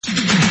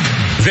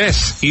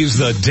This is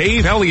the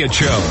Dave Elliott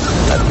Show.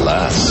 At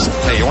last.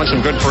 Hey, you want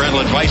some good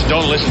parental advice?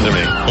 Don't listen to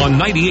me. On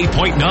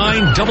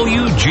 98.9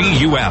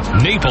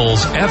 WGUF,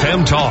 Naples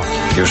FM Talk.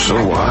 You're so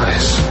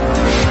wise.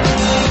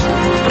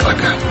 But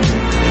like a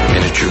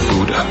miniature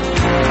Buddha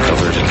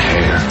covered in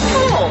hair.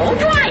 Oh,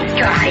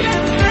 dry.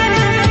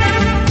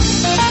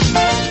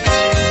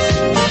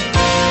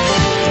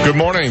 Good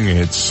morning.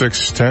 It's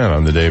 6:10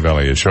 on the Dave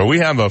Elliott Show. We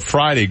have a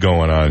Friday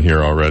going on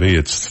here already.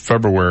 It's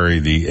February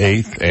the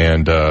 8th,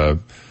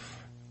 and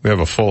we have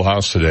a full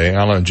house today.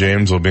 Alan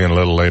James will be in a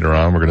little later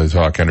on. We're going to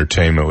talk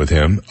entertainment with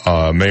him.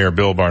 Mayor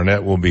Bill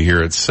Barnett will be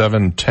here at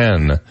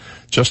 7:10,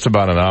 just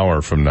about an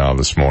hour from now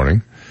this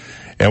morning.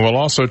 And we'll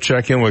also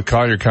check in with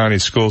Collier County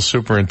School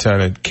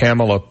Superintendent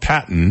Kamela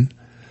Patton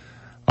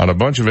on a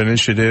bunch of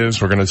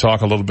initiatives. We're going to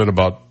talk a little bit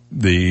about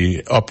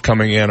the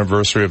upcoming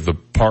anniversary of the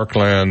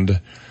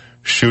Parkland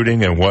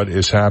shooting and what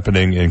is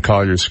happening in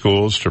Collier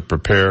schools to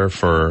prepare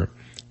for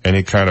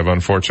any kind of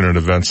unfortunate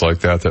events like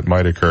that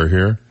might occur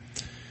here.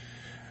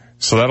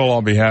 So that'll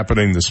all be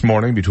happening this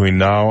morning between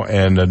now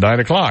and 9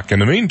 o'clock. In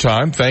the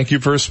meantime, thank you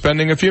for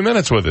spending a few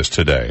minutes with us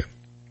today.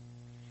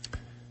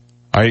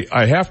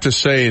 I have to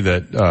say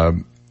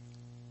that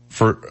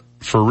for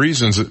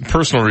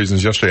personal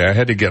reasons, yesterday I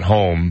had to get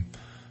home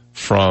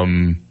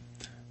from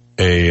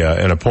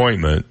an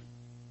appointment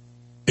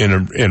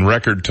in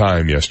record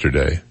time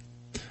yesterday.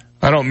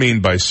 I don't mean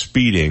by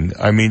speeding.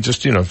 I mean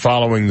just,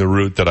 following the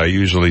route that I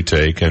usually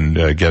take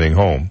and getting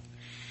home.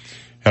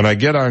 And I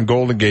get on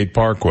Golden Gate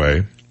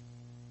Parkway,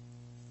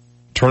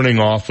 turning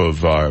off of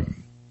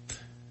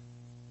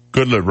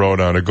Goodlet Road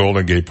onto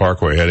Golden Gate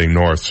Parkway, heading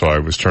north, so I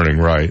was turning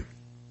right.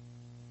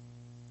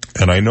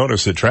 And I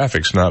noticed that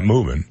traffic's not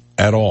moving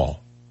at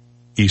all,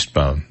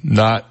 eastbound.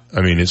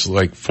 It's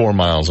like 4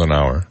 miles an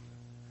hour.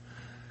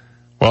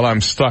 Well,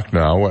 I'm stuck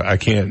now. I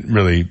can't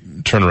really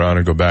turn around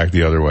and go back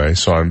the other way.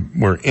 So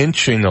we're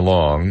inching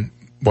along.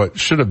 What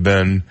should have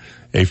been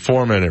a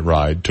 4-minute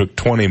ride took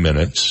 20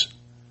 minutes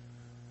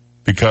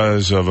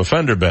because of a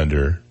fender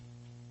bender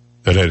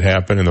that had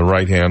happened in the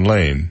right-hand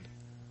lane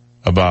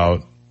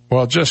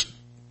just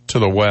to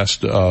the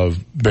west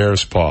of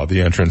Bear's Paw,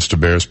 the entrance to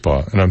Bear's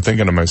Paw. And I'm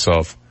thinking to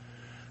myself,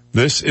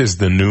 this is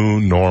the new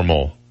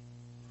normal.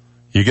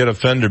 You get a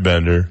fender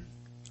bender.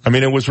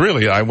 It was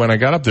really, when I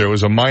got up there, it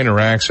was a minor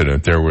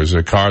accident. There was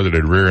a car that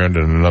had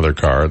rear-ended another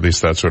car. At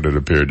least that's what it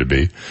appeared to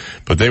be.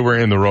 But they were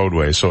in the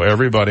roadway, so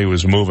everybody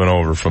was moving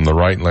over from the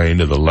right lane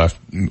to the left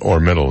or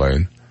middle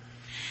lane.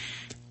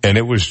 And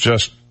it was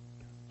just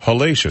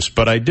hellacious.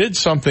 But I did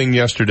something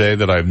yesterday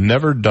that I've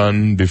never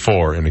done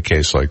before in a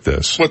case like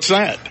this. What's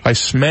that? I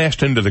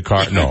smashed into the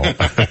car. No.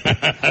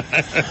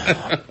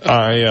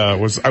 I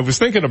was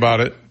thinking about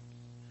it.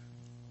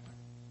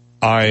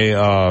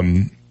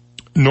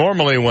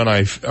 Normally when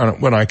I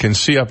can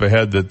see up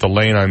ahead that the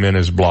lane I'm in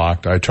is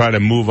blocked, I try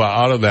to move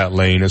out of that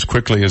lane as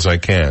quickly as I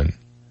can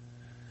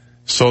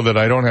so that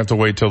I don't have to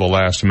wait till the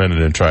last minute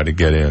and try to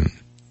get in.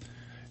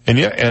 And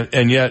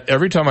yet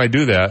every time I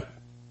do that,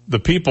 the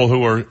people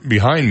who are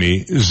behind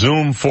me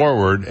zoom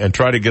forward and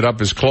try to get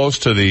up as close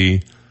to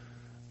the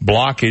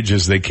blockage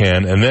as they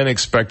can and then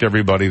expect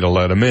everybody to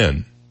let them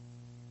in.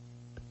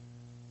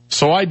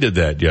 So I did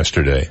that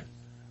yesterday.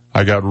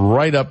 I got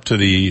right up to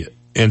the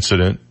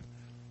incident,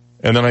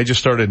 and then I just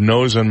started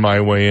nosing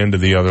my way into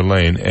the other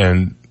lane,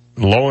 and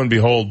lo and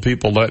behold,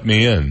 people let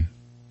me in.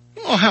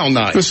 Oh, how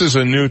nice. This is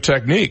a new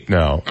technique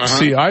now. Uh-huh.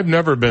 See, I've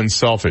never been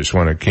selfish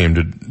when it came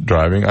to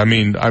driving.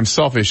 I'm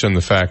selfish in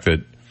the fact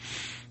that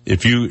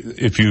if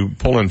you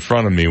pull in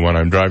front of me when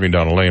I'm driving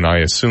down a lane, I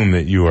assume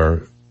that you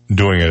are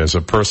doing it as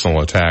a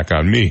personal attack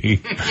on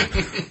me.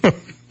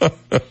 Yep.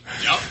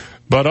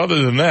 But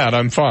other than that,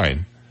 I'm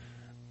fine.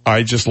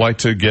 I just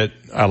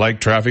I like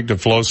traffic to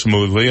flow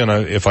smoothly, and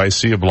if I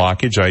see a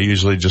blockage, I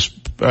usually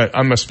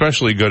I'm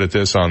especially good at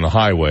this on the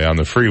highway, on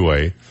the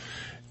freeway,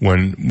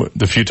 when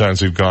the few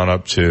times we've gone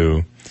up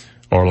to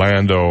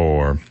Orlando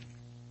or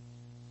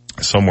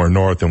somewhere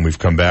north and we've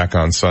come back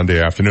on Sunday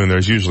afternoon,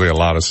 there's usually a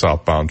lot of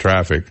southbound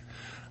traffic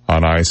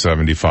on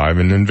I-75,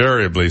 and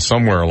invariably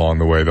somewhere along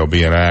the way there'll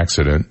be an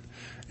accident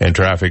and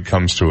traffic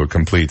comes to a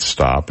complete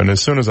stop. And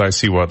as soon as I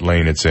see what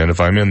lane it's in, if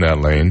I'm in that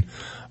lane,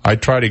 I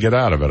try to get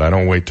out of it. I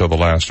don't wait till the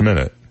last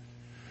minute.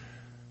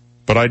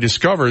 But I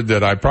discovered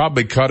that I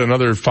probably cut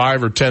another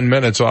 5 or 10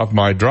 minutes off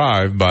my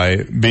drive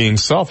by being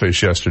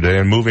selfish yesterday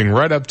and moving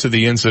right up to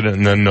the incident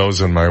and then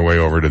nosing my way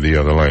over to the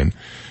other lane.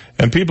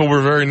 And people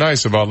were very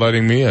nice about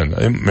letting me in.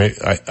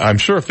 I'm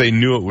sure if they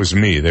knew it was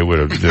me, they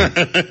would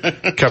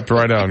have kept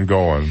right on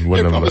going.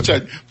 Wouldn't have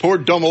said, poor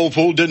dumb old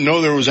fool didn't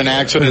know there was an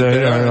accident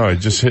there. I know. I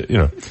just hit,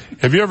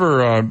 Have you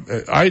ever,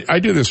 I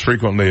do this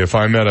frequently if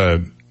I'm at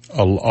a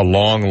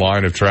long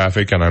line of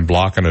traffic and I'm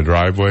blocking a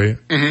driveway,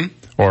 mm-hmm.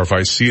 or if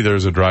I see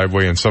there's a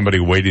driveway and somebody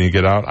waiting to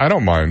get out, I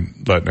don't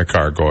mind letting a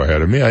car go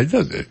ahead of me. I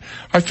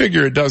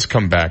figure it does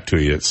come back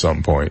to you at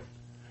some point.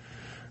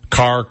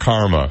 Car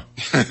karma,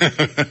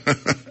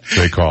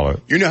 they call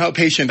it. You know how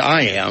patient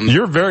I am.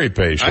 You're very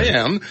patient. I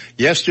am.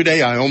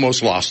 Yesterday I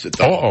almost lost it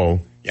though. Uh-oh.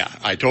 Yeah,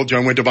 I told you I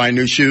went to buy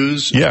new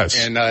shoes.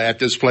 Yes. And at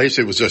this place,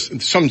 it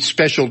was some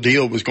special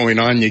deal was going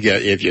on.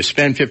 If you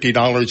spend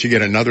 $50, you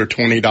get another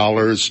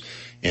 $20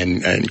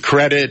 in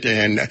credit,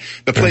 and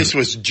the place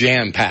was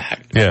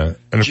jam-packed. Yeah,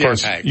 and of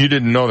course, you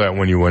didn't know that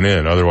when you went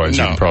in. Otherwise,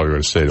 you probably would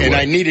have stayed away. And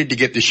I needed to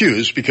get the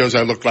shoes because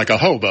I looked like a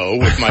hobo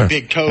with my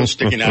big toe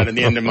sticking out at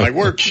the end of my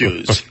work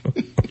shoes.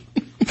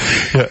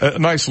 Yeah, a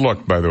nice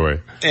look, by the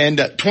way.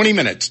 And 20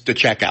 minutes to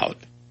check out.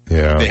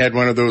 Yeah. They had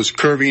one of those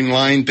curving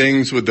line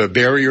things with the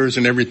barriers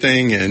and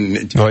everything,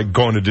 and like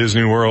going to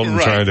Disney World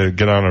and trying to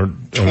get on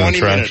an 20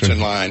 attraction. minutes in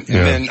line, and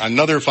then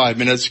another 5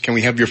 minutes. Can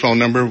we have your phone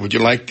number? Would you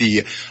like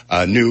the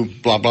new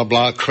blah blah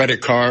blah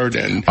credit card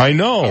and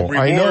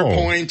reward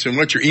points, and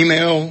what's your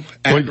email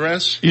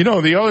address?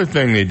 Well, the other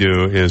thing they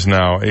do is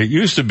now, it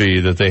used to be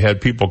that they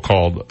had people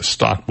called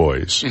stock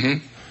boys,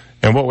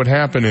 and what would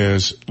happen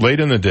is late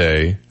in the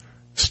day,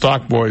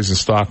 stock boys and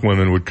stock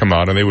women would come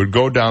out and they would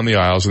go down the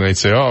aisles and they'd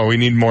say, oh, we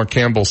need more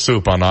Campbell's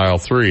soup on aisle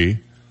 3.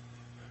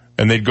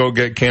 And they'd go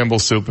get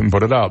Campbell's soup and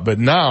put it out. But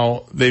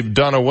now they've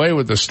done away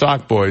with the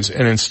stock boys,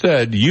 and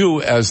instead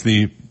you as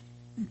the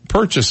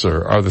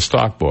purchaser are the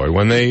stock boy.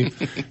 When they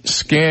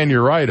scan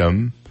your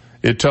item,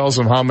 it tells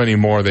them how many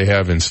more they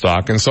have in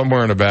stock. And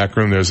somewhere in the back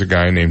room there's a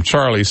guy named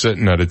Charlie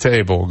sitting at a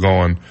table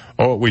going,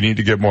 oh, we need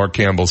to get more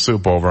Campbell's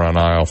soup over on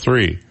aisle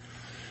 3.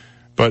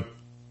 But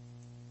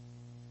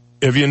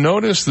have you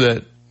noticed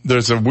that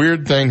there's a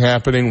weird thing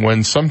happening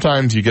when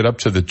sometimes you get up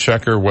to the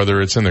checker, whether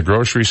it's in the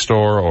grocery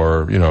store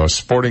or, a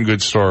sporting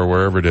goods store or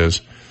wherever it is,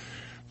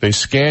 they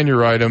scan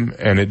your item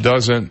and it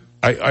doesn't,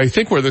 I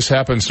think where this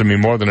happens to me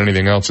more than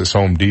anything else is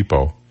Home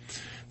Depot.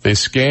 They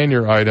scan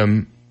your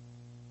item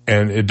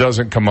and it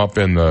doesn't come up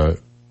on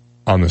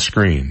the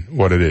screen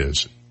what it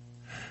is.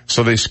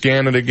 So they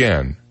scan it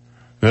again.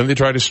 Then they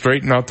try to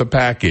straighten out the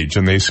package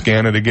and they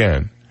scan it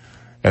again.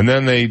 And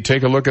then they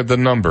take a look at the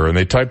number and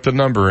they type the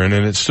number in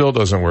and it still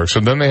doesn't work.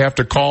 So then they have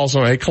to call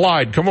someone, hey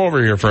Clyde, come over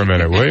here for a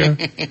minute, will you?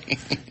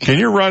 Can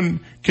you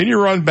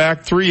run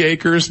back 3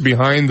 acres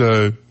behind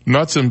the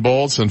nuts and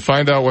bolts and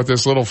find out what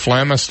this little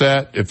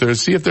Flamastat,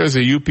 see if there's a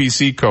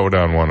UPC code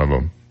on one of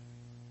them.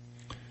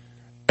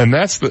 And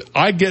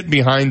I get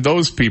behind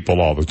those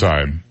people all the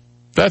time.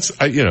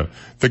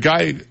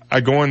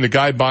 the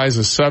guy buys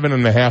a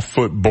 7.5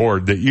 foot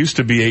board that used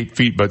to be 8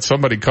 feet, but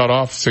somebody cut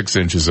off 6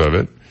 inches of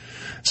it.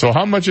 So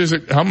how much is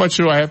it? How much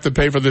do I have to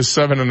pay for this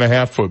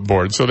 7.5 foot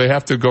board? So they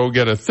have to go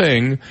get a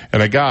thing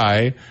and a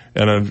guy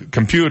and a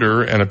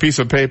computer and a piece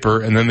of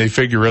paper, and then they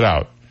figure it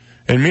out.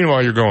 And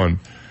meanwhile, you're going,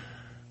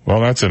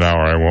 well, that's an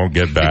hour I won't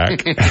get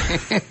back.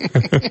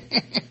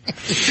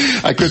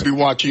 I could be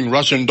watching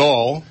Russian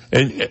Doll.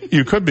 And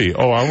you could be.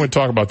 Oh, I want to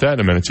talk about that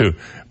in a minute too.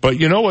 But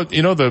you know what?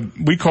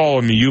 We call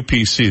them the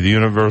UPC, the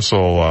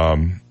Universal,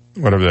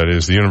 whatever that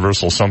is, the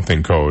Universal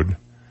something code.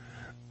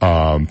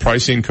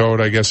 Pricing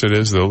code, I guess it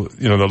is, the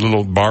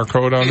little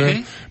barcode on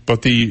there.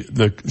 But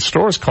the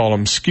stores call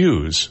them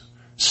SKUs.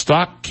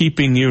 Stock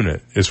Keeping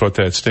Unit is what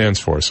that stands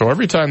for. So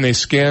every time they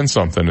scan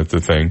something at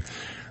the thing,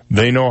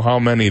 they know how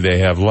many they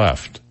have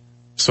left.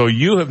 So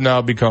you have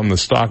now become the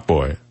stock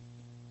boy.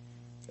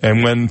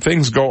 And when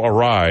things go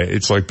awry,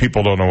 it's like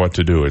people don't know what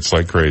to do. It's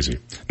like crazy.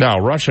 Now,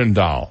 Russian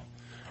Doll.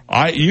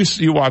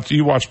 You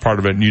watched part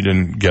of it and you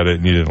didn't get it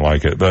and you didn't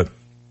like it, but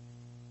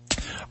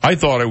I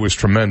thought it was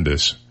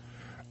tremendous.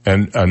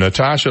 And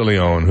Natasha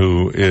Lyonne,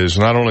 who is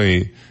not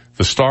only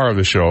the star of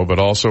the show, but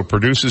also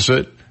produces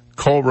it,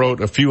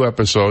 co-wrote a few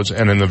episodes,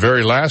 and in the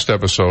very last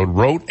episode,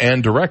 wrote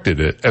and directed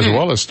it, as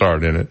well as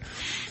starred in it,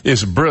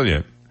 is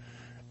brilliant.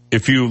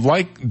 If you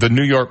like the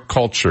New York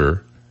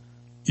culture,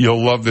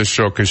 you'll love this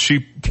show, because she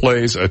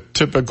plays a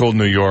typical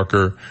New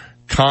Yorker,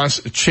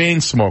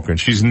 chain smoking.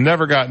 She's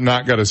never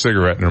not got a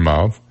cigarette in her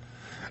mouth.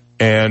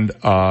 And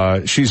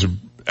she's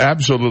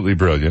absolutely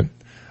brilliant.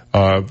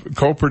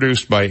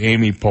 Co-produced by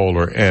Amy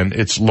Poehler, and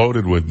it's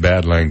loaded with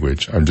bad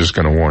language. I'm just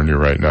going to warn you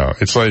right now.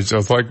 It's like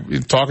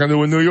talking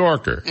to a New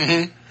Yorker.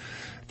 Mm-hmm.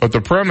 But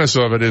the premise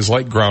of it is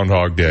like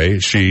Groundhog Day.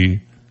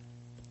 She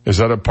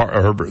is at her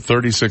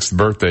 36th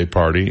birthday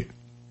party,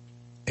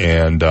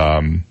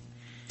 and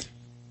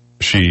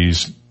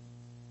she's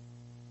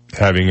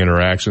having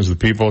interactions with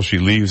people. She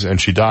leaves and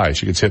she dies.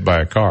 She gets hit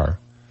by a car.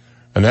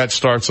 And that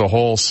starts a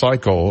whole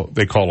cycle,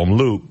 they call them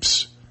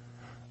loops,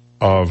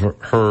 of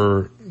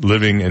her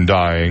living and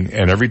dying,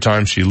 and every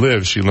time she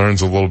lives, she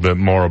learns a little bit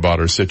more about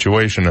her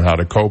situation and how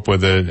to cope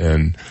with it,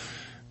 and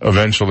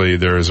eventually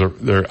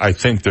I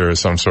think there is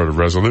some sort of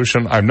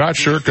resolution. I'm not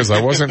sure because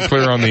I wasn't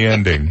clear on the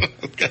ending.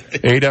 Okay.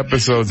 8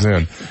 episodes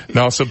in.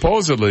 Now,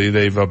 supposedly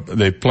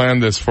they've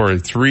planned this for a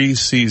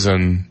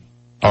 3-season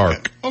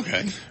arc.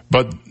 Okay.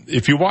 But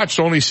if you watched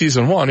only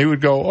season 1, you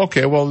would go,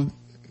 okay, well,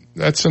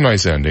 that's a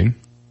nice ending.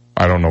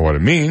 I don't know what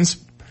it means.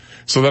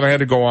 So then I had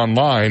to go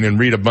online and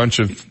read a bunch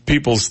of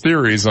people's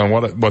theories on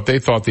what they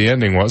thought the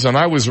ending was, and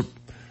I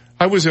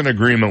was in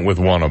agreement with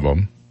one of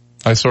them.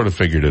 I sort of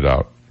figured it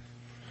out.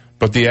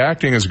 But the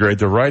acting is great,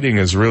 the writing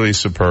is really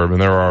superb,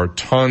 and there are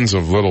tons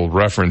of little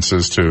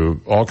references to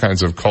all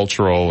kinds of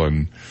cultural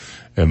and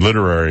and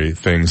literary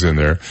things in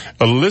there.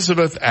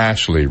 Elizabeth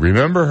Ashley,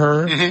 remember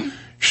her? Mm-hmm.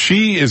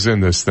 She is in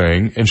this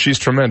thing, and she's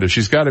tremendous.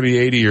 She's got to be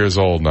 80 years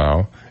old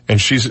now,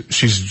 and she's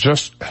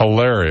just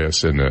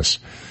hilarious in this.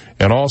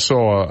 And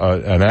also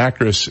an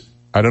actress,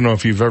 I don't know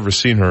if you've ever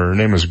seen her. Her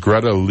name is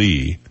Greta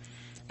Lee,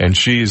 and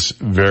she's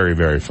very,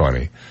 very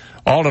funny.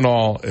 All in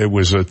all, it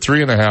was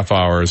 3.5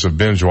 hours of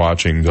binge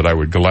watching that I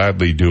would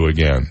gladly do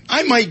again.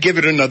 I might give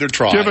it another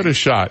try. Give it a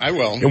shot. I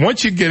will. And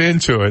once you get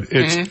into it,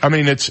 it's, I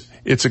mean,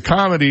 it's a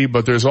comedy,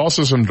 but there's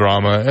also some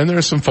drama and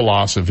there's some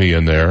philosophy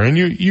in there.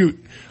 And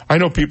I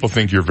know people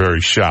think you're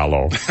very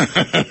shallow.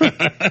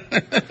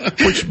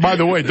 Which, by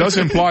the way, does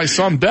imply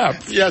some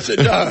depth. Yes, it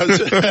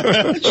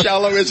does.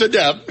 Shallow is a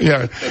depth.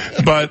 Yeah.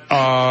 But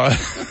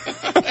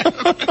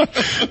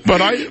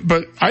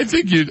I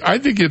think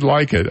you'd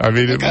like it. I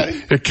mean,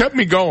 okay. It kept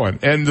me going.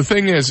 And the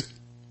thing is,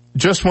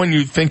 just when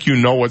you think you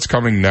know what's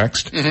coming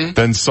next,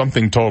 then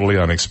something totally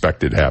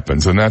unexpected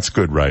happens. And that's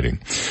good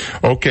writing.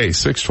 Okay,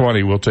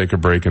 6:20. We'll take a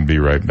break and be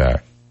right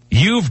back.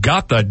 You've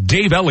got the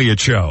Dave Elliott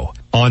Show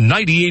on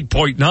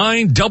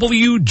 98.9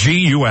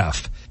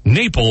 WGUF,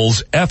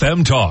 Naples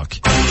FM Talk.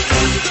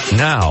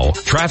 Now,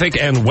 traffic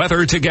and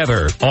weather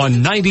together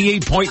on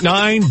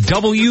 98.9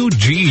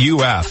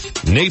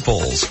 WGUF,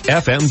 Naples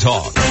FM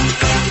Talk.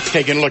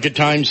 Taking a look at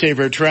time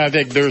saver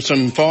traffic. There's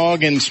some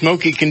fog and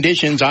smoky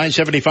conditions.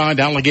 I-75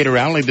 Alligator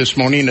Alley this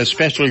morning,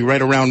 especially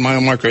right around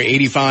mile marker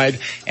 85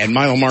 and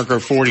mile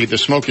marker 40. The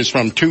smoke is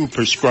from 2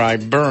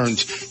 prescribed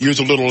burns. Use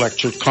a little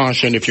extra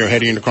caution if you're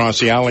heading across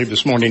the alley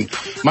this morning.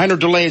 Minor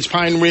delays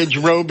Pine Ridge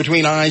Road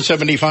between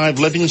I-75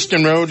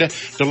 Livingston Road.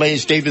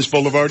 Delays Davis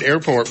Boulevard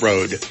Airport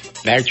Road.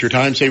 That's your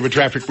time saver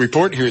traffic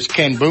report. Here's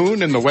Ken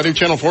Boone and the Weather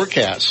Channel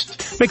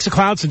forecast. Mix of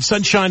clouds and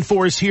sunshine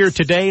for us here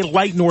today.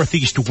 Light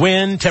northeast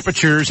wind.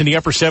 Temperatures in the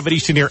upper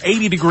 70s to near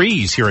 80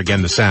 degrees here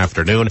again this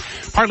afternoon.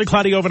 Partly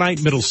cloudy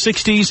overnight, middle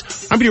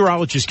 60s. I'm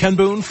meteorologist Ken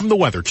Boone from the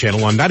Weather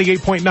Channel on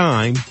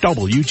 98.9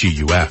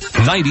 WGUF.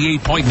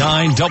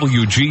 98.9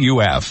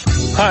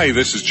 WGUF. Hi,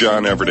 this is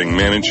John Everding,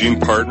 managing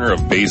partner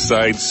of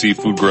Bayside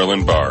Seafood Grill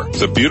and Bar.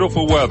 The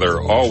beautiful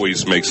weather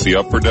always makes the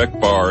Upper Deck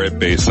Bar at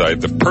Bayside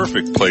the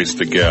perfect place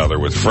to gather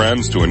with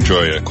friends to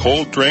enjoy a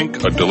cold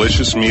drink, a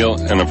delicious meal,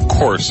 and of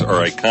course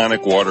our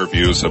iconic water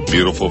views of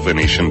beautiful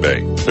Venetian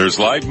Bay. There's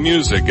live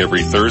music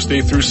every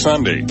Thursday through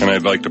Sunday, and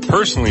I'd like to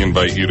personally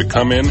invite you to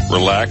come in,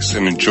 relax,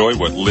 and enjoy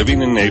what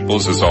living in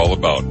Naples is all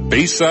about.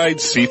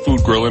 Bayside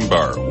Seafood Grill and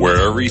Bar,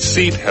 where every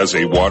seat has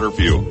a water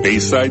view.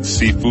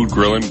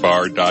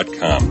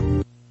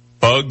 BaysideSeafoodGrillAndBar.com.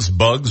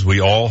 Bugs, we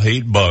all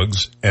hate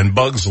bugs, and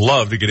bugs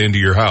love to get into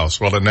your house.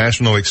 Well, at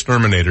National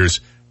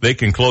Exterminators, they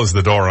can close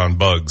the door on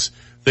bugs.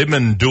 They've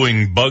been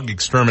doing bug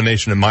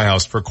extermination in my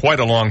house for quite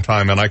a long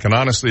time, and I can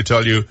honestly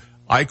tell you,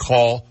 I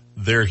call,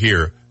 they're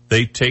here.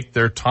 They take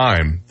their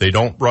time. They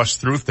don't rush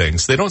through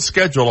things. They don't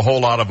schedule a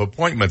whole lot of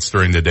appointments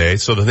during the day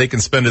so that they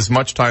can spend as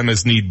much time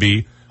as need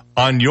be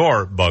on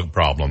your bug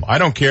problem. I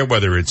don't care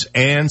whether it's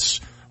ants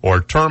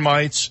or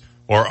termites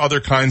or other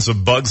kinds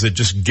of bugs that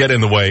just get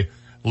in the way.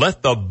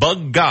 Let the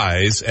bug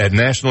guys at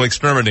National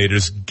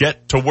Exterminators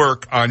get to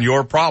work on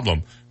your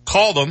problem.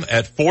 Call them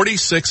at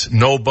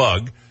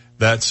 46NO-BUG.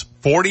 That's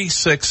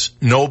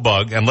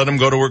 46NO-BUG, and let them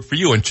go to work for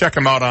you. And check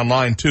them out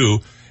online, too,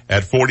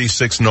 at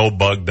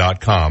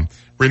 46nobug.com.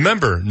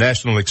 Remember,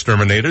 National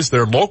Exterminators,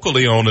 they're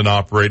locally owned and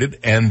operated,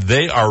 and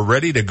they are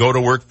ready to go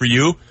to work for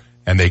you,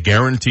 and they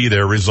guarantee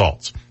their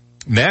results.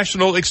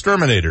 National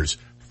Exterminators,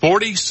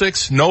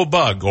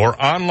 46NO-BUG,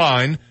 or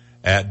online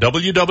at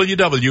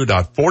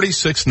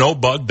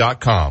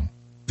www.46nobug.com.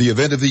 The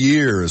event of the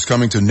year is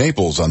coming to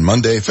Naples on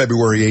Monday,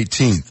 February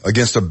 18th.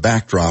 Against a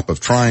backdrop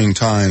of trying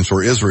times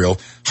for Israel,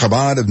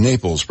 Chabad of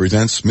Naples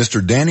presents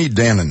Mr. Danny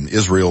Dannon,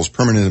 Israel's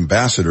permanent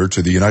ambassador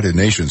to the United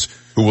Nations,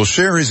 who will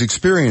share his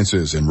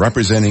experiences in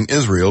representing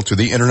Israel to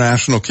the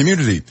international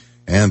community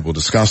and will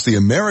discuss the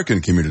American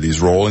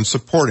community's role in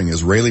supporting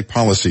Israeli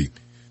policy.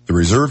 To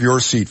reserve your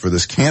seat for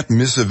this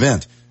can't-miss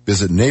event,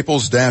 visit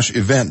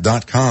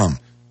naples-event.com.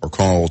 or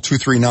call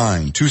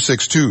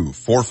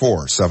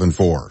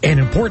 239-262-4474. An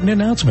important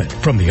announcement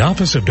from the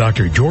office of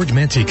Dr. George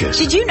Mantikas.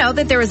 Did you know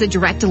that there is a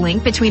direct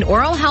link between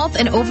oral health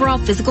and overall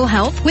physical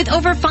health? With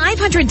over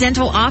 500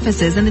 dental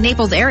offices in the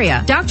Naples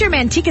area, Dr.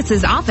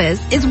 Mantikas'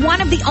 office is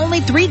one of the only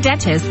 3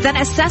 dentists that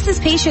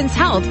assesses patients'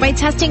 health by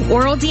testing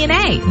oral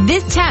DNA.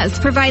 This test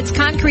provides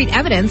concrete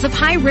evidence of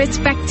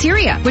high-risk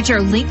bacteria, which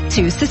are linked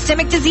to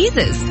systemic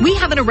diseases. We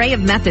have an array of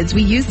methods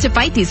we use to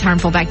fight these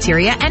harmful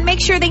bacteria and make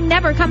sure they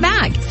never come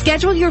back.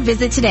 Schedule your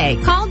visit today.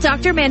 Call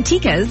Dr.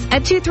 Mantikas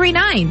at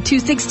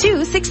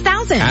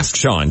 239-262-6000.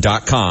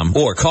 AskSean.com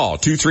or call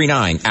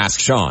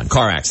 239-ASK-SEAN.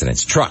 Car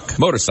accidents, truck,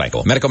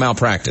 motorcycle, medical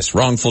malpractice,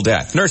 wrongful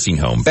death, nursing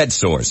home, bed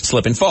sores,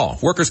 slip and fall,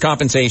 workers'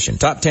 compensation.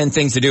 Top 10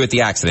 things to do at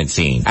the accident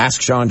scene.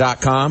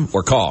 AskSean.com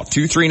or call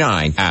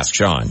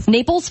 239-ASK-SEAN.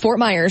 Naples, Fort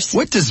Myers.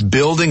 What does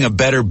building a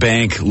better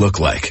bank look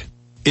like?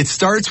 It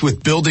starts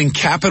with building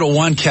Capital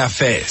One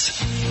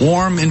cafes,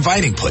 warm,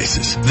 inviting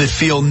places that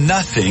feel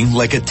nothing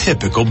like a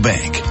typical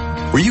bank,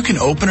 where you can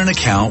open an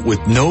account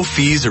with no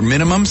fees or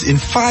minimums in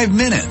 5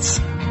 minutes.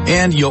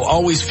 And you'll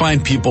always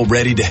find people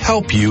ready to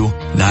help you,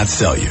 not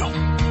sell you.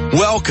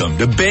 Welcome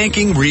to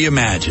Banking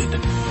Reimagined.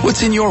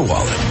 What's in your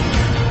wallet?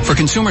 For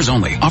consumers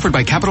only. Offered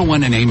by Capital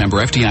One and a member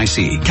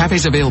FDIC.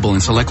 Cafes available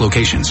in select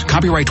locations.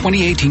 Copyright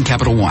 2018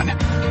 Capital One.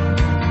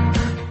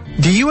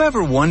 Do you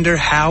ever wonder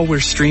how we're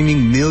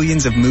streaming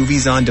millions of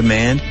movies on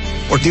demand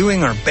or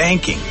doing our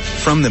banking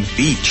from the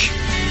beach?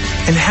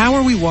 And how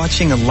are we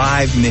watching a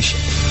live mission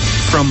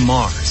from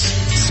Mars?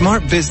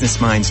 Smart business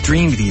minds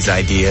dreamed these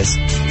ideas,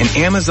 and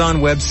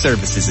Amazon Web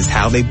Services is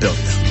how they built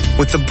them.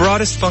 With the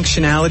broadest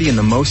functionality and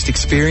the most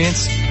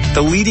experience,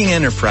 the leading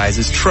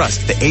enterprises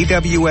trust the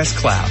AWS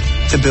cloud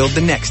to build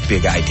the next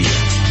big idea.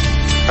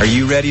 Are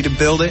you ready to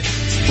build it?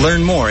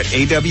 Learn more at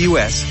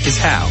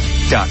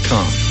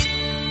awsishow.com.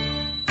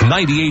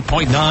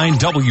 98.9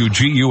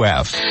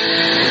 WGUF.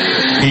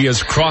 He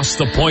has crossed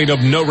the point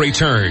of no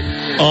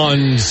return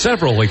on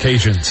several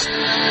occasions.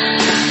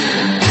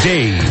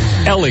 Dave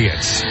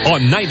Elliott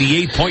on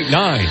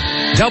 98.9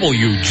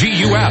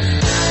 WGUF.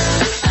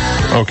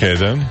 Okay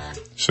then,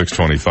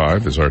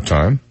 6:25 is our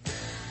time.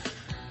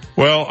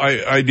 Well,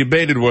 I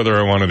debated whether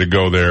I wanted to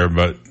go there,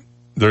 but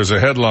there's a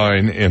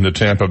headline in the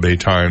Tampa Bay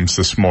Times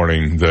this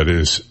morning that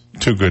is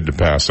too good to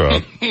pass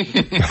up.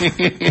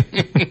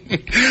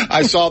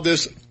 I saw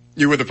this.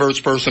 You were the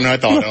first person I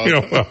thought of.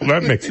 Well,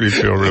 that makes me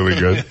feel really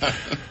good.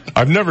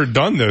 I've never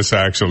done this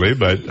actually,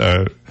 but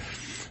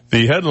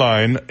the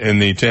headline in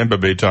the Tampa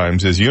Bay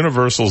Times is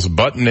Universal's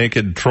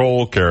butt-naked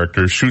troll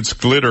character shoots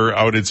glitter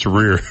out its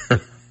rear.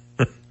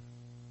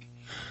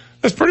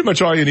 That's pretty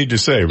much all you need to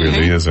say,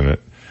 really, isn't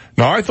it?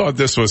 Now, I thought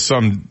this was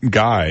some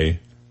guy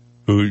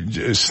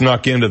who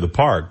snuck into the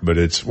park, but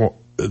it's from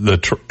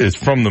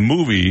the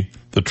movie,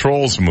 the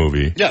Trolls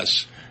movie.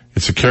 Yes.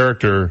 It's a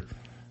character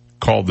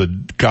called the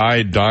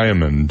Guy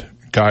Diamond.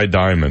 Guy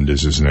Diamond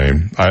is his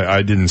name.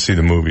 I didn't see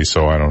the movie,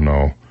 so I don't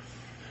know.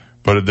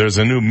 But there's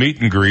a new meet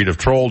and greet of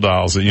troll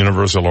dolls at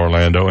Universal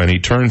Orlando, and he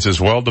turns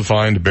his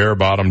well-defined bare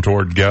bottom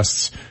toward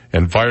guests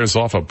and fires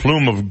off a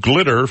plume of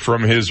glitter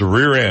from his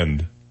rear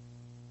end.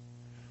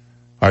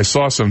 I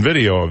saw some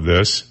video of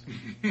this.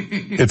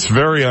 It's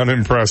very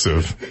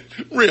unimpressive.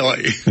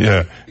 Really?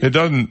 Yeah. It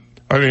doesn't,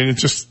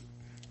 it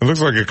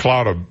looks like a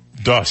cloud of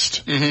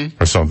dust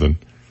or something.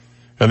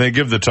 And they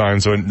give the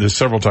time, so there's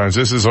several times.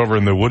 This is over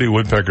in the Woody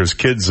Woodpecker's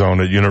Kids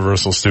Zone at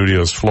Universal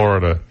Studios,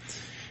 Florida.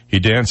 He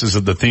dances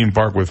at the theme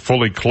park with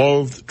fully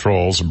clothed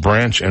trolls,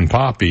 Branch and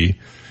Poppy,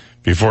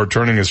 before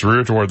turning his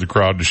rear toward the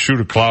crowd to shoot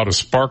a cloud of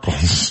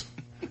sparkles.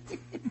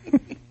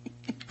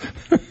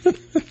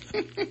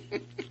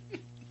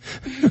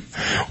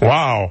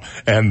 Wow,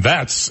 and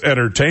that's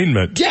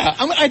entertainment. Yeah,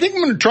 I think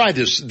I'm going to try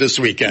this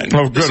weekend.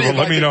 Oh, good. Well,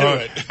 let me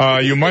know.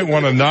 You might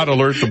want to not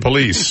alert the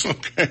police.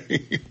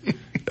 Okay.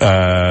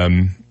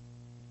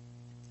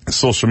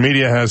 Social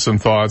media has some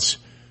thoughts.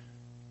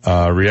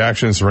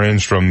 Reactions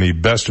range from the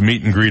best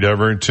meet and greet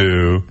ever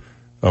to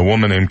a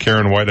woman named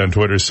Karen White on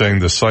Twitter saying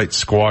the site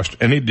squashed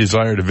any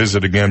desire to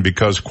visit again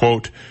because,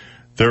 quote,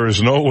 there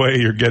is no way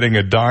you're getting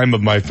a dime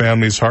of my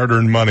family's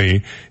hard-earned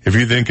money if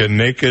you think a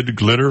naked,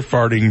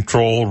 glitter-farting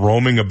troll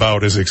roaming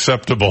about is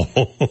acceptable.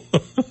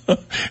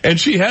 And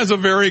she has a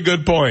very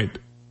good point,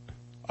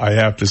 I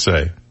have to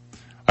say.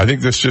 I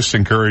think this just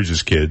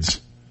encourages kids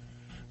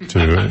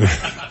to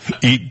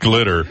eat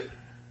glitter.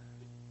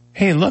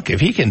 Hey, look, if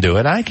he can do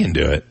it, I can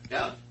do it.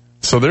 Yeah.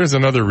 So there's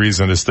another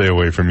reason to stay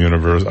away from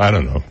Universal. I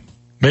don't know.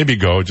 Maybe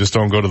go, just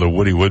don't go to the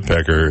Woody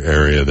Woodpecker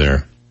area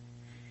there.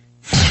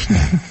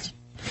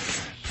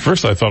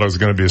 First, I thought it was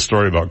going to be a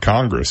story about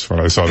Congress when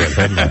I saw that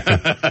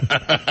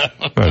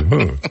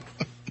headline.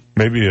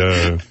 Maybe,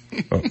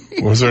 what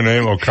was her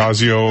name?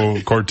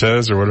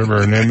 Ocasio-Cortez or whatever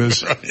her name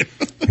is.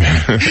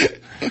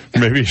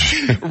 Maybe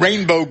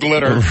rainbow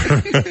glitter.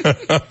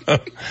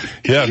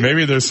 Yeah,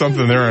 maybe there's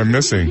something there I'm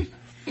missing.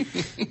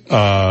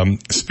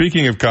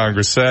 Speaking of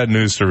Congress, sad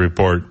news to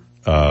report.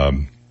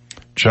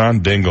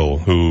 John Dingell,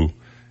 who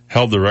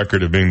held the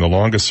record of being the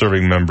longest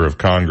serving member of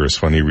Congress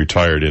when he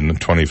retired in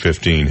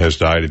 2015, has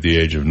died at the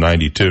age of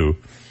 92.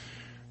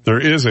 There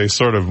is a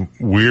sort of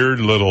weird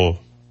little,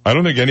 I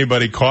don't think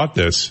anybody caught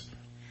this,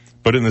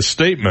 but in the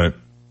statement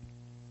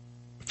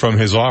from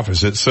his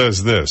office, it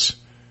says this: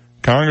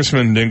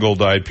 Congressman Dingell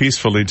died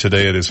peacefully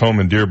today at his home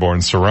in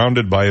Dearborn,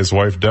 surrounded by his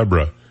wife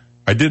Deborah.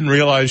 I didn't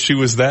realize she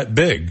was that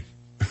big.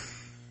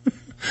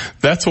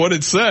 That's what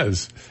it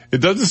says. It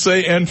doesn't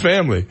say and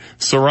family.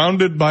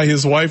 Surrounded by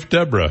his wife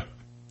Deborah.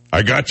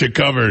 I got you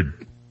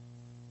covered.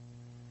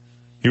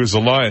 He was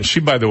alive. She,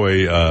 by the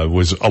way,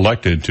 was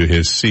elected to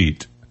his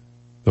seat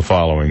the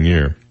following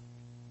year.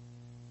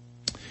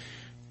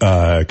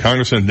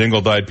 Congressman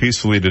Dingell died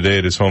peacefully today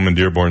at his home in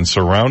Dearborn,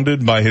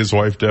 surrounded by his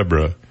wife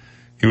Deborah.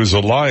 He was a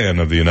lion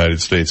of the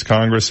United States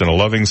Congress and a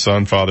loving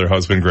son, father,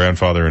 husband,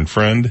 grandfather, and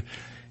friend.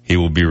 He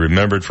will be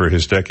remembered for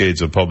his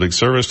decades of public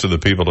service to the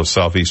people of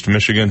Southeast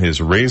Michigan, his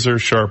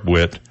razor-sharp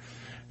wit,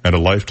 and a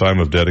lifetime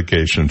of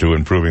dedication to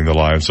improving the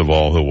lives of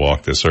all who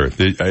walk this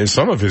earth.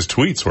 Some of his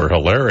tweets were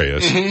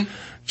hilarious. Mm-hmm.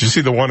 Did you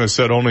see the one that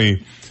said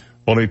only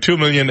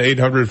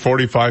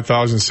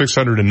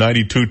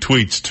 2,845,692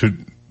 tweets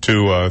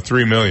to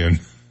 3 million.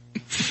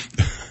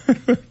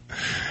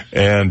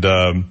 And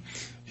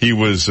he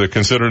was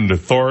considered an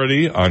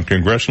authority on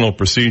congressional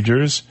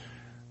procedures,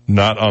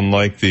 not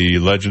unlike the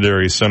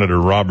legendary Senator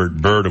Robert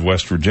Byrd of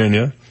West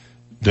Virginia.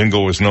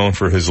 Dingell was known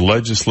for his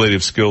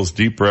legislative skills,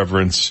 deep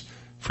reverence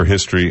for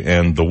history,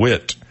 and the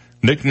wit.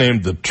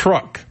 Nicknamed the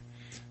Truck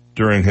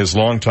during his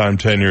longtime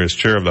tenure as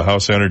chair of the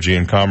House Energy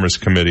and Commerce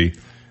Committee,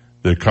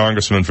 the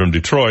congressman from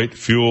Detroit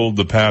fueled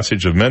the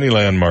passage of many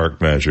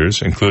landmark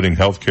measures, including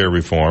health care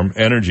reform,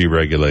 energy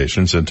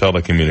regulations, and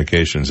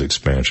telecommunications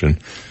expansion.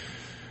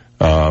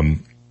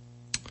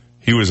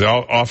 He was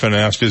often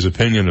asked his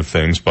opinion of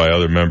things by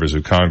other members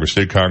of Congress.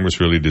 Did Congress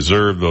really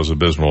deserve those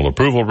abysmal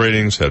approval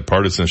ratings? Had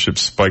partisanship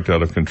spiked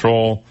out of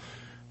control?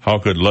 How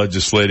could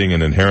legislating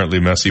an inherently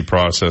messy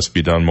process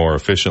be done more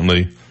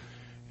efficiently?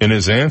 In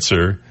his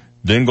answer,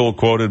 Dingell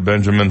quoted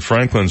Benjamin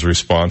Franklin's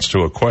response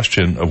to a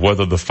question of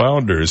whether the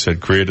founders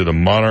had created a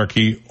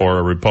monarchy or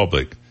a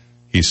republic.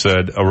 He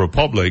said, "A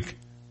republic,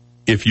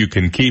 if you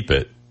can keep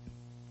it."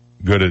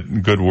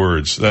 Good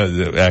words.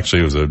 That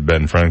actually was a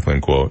Ben Franklin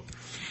quote.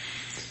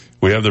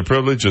 "We have the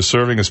privilege of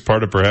serving as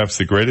part of perhaps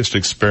the greatest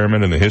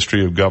experiment in the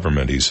history of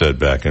government," he said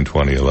back in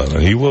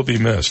 2011. He will be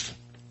missed.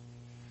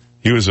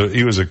 He was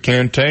a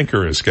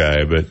cantankerous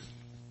guy, but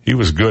he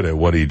was good at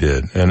what he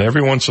did. And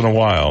every once in a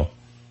while,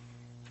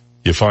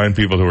 you find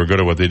people who are good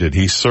at what they did.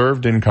 He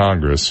served in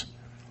Congress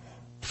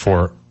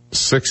for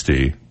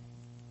 60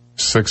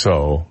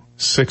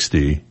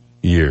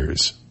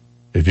 years,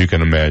 if you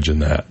can imagine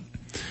that.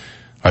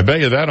 I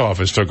bet you that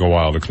office took a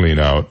while to clean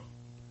out.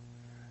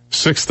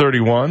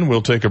 6:31,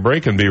 we'll take a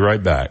break and be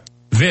right back.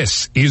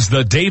 This is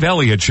the Dave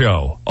Elliott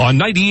Show on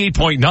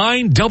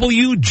 98.9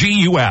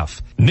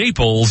 WGUF,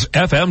 Naples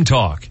FM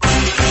Talk.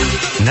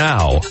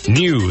 Now,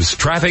 news,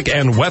 traffic,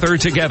 and weather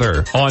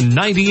together on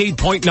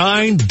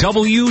 98.9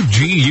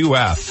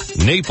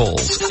 WGUF,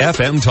 Naples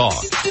FM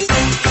Talk.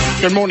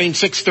 Good morning,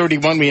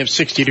 6:31. We have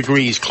 60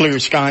 degrees, clear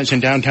skies in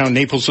downtown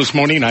Naples this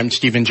morning. I'm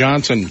Stephen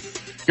Johnson.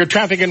 Your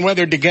traffic and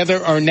weather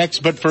together are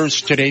next, but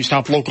first, today's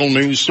top local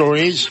news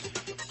stories.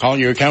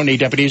 Collier County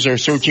deputies are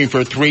searching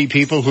for 3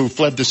 people who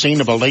fled the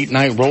scene of a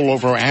late-night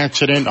rollover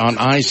accident on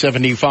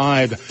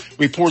I-75.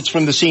 Reports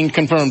from the scene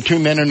confirm 2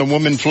 men and a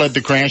woman fled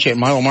the crash at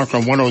mile marker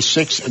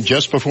 106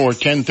 just before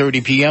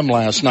 10:30 p.m.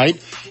 last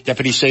night.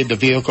 Deputies say the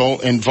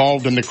vehicle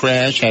involved in the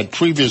crash had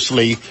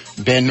previously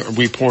been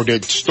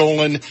reported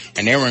stolen.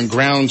 An air and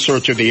ground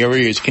search of the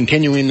area is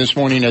continuing this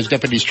morning as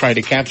deputies try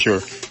to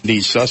capture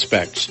these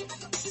suspects.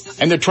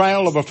 And the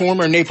trial of a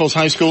former Naples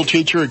high school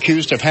teacher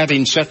accused of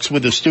having sex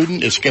with a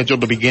student is scheduled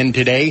to begin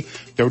today.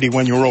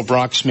 31-year-old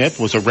Brock Smith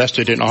was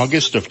arrested in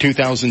August of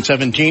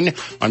 2017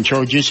 on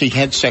charges he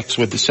had sex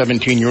with the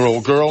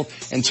 17-year-old girl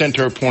and sent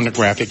her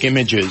pornographic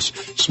images.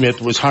 Smith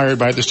was hired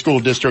by the school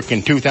district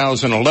in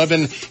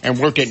 2011 and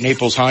worked at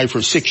Naples High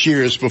for 6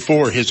 years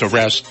before his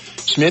arrest.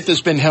 Smith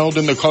has been held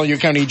in the Collier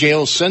County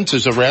Jail since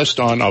his arrest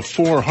on a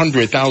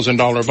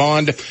 $400,000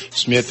 bond.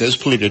 Smith has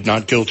pleaded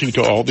not guilty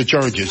to all the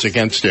charges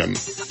against him.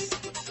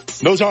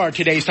 Those are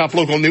today's top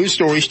local news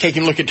stories.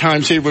 Taking a look at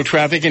time-saver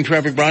traffic, and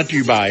traffic brought to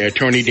you by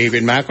Attorney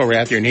David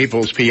McElrath, your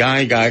Naples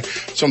PI guy.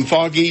 Some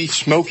foggy,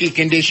 smoky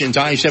conditions.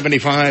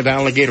 I-75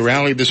 Alligator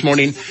Alley this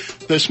morning.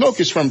 The smoke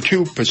is from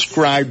 2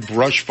 prescribed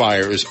brush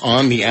fires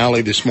on the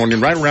alley this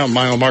morning, right around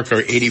mile marker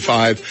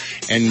 85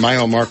 and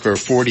mile marker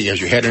 40. As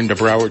you head into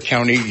Broward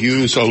County,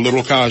 use a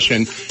little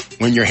caution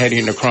when you're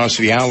heading across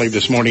the alley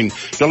this morning.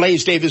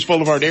 Delays Davis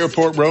Boulevard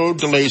Airport Road,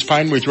 delays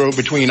Pine Ridge Road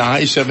between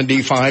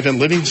I-75 and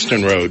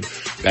Livingston Road.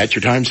 That's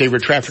your time-saver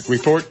traffic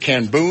report.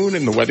 Ken Boone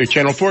and the Weather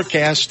Channel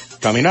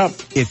forecast coming up.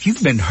 If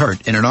you've been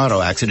hurt in an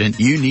auto accident,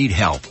 you need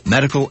help,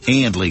 medical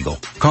and legal.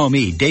 Call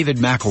me, David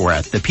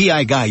McElrath, the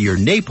PI guy, your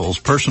Naples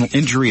personal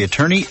injury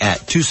attorney at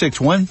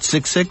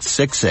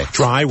 261-6666.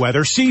 Dry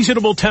weather,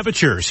 seasonable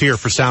temperatures here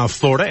for South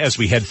Florida as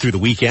we head through the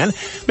weekend.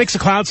 Mix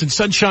of clouds and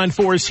sunshine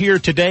for us here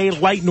today.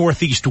 Light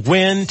northeast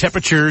wind,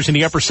 temperatures in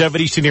the upper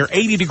 70s to near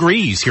 80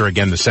 degrees here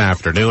again this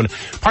afternoon.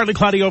 Partly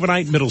cloudy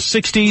overnight, middle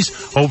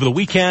 60s. Over the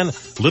weekend,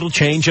 little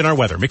change in our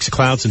weather. Mix of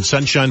clouds and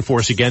sunshine for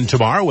us again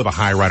tomorrow with a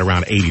high right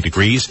around 80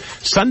 degrees.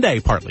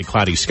 Sunday, partly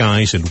cloudy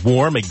skies and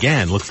warm.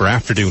 Again, look for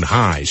afternoon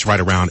highs right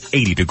around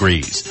 80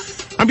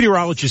 degrees. I'm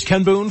meteorologist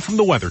Ken Boone from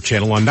the Weather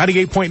Channel on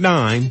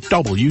 98.9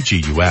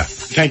 WGUF.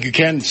 Thank you,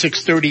 Ken.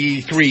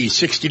 6:33,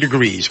 60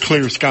 degrees,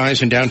 clear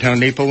skies in downtown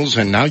Naples,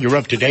 and now you're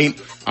up to date.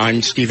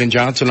 I'm Stephen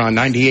Johnson on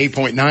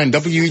 98.9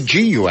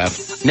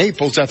 WGUF,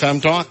 Naples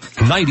FM Talk.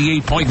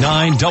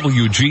 98.9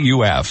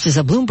 WGUF. This is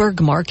a Bloomberg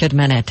Market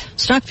Minute.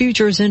 Stock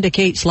futures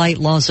indicate slight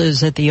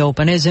losses at the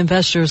open as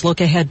investors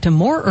look ahead to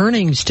more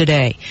earnings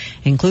today,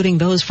 including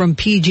those from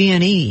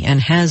PG&E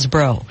and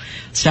Hasbro.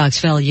 Stocks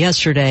fell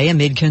yesterday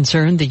amid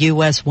concern the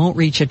U.S. won't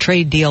reach a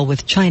trade deal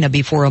with China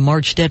before a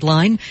March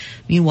deadline.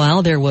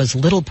 Meanwhile, there was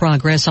little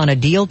progress on a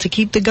deal to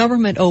keep the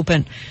government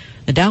open.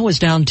 The Dow was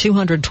down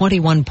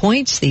 221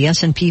 points. The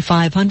S&P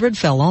 500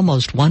 fell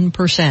almost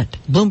 1%.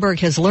 Bloomberg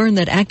has learned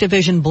that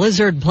Activision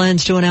Blizzard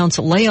plans to announce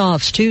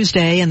layoffs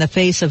Tuesday in the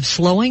face of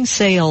slowing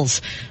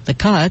sales. The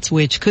cuts,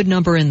 which could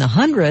number in the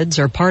hundreds,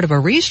 are part of a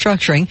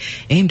restructuring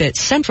aimed at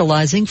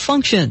centralizing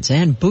functions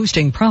and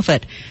boosting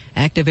profit.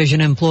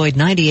 Activision employed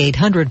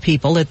 9,800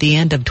 people at the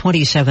end of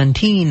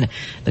 2017.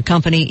 The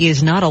company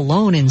is not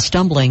alone in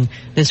stumbling.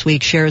 This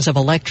week, shares of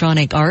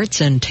Electronic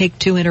Arts and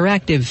Take-Two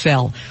Interactive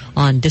fell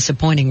on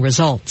disappointing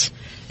results.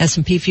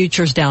 S&P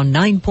futures down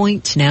 9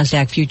 points,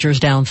 NASDAQ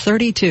futures down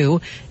 32,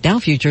 Dow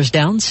futures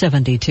down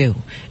 72.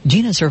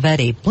 Gina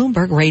Cervetti,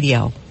 Bloomberg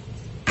Radio.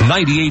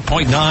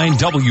 98.9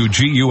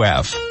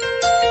 WGUF.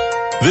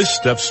 This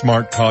Step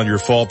Smart Collier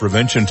Fall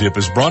Prevention Tip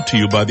is brought to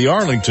you by the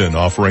Arlington,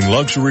 offering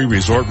luxury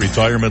resort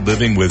retirement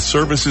living with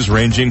services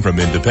ranging from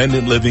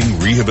independent living,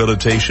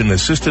 rehabilitation,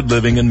 assisted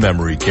living, and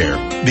memory care.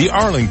 The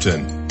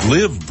Arlington.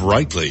 Live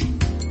brightly.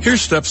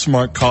 Here's Step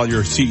Smart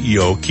Collier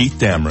CEO Keith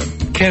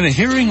Dameron. Can a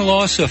hearing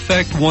loss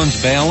affect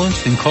one's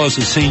balance and cause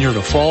a senior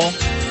to fall?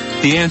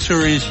 The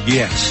answer is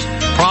yes.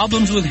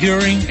 Problems with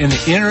hearing in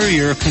the inner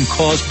ear can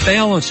cause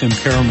balance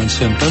impairment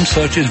symptoms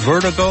such as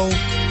vertigo,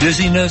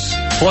 dizziness,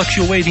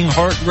 fluctuating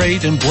heart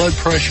rate, and blood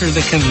pressure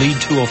that can lead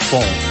to a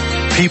fall.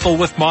 People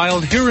with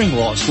mild hearing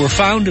loss were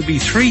found to be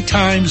 3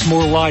 times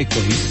more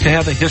likely to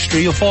have a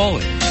history of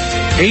falling.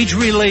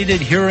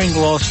 Age-related hearing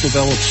loss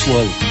develops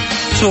slowly,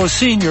 so a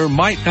senior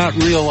might not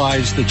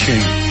realize the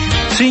change.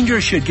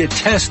 Seniors should get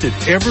tested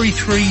every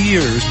 3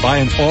 years by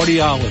an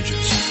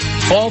audiologist.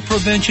 Fall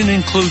prevention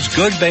includes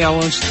good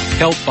balance,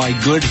 helped by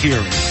good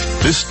hearing.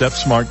 This Step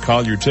Smart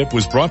Collier tip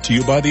was brought to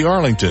you by the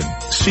Arlington.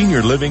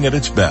 Senior living at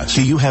its best.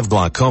 Do you have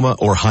glaucoma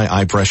or high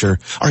eye pressure?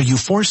 Are you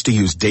forced to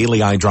use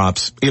daily eye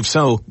drops? If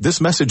so,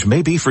 this message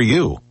may be for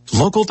you.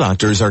 Local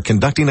doctors are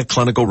conducting a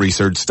clinical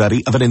research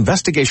study of an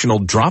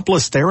investigational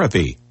dropless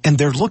therapy, and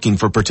they're looking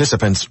for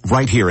participants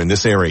right here in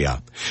this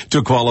area.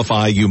 To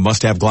qualify, you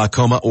must have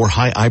glaucoma or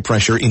high eye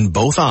pressure in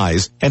both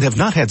eyes and have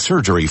not had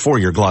surgery for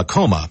your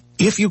glaucoma.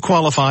 If you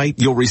qualify,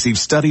 you'll receive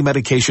study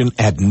medication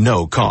at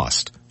no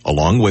cost,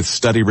 along with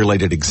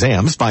study-related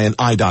exams by an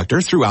eye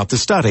doctor throughout the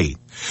study.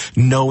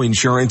 No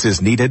insurance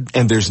is needed,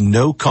 and there's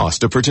no cost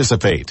to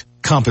participate.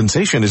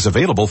 Compensation is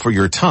available for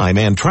your time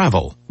and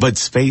travel, but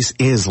space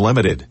is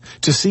limited.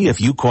 To see if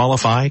you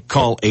qualify,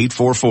 call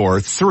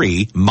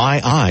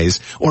 844-3-MY-EYES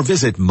or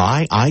visit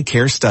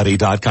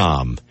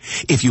myeyecarestudy.com.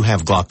 If you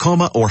have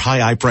glaucoma or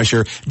high eye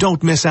pressure,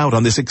 don't miss out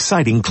on this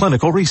exciting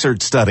clinical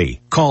research study.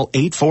 Call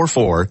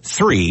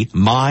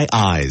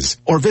 844-3-MY-EYES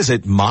or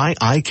visit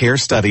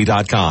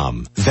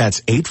myeyecarestudy.com. That's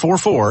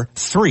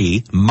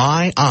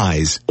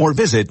 844-3-MY-EYES or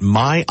visit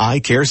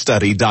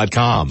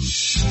myeyecarestudy.com.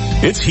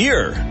 It's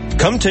here.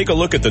 Come take a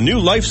look at the new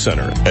Life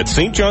Center at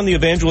St. John the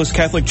Evangelist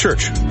Catholic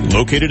Church,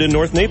 located in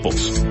North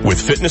Naples.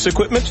 With fitness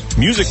equipment,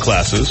 music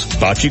classes,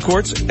 bocce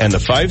courts, and the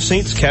Five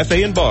Saints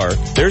Cafe and Bar,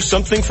 there's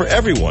something for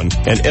everyone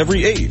and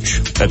every age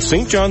at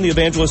St. John the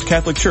Evangelist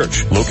Catholic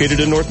Church, located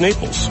in North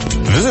Naples.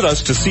 Visit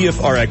us to see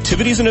if our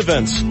activities and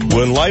events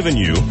will enliven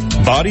you,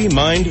 body,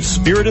 mind,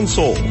 spirit, and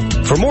soul.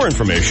 For more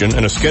information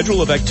and a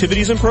schedule of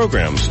activities and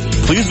programs,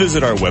 please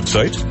visit our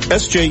website,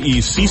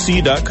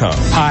 sjecc.com.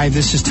 Hi,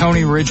 this is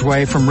Tony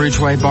Ridgway from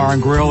Ridgway Bar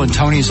and Grill and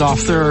Tony's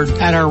Off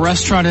 3rd. At our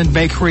restaurant and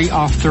bakery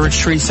off 3rd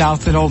Street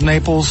South in Old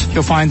Naples,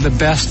 you'll find the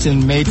best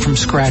in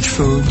made-from-scratch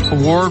food,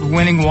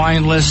 award-winning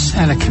wine lists,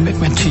 and a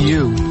commitment to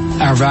you,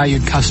 our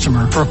valued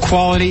customer. For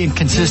quality and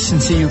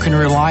consistency, you can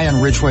rely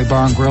on Ridgway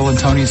Bar and Grill and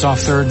Tony's Off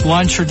 3rd.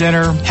 Lunch or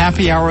dinner,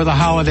 happy hour of the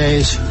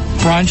holidays,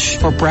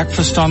 brunch or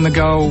breakfast on the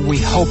go, we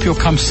hope you'll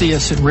come see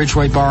us at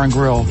Ridgway Bar and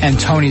Grill and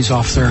Tony's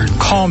Off 3rd.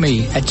 Call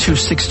me at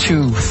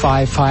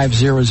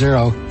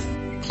 262-5500.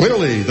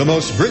 Clearly the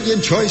most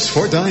brilliant choice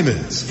for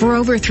diamonds. For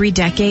over 3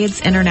 decades,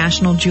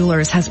 International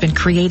Jewelers has been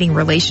creating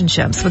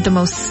relationships with the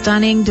most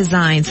stunning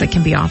designs that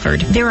can be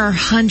offered. There are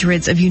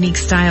hundreds of unique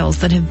styles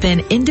that have been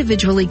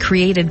individually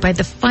created by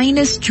the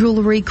finest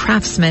jewelry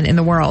craftsmen in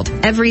the world.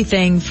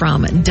 Everything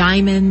from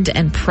diamond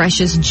and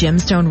precious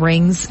gemstone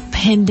rings,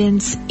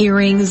 pendants,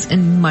 earrings,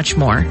 and much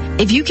more.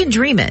 If you can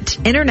dream it,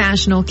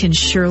 International can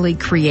surely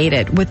create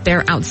it with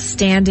their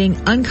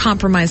outstanding,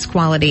 uncompromised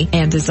quality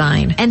and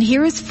design. And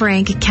here is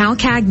Frank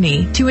Calcagney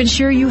to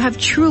ensure you have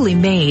truly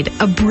made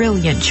a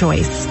brilliant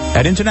choice.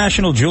 At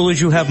International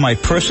Jewelers, you have my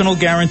personal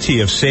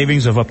guarantee of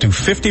savings of up to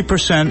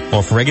 50%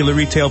 off regular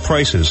retail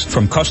prices,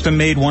 from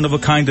custom-made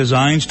one-of-a-kind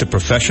designs to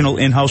professional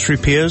in-house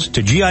repairs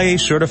to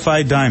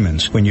GIA-certified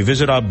diamonds. When you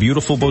visit our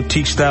beautiful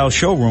boutique-style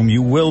showroom,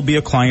 you will be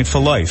a client for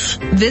life.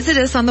 Visit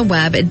us on the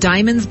web at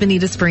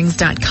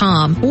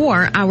diamondsbonitasprings.com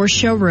or our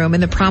showroom in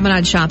the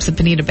Promenade Shops at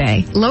Bonita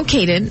Bay,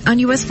 located on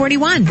US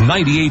 41.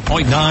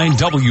 98.9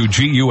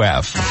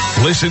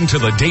 WGUF. Listen to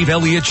the Dave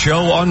Elliott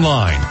Show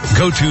online.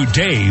 Go to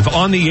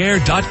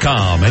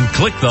DaveOnTheAir.com and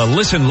click the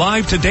Listen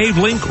Live to Dave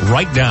link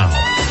right now.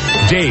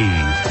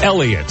 Dave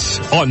Elliott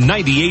on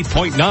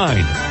 98.9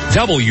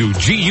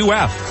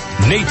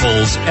 WGUF,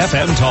 Naples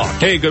FM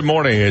Talk. Hey, good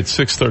morning. It's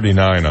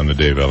 6:39 on the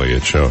Dave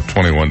Elliott Show,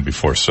 21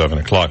 before 7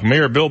 o'clock.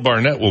 Mayor Bill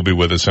Barnett will be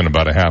with us in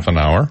about a half an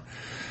hour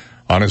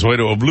on his way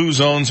to a Blue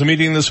Zones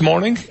meeting this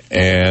morning,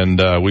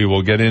 and we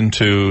will get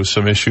into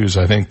some issues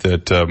I think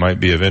that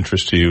might be of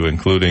interest to you,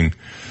 including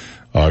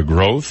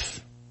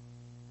growth.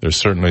 There's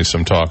certainly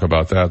some talk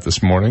about that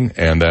this morning,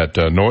 and that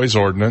noise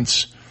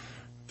ordinance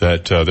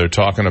that they're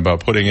talking about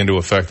putting into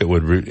effect that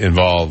would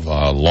involve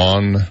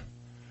lawn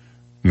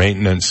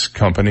maintenance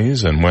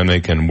companies and when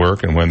they can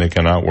work and when they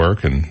cannot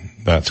work, and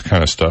that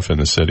kind of stuff in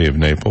the city of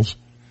Naples.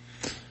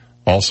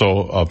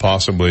 Also,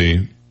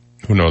 possibly,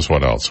 who knows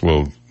what else?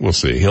 We'll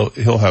see.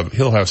 He'll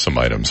have some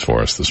items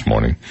for us this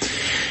morning.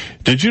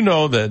 Did you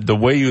know that the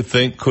way you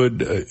think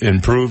could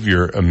improve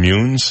your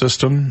immune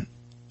system?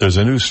 There's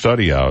a new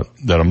study out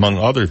that, among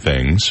other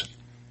things,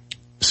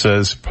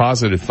 says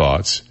positive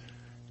thoughts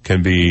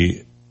can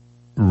be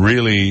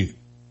really,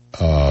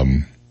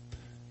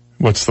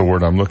 what's the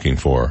word I'm looking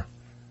for?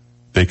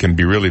 They can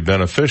be really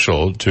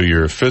beneficial to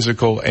your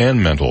physical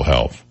and mental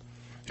health.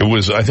 It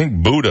was, I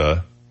think,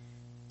 Buddha,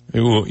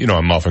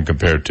 I'm often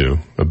compared to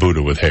a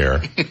Buddha with hair,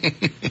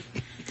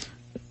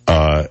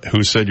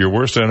 who said your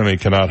worst enemy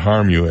cannot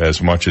harm you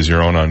as much as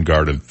your own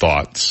unguarded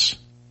thoughts.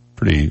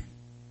 Pretty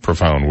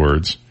profound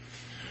words.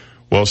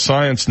 Well,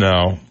 science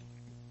now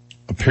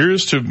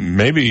appears to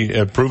maybe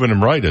have proven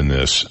him right in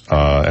this,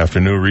 after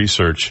new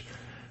research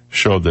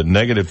showed that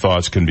negative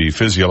thoughts can be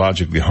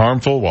physiologically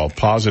harmful, while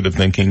positive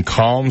thinking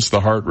calms the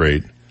heart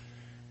rate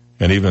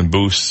and even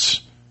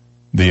boosts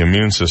the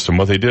immune system.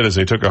 What they did is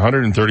they took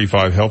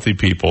 135 healthy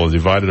people,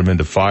 divided them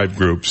into 5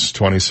 groups,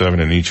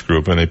 27 in each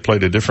group, and they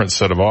played a different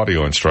set of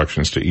audio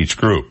instructions to each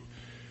group.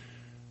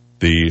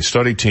 The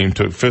study team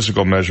took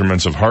physical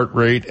measurements of heart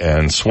rate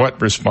and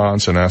sweat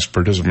response and asked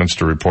participants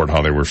to report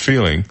how they were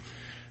feeling.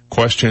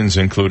 Questions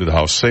included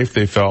how safe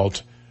they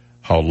felt,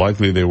 how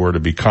likely they were to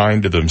be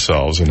kind to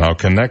themselves, and how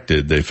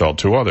connected they felt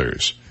to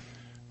others.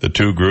 The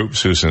 2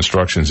 groups whose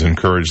instructions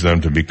encouraged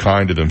them to be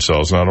kind to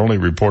themselves not only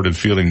reported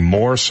feeling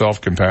more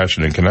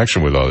self-compassion and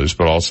connection with others,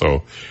 but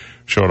also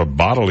showed a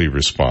bodily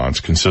response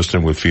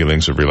consistent with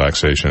feelings of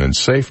relaxation and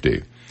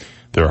safety.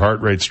 Their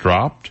heart rates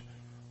dropped,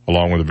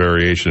 along with a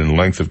variation in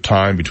length of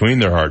time between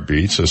their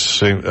heartbeats,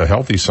 a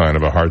healthy sign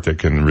of a heart that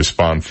can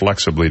respond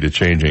flexibly to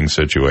changing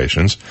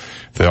situations.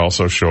 They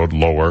also showed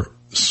lower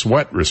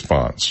sweat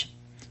response.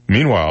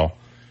 Meanwhile,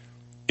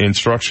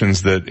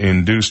 instructions that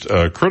induced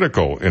a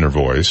critical inner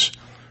voice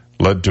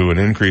led to an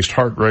increased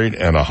heart rate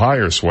and a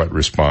higher sweat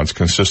response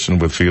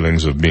consistent with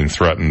feelings of being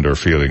threatened or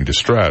feeling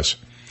distress.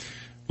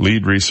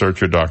 Lead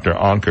researcher Dr.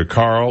 Anka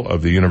Karl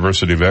of the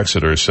University of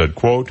Exeter said,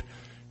 quote,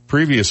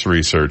 previous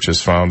research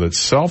has found that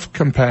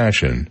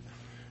self-compassion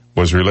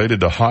was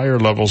related to higher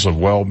levels of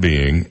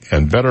well-being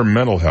and better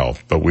mental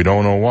health, but we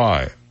don't know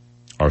why.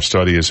 Our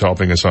study is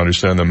helping us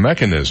understand the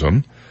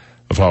mechanism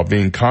of how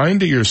being kind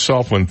to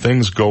yourself when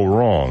things go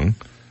wrong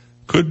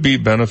could be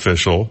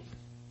beneficial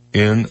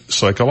in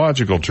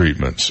psychological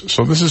treatments.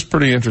 So this is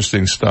pretty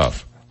interesting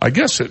stuff. I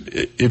guess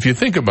if you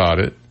think about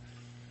it,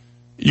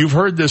 you've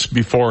heard this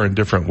before in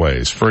different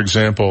ways. For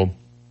example,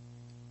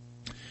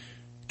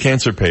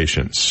 cancer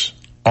patients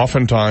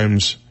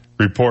oftentimes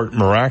report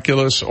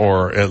miraculous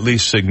or at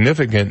least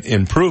significant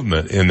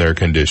improvement in their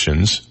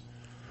conditions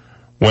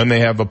when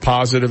they have a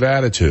positive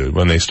attitude,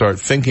 when they start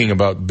thinking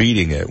about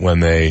beating it, when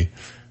they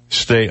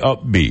stay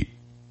upbeat,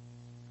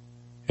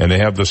 and they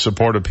have the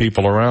support of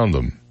people around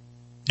them.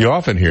 You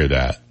often hear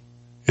that.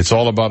 It's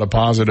all about a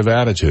positive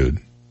attitude.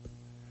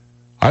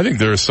 I think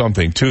there is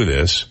something to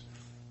this,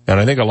 and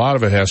I think a lot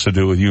of it has to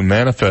do with you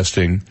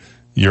manifesting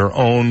your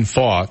own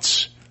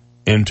thoughts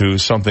into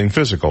something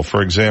physical.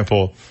 For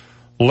example,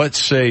 let's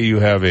say you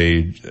have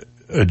a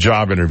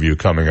job interview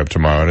coming up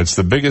tomorrow, and it's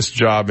the biggest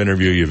job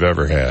interview you've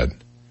ever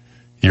had.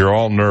 You're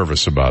all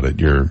nervous about it.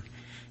 Your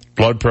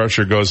blood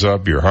pressure goes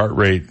up, your heart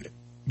rate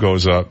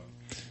goes up,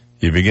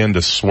 you begin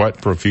to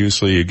sweat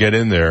profusely, you get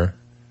in there,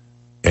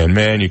 and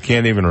man, you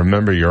can't even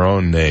remember your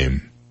own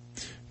name.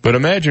 But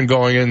imagine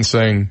going in and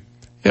saying,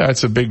 yeah,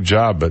 it's a big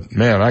job, but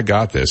man, I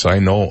got this. I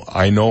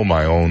know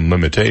my own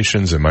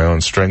limitations and my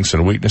own strengths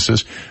and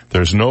weaknesses.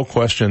 There's no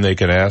question they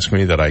can ask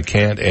me that I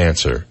can't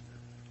answer.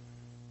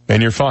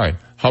 And you're fine.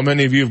 How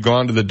many of you have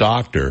gone to the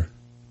doctor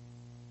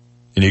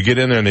and you get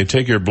in there and they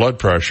take your blood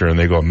pressure and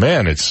they go,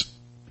 man,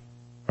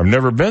 I've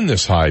never been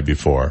this high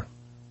before.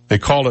 They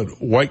call it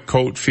white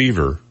coat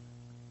fever,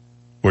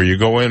 where you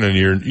go in and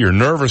you're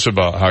nervous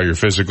about how your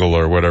physical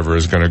or whatever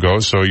is going to go,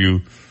 so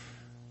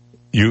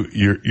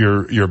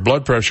your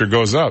blood pressure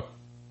goes up.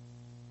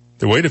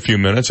 They wait a few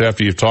minutes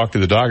after you've talked to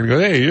the doctor and go,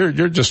 hey,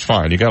 you're just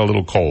fine. You got a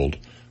little cold.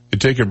 You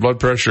take your blood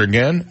pressure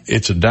again,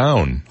 it's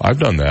down. I've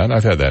done that.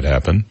 I've had that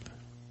happen.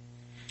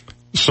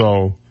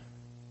 So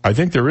I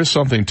think there is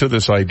something to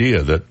this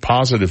idea that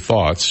positive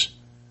thoughts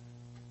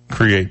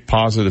create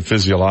positive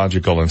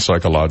physiological and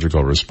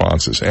psychological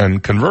responses.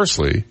 And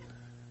conversely,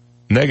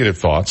 negative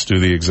thoughts do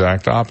the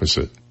exact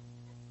opposite.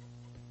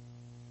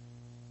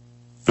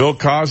 Bill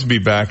Cosby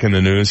back in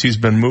the news. He's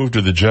been moved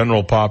to the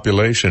general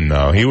population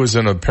now. He was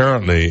in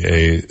apparently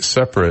a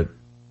separate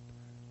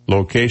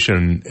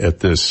location at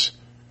this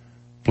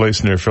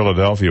place near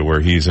Philadelphia where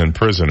he's in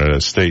prison, at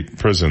a state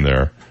prison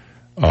there,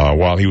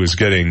 while he was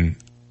getting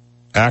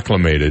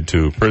acclimated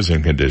to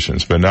prison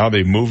conditions. But now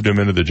they've moved him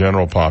into the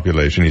general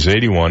population. He's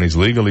 81. He's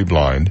legally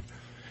blind.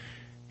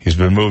 He's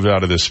been moved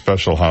out of this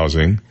special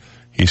housing.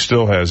 He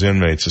still has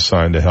inmates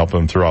assigned to help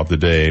him throughout the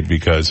day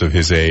because of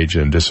his age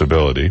and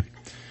disability.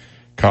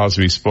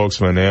 Cosby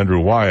spokesman Andrew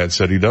Wyatt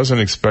said he doesn't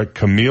expect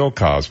Camille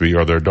Cosby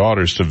or their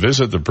daughters to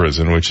visit the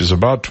prison, which is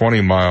about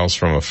 20 miles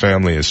from a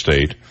family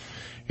estate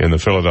in the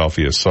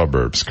Philadelphia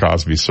suburbs.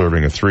 Cosby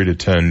serving a 3 to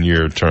 10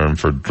 year term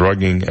for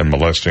drugging and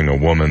molesting a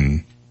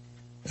woman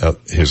at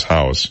his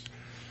house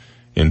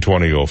in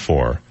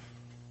 2004.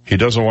 He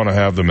doesn't want to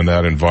have them in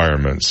that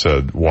environment,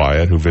 said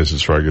Wyatt, who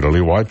visits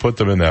regularly. Why put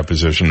them in that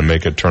position to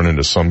make it turn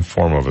into some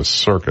form of a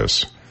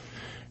circus?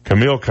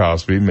 Camille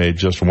Cosby made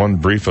just one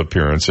brief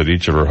appearance at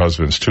each of her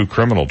husband's 2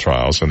 criminal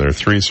trials, and their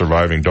 3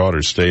 surviving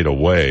daughters stayed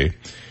away.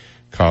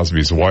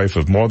 Cosby's wife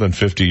of more than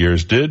 50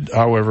 years did,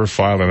 however,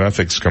 file an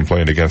ethics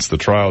complaint against the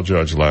trial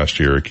judge last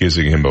year,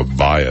 accusing him of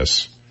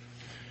bias.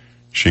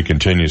 She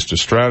continues to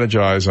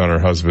strategize on her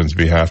husband's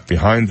behalf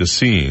behind the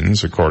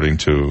scenes, according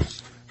to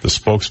the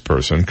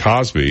spokesperson.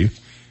 Cosby,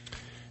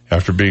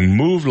 after being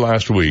moved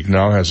last week,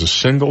 now has a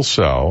single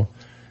cell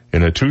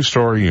in a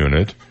 2-story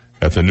unit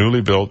at the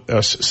newly built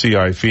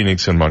SCI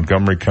Phoenix in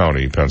Montgomery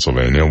County,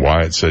 Pennsylvania.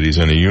 Wyatt said he's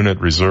in a unit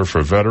reserved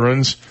for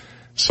veterans,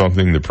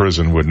 something the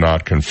prison would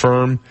not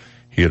confirm.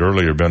 He had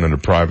earlier been in a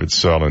private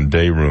cell and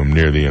day room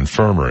near the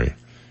infirmary.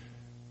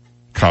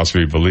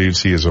 Cosby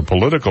believes he is a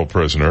political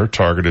prisoner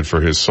targeted for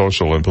his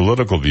social and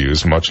political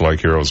views, much like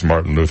heroes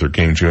Martin Luther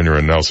King Jr.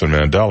 and Nelson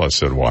Mandela,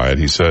 said Wyatt.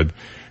 He said,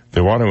 they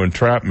want to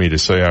entrap me to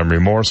say I'm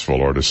remorseful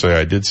or to say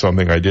I did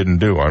something I didn't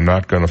do. I'm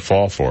not going to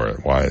fall for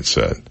it, Wyatt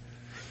said.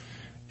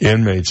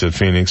 Inmates at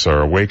Phoenix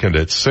are awakened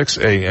at 6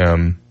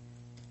 a.m.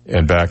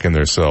 and back in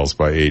their cells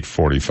by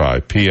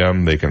 8:45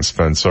 p.m. They can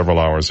spend several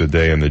hours a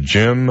day in the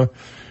gym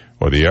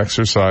or the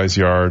exercise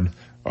yard,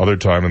 other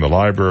time in the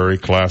library,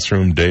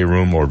 classroom, day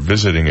room, or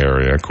visiting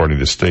area, according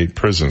to state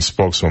prison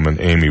spokeswoman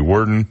Amy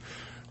Worden.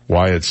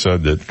 Wyatt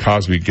said that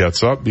Cosby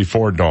gets up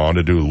before dawn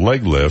to do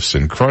leg lifts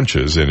and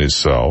crunches in his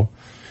cell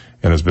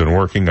and has been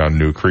working on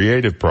new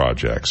creative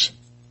projects.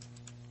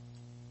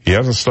 He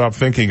hasn't stopped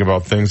thinking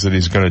about things that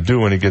he's going to do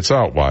when he gets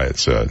out, Wyatt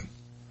said.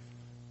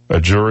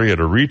 A jury at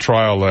a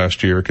retrial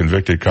last year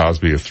convicted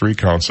Cosby of 3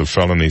 counts of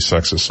felony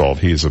sex assault.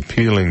 He is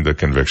appealing the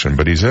conviction,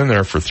 but he's in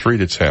there for 3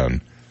 to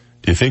 10.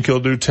 Do you think he'll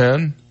do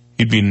 10?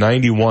 He'd be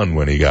 91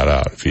 when he got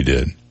out if he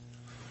did.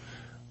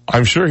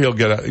 I'm sure he'll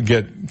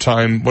get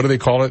time, what do they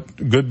call it?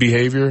 Good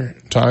behavior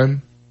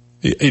time?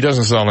 He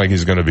doesn't sound like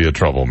he's going to be a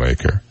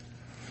troublemaker.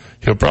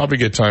 He'll probably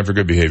get time for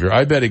good behavior.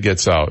 I bet he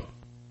gets out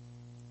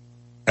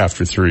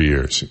after 3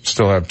 years.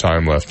 Still have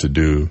time left to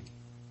do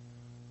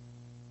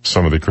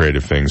some of the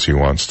creative things he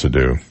wants to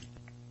do.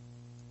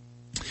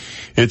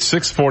 It's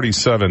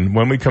 6:47.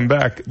 When we come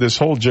back, this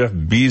whole Jeff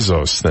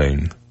Bezos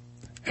thing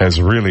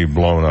has really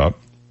blown up.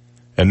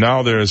 And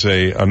now there's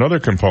another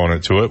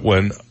component to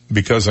it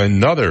because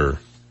another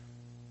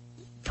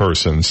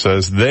person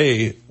says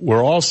they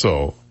were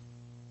also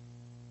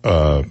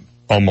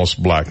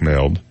almost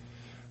blackmailed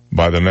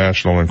by the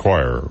National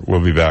Enquirer.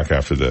 We'll be back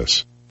after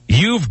this.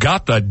 You've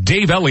got the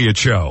Dave Elliott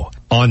Show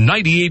on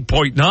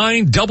 98.9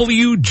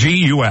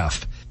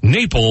 WGUF,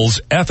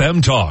 Naples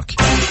FM Talk.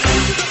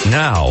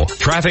 Now,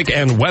 traffic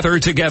and weather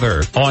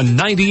together on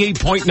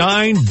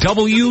 98.9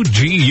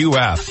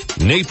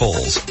 WGUF,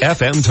 Naples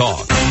FM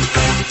Talk.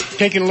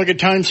 Taking a look at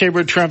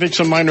time-saver traffic,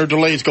 some minor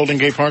delays. Golden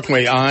Gate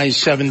Parkway,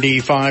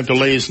 I-75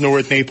 delays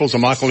north Naples,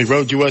 Immokalee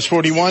Road, US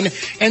 41,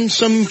 and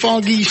some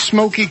foggy,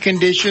 smoky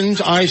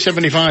conditions.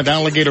 I-75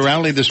 Alligator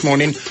Alley this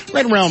morning,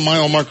 right around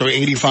mile marker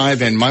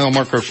 85 and mile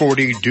marker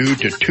 40 due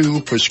to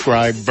 2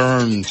 prescribed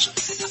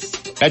burns.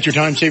 That's your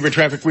time-saver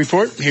traffic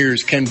report.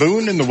 Here's Ken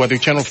Boone in the Weather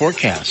Channel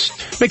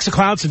forecast. Mix of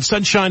clouds and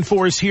sunshine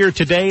for us here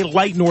today.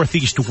 Light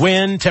northeast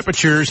wind.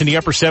 Temperatures in the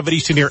upper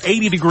 70s to near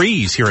 80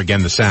 degrees here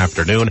again this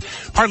afternoon.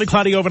 Partly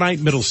cloudy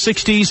overnight, middle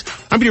 60s.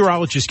 I'm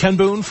meteorologist Ken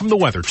Boone from the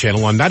Weather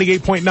Channel on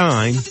 98.9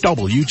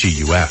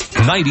 WGUF.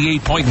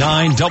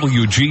 98.9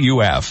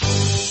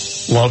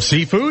 WGUF. Love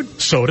seafood?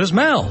 So does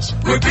Mel's.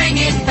 We're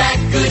bringing back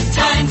good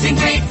times and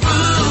great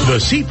food. The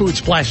Seafood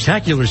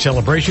Splashtacular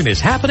celebration is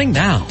happening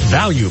now.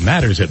 Value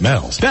matters at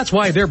Mel's. That's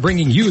why they're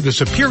bringing you the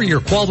superior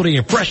quality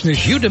and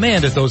freshness you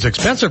demand at those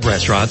expensive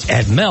restaurants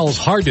at Mel's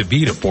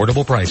hard-to-beat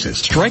affordable prices.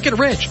 Strike it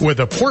rich with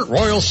a Port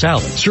Royal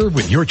salad served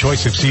with your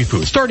choice of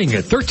seafood starting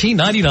at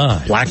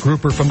 $13.99. Black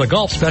grouper from the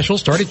Gulf Special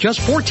start at just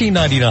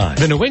 $14.99.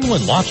 The New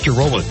England lobster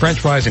roll with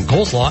french fries and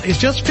coleslaw is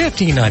just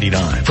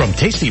 $15.99. From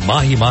tasty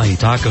mahi-mahi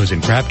tacos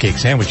and crab cakes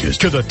sandwiches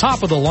to the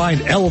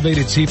top-of-the-line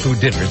elevated seafood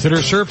dinners that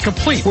are served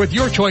complete with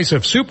your choice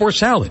of soup or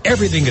salad.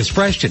 Everything is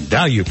fresh and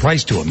value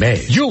priced to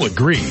amaze. You'll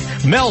agree.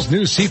 Mel's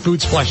new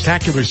Seafood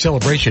Splashtacular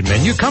Celebration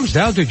menu comes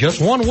down to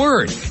just one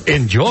word.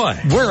 Enjoy.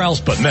 Where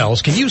else but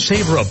Mel's can you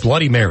savor a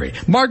Bloody Mary,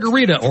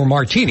 margarita, or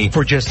martini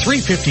for just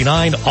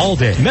 $3.59 all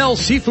day?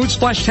 Mel's Seafood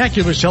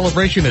Splashtacular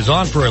Celebration is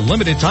on for a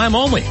limited time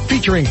only,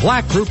 featuring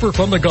black grouper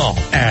from the Gulf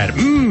at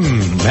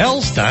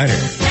Mel's Diner.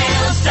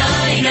 Mel's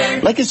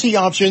Diner. Legacy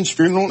Options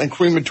Funeral and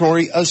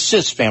Crematory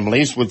assists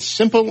families with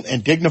simple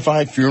and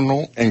dignified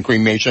funeral and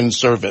cremation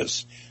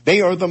service.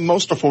 They are the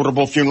most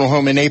affordable funeral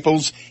home in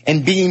Naples,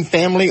 and being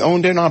family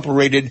owned and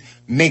operated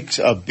makes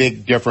a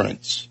big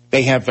difference.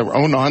 They have their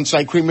own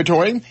on-site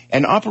crematory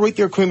and operate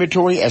their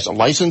crematory as a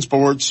licensed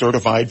board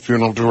certified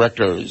funeral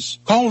directors.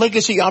 Call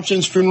Legacy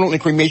Options Funeral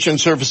and Cremation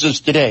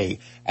Services today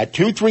at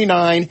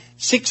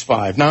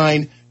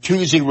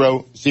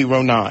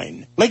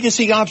 239-659-2009.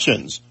 Legacy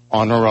Options.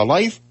 Honor a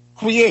life.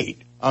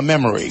 Create a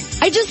memory.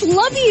 I just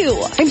love you.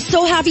 I'm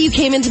so happy you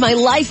came into my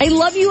life. I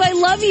love you. I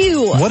love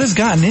you. What has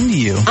gotten into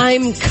you?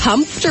 I'm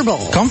comfortable.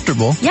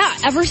 Comfortable? Yeah,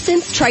 ever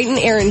since Triton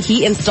Air and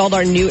Heat installed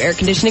our new air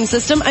conditioning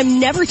system, I'm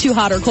never too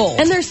hot or cold.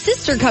 And their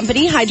sister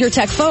company,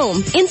 Hydrotech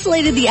Foam,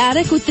 insulated the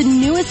attic with the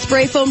newest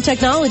spray foam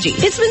technology.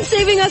 It's been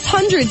saving us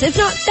hundreds, if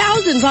not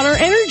thousands, on our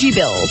energy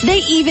bills. They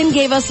even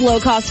gave us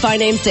low-cost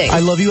financing. I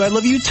love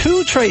you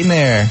too, Triton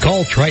Air.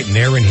 Call Triton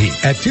Air and Heat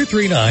at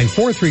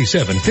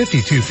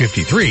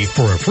 239-437-5253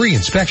 for a free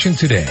inspection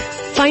today.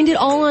 Find it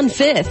all on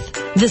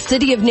 5th, the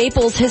city of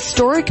Naples'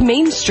 historic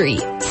Main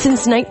Street,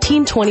 since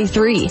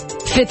 1923.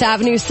 5th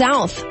Avenue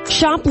South.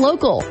 Shop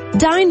local.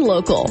 Dine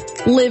local.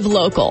 Live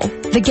local.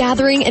 The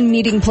gathering and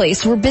meeting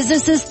place where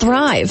businesses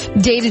thrive.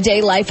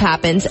 Day-to-day life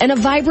happens and a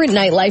vibrant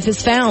nightlife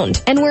is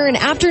found. And where an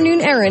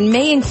afternoon errand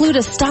may include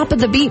a stop at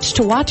the beach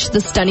to watch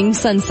the stunning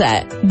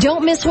sunset.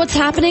 Don't miss what's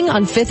happening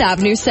on 5th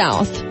Avenue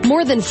South.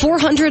 More than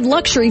 400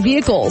 luxury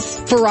vehicles.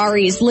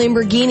 Ferraris,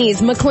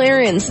 Lamborghinis,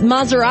 McLarens,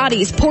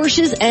 Maseratis,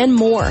 Porsches, and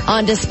more.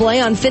 On display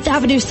on 5th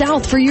Avenue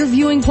South for your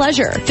viewing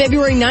pleasure.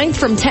 February 9th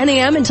from 10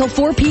 a.m. until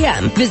 4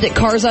 p.m. Visit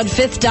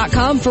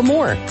carsonfifth.com for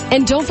more.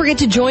 And don't forget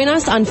to join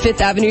us on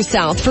 5th Avenue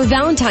South for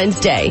Valentine's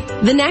Day.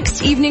 The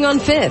next evening on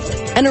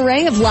 5th. An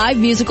array of live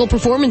musical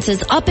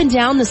performances up and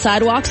down the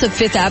sidewalks of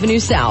 5th Avenue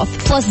South.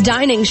 Plus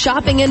dining,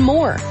 shopping, and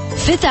more.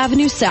 5th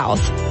Avenue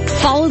South.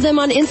 Follow them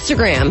on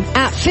Instagram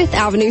at 5th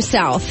Avenue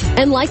South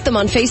and like them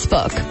on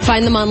Facebook.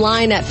 Find them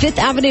online at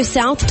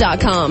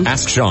 5thavenuesouth.com.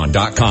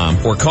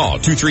 AskSean.com or call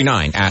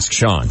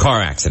 239-ASK-SEAN.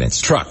 Car accidents,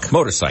 truck,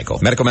 motorcycle,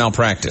 medical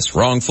malpractice,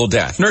 wrongful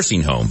death,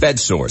 nursing home, bed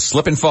sores,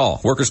 slip and fall,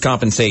 workers'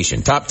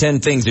 compensation. Top 10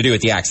 things to do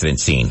at the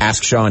accident scene.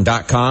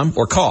 AskSean.com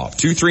or call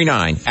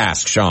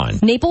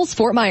 239-ASK-SEAN. Naples,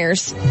 Fort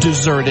Myers.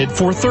 Deserted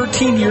for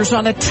 13 years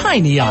on a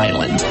tiny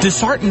island,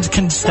 disheartened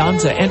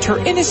Constanza and her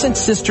innocent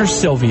sister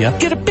Sylvia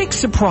get a big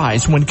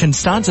surprise when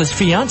Constanza's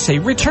fiance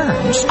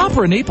returns.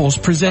 Opera Naples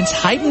presents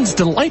Haydn's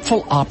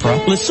delightful opera,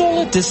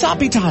 L'Isola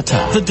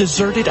Disabitata, The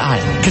Deserted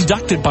Island,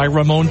 conducted by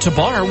Ramon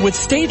Tabar with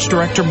stage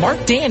director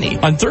Mark Danny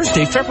on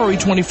Thursday, February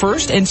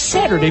 21st and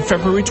Saturday,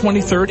 February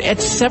 23rd at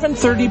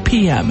 7:30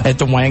 p.m. at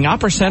the Wang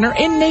Opera Center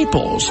in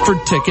Naples. For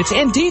tickets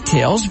and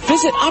details,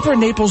 visit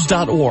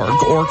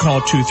operanaples.org or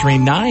call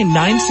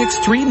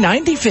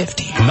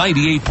 239-963-9050.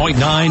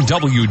 98.9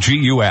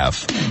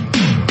 WGUF.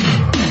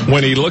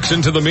 When he looks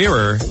into the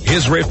mirror,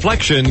 his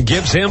reflection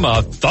gives him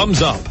a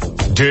thumbs up.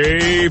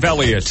 Dave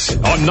Elliott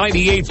on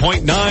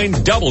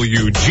 98.9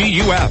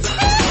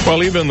 WGUF.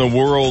 Well, even the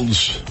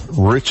world's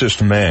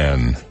richest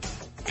man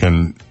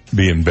can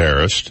be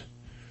embarrassed.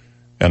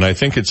 And I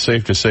think it's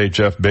safe to say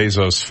Jeff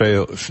Bezos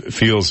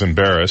feels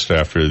embarrassed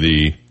after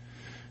the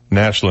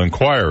National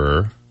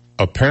Enquirer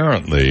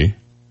apparently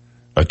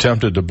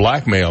attempted to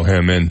blackmail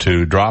him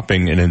into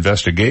dropping an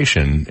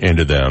investigation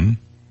into them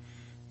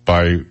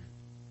by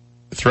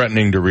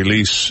threatening to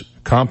release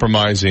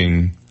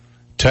compromising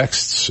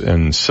texts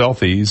and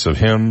selfies of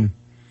him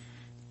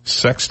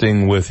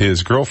sexting with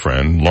his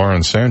girlfriend,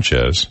 Lauren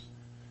Sanchez,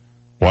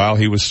 while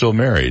he was still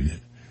married.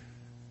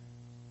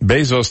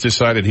 Bezos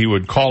decided he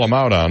would call him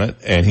out on it,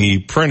 and he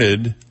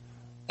printed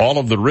all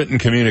of the written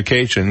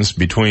communications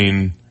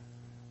between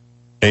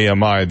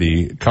AMI,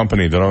 the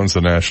company that owns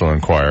the National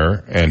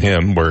Enquirer, and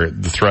him, where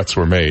the threats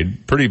were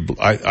made.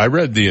 I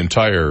read the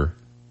entire.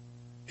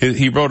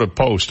 He wrote a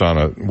post on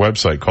a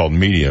website called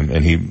Medium,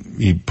 and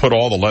he put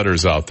all the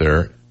letters out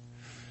there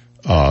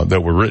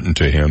that were written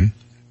to him,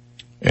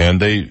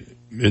 and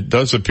it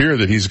does appear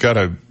that he's got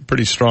a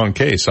pretty strong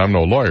case. I'm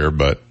no lawyer,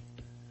 but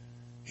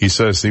he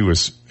says they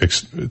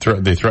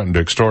threatened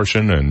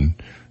extortion and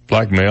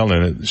blackmail,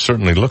 and it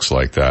certainly looks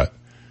like that.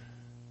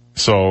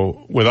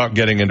 So without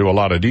getting into a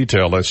lot of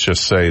detail, let's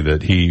just say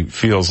that he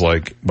feels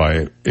like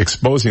by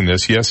exposing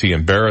this, yes, he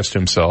embarrassed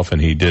himself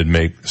and he did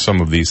make some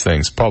of these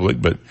things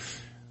public, but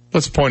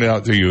let's point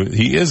out to you,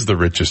 he is the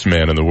richest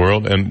man in the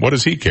world, and what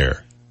does he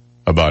care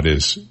about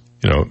his,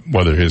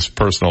 whether his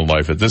personal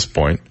life at this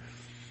point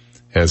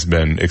has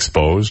been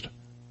exposed?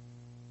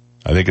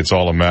 I think it's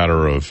all a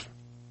matter of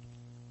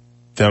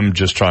them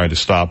just trying to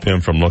stop him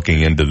from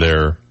looking into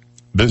their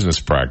business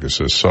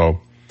practices.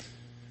 So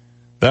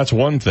that's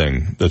one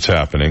thing that's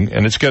happening,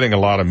 and it's getting a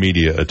lot of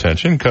media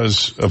attention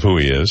because of who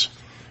he is.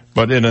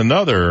 But in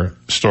another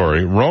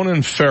story,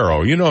 Ronan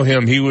Farrow, you know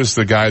him, he was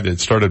the guy that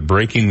started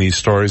breaking these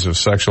stories of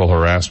sexual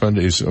harassment.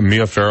 He's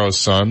Mia Farrow's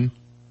son.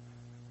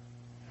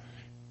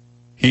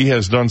 He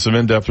has done some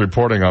in-depth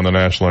reporting on the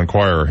National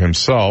Enquirer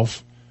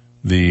himself.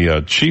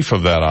 The chief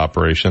of that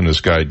operation,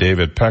 this guy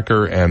David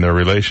Pecker, and their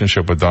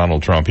relationship with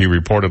Donald Trump. He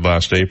reported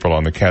last April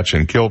on the catch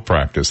and kill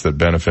practice that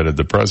benefited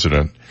the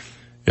president.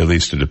 At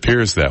least it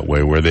appears that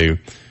way, where they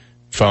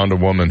found a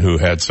woman who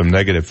had some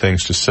negative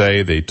things to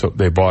say.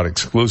 They bought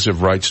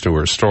exclusive rights to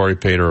her story,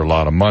 paid her a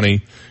lot of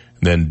money,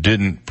 then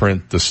didn't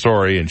print the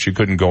story, and she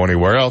couldn't go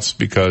anywhere else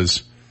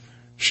because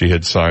she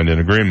had signed an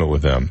agreement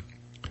with them.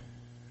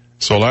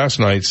 So last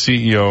night,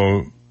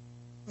 CEO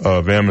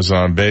of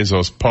Amazon,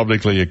 Bezos,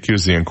 publicly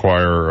accused the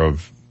Enquirer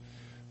of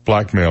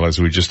blackmail, as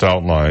we just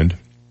outlined.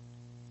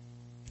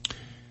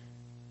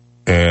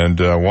 And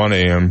one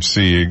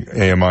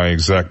AMI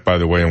exec, by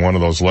the way, in one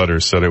of those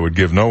letters said, it would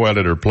give no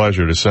editor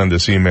pleasure to send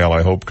this email.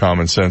 I hope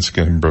common sense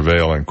can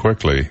prevail and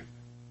quickly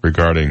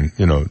regarding,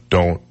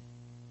 don't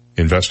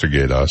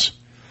investigate us.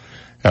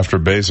 After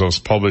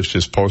Bezos published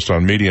his post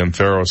on Medium,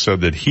 Farrow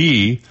said that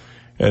he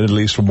and at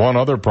least one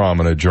other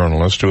prominent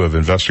journalist who have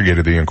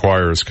investigated the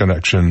Enquirer's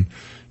connection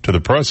to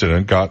the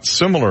president got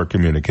similar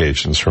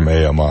communications from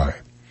AMI.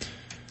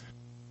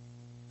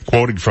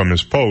 Quoted from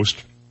his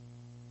post,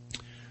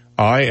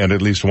 I and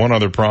at least one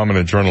other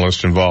prominent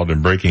journalist involved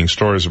in breaking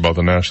stories about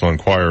the National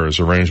Enquirer's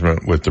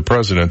arrangement with the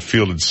president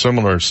fielded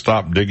similar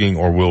stop digging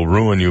or we'll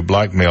ruin you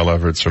blackmail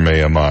efforts from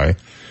AMI.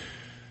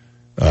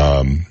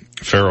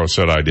 Farrow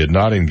said, I did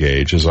not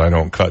engage as I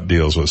don't cut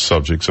deals with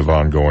subjects of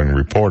ongoing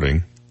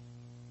reporting.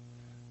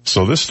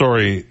 So this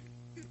story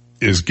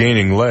is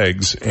gaining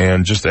legs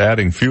and just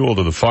adding fuel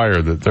to the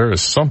fire that there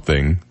is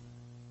something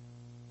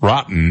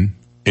rotten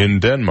in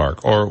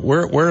Denmark. Or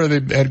where are they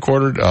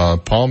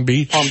headquartered? Palm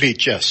Beach? Palm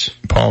Beach, yes.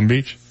 Palm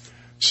Beach?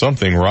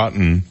 Something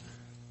rotten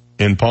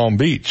in Palm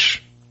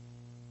Beach,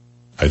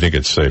 I think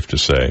it's safe to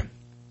say.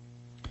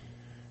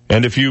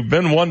 And if you've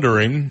been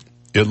wondering,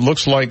 it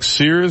looks like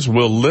Sears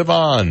will live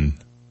on.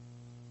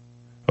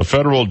 A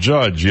federal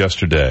judge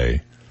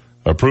yesterday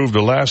approved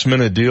a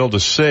last-minute deal to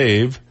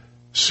save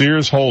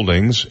Sears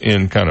Holdings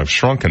in kind of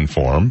shrunken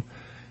form,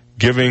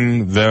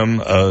 giving them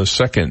a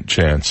second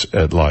chance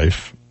at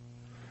life.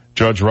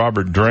 Judge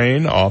Robert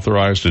Drain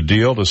authorized a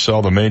deal to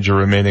sell the major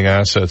remaining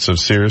assets of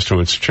Sears to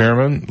its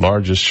chairman,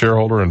 largest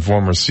shareholder, and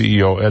former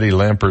CEO Eddie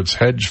Lampert's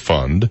hedge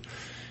fund,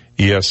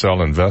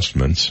 ESL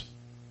Investments.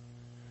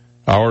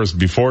 Hours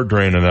before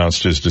Drain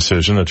announced his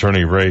decision,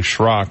 attorney Ray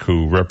Schrock,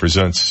 who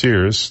represents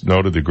Sears,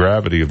 noted the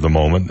gravity of the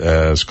moment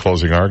as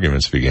closing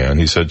arguments began.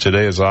 He said,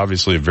 today is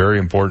obviously a very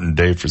important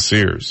day for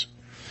Sears.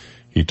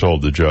 He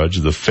told the judge,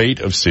 the fate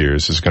of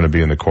Sears is going to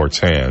be in the court's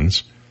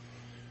hands.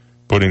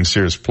 Putting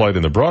Sears' plight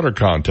in the broader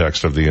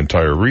context of the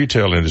entire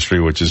retail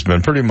industry, which has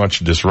been pretty much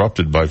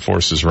disrupted by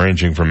forces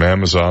ranging from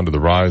Amazon to the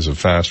rise of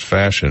fast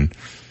fashion,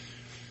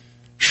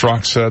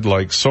 Schrock said,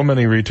 like so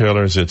many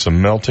retailers, it's a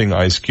melting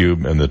ice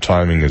cube and the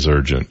timing is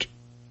urgent.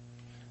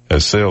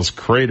 As sales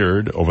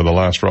cratered over the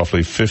last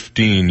roughly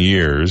 15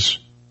 years,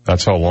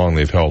 that's how long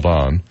they've held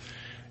on,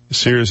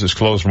 Sears has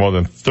closed more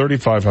than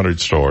 3,500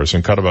 stores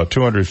and cut about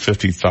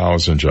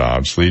 250,000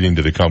 jobs, leading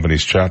to the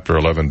company's Chapter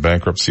 11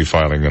 bankruptcy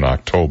filing in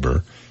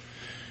October.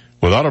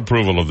 Without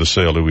approval of the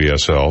sale to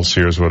ESL,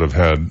 Sears would have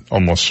had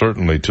almost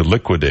certainly to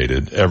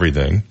liquidated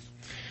everything.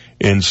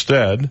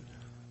 Instead,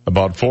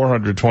 about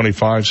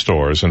 425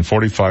 stores and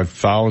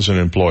 45,000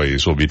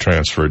 employees will be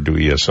transferred to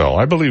ESL.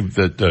 I believe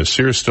that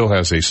Sears still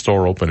has a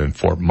store open in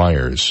Fort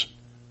Myers.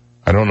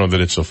 I don't know that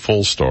it's a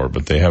full store,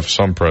 but they have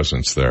some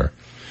presence there.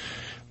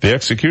 The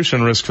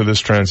execution risk for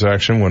this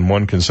transaction, when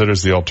one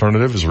considers the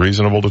alternative, is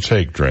reasonable to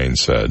take, Drain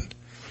said.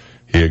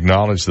 He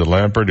acknowledged that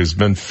Lampert, who's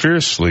been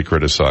fiercely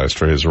criticized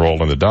for his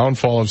role in the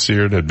downfall of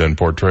Sears, had been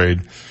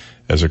portrayed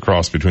as a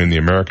cross between the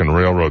American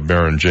Railroad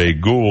Baron Jay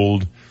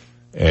Gould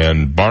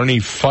and Barney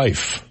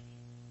Fife.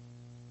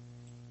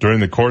 During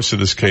the course of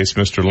this case,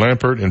 Mr.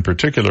 Lampert in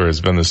particular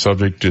has been the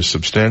subject to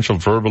substantial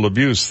verbal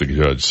abuse, the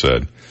judge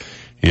said.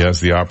 He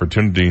has the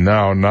opportunity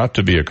now not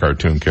to be a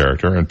cartoon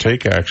character and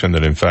take action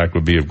that in fact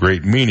would be of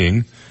great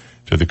meaning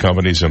to the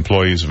company's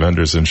employees,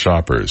 vendors, and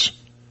shoppers.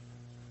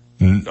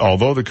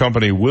 Although the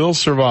company will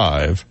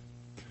survive,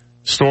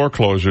 store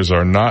closures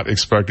are not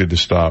expected to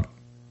stop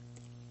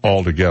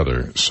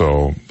altogether.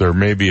 So there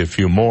may be a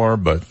few more,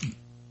 but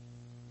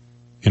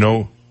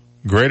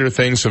greater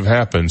things have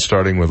happened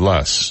starting with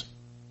less.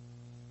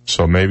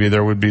 So maybe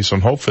there would be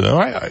some hope for them.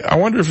 I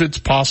wonder if it's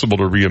possible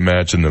to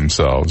reimagine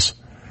themselves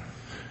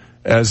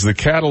as the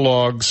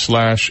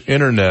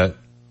catalog/internet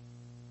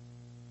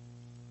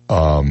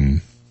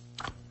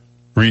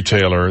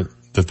retailer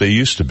that they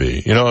used to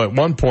be. At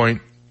one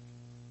point,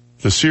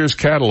 the Sears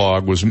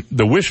catalog was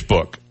the wish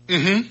book.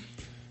 Mm-hmm.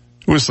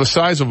 It was the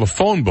size of a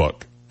phone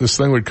book. This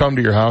thing would come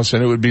to your house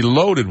and it would be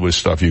loaded with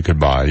stuff you could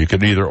buy. You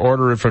could either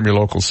order it from your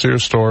local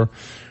Sears store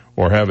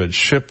or have it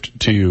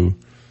shipped to you.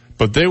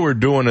 But they were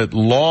doing it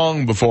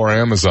long before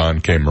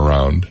Amazon came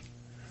around.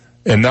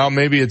 And now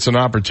maybe it's an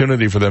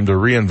opportunity for them to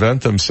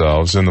reinvent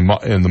themselves in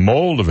the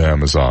mold of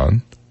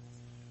Amazon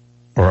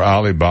or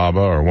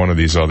Alibaba or one of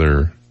these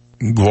other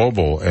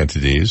global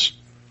entities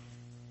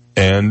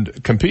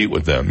and compete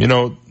with them. You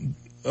know,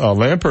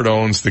 Lampert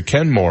owns the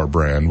Kenmore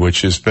brand,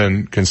 which has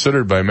been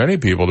considered by many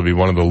people to be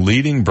one of the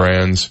leading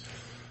brands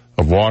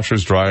of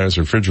washers, dryers,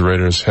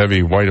 refrigerators,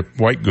 heavy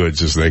white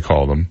goods, as they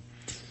call them,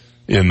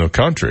 in the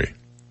country.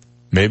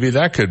 Maybe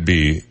that could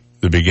be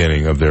the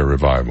beginning of their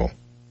revival.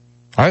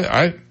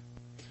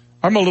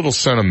 I'm a little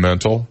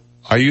sentimental.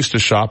 I used to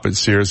shop at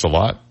Sears a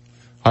lot.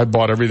 I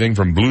bought everything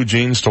from blue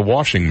jeans to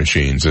washing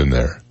machines in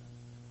there.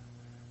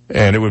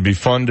 And it would be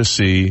fun to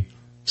see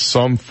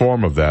some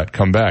form of that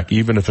come back,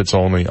 even if it's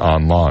only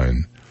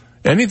online.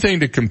 Anything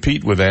to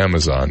compete with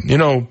Amazon. You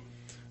know,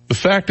 the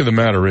fact of the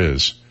matter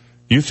is,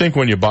 you think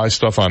when you buy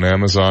stuff on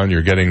Amazon,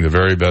 you're getting the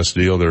very best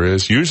deal there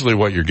is. Usually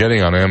what you're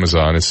getting on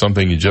Amazon is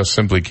something you just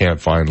simply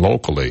can't find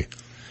locally.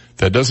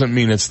 That doesn't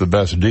mean it's the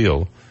best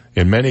deal.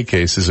 In many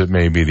cases, it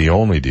may be the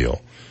only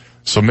deal.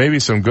 So maybe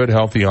some good,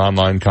 healthy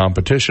online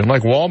competition,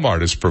 like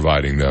Walmart is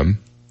providing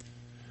them,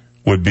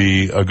 would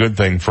be a good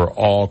thing for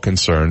all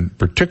concerned,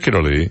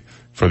 particularly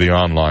for the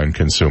online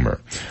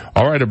consumer.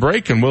 All right, a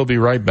break, and we'll be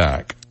right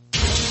back.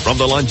 From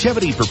the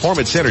Longevity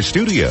Performance Center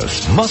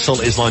studios, muscle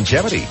is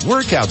longevity.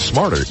 Work out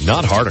smarter,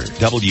 not harder.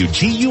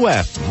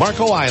 WGUF,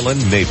 Marco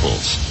Island,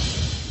 Naples.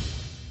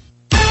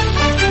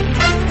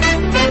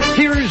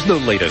 Here's the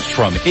latest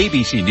from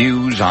ABC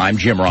News. I'm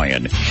Jim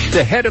Ryan.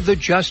 The head of the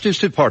Justice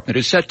Department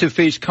is set to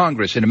face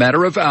Congress in a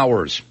matter of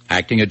hours.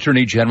 Acting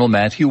Attorney General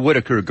Matthew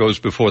Whitaker goes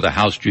before the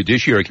House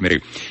Judiciary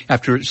Committee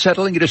after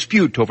settling a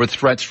dispute over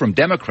threats from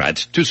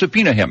Democrats to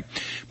subpoena him.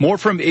 More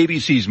from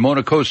ABC's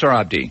Mona Kosar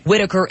Abdi.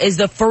 Whitaker is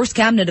the first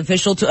cabinet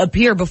official to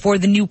appear before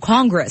the new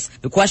Congress.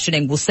 The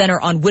questioning will center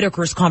on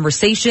Whitaker's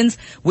conversations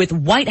with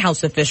White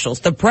House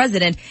officials, the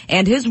president,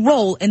 and his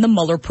role in the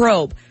Mueller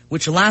probe,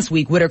 which last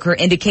week Whitaker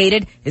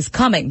indicated is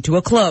coming to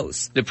a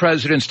close. The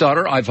president's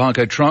daughter,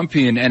 Ivanka Trump,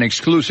 in an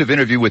exclusive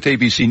interview with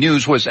ABC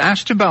News, was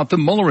asked about the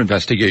Mueller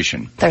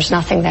investigation. There's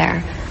nothing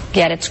there,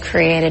 yet it's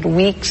created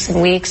weeks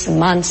and weeks and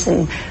months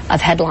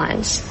of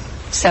headlines.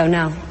 So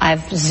no, I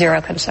have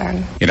zero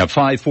concern. In a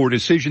 5-4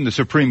 decision, the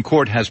Supreme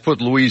Court has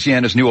put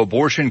Louisiana's new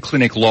abortion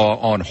clinic law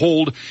on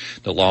hold.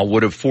 The law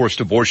would have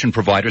forced abortion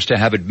providers to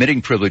have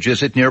admitting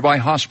privileges at nearby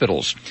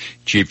hospitals.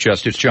 Chief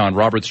Justice John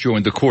Roberts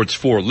joined the court's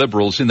 4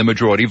 liberals in the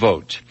majority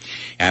vote.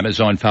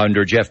 Amazon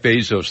founder Jeff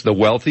Bezos, the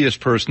wealthiest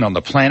person on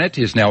the planet,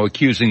 is now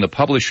accusing the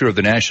publisher of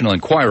the National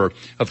Enquirer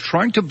of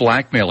trying to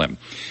blackmail him.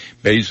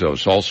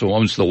 Bezos also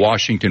owns the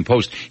Washington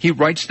Post. He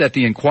writes that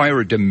the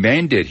Enquirer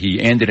demanded he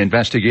end an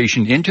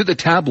investigation into the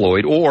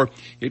tabloid or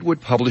it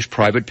would publish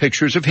private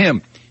pictures of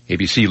him.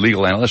 ABC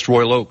legal analyst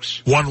Royal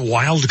Oakes. One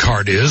wild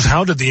card is,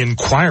 how did the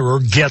Enquirer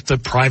get the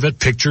private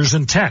pictures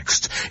and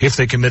text? If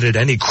they committed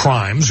any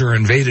crimes or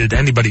invaded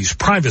anybody's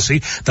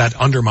privacy, that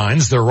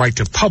undermines their right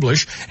to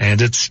publish,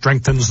 and it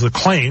strengthens the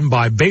claim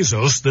by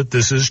Bezos that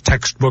this is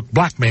textbook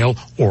blackmail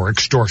or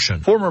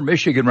extortion. Former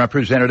Michigan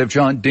Representative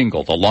John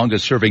Dingell, the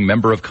longest-serving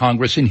member of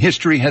Congress in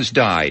history, has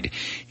died.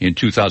 In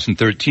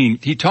 2013,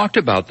 he talked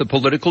about the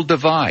political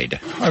divide.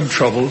 I'm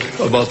troubled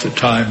about the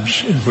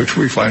times in which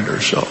we find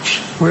ourselves.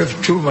 We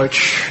have too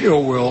much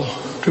ill will,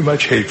 too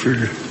much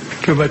hatred,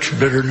 too much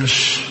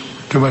bitterness,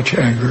 too much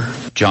anger.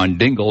 John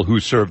Dingell, who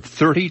served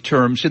 30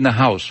 terms in the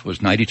House,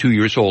 was 92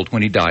 years old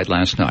when he died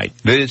last night.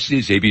 This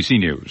is ABC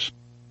News.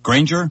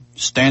 Grainger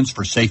stands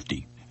for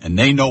safety, and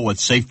they know what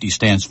safety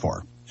stands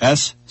for.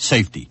 S,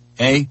 safety.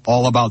 A,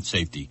 all about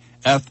safety.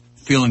 F,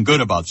 feeling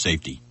good about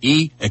safety.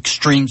 E,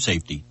 extreme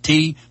safety.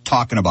 T,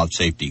 talking about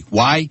safety.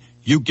 Y,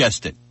 you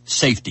guessed it,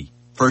 safety.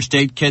 First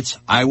aid kits,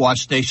 eye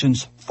wash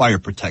stations, fire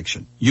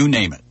protection. You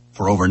name it.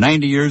 For over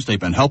 90 years, they've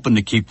been helping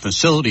to keep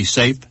facilities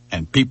safe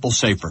and people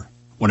safer.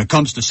 When it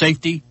comes to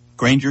safety,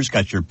 Grainger's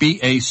got your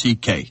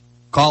BACK.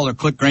 Call or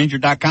click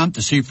Grainger.com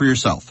to see for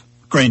yourself.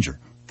 Grainger,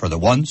 for the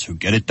ones who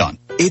get it done.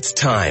 It's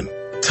time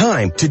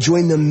to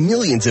join the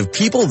millions of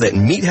people that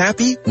meet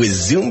happy with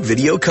Zoom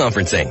video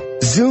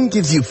conferencing. Zoom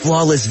gives you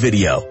flawless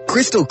video,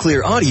 crystal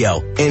clear audio,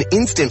 and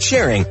instant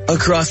sharing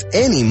across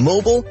any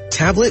mobile,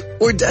 tablet,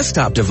 or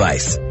desktop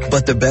device.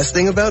 But the best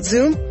thing about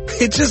Zoom?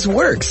 It just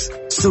works.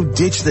 So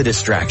ditch the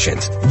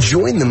distractions,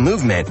 join the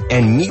movement,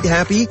 and meet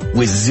happy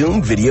with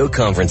Zoom video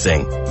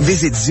conferencing.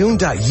 Visit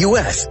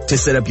Zoom.us to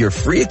set up your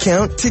free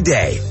account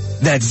today.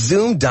 That's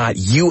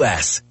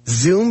Zoom.us.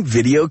 Zoom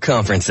video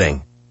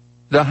conferencing.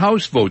 The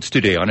House votes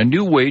today on a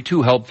new way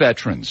to help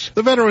veterans.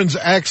 The Veterans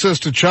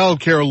Access to Child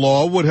Care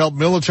law would help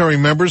military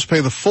members pay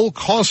the full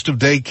cost of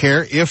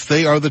daycare if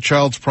they are the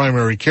child's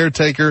primary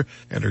caretaker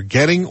and are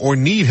getting or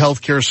need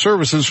health care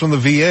services from the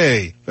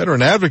VA.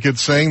 Veteran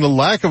advocates saying the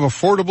lack of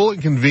affordable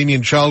and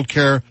convenient child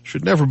care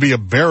should never be a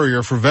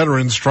barrier for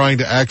veterans trying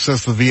to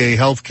access the VA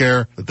health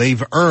care that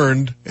they've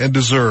earned and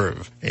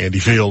deserve. Andy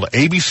Field,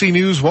 ABC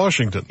News,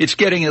 Washington. It's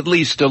getting at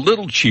least a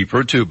little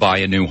cheaper to buy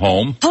a new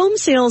home. Home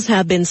sales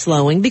have been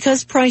slowing because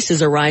gas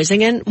prices are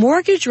rising and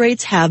mortgage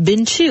rates have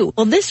been too.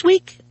 Well, this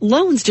week,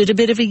 loans did a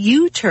bit of a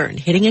U-turn,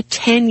 hitting a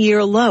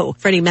 10-year low.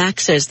 Freddie Mac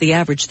says the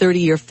average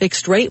 30-year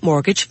fixed-rate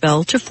mortgage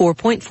fell to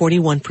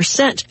 4.41%.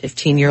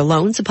 15-year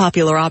loans, a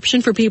popular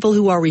option for people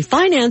who are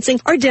refinancing,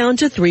 are down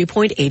to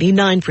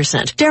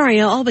 3.89%.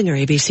 Daria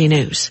Albinger, ABC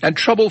News. And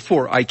trouble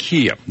for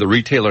IKEA. The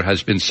retailer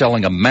has been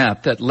selling a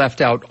map that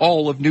left out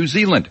all of New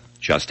Zealand,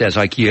 just as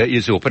IKEA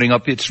is opening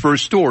up its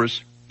first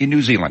stores in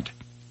New Zealand.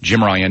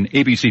 Jim Ryan,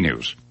 ABC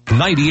News.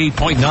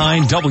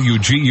 98.9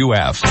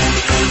 WGUF.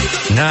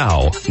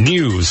 Now,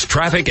 news,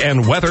 traffic,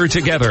 and weather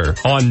together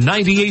on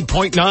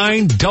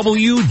 98.9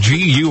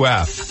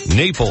 WGUF.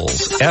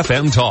 Naples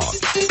FM Talk.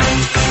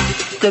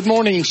 Good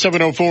morning,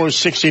 7:04,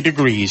 60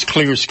 degrees.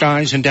 Clear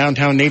skies in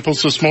downtown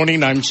Naples this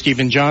morning. I'm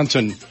Stephen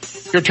Johnson.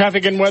 Your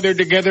traffic and weather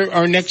together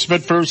are next,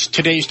 but first,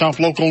 today's top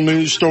local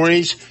news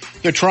stories.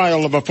 The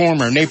trial of a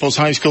former Naples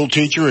high school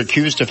teacher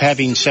accused of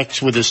having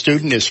sex with a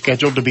student is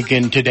scheduled to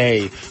begin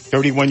today.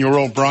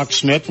 31-year-old Brock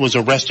Smith was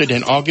arrested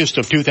in August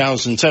of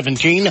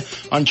 2017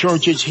 on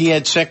charges he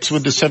had sex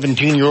with the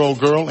 17-year-old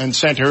girl and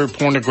sent her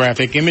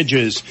pornographic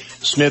images.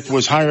 Smith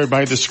was hired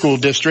by the school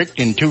district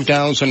in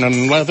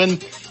 2011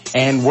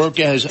 and worked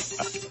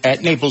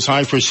at Naples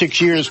High for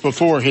 6 years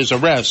before his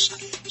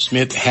arrest.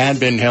 Smith has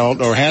been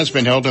held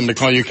in the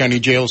Collier County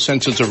Jail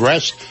since his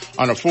arrest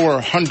on a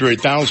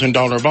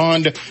 $400,000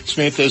 bond.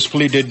 Smith has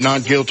pleaded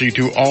not guilty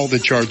to all the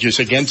charges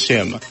against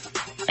him.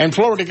 And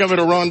Florida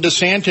Governor Ron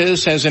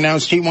DeSantis has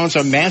announced he wants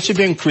a massive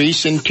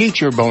increase in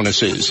teacher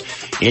bonuses.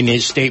 In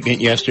his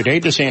statement yesterday,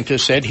 DeSantis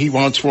said he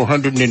wants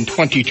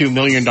 $422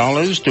 million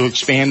to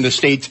expand the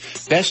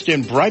state's Best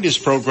and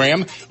Brightest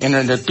program and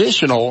an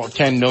additional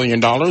 $10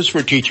 million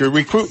for teacher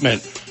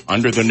recruitment.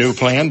 Under the new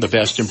plan, the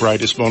Best and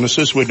Brightest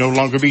bonuses would no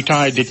longer be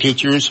tied to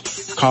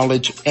teachers'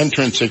 college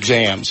entrance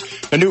exams.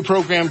 The new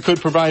program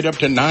could provide up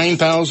to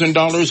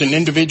 $9,000 in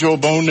individual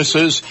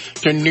bonuses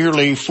to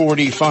nearly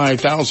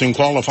 45,000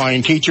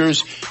 qualifying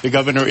teachers. The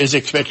governor is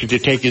expected to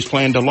take his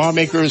plan to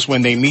lawmakers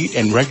when they meet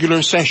in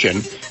regular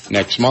session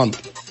next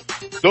month.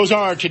 Those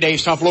are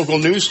today's top local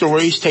news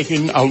stories.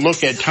 Taking a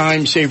look at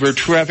time-saver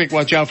traffic.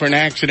 Watch out for an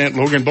accident.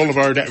 Logan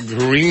Boulevard,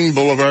 Green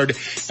Boulevard.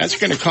 That's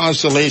going to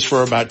cause delays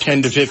for about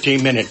 10 to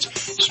 15 minutes.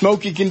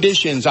 Smoky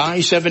conditions.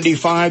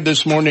 I-75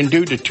 this morning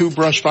due to 2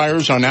 brush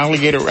fires on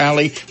Alligator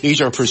Alley.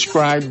 These are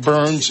prescribed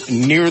burns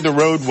near the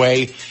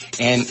roadway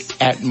and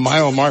at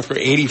mile marker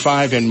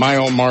 85 and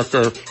mile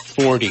marker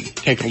 40.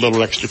 Take a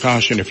little extra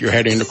caution if you're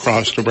heading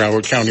across to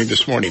Broward County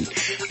this morning.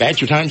 That's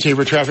your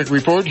time-saver traffic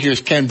report. Here's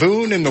Ken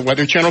Boone in the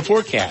Weather Channel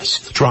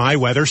forecast. Dry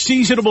weather,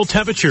 seasonable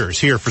temperatures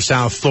here for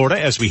South Florida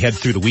as we head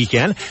through the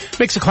weekend.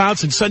 Mix of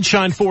clouds and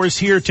sunshine for us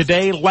here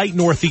today. Light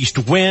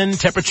northeast wind,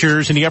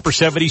 temperatures in the upper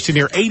 70s to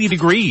near 80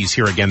 degrees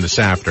here again this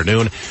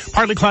afternoon.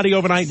 Partly cloudy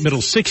overnight, middle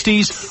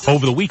 60s.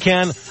 Over the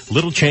weekend,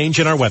 little change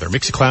in our weather.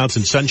 Mix of clouds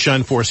and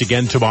sunshine for us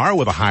again tomorrow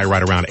with a high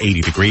right around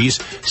 80 degrees.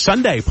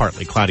 Sunday,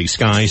 partly cloudy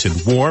skies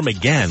and warm.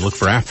 Again, look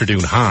for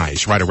afternoon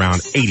highs right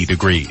around 80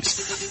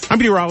 degrees. I'm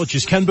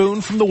meteorologist Ken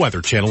Boone from the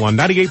Weather Channel on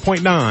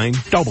 98.9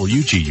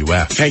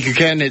 WGUF. Thank you,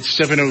 Ken. It's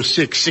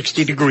 7:06,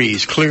 60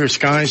 degrees, clear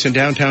skies in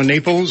downtown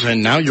Naples,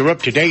 and now you're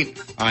up to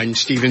date. I'm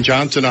Stephen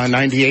Johnson on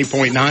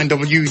 98.9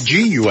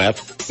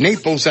 WGUF,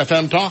 Naples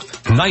FM Talk.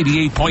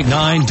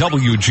 98.9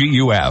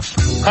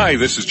 WGUF. Hi,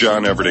 this is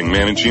John Everding,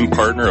 managing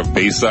partner of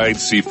Bayside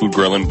Seafood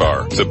Grill and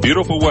Bar. The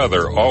beautiful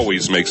weather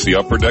always makes the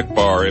Upper Deck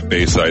Bar at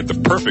Bayside the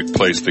perfect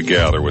place to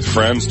gather with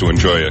friends to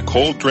enjoy a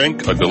cold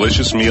drink, a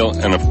delicious meal,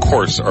 and of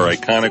course our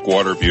iconic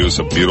water views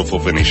of beautiful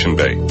Venetian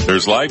Bay.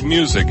 There's live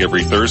music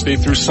every Thursday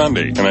through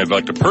Sunday, and I'd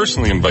like to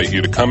personally invite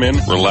you to come in,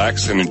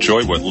 relax, and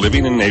enjoy what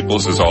living in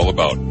Naples is all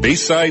about.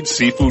 Bayside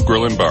Seafood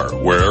Grill and Bar,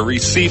 where every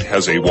seat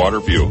has a water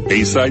view.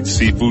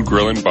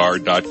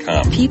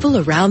 BaysideSeafoodGrillAndBar.com. People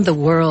around the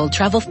world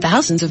travel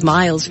thousands of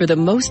miles for the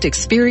most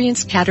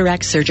experienced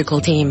cataract surgical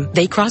team.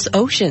 They cross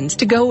oceans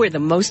to go where the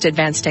most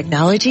advanced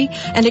technology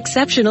and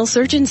exceptional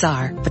surgeons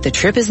are. But the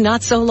trip is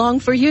not so long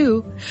for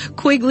you.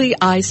 Quigley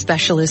Eye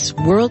Specialists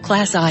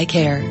World-Class Eye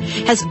Care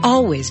has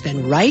always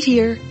been right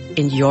here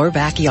in your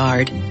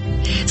backyard.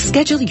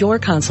 Schedule your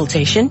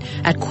consultation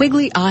at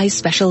Quigley Eye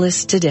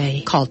Specialists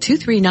today. Call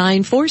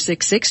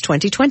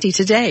 239-466-2020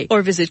 today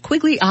or visit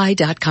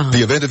QuigleyEye.com.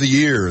 The event of the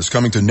year is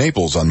coming to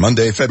Naples on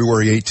Monday,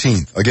 February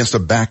 18th. Against a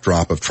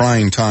backdrop of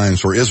trying times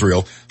for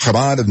Israel,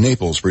 Chabad of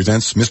Naples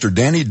presents Mr.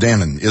 Danny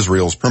Dannon,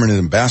 Israel's permanent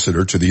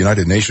ambassador to the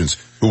United Nations,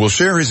 who will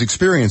share his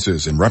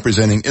experiences in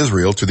representing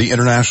Israel to the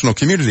international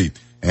community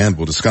and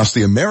will discuss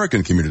the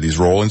American community's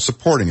role in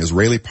supporting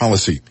Israeli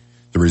policy.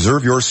 To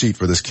reserve your seat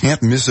for this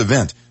can't-miss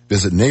event,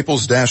 visit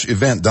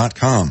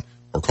naples-event.com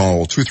or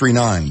call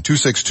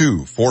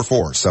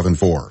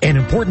 239-262-4474. An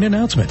important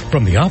announcement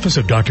from the office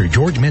of Dr.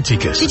 George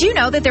Menzikas. Did you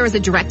know that there is a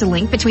direct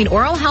link between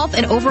oral health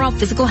and overall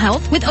physical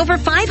health? With over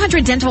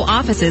 500 dental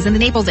offices in the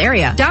Naples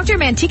area, Dr.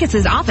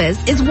 Mantikis' office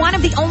is one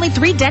of the only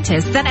 3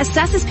 dentists that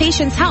assesses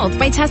patients' health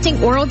by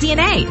testing oral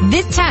DNA.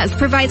 This test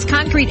provides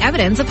concrete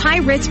evidence of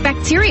high-risk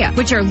bacteria,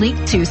 which are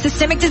linked to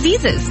systemic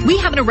diseases. We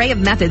have an array of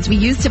methods we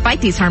use to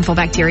fight these harmful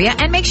bacteria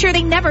and make sure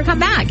they never come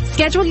back.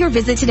 Schedule your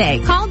visit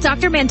today. Call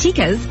Dr.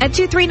 Mantikis at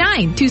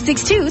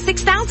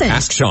 239-262-6000.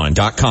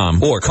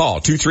 AskSean.com or call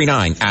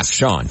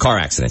 239-ASK-SEAN. Car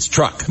accidents,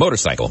 truck,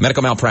 motorcycle,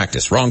 medical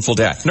malpractice, wrongful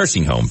death,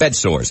 nursing home, bed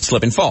sores,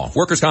 slip and fall,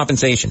 workers'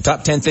 compensation.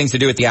 Top 10 things to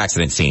do at the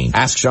accident scene.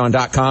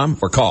 AskSean.com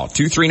or call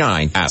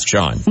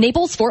 239-ASK-SEAN.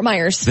 Naples, Fort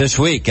Myers. This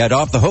week at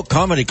Off the Hook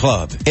Comedy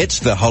Club, it's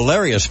the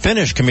hilarious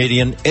Finnish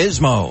comedian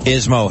Ismo.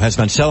 Ismo has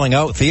been selling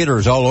out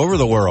theaters all over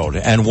the world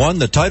and won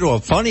the title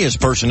of funniest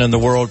person in the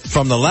world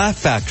from the Laugh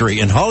Factory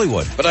in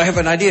Hollywood. But I have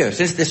an idea.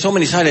 Since there's so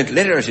many silent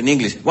letters in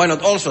English, why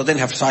not also then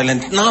have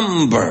silent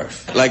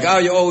numbers? Like,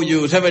 I owe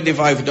you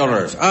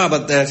 $75.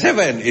 But the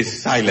 7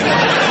 is silent.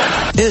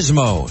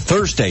 Ismo,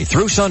 Thursday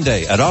through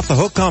Sunday at Off the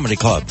Hook Comedy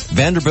Club,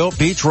 Vanderbilt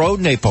Beach Road,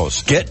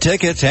 Naples. Get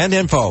tickets and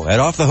info at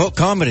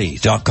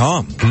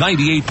offthehookcomedy.com.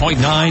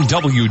 98.9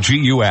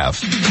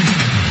 WGUF.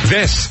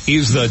 This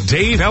is the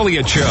Dave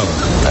Elliott Show.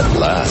 At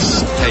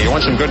last. Hey, you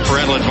want some good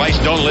parental advice?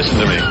 Don't listen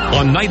to me.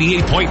 On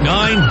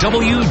 98.9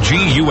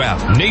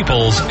 WGUF,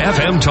 Naples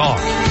FM Talk.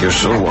 You're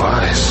so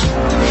wise.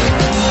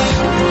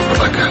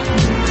 Like a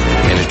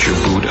miniature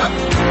Buddha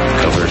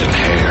covered in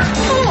hair.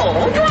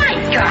 Oh,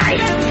 right,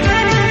 guys.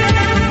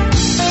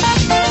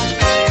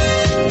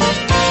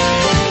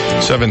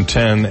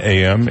 7:10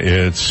 a.m.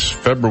 It's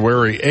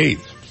February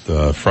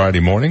 8th, Friday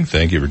morning.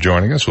 Thank you for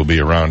joining us. We'll be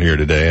around here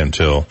today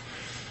until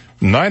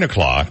 9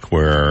 o'clock,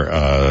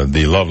 where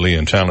the lovely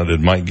and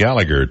talented Mike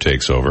Gallagher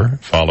takes over,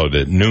 followed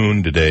at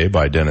noon today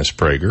by Dennis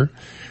Prager.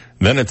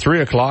 Then at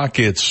 3 o'clock,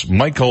 it's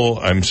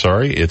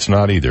it's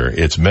not either.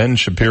 It's Ben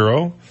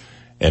Shapiro.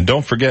 And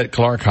don't forget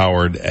Clark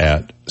Howard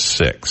at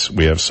 6.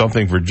 We have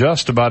something for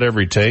just about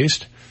every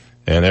taste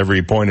and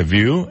every point of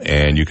view,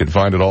 and you can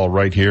find it all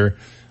right here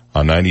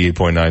on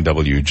 98.9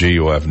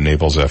 WGUF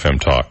Naples FM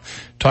Talk.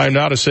 Time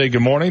now to say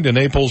good morning to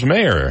Naples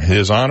Mayor,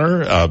 His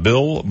Honor,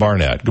 Bill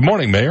Barnett. Good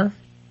morning, Mayor.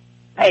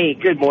 Hey,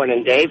 good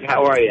morning, Dave.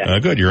 How are you?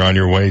 Good. You're on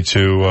your way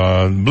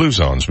to Blue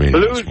Zones meeting.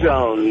 Blue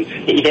Zones,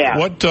 yeah.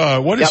 What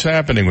is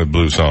happening with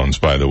Blue Zones,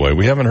 by the way?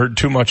 We haven't heard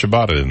too much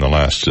about it in the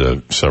last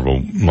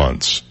several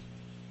months.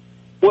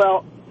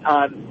 Well,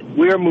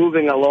 we're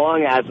moving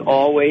along as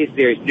always.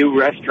 There's new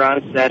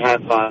restaurants that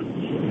have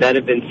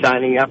been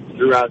signing up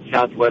throughout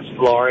Southwest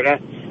Florida.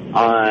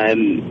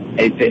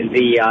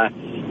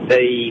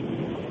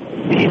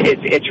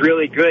 It's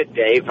really good,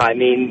 Dave. I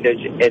mean,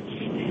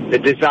 the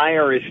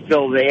desire is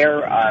still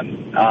there.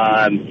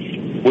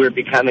 We're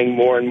becoming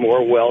more and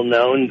more well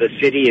known. The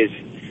city is,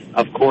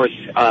 of course,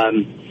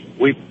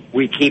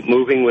 we keep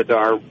moving with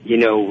our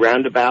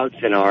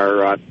roundabouts and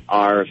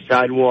our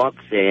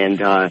sidewalks and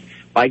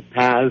bike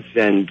paths,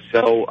 and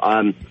so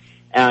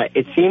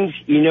it seems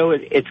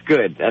it's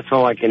good. That's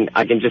all I can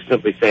just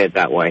simply say it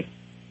that way.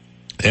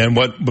 And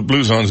what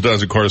Blue Zones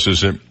does, of course,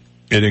 is it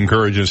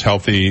encourages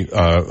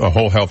a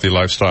whole healthy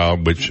lifestyle,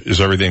 which is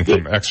everything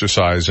from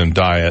exercise and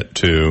diet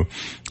to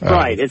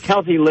right. It's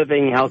healthy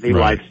living, healthy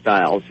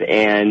lifestyles,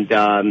 and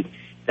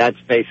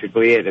that's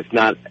basically it. It's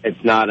not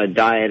a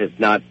diet. It's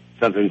not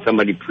something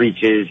somebody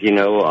preaches.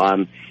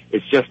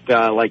 It's just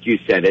like you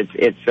said.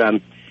 It's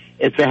a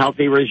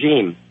healthy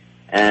regime,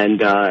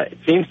 and it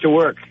seems to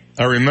work.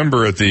 I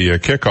remember at the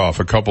kickoff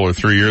a couple or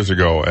 3 years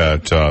ago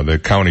at the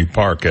county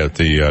park at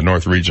the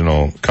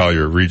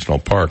Collier Regional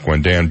Park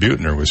when Dan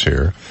Buettner was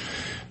here.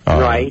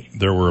 Right.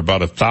 There were about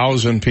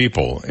 1,000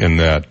 people in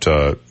that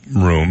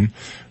room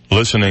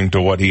listening to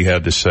what he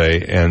had to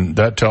say, and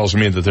that tells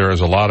me that there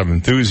is a lot of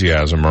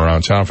enthusiasm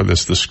around town for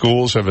this. The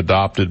schools have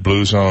adopted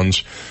Blue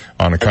Zones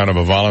on a kind of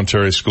a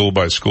voluntary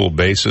school-by-school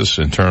basis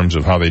in terms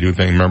of how they do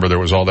things. Remember, there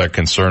was all that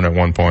concern at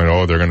one point,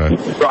 they're going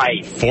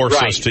to force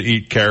us to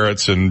eat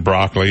carrots and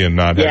broccoli and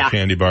not have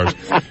candy bars,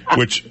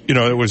 which,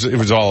 it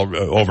was all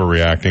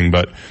overreacting.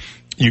 But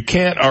you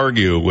can't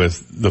argue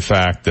with the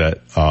fact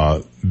that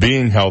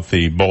being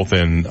healthy, both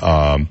in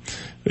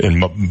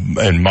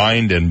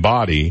mind and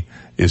body,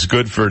 is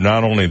good for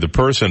not only the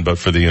person but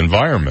for the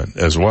environment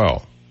as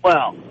well.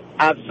 Well,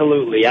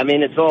 absolutely. I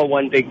mean, it's all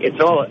one big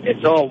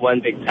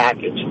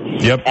package.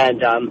 Yep. And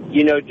Dan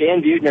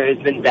Buettner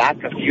has been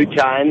back a few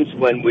times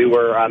when we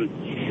were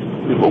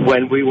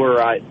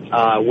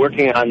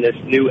working on this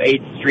new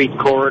 8th Street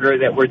corridor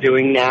that we're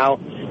doing now.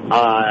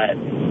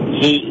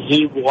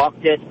 He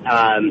walked it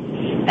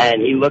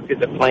and he looked at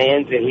the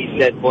plans and he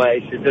said,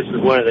 this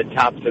is one of the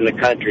tops in the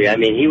country. I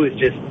mean, he was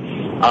just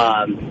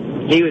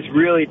he was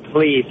really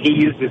pleased. He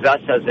uses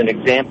us as an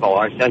example,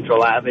 our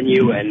Central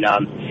Avenue and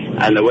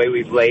the way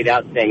we've laid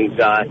out things.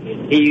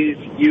 He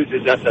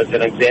uses us as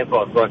an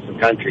example across the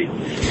country.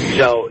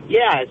 So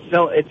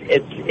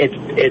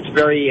it's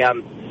very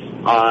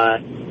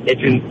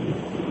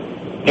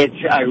It's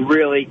a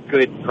really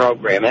good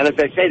program. And as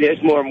I say,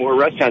 there's more and more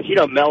restaurants. You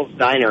know, Mel's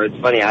Diner, it's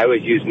funny, I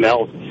always use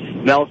Mel's.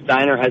 Mel's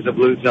Diner has a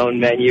Blue Zone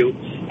menu,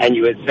 and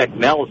you expect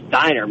Mel's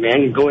Diner,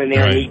 man. You go in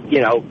there and eat,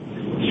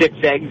 6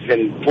 eggs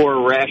and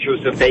 4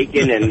 rashers of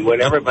bacon and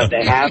whatever, but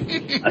they have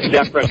a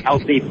separate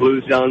healthy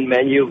Blue Zone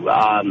menu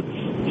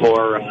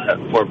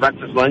for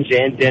breakfast, lunch,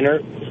 and dinner.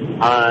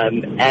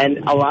 And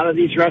a lot of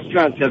these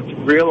restaurants have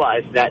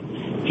realized that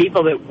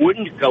people that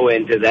wouldn't go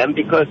into them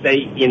because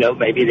they,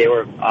 maybe they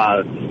were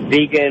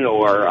vegan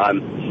or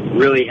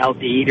really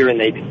healthy eater and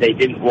they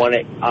didn't want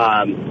to,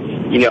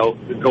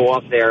 go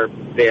off their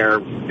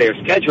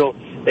schedule,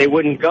 they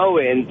wouldn't go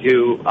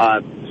into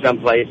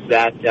someplace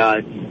that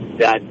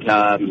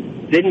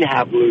didn't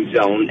have Blue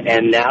Zone,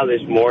 and now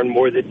there's more and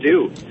more that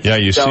do. Yeah,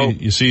 you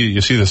see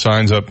the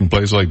signs up in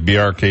places like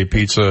BRK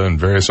Pizza and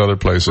various other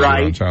places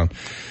around town.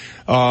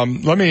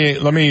 Let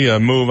me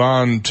move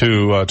on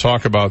to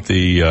talk about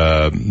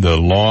the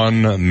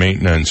lawn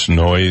maintenance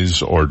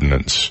noise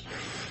ordinance.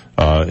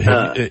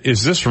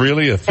 Is this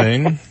really a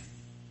thing?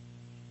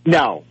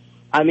 No.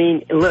 I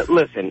mean,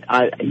 listen,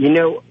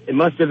 it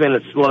must have been a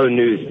slow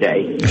news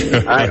day.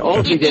 All right,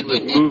 all he did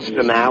was move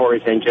some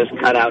hours and just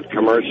cut out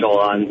commercial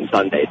on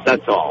Sundays.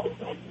 That's all.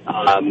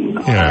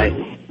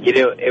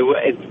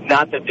 It's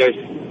not that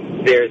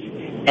there's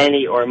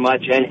any or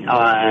much,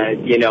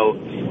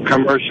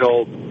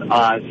 commercial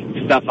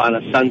stuff on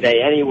a Sunday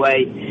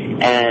anyway,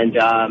 and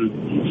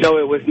so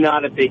it was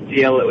not a big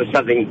deal. It was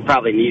something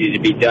probably needed to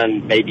be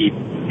done maybe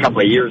a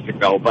couple of years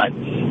ago, but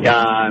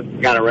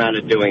got around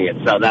to doing it.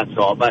 So that's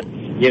all. But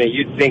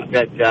you'd think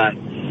that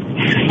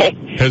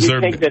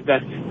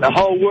the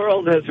whole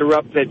world has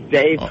erupted,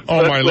 Dave.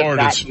 Oh my Lord!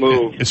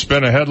 It's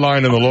been a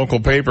headline in the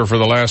local paper for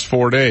the last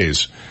 4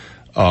 days.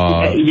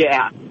 At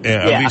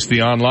least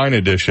the online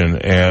edition,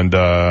 and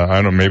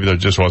I don't know, maybe there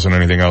just wasn't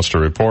anything else to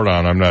report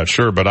on. I'm not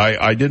sure, but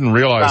I didn't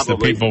realize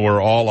that people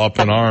were all up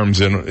in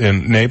arms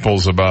in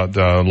Naples about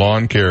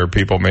lawn care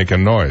people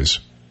making noise.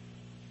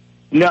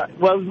 No,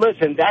 well,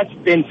 listen, that's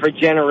been for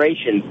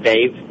generations,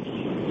 Dave.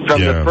 From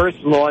the first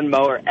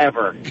lawnmower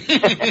ever.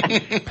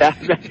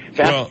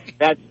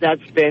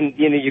 That's been,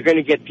 you're going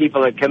to get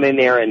people that come in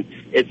there and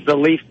it's the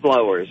leaf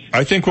blowers.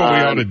 I think what we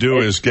ought to do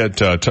is get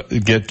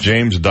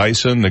James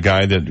Dyson, the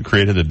guy that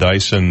created the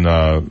Dyson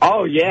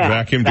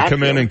vacuum, to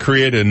come in and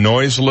create a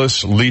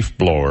noiseless leaf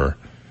blower.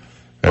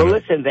 Well,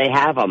 listen, they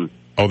have them.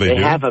 Oh, they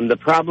do? Have them. The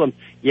problem,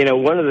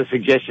 one of the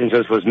suggestions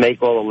was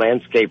make all the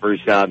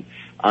landscapers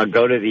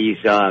go to these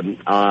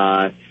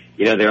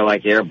they're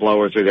like air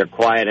blowers or they're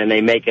quiet, and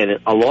they make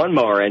a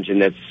lawnmower engine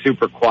that's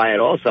super quiet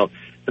also.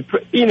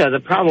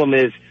 The problem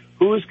is,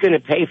 who's going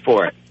to pay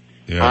for it?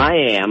 Yeah.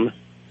 I am,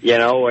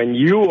 and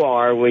you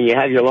are when you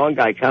have your lawn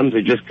guy comes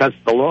who just cuts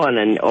the lawn,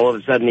 and all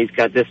of a sudden he's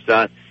got this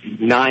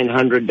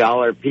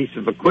 $900 piece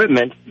of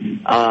equipment.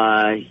 Who's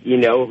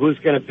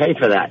going to pay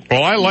for that?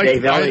 Well, I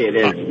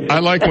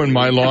like when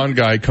my lawn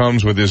guy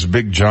comes with his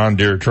big John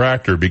Deere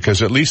tractor,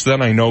 because at least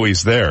then I know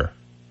he's there.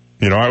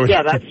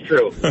 Yeah, that's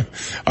true.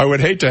 I would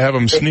hate to have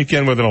him sneak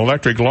in with an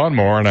electric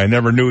lawnmower, and I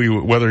never knew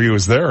whether he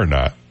was there or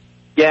not.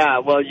 Yeah,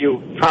 well,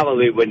 you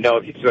probably would know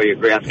if you saw your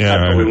grass cut,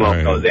 but we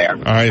won't go there.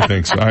 I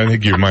think so. I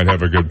think you might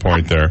have a good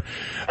point there.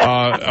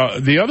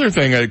 The other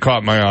thing that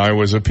caught my eye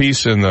was a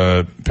piece in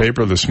the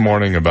paper this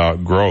morning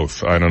about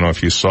growth. I don't know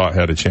if you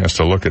had a chance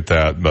to look at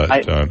that, but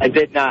I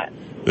did not.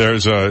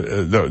 There's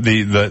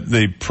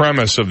the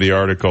premise of the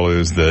article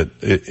is that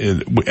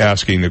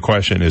asking the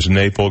question, is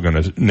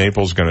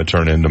Naples going to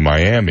turn into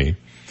Miami?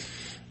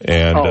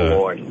 And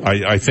Lord.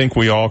 I think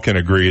we all can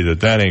agree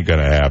that ain't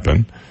going to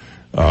happen.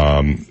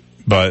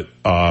 But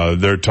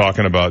they're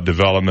talking about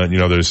development.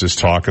 There's this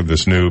talk of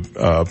this new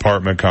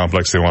apartment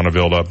complex they want to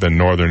build up in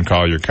northern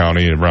Collier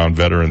County around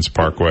Veterans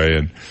Parkway,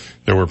 and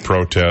there were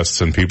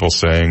protests and people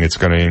saying it's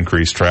going to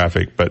increase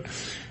traffic, but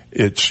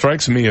it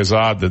strikes me as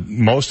odd that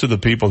most of the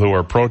people who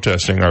are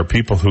protesting are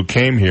people who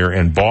came here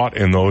and bought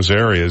in those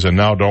areas and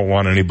now don't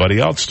want anybody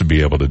else to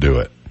be able to do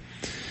it.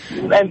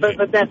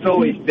 But that's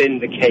always been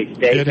the case,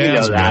 Dave. It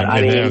has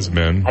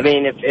been. I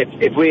mean,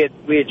 if we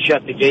had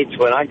shut the gates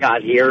when I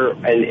got here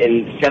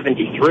in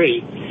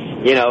 '73,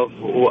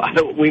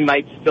 we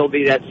might still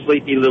be that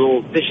sleepy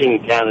little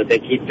fishing town that they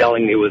keep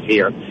telling me was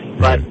here.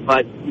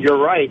 But you're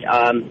right.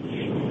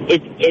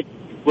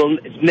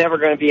 It's never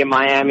going to be in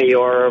Miami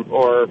or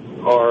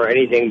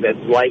anything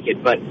that's like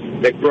it, but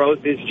the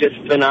growth is just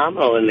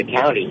phenomenal in the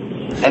county.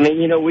 I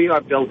mean, we are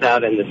built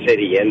out in the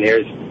city, and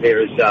there's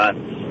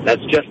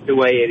that's just the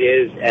way it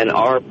is, and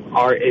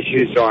our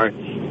issues are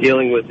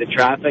dealing with the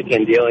traffic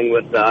and dealing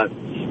with the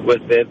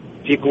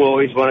people who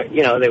always want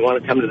to, they want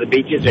to come to the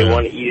beaches, they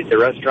want to eat at the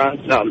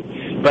restaurants,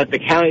 but the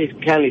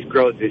county's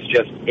growth is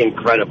just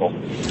incredible.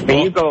 I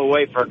mean, you go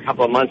away for a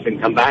couple of months and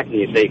come back and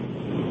you say,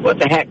 what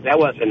the heck? That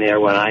wasn't there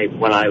when I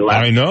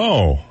left. I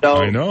know.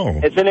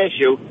 It's an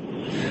issue.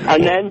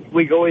 And then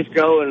we always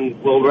go,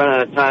 and we'll run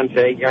out of time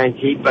today,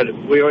 guaranteed, but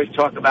we always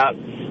talk about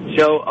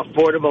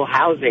affordable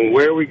housing.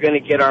 Where are we going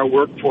to get our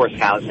workforce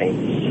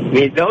housing?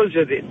 mean, those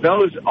are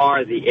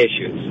the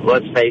issues.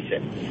 Let's face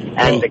it.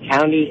 And the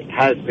county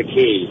has the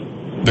key.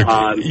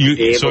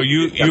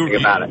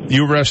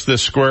 You rest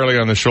this squarely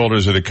on the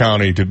shoulders of the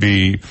county to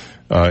be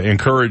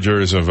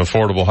encouragers of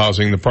affordable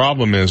housing. The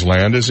problem is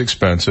land is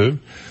expensive,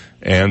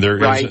 and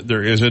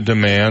there is a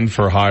demand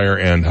for higher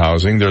end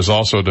housing. There's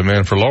also a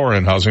demand for lower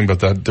end housing, but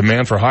the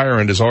demand for higher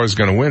end is always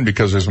going to win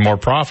because there's more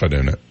profit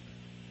in it.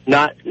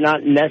 Not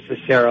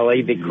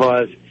necessarily,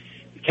 because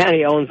the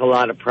county owns a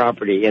lot of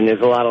property and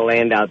there's a lot of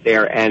land out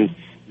there, and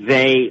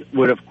they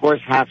would of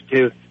course have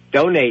to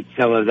donate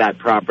some of that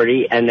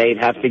property, and they'd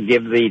have to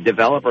give the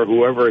developer,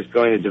 whoever is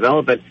going to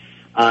develop it,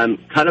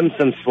 cut them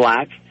some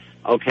slack,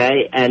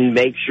 okay, and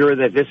make sure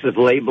that this is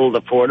labeled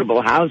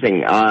affordable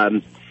housing.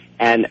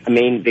 And I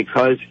mean,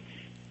 because,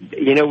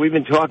 you know, we've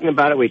been talking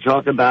about it, we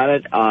talk about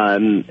it,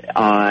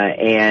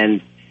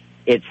 and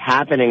it's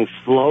happening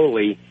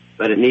slowly,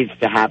 but it needs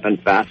to happen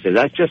faster.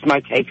 That's just my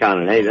take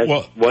on it. Hey,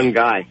 that's one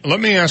guy. Let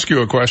me ask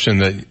you a question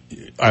that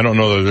I don't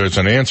know that there's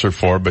an answer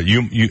for, but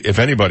you, if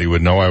anybody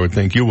would know, I would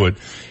think you would.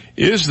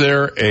 Is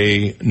there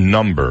a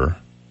number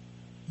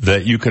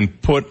that you can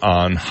put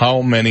on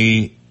how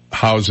many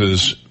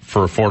houses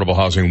for affordable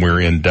housing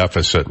we're in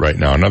deficit right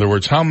now? In other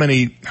words, how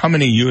many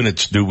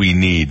units do we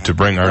need to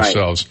bring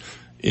ourselves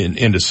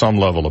into some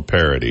level of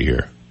parity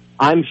here?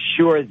 I'm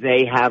sure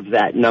they have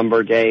that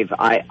number, Dave.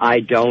 I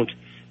don't,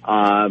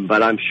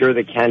 but I'm sure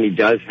the county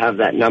does have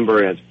that number,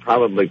 and it's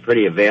probably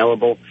pretty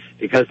available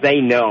because they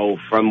know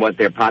from what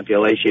their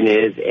population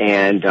is,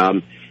 and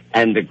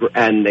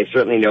they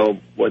certainly know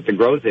what the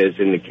growth is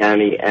in the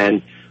county,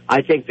 and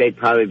I think they'd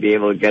probably be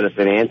able to get us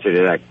an answer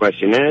to that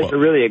question. And it's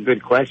really a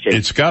good question.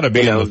 It's got to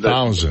be in the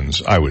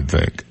thousands, I would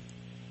think.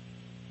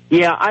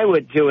 Yeah, I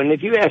would too. And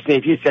if you asked me,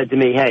 if you said to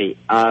me, hey,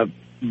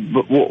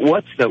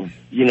 what's the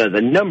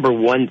number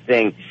one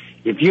thing,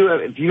 if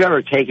you've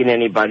ever taken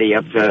anybody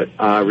up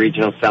to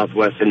Regional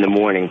Southwest in the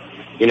morning,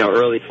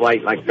 early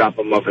flight, like drop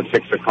them off at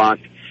 6 o'clock,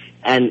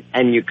 and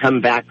you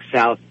come back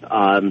south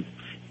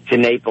to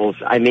Naples,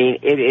 I mean,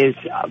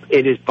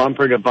 it is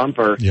bumper to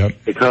bumper,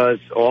 because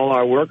all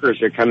our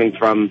workers are coming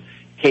from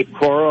Cape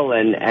Coral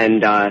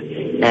and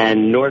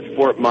North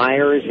Fort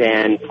Myers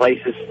and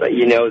places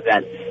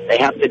that they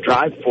have to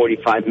drive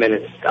 45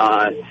 minutes,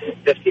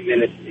 50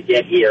 minutes to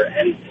get here.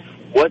 And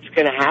what's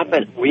going to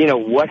happen?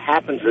 What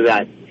happens to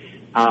that?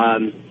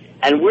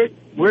 And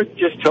we're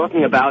just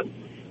talking about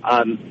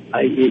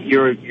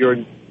your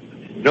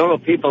normal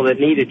people that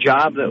need a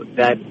job,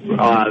 that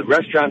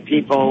restaurant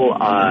people,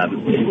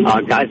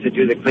 guys that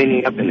do the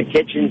cleaning up in the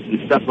kitchens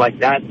and stuff like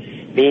that.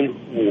 I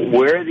mean,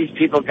 where are these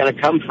people going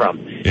to come from?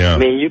 Yeah. I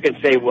mean, you can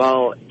say,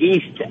 well,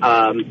 east,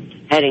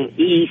 heading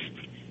east,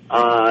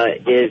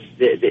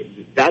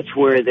 that's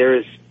where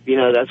there's,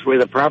 that's where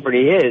the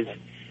property is.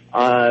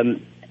 That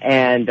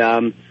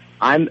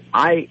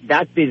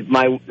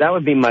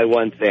would be my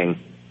one thing.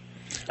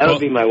 Would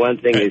be my one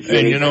thing is,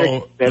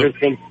 better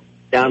think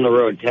down the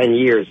road 10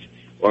 years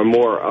or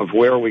more of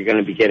where are we going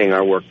to be getting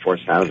our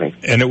workforce housing.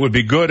 And it would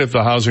be good if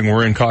the housing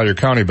were in Collier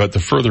County, but the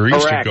further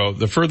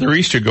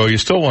east you go, you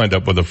still wind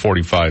up with a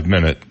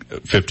 45-minute,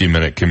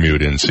 50-minute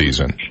commute in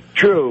season.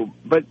 True,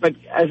 but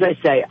as I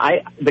say,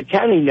 the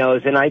county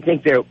knows, and I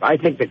think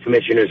the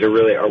commissioners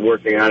are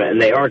working on it,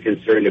 and they are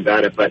concerned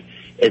about it, but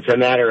it's a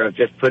matter of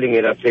just putting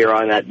it up there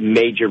on that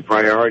major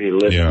priority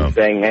list and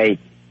saying, hey,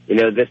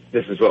 this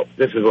is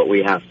what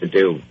we have to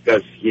do,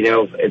 because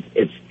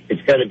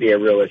it's going to be a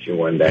real issue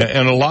one day.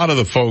 And a lot of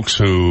the folks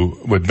who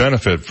would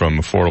benefit from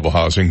affordable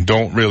housing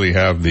don't really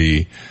have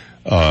the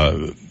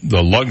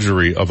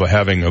luxury of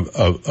having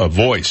a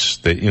voice.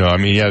 That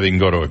they can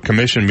go to a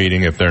commission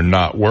meeting if they're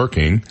not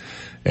working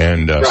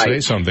and say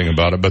something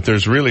about it, but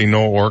there's really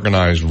no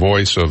organized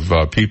voice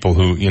of people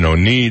who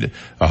need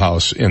a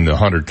house in the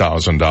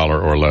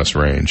 $100,000 or less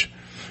range.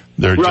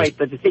 But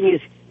the thing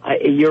is,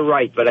 you're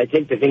right, but I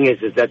think the thing is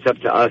that's up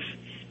to us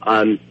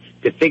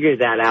to figure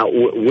that out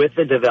with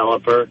the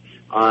developer.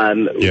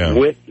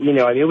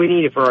 We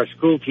need it for our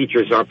school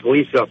teachers, our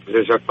police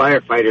officers, our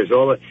firefighters.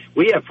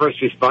 We have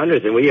first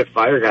responders and we have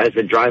fire guys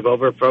that drive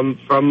over from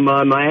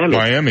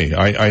Miami.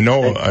 I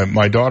know.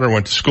 My daughter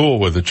went to school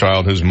with a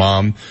child whose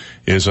mom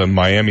is a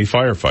Miami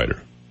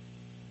firefighter.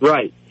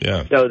 Right.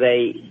 Yeah. So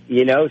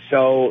so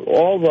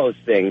all those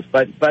things.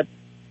 But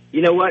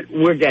you know what?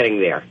 We're getting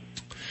there.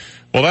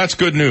 Well, that's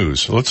good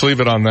news. Let's leave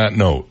it on that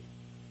note.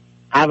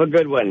 Have a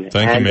good one.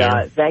 Thank you,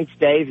 Mayor. Thanks,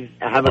 Dave.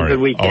 Have a good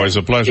weekend. Always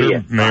a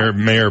pleasure.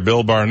 Mayor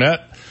Bill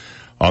Barnett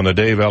on the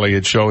Dave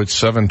Elliott Show. It's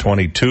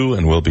 7:22,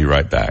 and we'll be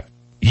right back.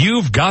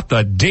 You've got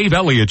the Dave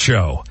Elliott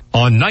Show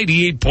on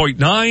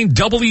 98.9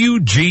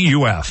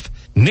 WGUF.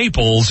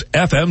 Naples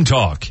FM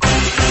Talk.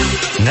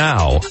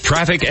 Now,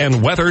 traffic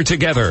and weather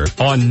together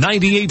on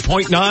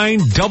 98.9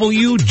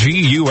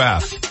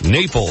 WGUF.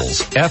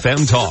 Naples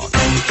FM Talk.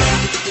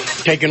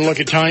 Taking a look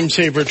at time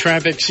saver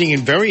traffic, seeing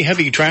very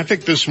heavy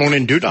traffic this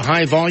morning due to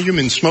high volume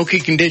and smoky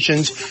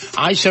conditions.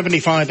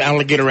 I-75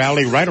 Alligator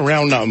Alley right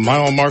around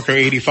mile marker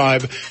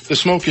 85. The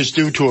smoke is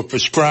due to a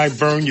prescribed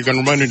burn. You're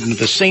going to run into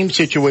the same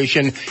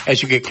situation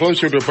as you get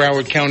closer to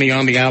Broward County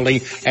on the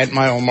alley at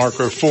mile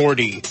marker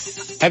 40.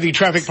 Heavy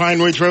traffic,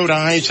 Pine Ridge Road,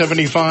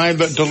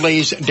 I-75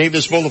 delays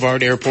Davis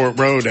Boulevard, Airport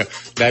Road.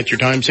 That's your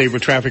time saver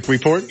traffic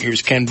report.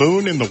 Here's Ken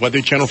Boone in the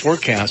Weather Channel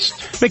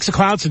forecast. Mix of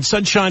clouds and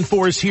sunshine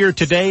for us here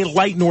today.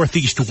 Light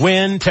northeast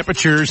wind,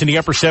 temperatures in the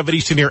upper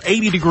 70s to near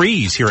 80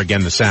 degrees here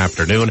again this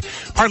afternoon.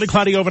 Partly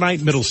cloudy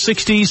overnight, middle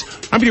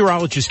 60s. I'm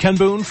meteorologist Ken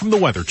Boone from the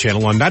Weather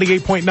Channel on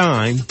 98.9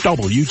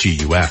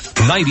 WGUF.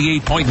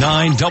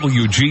 98.9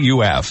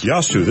 WGUF.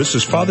 Yastu, this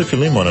is Father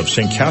Philemon of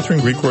St. Catherine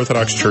Greek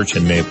Orthodox Church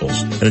in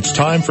Naples, and it's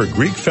time for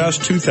Greek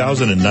Fest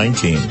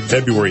 2019,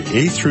 February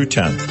 8th through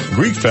 10th.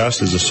 Greek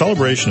Fest is a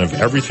celebration of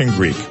everything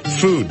Greek,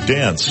 food,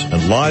 dance,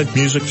 and live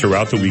music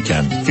throughout the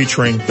weekend,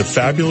 featuring the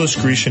fabulous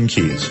Grecian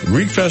Keys.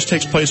 Greek Fest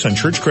takes place on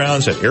church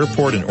grounds at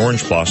Airport and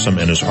Orange Blossom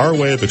and is our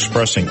way of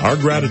expressing our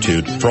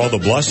gratitude for all the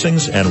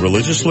blessings and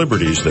religious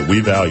liberties that we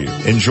value.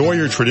 Enjoy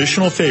your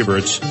traditional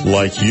favorites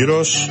like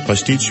gyros,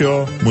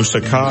 pastitsio,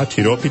 moussaka,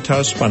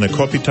 tiropitas,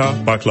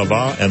 panakopita,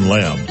 baklava, and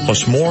lamb,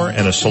 plus more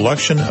and a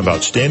selection of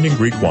outstanding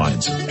Greek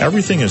wines.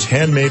 Everything is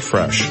handmade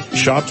fresh.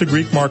 Shop the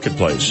Greek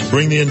Marketplace.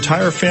 Bring the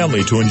entire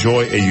family to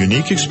enjoy a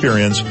unique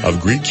experience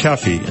of Greek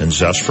cafe and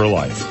zest for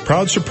life.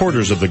 Proud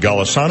supporters of the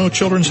Golisano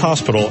Children's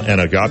Hospital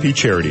and Agape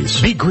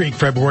Charities. Be Greek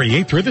February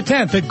 8th through the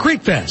 10th at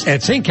Greek Fest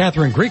at St.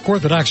 Catherine Greek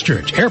Orthodox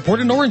Church, Airport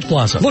and Orange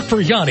Blossom. Look for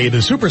Yanni, the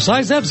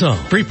supersized F-Zone.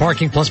 Free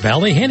parking plus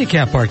valet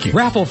handicap parking.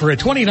 Raffle for a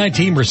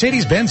 2019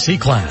 Mercedes-Benz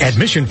C-Class.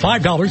 Admission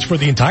 $5 for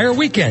the entire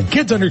weekend.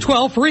 Kids under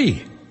 12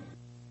 free.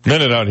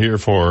 Minute out here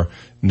for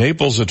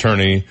Naples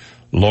attorney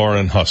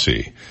Lauren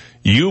Hussey.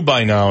 You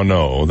by now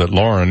know that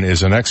Lauren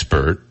is an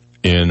expert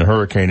in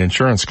hurricane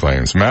insurance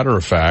claims. Matter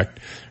of fact,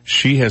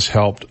 she has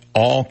helped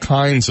all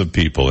kinds of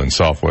people in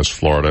Southwest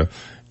Florida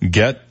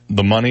get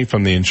the money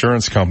from the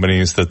insurance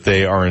companies that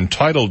they are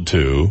entitled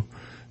to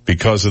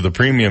because of the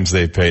premiums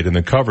they paid and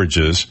the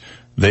coverages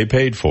they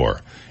paid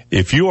for.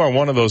 If you are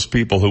one of those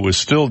people who is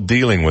still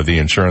dealing with the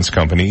insurance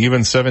company,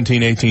 even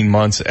 17, 18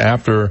 months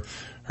after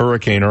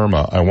Hurricane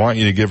Irma, I want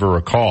you to give her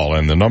a call,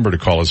 and the number to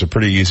call is a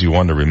pretty easy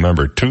one to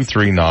remember,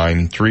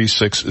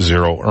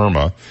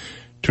 239-360-IRMA,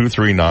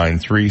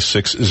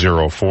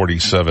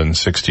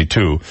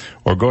 239-360-4762,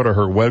 or go to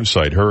her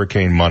website,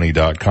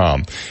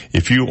 hurricanemoney.com.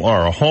 If you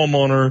are a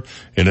homeowner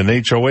in an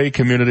HOA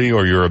community,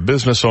 or you're a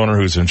business owner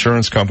whose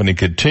insurance company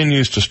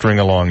continues to string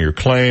along your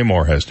claim,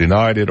 or has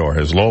denied it, or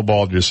has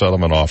lowballed your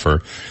settlement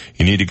offer,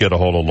 you need to get a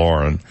hold of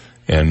Lauren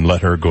and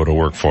let her go to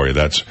work for you.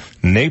 That's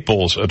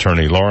Naples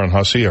attorney Lauren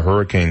Hussey, a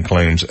hurricane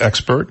claims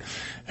expert.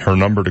 Her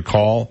number to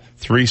call,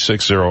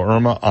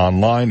 360-IRMA,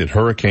 online at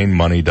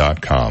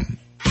hurricanemoney.com.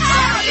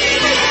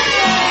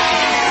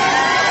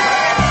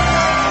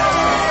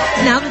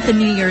 Now that the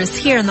new year is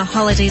here and the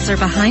holidays are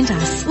behind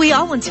us, we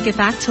all want to get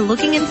back to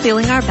looking and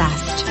feeling our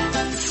best.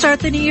 Start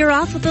the new year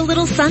off with a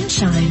little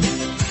sunshine.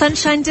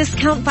 Sunshine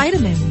Discount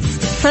Vitamins.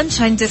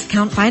 Sunshine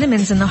Discount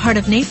Vitamins in the heart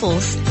of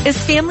Naples is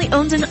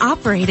family-owned and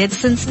operated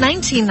since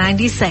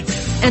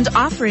 1996 and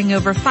offering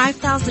over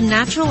 5,000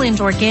 natural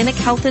and organic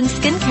health and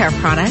skincare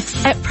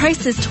products at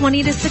prices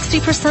 20 to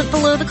 60%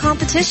 below the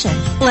competition.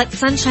 Let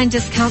Sunshine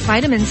Discount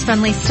Vitamins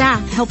friendly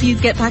staff help you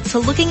get back to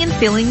looking and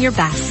feeling your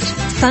best.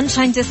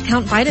 Sunshine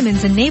Discount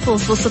Vitamins in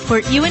Naples will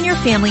support you and your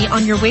family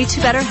on your way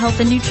to better health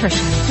and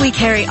nutrition. We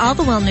carry all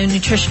the well-known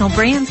nutritional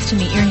brands to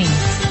meet your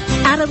needs.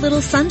 Add a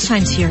little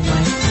sunshine to your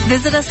life.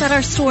 Visit us at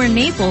our store in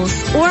Naples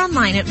or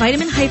online at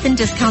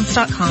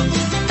vitamin-discounts.com.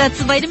 That's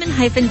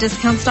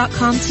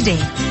vitamin-discounts.com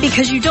today,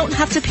 because you don't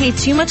have to pay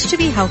too much to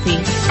be healthy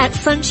at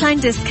Sunshine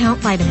Discount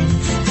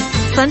Vitamins.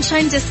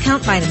 Sunshine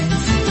Discount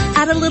Vitamins.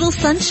 Add a little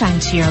sunshine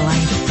to your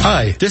life.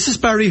 Hi, this is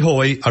Barry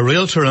Hoy, a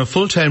realtor and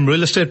full-time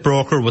real estate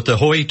broker with the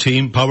Hoy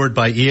team powered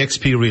by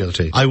eXp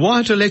Realty. I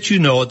wanted to let you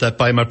know that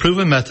by my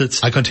proven methods,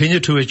 I continue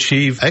to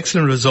achieve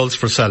excellent results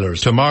for sellers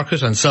to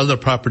market and sell their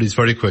properties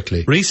very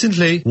quickly.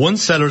 Recently, one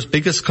seller's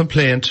biggest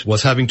complaint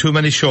was having too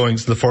many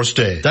showings the first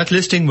day. That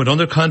listing went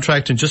under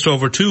contract in just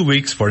over 2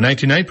 weeks for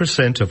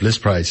 99% of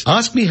list price.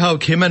 Ask me how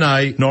Kim and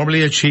I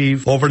normally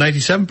achieve over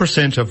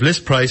 97% of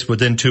list price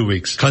within 2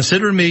 weeks.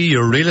 Consider me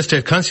your real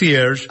estate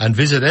concierge and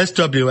visit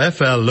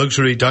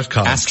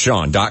swflluxury.com.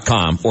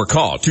 AskSean.com or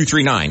call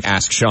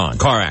 239-ASK-SEAN.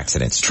 Car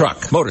accidents,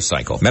 truck,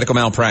 motorcycle, medical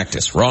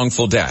malpractice,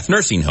 wrongful death,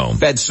 nursing home,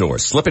 bed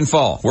sores, slip and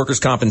fall, workers'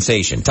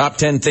 compensation. Top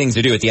 10 things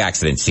to do at the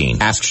accident scene.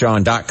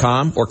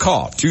 AskSean.com or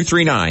call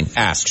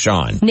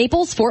 239-ASK-SEAN.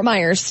 Naples, Fort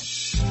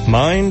Myers.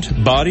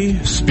 Mind,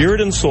 body,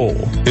 spirit, and soul.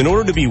 In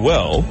order to be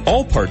well,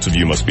 all parts of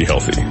you must be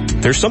healthy.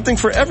 There's something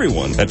for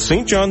everyone at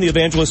St. John the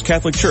Evangelist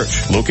Catholic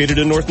Church, located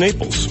in North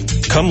Naples.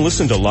 Come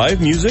listen to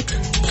live music,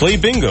 play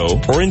bingo,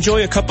 or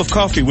enjoy a cup of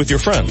coffee with your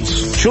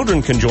friends.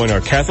 Children can join our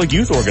Catholic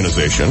Youth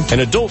Organization,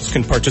 and adults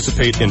can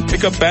participate in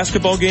pickup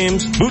basketball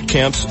games, boot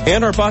camps,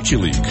 and our bocce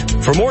league.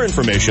 For more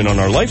information on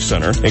our Life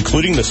Center,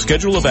 including the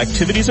schedule of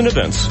activities and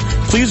events,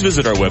 please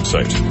visit our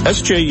website,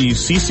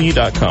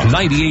 sjecc.com.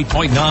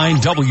 98.9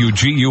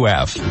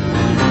 WGUF.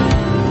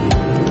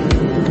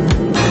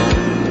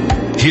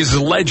 His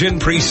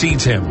legend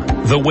precedes him,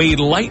 the way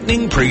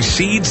lightning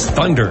precedes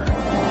thunder.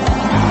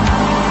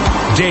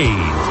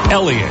 Dave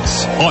Elliott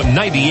on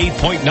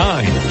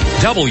 98.9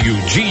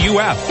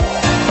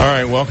 WGUF. All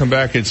right, welcome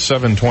back. It's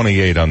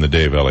 7:28 on the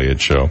Dave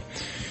Elliott Show.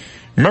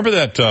 Remember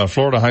that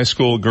Florida high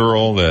school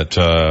girl that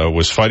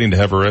was fighting to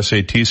have her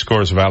SAT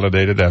scores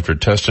validated after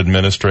test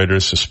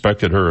administrators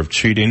suspected her of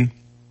cheating?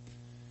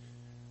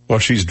 Well,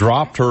 she's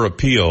dropped her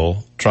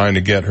appeal trying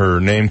to get her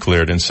name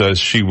cleared and says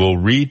she will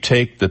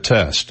retake the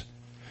test.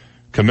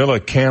 Camilla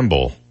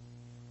Campbell,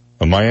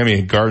 a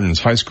Miami Gardens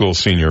high school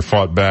senior,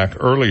 fought back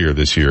earlier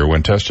this year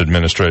when test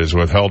administrators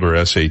withheld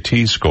her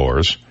SAT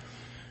scores.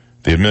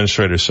 The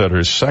administrator said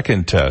her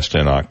second test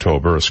in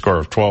October, a score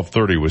of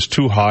 1230, was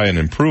too high an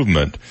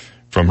improvement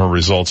from her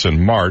results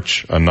in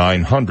March, a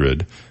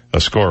 900,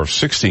 a score of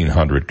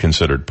 1600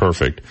 considered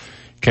perfect.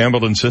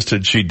 Campbell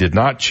insisted she did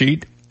not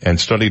cheat and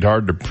studied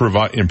hard to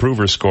improve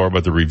her score,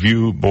 but the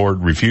review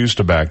board refused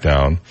to back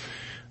down.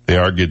 They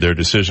argued their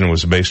decision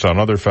was based on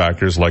other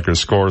factors, like her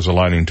scores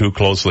aligning too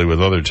closely with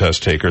other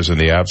test takers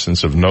and the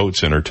absence of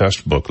notes in her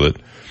test booklet.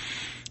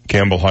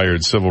 Campbell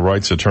hired civil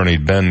rights attorney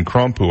Ben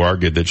Crump, who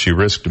argued that she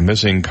risked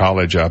missing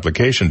college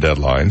application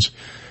deadlines.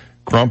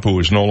 Crump, who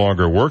is no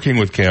longer working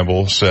with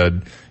Campbell,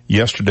 said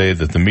yesterday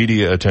that the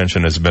media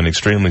attention has been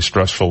extremely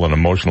stressful and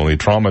emotionally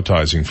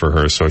traumatizing for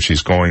her, so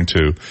she's going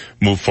to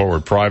move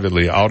forward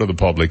privately out of the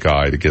public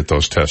eye to get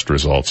those test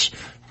results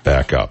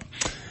back up.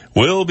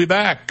 We'll be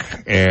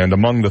back, and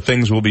among the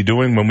things we'll be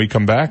doing when we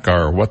come back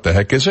are What the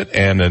Heck Is It?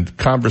 And a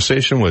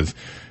conversation with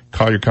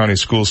Collier County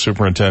School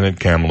Superintendent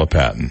Kamela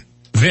Patton.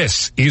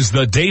 This is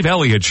the Dave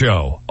Elliott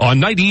Show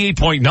on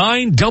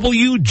 98.9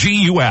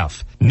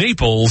 WGUF,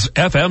 Naples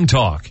FM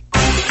Talk.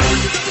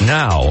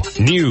 Now,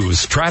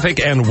 news, traffic,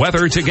 and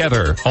weather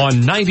together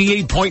on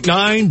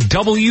 98.9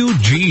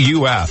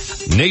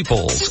 WGUF,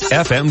 Naples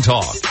FM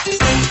Talk.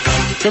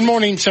 Good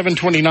morning,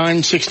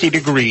 729, 60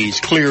 degrees.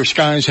 Clear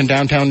skies in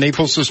downtown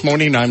Naples this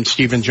morning. I'm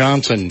Stephen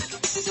Johnson.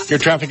 Your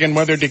traffic and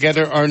weather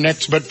together are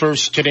next, but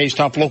first, today's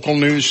top local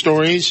news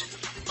stories.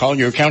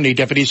 Collier County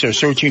deputies are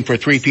searching for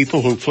 3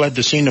 people who fled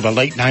the scene of a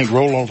late-night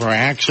rollover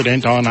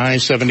accident on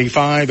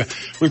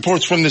I-75.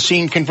 Reports from the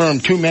scene confirm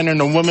 2 men and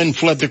a woman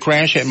fled the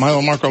crash at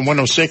mile marker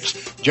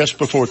 106 just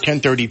before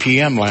 10:30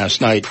 p.m.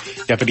 last night.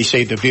 Deputies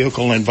say the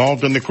vehicle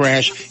involved in the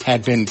crash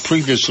had been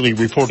previously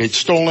reported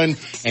stolen.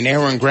 An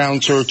air and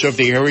ground search of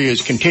the area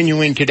is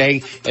continuing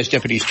today as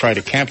deputies try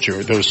to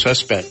capture those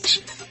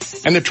suspects.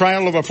 And the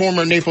trial of a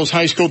former Naples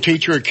high school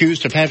teacher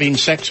accused of having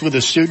sex with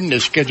a student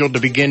is scheduled to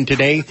begin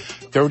today.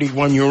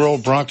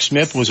 31-year-old Brock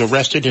Smith was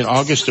arrested in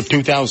August of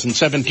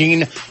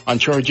 2017 on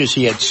charges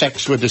he had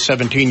sex with a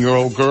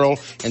 17-year-old girl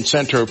and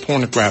sent her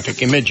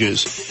pornographic images.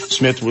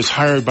 Smith was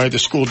hired by the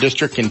school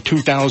district in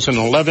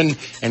 2011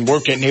 and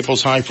worked at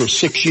Naples High for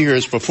 6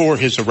 years before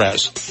his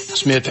arrest.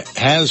 Smith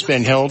has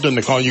been held in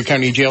the Collier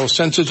County Jail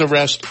since his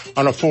arrest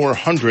on a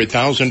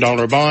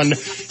 $400,000 bond.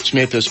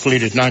 Smith has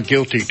pleaded not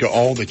guilty to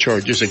all the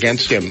charges against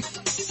him.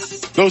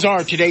 Those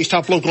are today's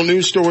top local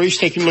news stories.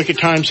 Taking a look at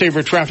time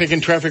saver traffic,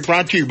 and traffic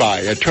brought to you by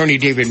Attorney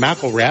David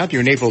McElrath,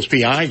 your Naples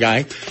PI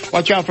guy.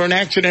 Watch out for an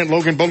accident,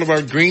 Logan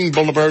Boulevard, Green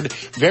Boulevard.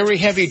 Very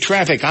heavy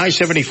traffic,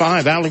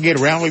 I-75,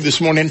 Alligator Alley this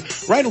morning,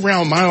 right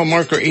around mile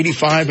marker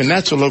 85, and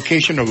that's a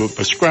location of a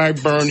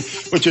prescribed burn,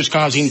 which is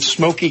causing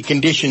smoky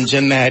conditions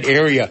in that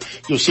area.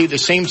 You'll see the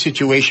same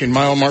situation,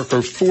 mile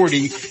marker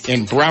 40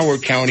 in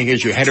Broward County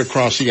as you head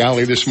across the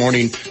alley this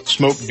morning,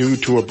 smoke due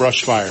to a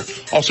brush fire.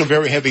 Also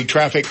very heavy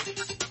traffic,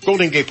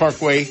 Golden Gate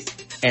Parkway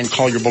and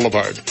Collier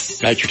Boulevard.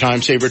 That's your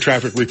time saver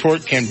traffic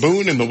report. Ken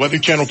Boone and the Weather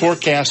Channel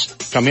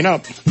forecast coming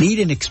up. Need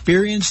an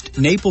experienced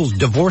Naples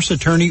divorce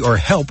attorney or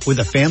help with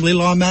a family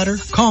law matter?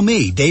 Call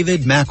me,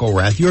 David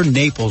McElrath, your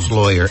Naples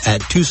lawyer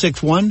at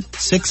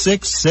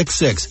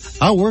 261-6666.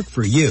 I'll work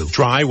for you.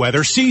 Dry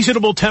weather,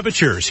 seasonable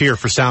temperatures here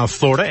for South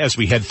Florida as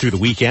we head through the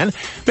weekend.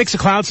 Mix of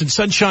clouds and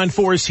sunshine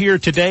for us here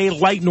today.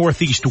 Light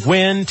northeast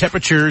wind,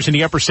 temperatures in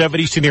the upper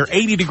 70s to near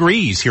 80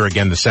 degrees here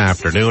again this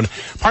afternoon.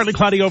 Partly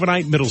cloudy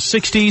overnight, middle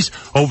 60s.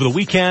 Over the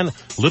weekend,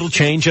 little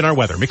change in our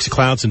weather. Mix of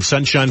clouds and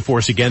sunshine for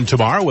us again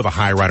tomorrow with a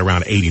high right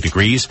around 80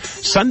 degrees.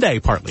 Sunday,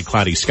 partly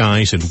cloudy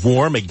skies and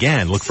warm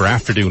again. Look for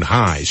afternoon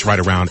highs right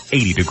around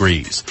 80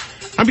 degrees.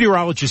 I'm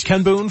meteorologist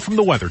Ken Boone from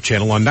the Weather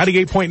Channel on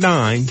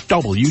 98.9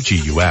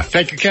 WGUF.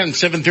 Thank you, Ken.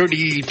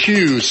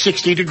 732,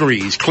 60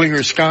 degrees.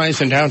 Clear skies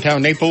in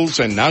downtown Naples,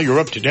 and now you're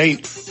up to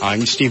date.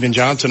 I'm Stephen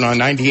Johnson on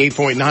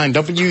 98.9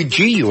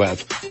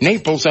 WGUF,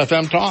 Naples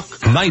FM Talk.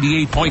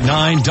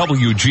 98.9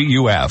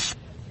 WGUF.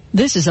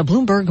 This is a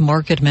Bloomberg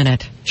Market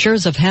Minute.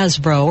 Shares of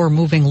Hasbro are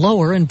moving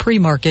lower in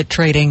pre-market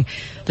trading.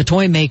 The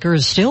toy maker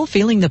is still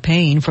feeling the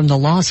pain from the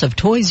loss of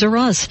Toys R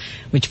Us,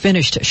 which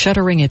finished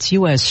shuttering its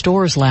U.S.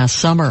 stores last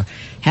summer.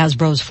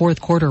 Hasbro's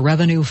fourth quarter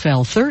revenue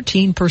fell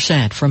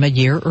 13% from a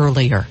year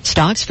earlier.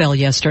 Stocks fell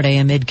yesterday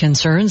amid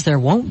concerns there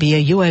won't be a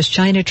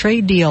U.S.-China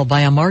trade deal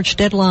by a March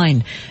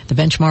deadline. The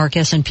benchmark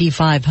S&P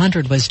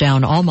 500 was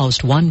down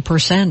almost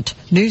 1%.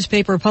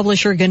 Newspaper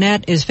publisher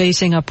Gannett is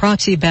facing a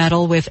proxy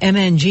battle with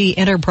MNG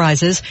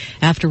Enterprises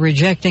after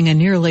rejecting a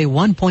nearly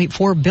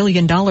 $1.4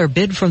 billion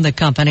bid from the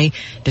company,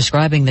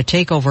 describing the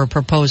takeover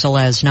proposal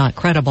as not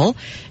credible.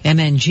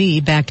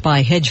 MNG, backed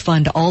by hedge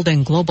fund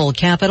Alden Global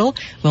Capital,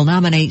 will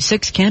nominate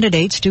 6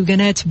 candidates to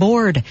Gannett's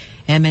board.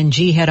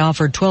 MNG had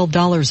offered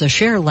 $12 a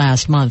share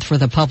last month for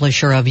the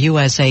publisher of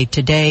USA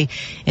Today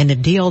in a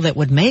deal that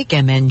would make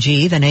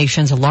MNG the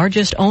nation's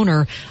largest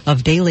owner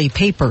of daily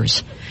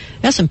papers.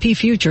 S&P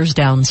futures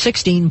down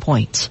 16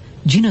 points.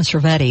 Gina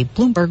Cervetti,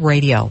 Bloomberg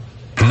Radio.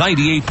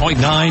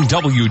 98.9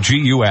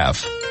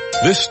 WGUF.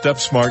 This Step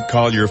Smart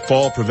Collier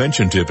Fall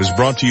Prevention Tip is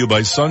brought to you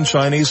by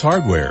Sunshine Ace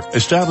Hardware.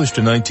 Established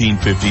in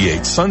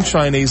 1958,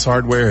 Sunshine Ace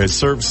Hardware has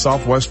served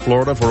Southwest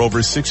Florida for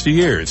over 60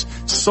 years.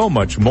 So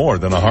much more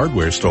than a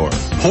hardware store.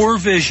 Poor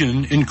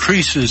vision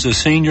increases a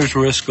senior's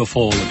risk of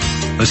falling.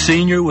 A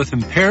senior with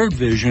impaired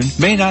vision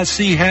may not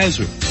see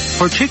hazards,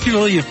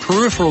 particularly if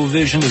peripheral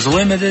vision is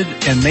limited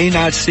and may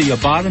not see a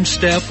bottom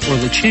step or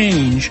the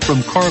change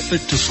from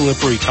carpet to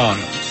slippery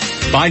tiles.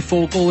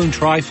 Bifocal and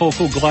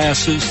trifocal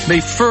glasses may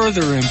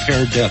further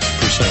impair depth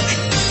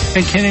perception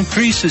and can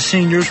increase a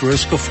senior's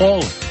risk of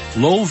falling.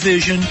 Low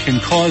vision can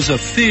cause a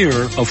fear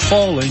of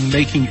falling,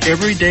 making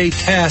everyday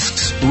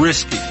tasks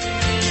risky.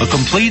 A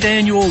complete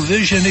annual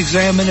vision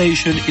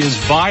examination is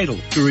vital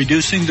to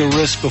reducing the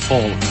risk of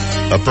falling.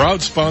 A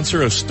proud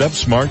sponsor of Step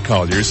Smart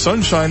Collier,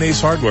 Sunshine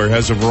Ace Hardware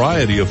has a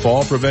variety of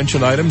fall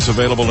prevention items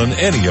available in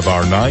any of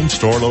our 9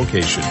 store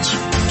locations.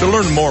 To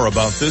learn more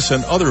about this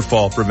and other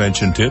fall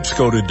prevention tips,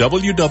 go to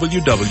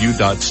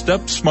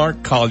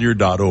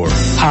www.stepsmartcollier.org.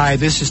 Hi,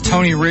 this is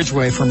Tony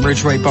Ridgway from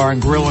Ridgway Bar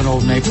and Grill in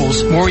Old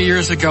Naples. More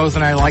years ago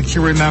than I like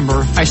to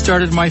remember, I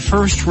started my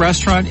first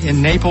restaurant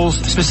in Naples,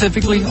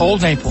 specifically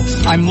Old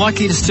Naples. I'm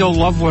lucky to still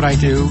love what I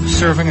do,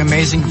 serving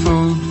amazing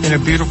food in a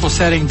beautiful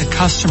setting to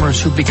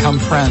customers who become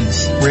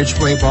friends.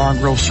 Ridgway Bar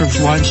and Grill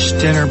serves lunch,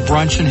 dinner,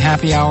 brunch, and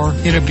happy hour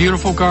in a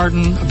beautiful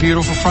garden, a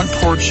beautiful front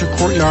porch, a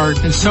courtyard,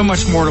 and so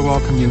much more to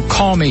welcome you.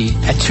 Call me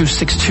at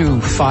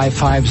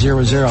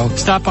 262-5500.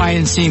 Stop by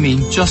and see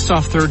me just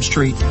off 3rd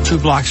Street, 2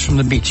 blocks from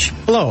the beach.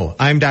 Hello,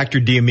 I'm Dr.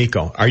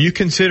 D'Amico. Are you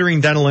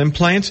considering dental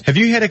implants? Have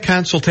you had a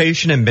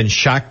consultation and been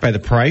shocked by the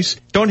price?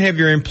 Don't have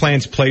your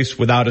implants placed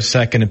without a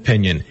second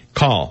opinion.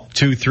 Call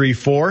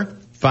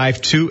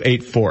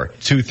 234-5284.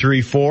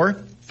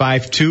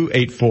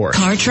 234-5284.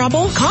 Car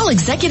trouble? Call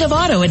Executive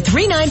Auto at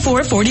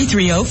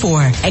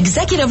 394-4304.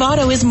 Executive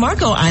Auto is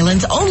Marco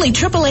Island's only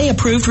AAA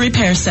approved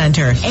repair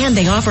center, and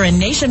they offer a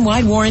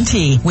nationwide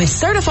warranty. With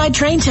certified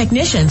trained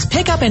technicians,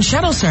 pickup and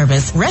shuttle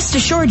service, rest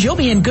assured you'll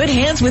be in good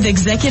hands with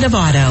Executive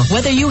Auto.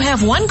 Whether you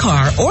have one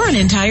car or an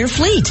entire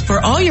fleet,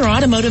 for all your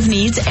automotive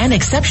needs and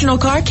exceptional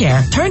car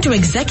care, turn to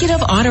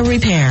Executive Auto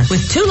Repair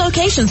with 2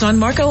 locations on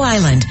Marco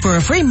Island. For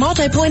a free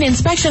multi-point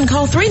inspection,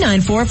 call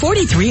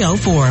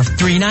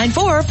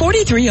 394-4304. 394-4304.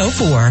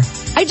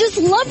 I just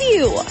love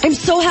you. I'm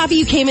so happy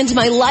you came into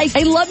my life.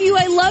 I love you.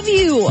 I love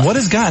you. What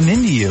has gotten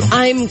into you?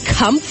 I'm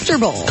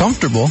comfortable.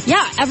 Comfortable?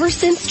 Yeah, ever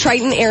since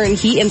Triton Air and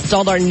Heat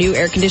installed our new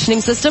air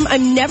conditioning system,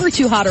 I'm never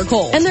too hot or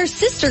cold. And their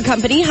sister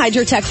company,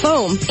 Hydrotech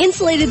Foam,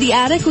 insulated the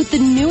attic with the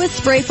newest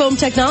spray foam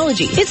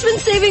technology. It's been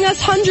saving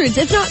us hundreds,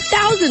 if not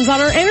thousands, on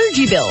our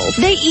energy bills.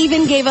 They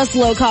even gave us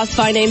low-cost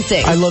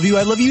financing. I love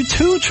you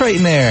too,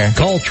 Triton Air.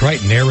 Call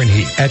Triton Air and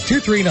Heat at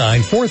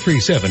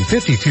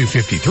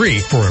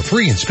 239-437-5253 for a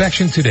free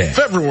inspection today.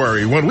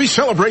 February, when we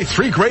celebrate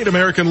 3 great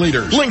American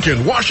leaders,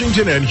 Lincoln,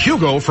 Washington, and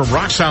Hugo from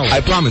Rock Solid. I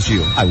promise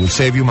you, I will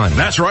save you money.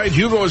 That's right,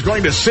 Hugo is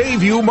going to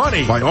save you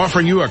money by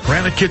offering you a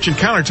granite kitchen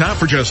countertop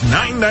for just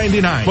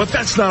 $9.99. But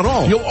that's not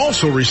all. You'll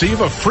also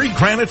receive a free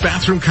granite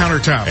bathroom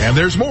countertop. And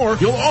there's more.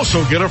 You'll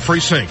also get a free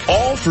sink.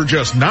 All for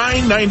just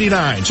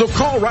 $9.99. So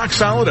call Rock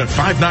Solid at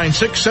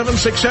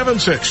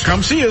 596-7676.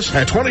 Come see us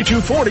at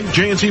 2240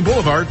 J&C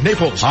Boulevard,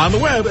 Naples. On the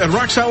web at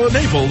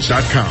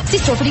rocksolidnaples.com. See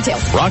store for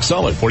details. Rock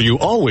Solid, where you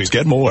always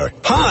get more.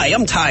 Hi,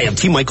 I'm Ty of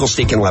T. Michael's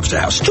Steak and Lobster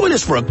House. Join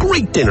us for a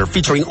great dinner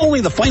featuring only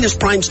the finest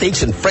prime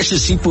steaks and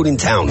freshest seafood in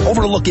town,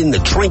 overlooking the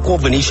tranquil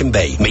Venetian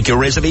Bay. Make your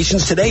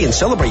reservations today and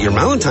celebrate your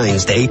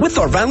Valentine's Day with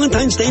our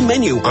Valentine's Day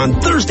menu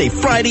on Thursday,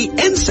 Friday,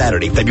 and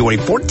Saturday, February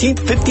 14th,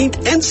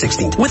 15th, and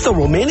 16th. With a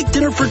romantic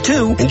dinner for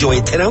 2, enjoy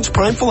a 10-ounce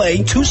prime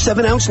filet, 2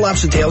 7-ounce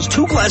lobster tails,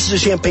 2 glasses of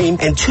champagne,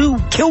 and 2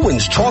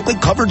 Kilwin's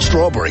chocolate-covered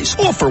strawberries,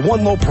 all for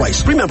one low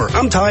price. Remember,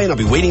 I'm Ty, and I'll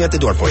be waiting at the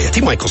door for you.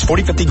 T. Michael's,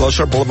 4050 Gulf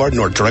Shore Boulevard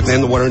North, directly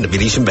on the water in the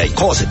Venetian Bay.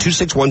 Call us at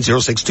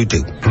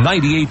 261-0622.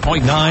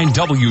 98.9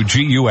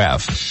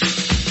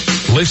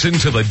 WGUF. Listen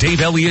to the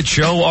Dave Elliott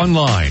Show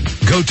online.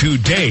 Go to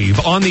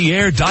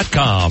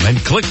DaveOnTheAir.com and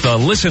click the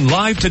Listen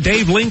Live to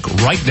Dave link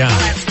right now.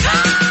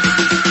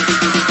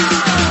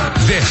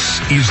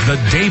 This is the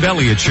Dave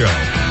Elliott Show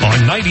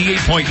on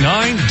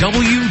 98.9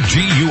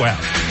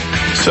 WGUF.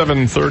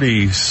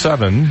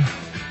 7:37.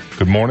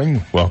 Good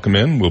morning. Welcome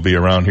in. We'll be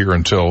around here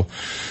until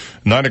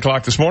 9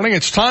 o'clock this morning.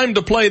 It's time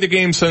to play the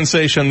game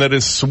sensation that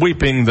is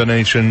sweeping the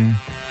nation.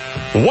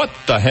 What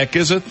the heck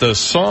is it? The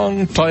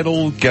song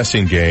title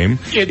guessing game.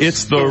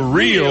 It's the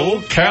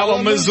Real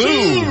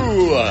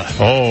Kalamazoo.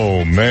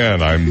 Oh,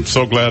 man, I'm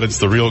so glad it's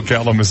the Real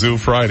Kalamazoo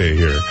Friday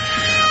here.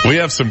 We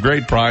have some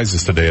great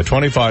prizes today. A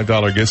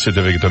 $25 gift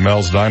certificate to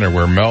Mel's Diner,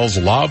 where Mel's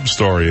Lob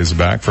Story is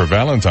back for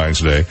Valentine's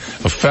Day.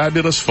 A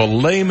fabulous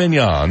filet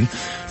mignon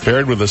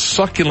paired with a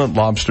succulent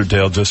lobster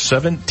tail, just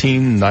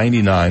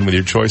 $17.99 with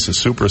your choice of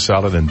super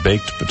salad and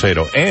baked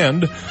potato.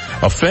 And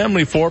a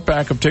family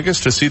 4-pack of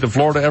tickets to see the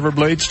Florida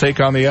Everblades take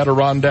on the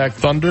Adirondack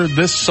Thunder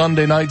this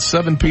Sunday night,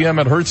 7 p.m.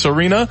 at Hertz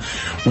Arena.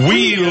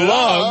 We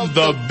love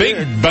the Big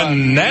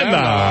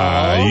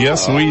Banana.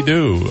 Yes, we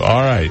do.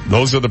 All right.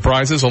 Those are the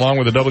prizes, along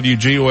with a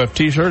WGOF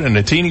t-shirt and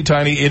a teeny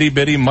tiny itty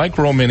bitty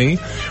micro mini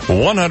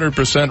 100%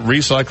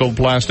 recycled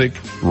plastic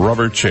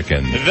rubber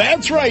chicken.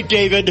 That's right,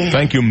 David.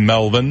 Thank you,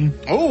 Melvin.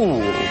 Oh,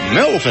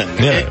 Melvin.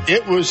 Yeah.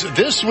 It was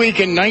this week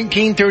in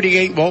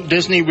 1938 Walt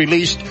Disney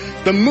released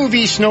the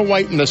movie Snow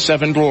White and the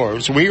Seven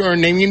Dwarfs. We are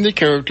naming the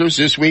characters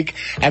this week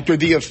after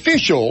the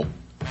official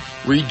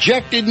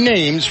rejected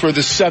names for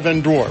the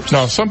Seven Dwarfs.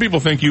 Now, some people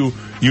think you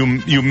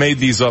made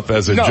these up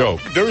as a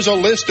joke. There's a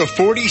list of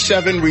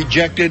 47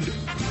 rejected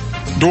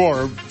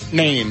dwarf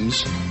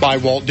names by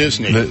Walt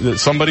Disney.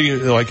 Somebody,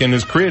 like in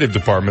his creative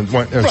department,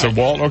 went and said,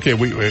 Walt, okay,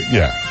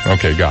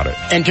 okay, got it.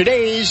 And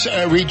today's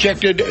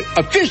rejected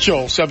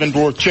official Seven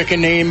Dwarf chicken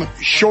name,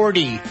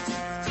 Shorty.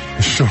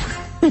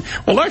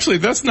 Well, actually,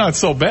 that's not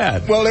so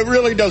bad. Well, it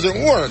really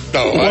doesn't work,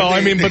 though. Well,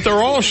 I mean, but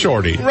they're all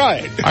Shorty.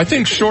 Right. I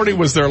think Shorty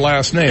was their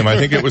last name. I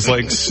think it was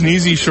like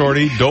Sneezy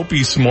Shorty,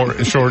 Dopey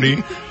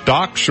Shorty,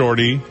 Doc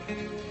Shorty,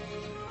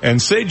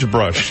 and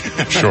Sagebrush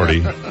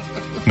Shorty.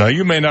 Now,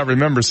 you may not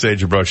remember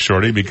Sagebrush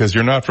Shorty because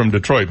you're not from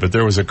Detroit, but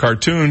there was a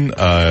cartoon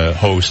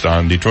host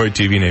on Detroit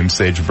TV named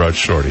Sagebrush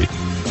Shorty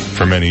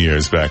for many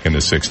years back in the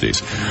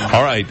 60s.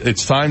 All right,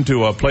 it's time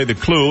to play the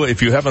clue.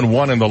 If you haven't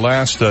won in the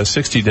last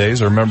 60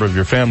 days, or a member of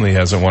your family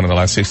hasn't won in the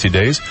last 60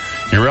 days,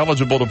 you're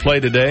eligible to play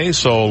today,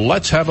 so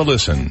let's have a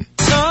listen.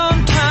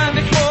 Sometime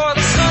before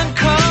the sun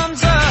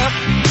comes up,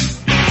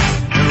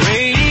 the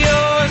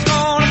radio is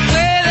gonna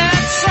play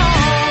that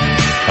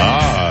song.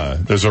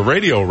 There's a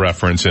radio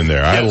reference in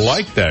there. Yes. I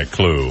like that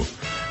clue.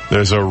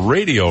 There's a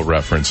radio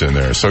reference in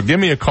there. So give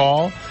me a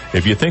call.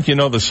 If you think you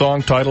know the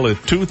song title, at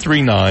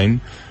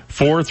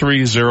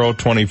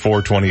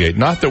 239-430-2428.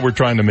 Not that we're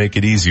trying to make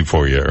it easy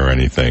for you or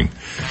anything,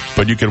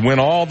 but you can win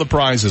all the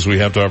prizes we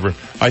have to offer.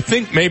 I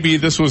think maybe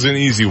this was an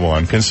easy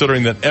one,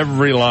 considering that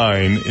every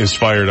line is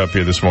fired up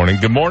here this morning.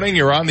 Good morning.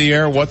 You're on the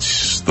air.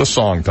 What's the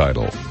song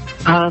title?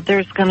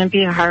 There's going to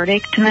be a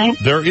heartache tonight.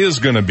 There is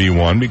going to be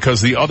one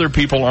because the other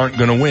people aren't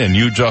going to win.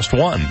 You just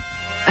won.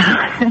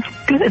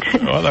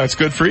 Good. Well, that's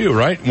good for you,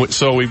 right?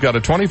 So we've got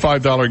a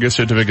 $25 gift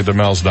certificate to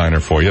Mel's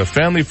Diner for you, a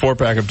family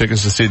 4-pack of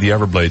tickets to see the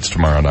Everblades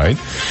tomorrow night,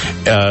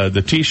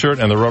 the T-shirt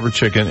and the rubber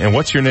chicken. And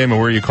what's your name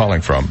and where are you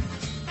calling from?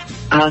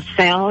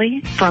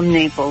 Sally from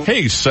Naples.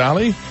 Hey,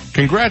 Sally.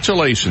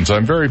 Congratulations.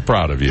 I'm very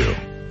proud of you.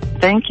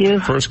 Thank you.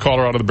 First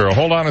caller out of the barrel.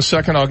 Hold on a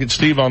second. I'll get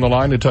Steve on the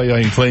line to tell you how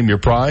you can claim your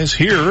prize.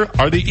 Here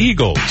are the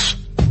Eagles.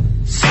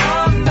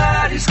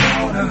 Somebody's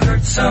gonna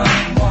hurt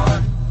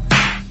someone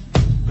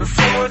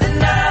before the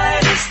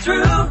night is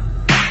through.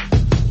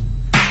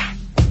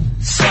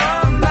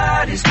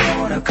 Somebody's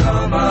gonna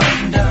come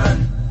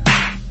undone.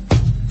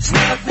 There's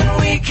nothing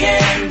we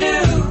can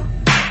do.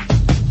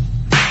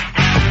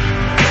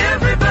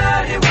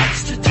 Everybody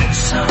wants to touch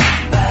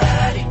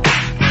somebody.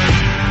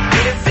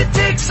 If it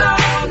takes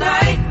all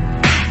night,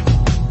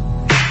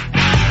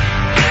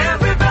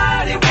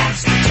 everybody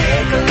wants to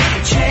take a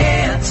little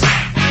chance,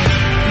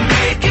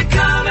 make it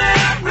come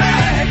out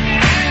right.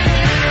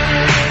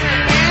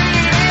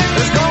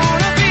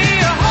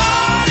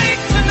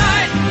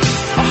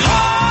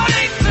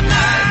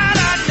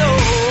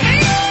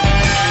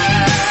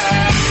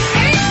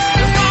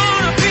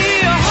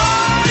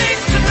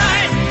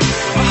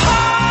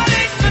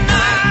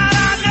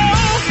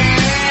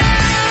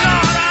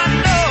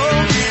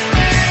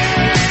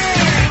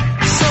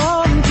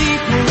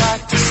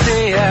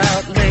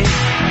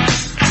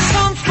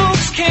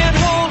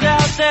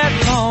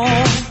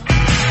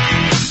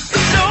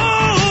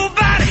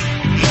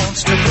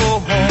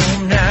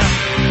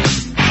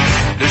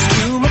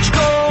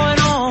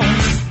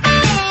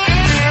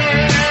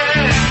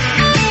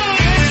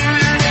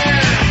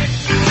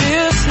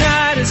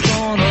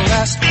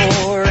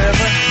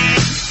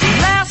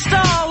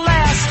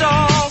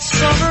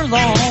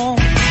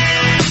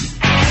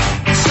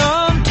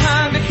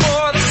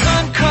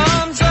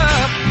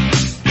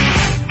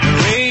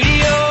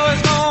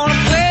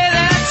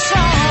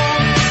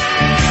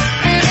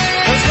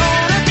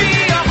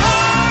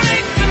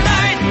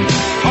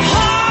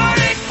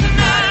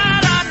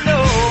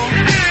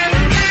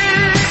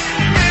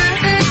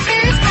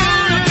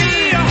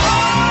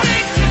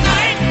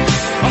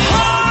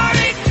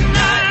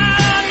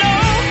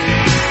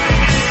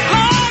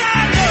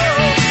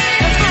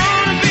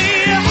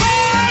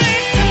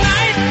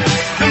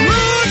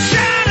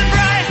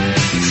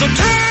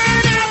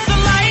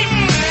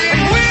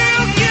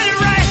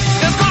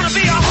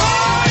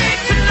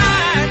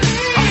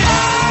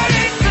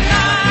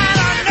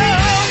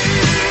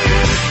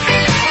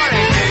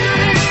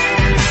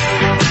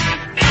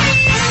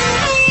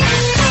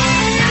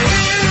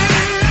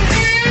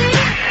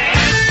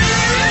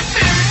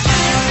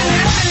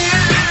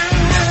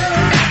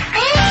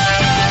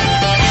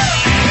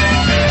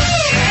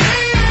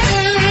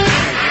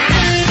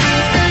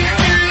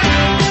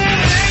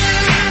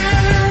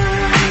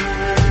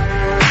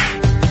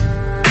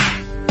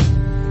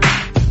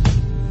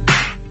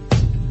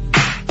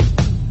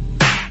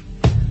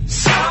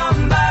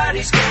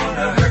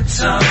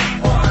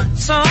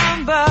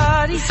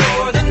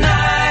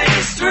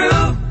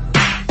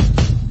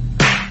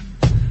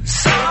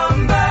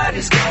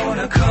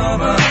 gonna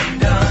come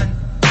undone.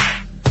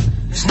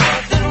 There's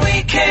nothing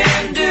we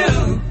can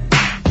do.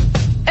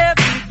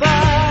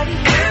 Everybody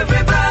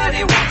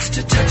wants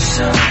to touch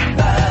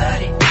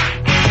somebody.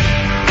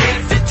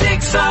 If it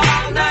takes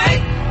all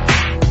night,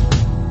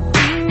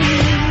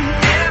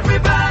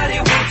 everybody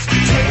wants to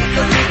take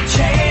a little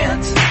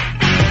chance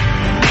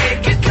and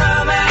make it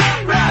come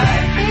out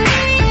right.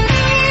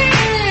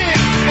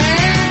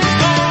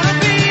 Gonna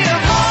be a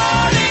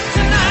heartache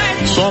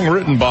tonight. Song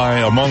written by,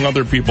 among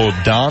other people,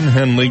 Don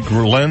Henley,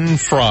 Glenn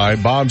Fry,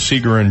 Bob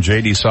Seger, and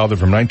J.D. Souther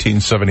from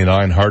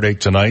 1979, Heartache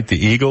Tonight. The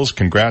Eagles,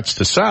 congrats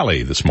to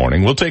Sally this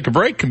morning. We'll take a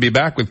break and be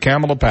back with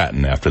Kamela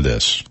Patton after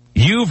this.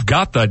 You've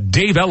got the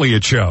Dave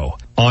Elliott Show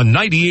on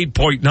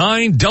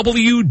 98.9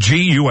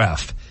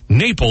 WGUF,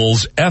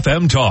 Naples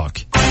FM Talk.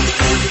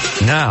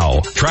 Now,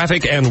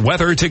 traffic and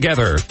weather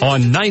together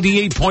on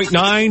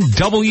 98.9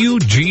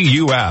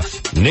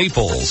 WGUF,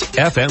 Naples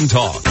FM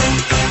Talk.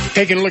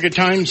 Taking a look at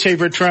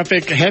time-saver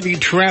traffic, heavy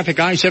traffic,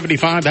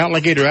 I-75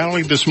 Alligator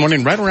Alley this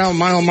morning, right around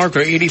mile marker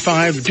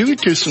 85, due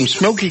to some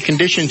smoky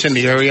conditions in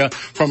the area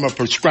from a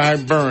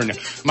prescribed burn.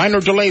 Minor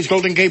delays,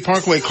 Golden Gate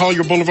Parkway,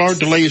 Collier Boulevard,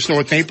 delays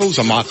North Naples,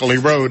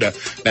 Immokalee Road.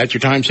 That's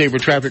your time-saver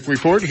traffic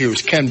report.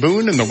 Here's Ken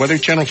Boone in the Weather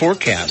Channel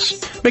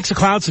forecast. Mix of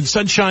clouds and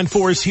sunshine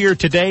for us here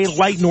today.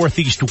 Light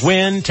northeast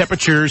wind,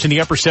 temperatures in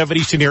the upper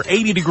 70s to near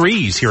 80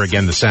 degrees here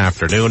again this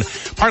afternoon.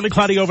 Partly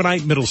cloudy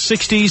overnight, middle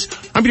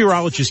 60s. I'm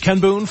meteorologist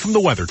Ken Boone from the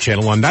Weather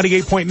Channel on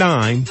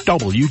 98.9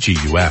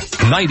 WGUF.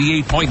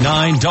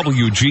 98.9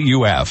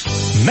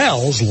 WGUF.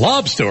 Mel's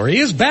Lob Story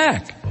is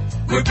back.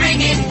 We're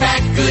bringing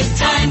back good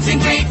times and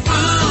great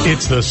food.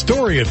 It's the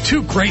story of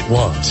two great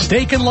loves,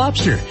 steak and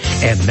lobster.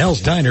 And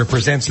Mel's Diner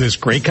presents this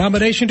great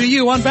combination to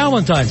you on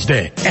Valentine's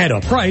Day at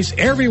a price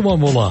everyone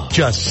will love.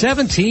 Just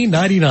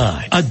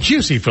 $17.99. A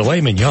juicy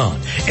filet mignon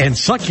and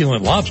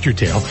succulent lobster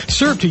tail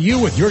served to you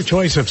with your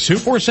choice of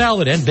soup or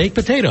salad and baked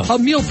potato. A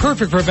meal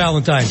perfect for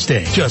Valentine's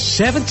Day. Just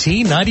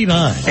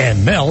 $17.99.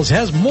 And Mel's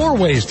has more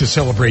ways to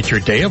celebrate your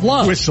day of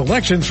love with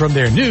selections from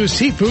their new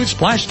Seafood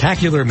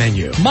Splash-tacular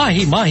menu.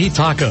 Mahi-mahi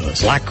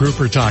tacos, black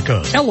grouper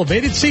tacos,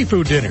 elevated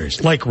seafood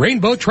dinners like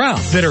rainbow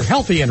trout that are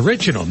healthy and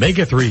rich in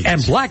omega-3,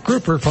 and black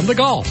grouper from the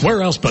Gulf.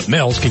 Where else but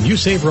Mel's can you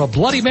savor a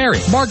Bloody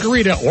Mary,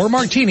 margarita, or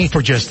martini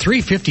for just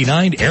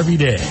 $3.59 every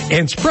day?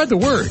 And spread the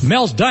word.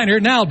 Mel's Diner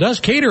now does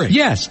catering.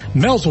 Yes,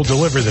 Mel's will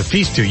deliver the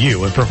feast to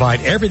you and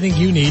provide everything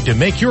you need to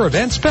make your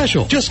event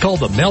special. Just call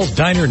the Mel's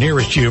Diner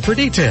nearest you for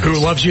details. Who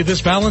loves you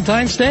this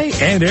Valentine's Day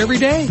and every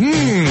day?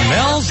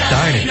 Mel's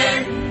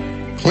Diner.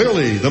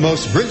 Clearly the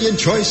most brilliant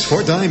choice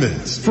for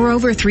diamonds. For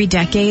over 3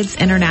 decades,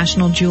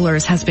 International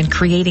Jewelers has been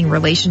creating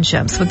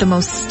relationships with the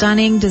most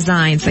stunning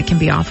designs that can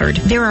be offered.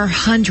 There are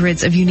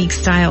hundreds of unique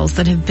styles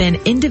that have been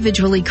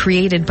individually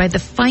created by the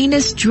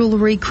finest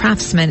jewelry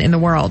craftsmen in the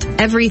world.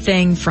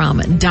 Everything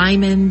from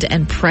diamond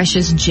and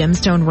precious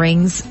gemstone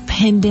rings,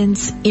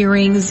 pendants,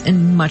 earrings,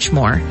 and much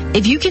more.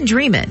 If you can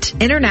dream it,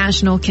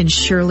 International can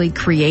surely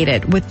create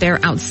it with their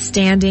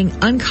outstanding,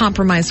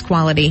 uncompromised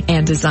quality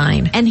and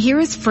design. And here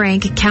is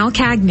Frank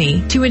Calcagney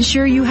to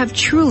ensure you have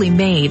truly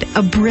made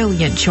a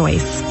brilliant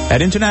choice.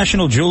 At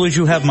International Jewelers,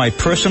 you have my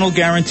personal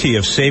guarantee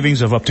of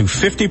savings of up to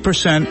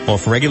 50%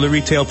 off regular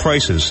retail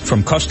prices,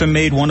 from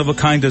custom-made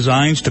one-of-a-kind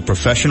designs to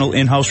professional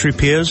in-house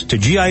repairs to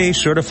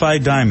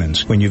GIA-certified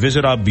diamonds. When you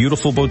visit our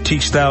beautiful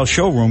boutique-style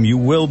showroom, you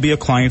will be a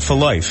client for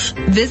life.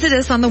 Visit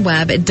us on the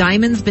web at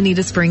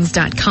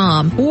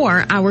diamondsbonitasprings.com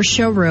or our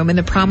showroom in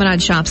the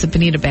Promenade Shops at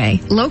Bonita Bay,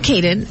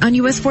 located on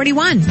US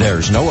 41.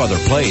 There's no other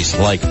place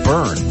like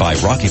Burn by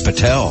Rocky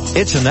Patel.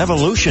 It's an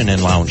evolution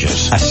in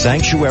lounges, a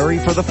sanctuary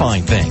for the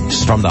fine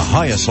things. From the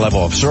highest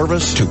level of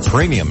service to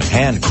premium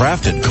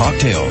handcrafted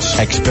cocktails.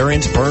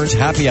 Experience Burn's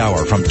Happy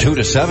Hour from 2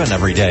 to 7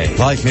 every day.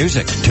 Live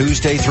music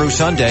Tuesday through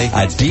Sunday,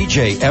 a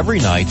DJ every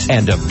night,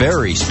 and a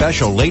very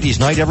special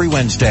ladies' night every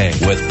Wednesday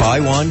with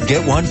buy one,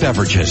 get one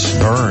beverages.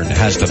 Burn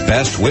has the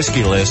best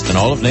whiskey list in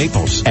all of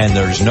Naples, and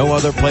there's no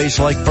other place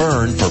like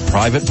Burn for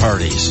private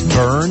parties.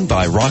 Burn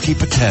by Rocky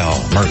Patel,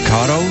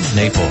 Mercado,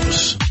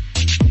 Naples.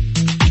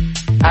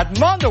 At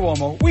Mondo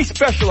Uomo, we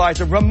specialize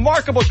in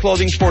remarkable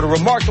clothing for the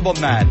remarkable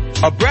man.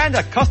 A brand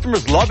that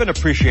customers love and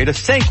appreciate is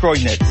St. Croix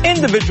knits,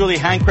 individually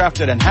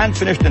handcrafted and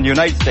hand-finished in the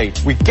United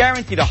States. We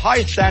guarantee the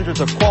highest standards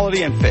of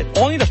quality and fit.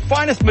 Only the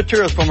finest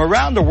materials from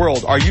around the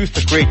world are used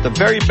to create the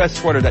very best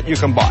sweater that you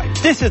can buy.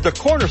 This is the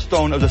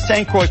cornerstone of the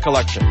St. Croix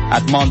collection.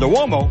 At Mondo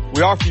Uomo,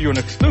 we offer you an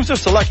exclusive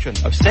selection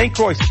of St.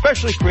 Croix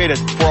specially created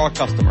for our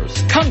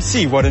customers. Come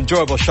see what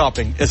enjoyable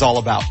shopping is all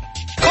about.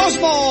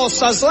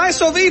 Cosmos, a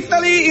slice of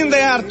Italy in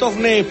the heart of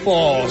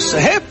Naples.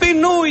 Happy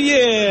New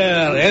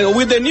Year! And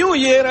with the New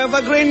Year, I have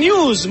a great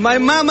news. My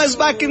mama is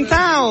back in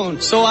town.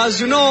 So as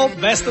you know,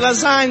 best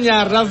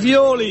lasagna,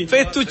 ravioli,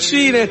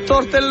 fettuccine,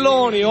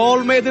 tortelloni,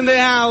 all made in the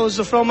house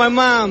from my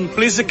mom.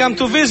 Please come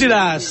to visit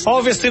us.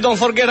 Obviously, don't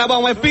forget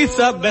about my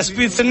pizza. Best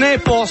pizza in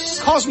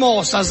Naples.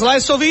 Cosmos, a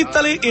slice of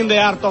Italy in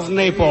the heart of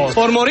Naples.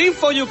 For more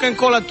info, you can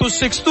call at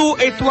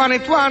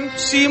 262-8181.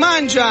 Si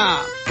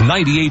mangia!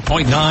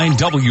 98.9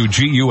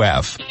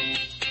 WGUF.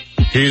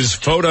 His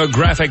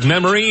photographic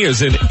memory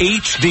is in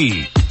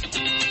HD.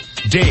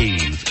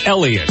 Dave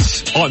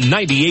Elliott on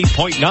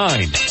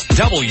 98.9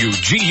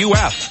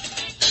 WGUF.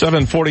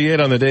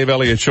 7:48 on the Dave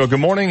Elliott Show. Good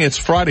morning. It's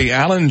Friday.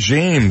 Alan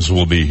James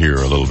will be here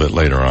a little bit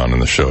later on in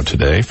the show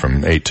today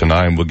from 8 to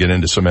 9. We'll get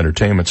into some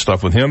entertainment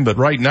stuff with him. But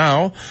right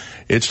now,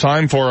 it's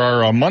time for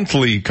our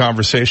monthly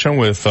conversation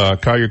with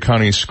Collier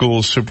County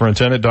Schools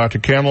Superintendent Dr.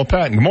 Kamela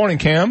Patton. Good morning,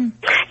 Cam.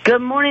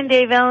 Good morning,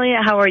 Dave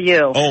Elliott. How are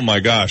you? Oh,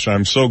 my gosh.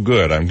 I'm so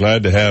good. I'm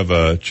glad to have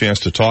a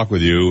chance to talk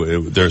with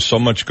you. There's so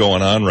much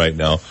going on right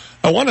now.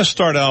 I want to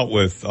start out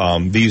with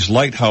these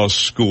lighthouse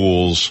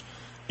schools.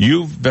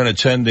 You've been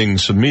attending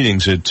some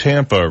meetings in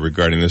Tampa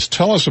regarding this.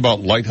 Tell us about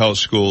lighthouse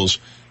schools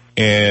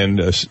and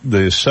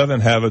the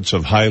 7 habits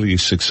of highly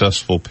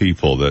successful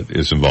people that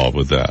is involved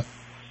with that.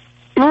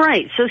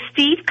 Right. So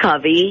Steve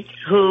Covey,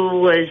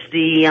 who was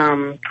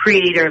the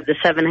creator of the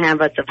 7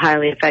 habits of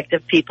highly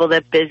effective people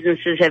that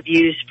businesses have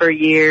used for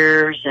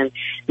years and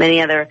many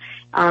other,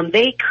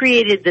 they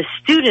created the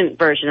student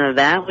version of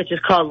that, which is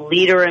called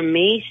Leader in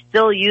Me,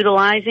 still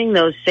utilizing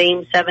those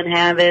same 7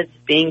 habits,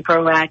 being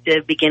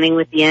proactive, beginning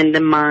with the end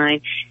in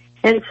mind.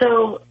 And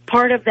so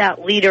part of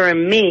that Leader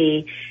in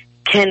Me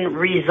can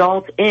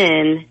result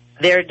in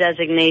their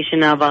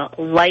designation of a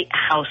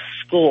lighthouse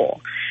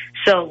school.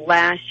 So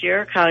last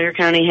year, Collier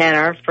County had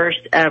our first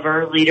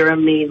ever Leader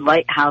in Me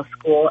Lighthouse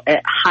School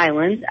at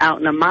Highlands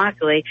out in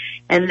Immokalee.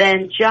 And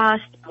then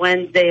just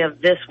Wednesday of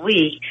this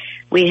week,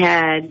 we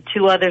had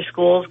 2 other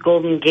schools,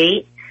 Golden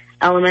Gate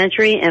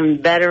Elementary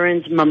and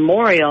Veterans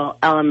Memorial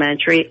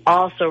Elementary,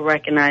 also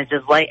recognized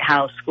as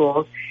lighthouse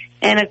schools.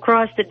 And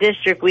across the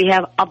district, we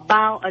have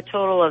about a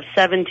total of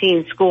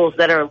 17 schools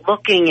that are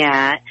looking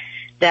at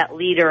that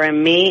Leader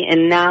in Me,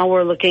 and now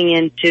we're looking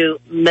into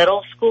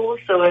middle school.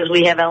 So as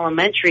we have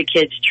elementary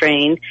kids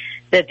trained,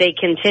 that they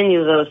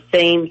continue those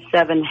same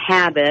 7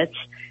 habits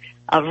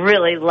of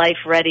really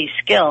life-ready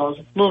skills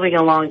moving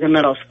along to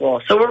middle school.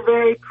 So we're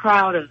very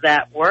proud of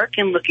that work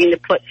and looking to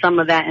put some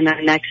of that in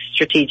our next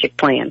strategic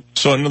plan.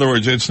 So in other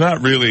words, it's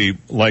not really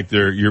like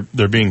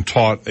they're being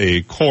taught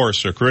a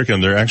course or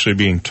curriculum. They're actually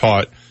being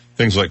taught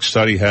things like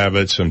study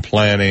habits and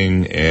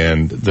planning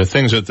and the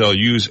things that they'll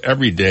use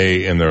every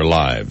day in their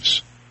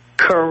lives.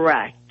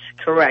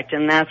 Correct.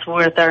 And that's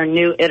with our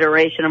new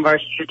iteration of our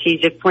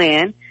strategic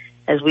plan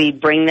as we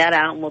bring that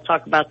out, and we'll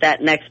talk about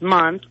that next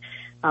month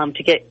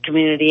to get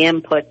community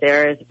input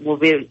there. We'll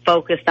be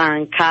focused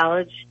on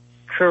college,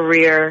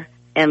 career,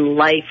 and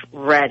life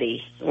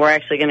ready. We're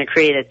actually going to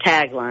create a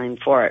tagline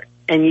for it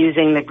and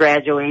using the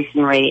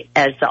graduation rate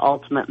as the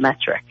ultimate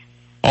metric.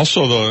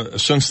 Also,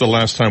 since the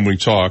last time we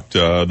talked,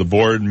 the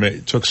board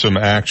took some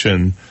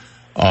action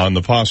on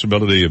the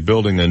possibility of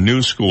building a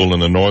new school in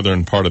the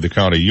northern part of the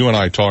county. You and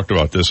I talked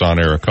about this on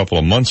air a couple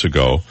of months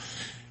ago,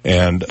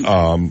 and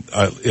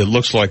it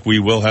looks like we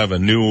will have a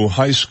new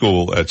high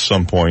school at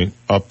some point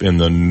up in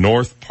the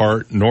northwest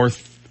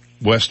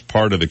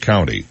part of the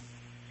county.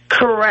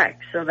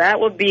 Correct. So that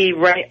would be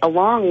right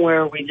along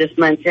where we just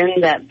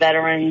mentioned that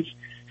Veterans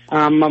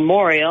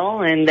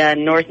Memorial and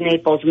North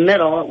Naples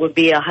Middle. It would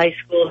be a high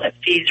school that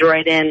feeds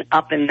right in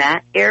up in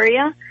that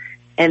area,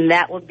 and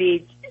that would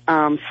be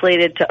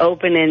slated to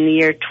open in the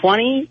year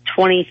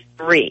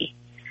 2023.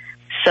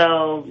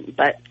 So,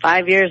 but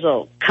 5 years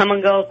will come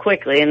and go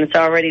quickly, and it's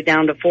already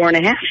down to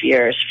 4.5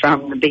 years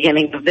from the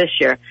beginning of this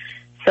year.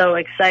 So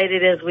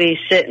excited as we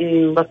sit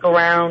and look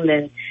around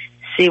and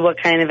see what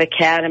kind of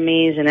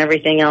academies and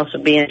everything else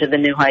will be into the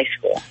new high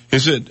school.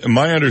 Is it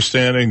my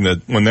understanding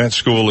that when that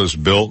school is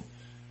built,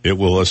 it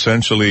will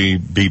essentially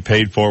be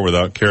paid for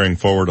without carrying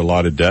forward a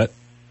lot of debt?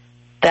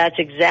 That's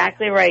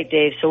exactly right,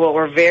 Dave. So what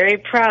we're very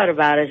proud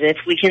about is if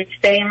we can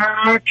stay on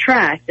our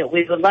track that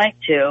we would like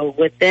to,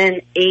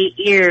 within 8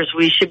 years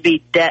we should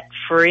be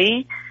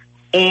debt-free,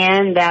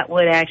 and that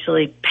would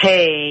actually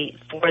pay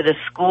for the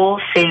school,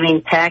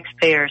 saving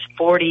taxpayers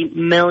 $40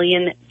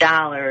 million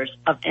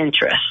of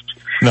interest.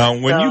 Now,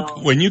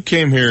 when you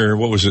came here,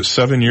 what was it,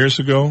 7 years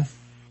ago?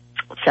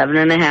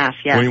 7.5,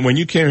 yeah. When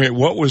you came here,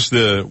 what was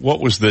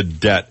the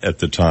debt at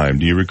the time?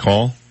 Do you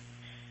recall?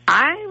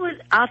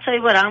 I'll tell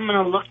you what, I'm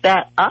going to look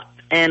that up,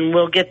 and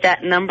we'll get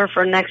that number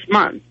for next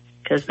month,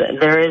 because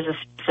there is a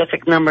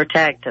specific number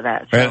tag to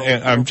that. So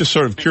and I'm just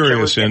sort of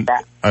curious,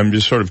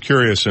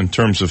 in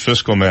terms of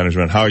fiscal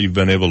management, how you've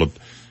been able to,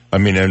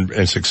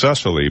 and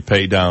successfully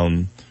pay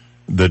down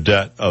the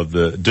debt of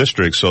the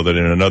district so that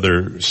in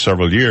another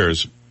several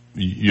years,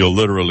 you'll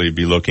literally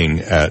be looking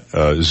at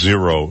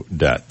zero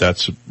debt.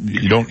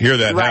 You don't hear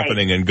that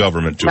happening in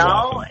government too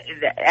often.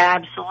 No,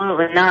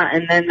 absolutely not.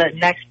 And then the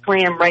next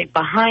plan right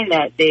behind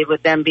that, Dave,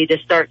 would then be to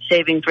start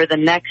saving for the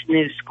next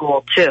new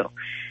school too.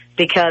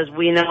 Because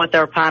we know with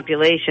our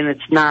population,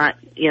 it's not,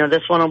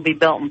 this one will be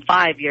built in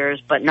 5 years,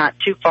 but not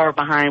too far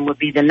behind would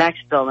be the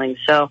next building.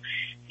 So,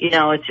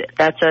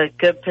 that's a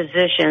good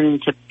position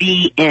to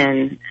be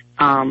in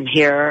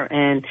here.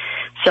 And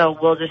so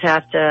we'll just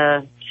have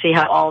to see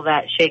how all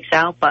that shakes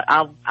out, but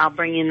I'll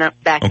bring you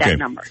back that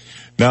number.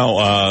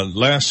 Now,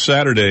 last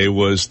Saturday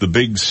was the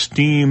big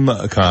STEAM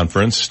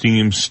conference,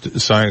 STEAM,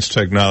 Science,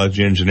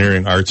 Technology,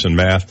 Engineering, Arts, and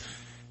Math,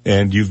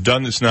 and you've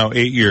done this now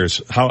 8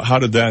 years. How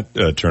did that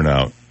turn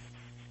out?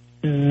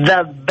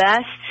 The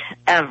best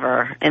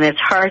ever, and it's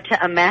hard to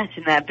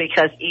imagine that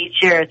because each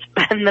year it's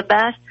been the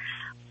best,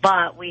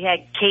 but we had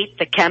Kate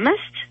the chemist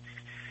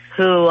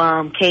who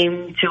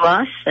came to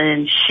us,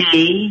 and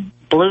she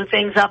blew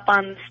things up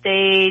on the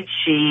stage.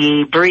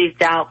 She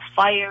breathed out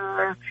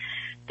fire.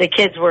 The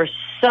kids were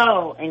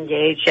so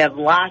engaged. You have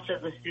lots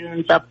of the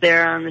students up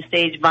there on the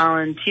stage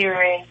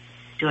volunteering,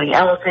 doing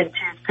elephant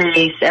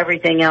toothpaste,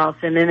 everything else.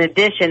 And in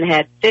addition,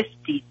 had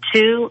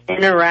 52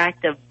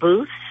 interactive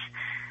booths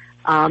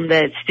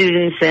that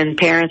students and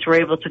parents were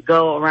able to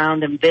go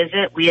around and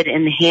visit. We had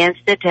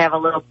enhanced it to have a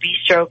little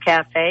bistro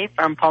cafe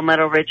from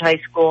Palmetto Ridge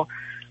High School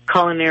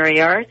Culinary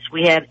Arts.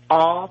 We had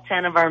all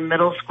 10 of our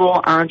middle school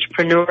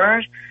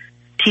entrepreneurs,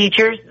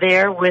 teachers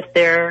there with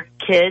their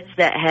kids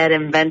that had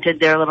invented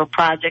their little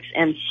projects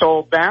and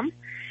sold them.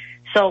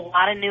 So a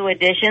lot of new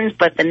additions,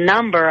 but the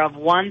number of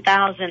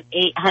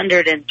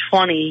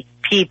 1,820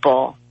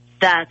 people,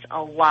 that's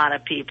a lot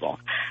of people.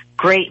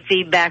 Great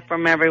feedback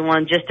from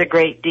everyone, just a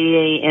great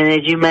day. And as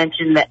you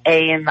mentioned, the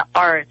A in the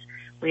arts,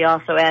 we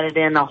also added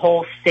in a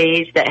whole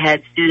stage that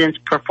had students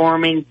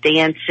performing,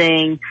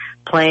 dancing,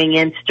 playing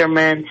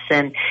instruments,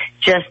 and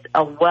just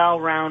a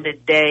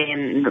well-rounded day.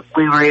 And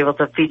we were able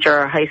to feature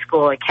our high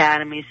school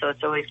academy, so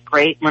it's always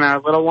great when our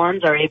little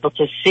ones are able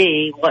to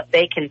see what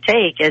they can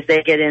take as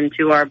they get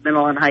into our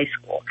middle and high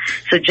school.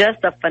 So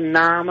just a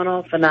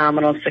phenomenal,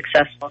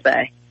 successful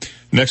day.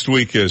 Next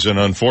week is an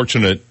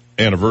unfortunate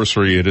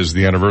anniversary. It is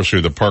the anniversary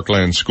of the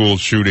Parkland school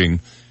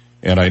shooting.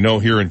 And I know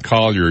here in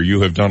Collier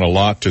you have done a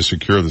lot to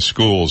secure the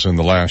schools in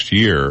the last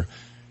year,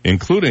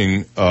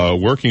 including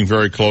working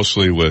very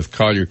closely with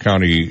Collier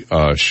County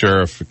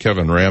Sheriff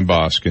Kevin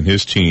Rambosk and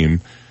his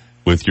team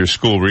with your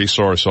school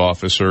resource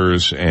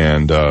officers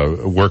and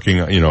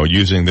working,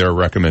 using their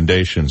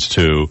recommendations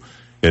to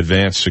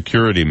advance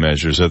security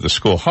measures at the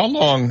school. How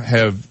long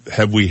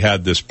have we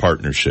had this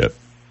partnership?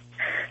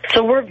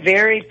 So we're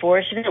very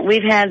fortunate.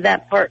 We've had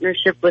that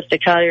partnership with the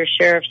Collier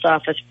Sheriff's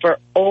Office for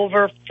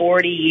over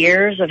 40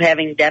 years of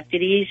having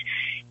deputies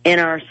in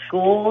our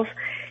schools.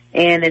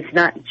 And it's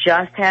not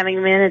just having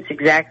them in, it's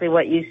exactly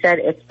what you said.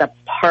 It's the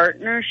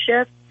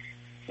partnership,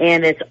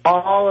 and it's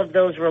all of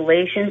those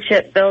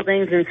relationship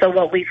buildings. And so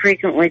what we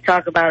frequently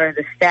talk about are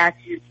the stats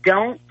you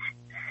don't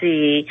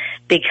see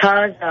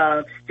because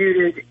of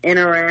students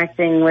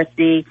interacting with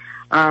the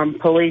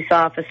police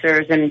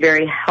officers in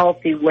very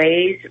healthy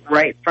ways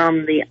right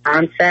from the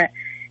onset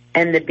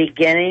and the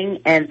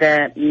beginning, and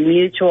the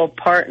mutual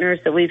partners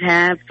that we've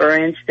had. For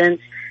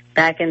instance,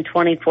 back in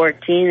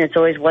 2014, it's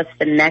always what's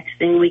the next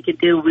thing we could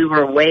do. We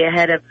were way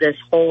ahead of this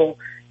whole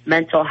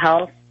mental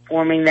health,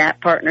 forming that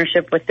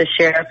partnership with the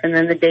sheriff and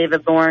then the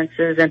David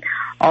Lawrences and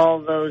all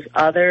those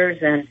others.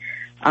 And,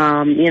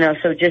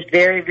 so just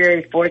very,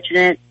 very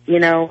fortunate,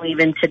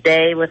 even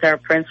today with our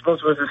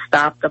principals was a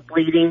Stop the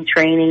Bleeding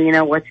training.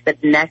 What's the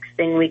next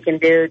thing we can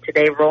do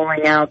today,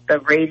 rolling out the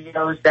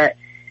radios that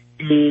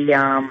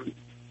the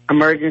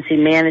emergency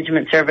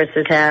management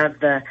services have,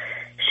 the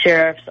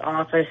sheriff's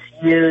office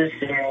use,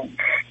 and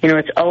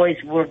it's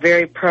always, we're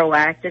very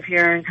proactive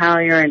here in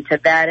Collier, and to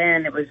that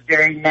end it was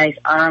very nice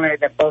honor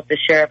that both the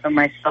sheriff and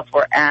myself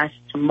were asked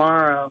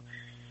tomorrow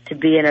to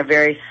be in a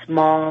very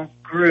small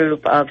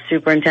group of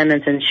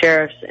superintendents and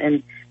sheriffs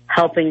and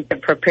helping to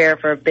prepare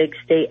for a big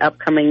state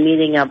upcoming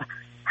meeting of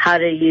how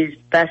to use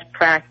best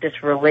practice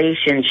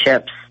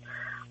relationships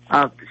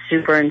of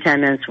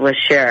superintendents with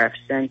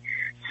sheriffs. And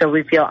so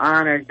we feel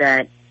honored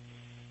that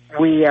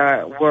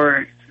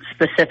we're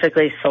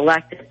specifically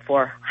selected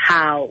for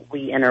how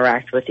we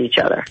interact with each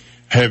other.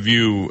 Have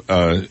you,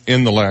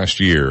 in the last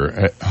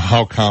year,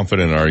 how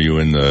confident are you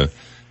in the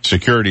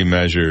security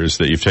measures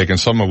that you've taken,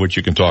 some of which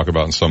you can talk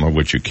about and some of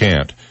which you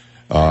can't,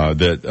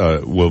 that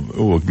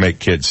will make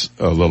kids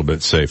a little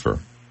bit safer?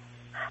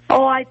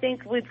 Oh, I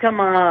think we've come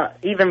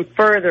even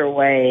further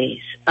ways,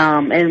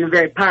 in a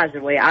very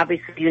positive way.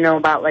 Obviously,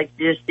 about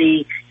just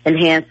the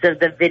enhanced of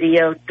the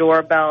video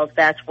doorbells.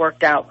 That's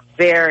worked out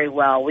very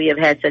well. We have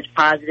had such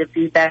positive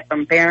feedback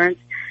from parents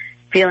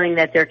feeling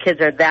that their kids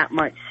are that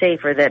much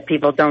safer, that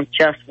people don't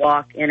just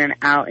walk in and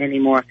out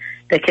anymore.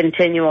 The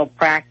continual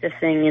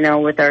practicing,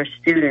 with our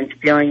students,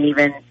 feeling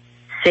even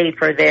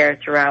safer there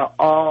throughout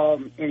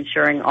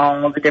ensuring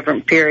all of the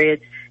different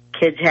periods,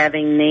 kids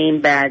having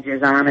name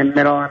badges on in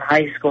middle and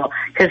high school,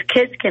 because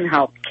kids can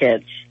help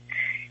kids.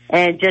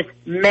 And just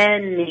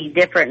many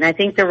different, and I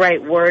think the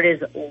right word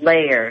is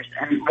layers,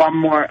 and one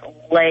more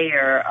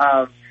layer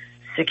of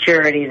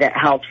security that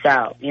helps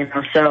out,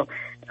 So,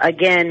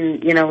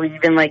 again,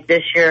 even like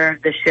this year,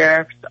 the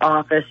sheriff's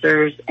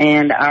officers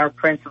and our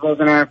principals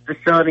and our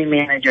facility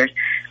managers,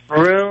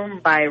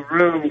 room by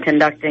room,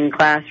 conducting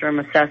classroom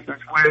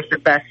assessments. Where's the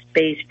best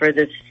space for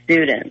the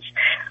students?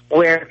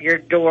 Where if your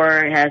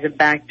door has a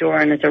back door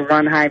and it's a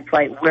run-high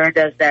flight, where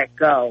does that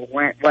go?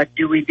 What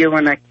do we do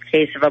in a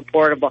case of a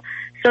portable?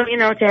 So,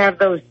 to have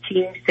those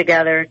teams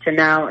together to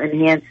now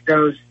enhance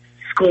those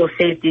school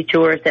safety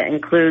tours that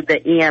include the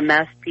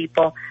EMS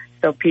people,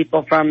 so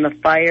people from the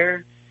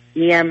fire,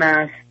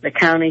 EMS, the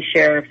county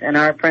sheriffs, and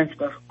our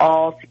principals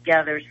all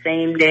together,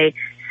 same day,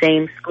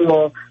 same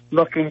school,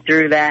 looking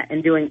through that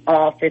and doing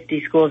all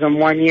 50 schools in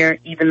 1 year,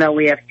 even though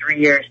we have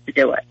 3 years to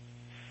do it.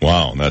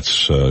 Wow,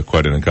 that's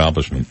quite an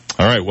accomplishment.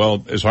 All right,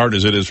 well, as hard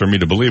as it is for me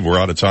to believe, we're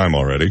out of time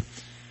already.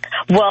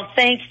 Well,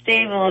 thanks,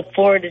 Dave. I look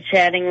forward to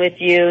chatting with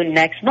you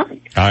next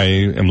month. I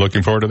am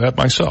looking forward to that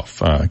myself.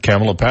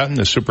 Kamela Patton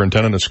is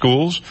superintendent of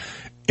schools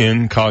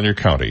in Collier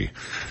County.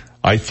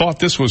 I thought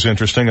this was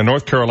interesting. A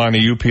North Carolina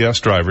UPS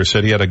driver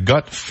said he had a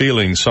gut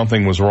feeling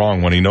something was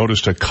wrong when he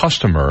noticed a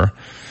customer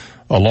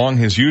along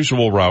his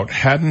usual route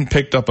hadn't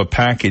picked up a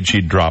package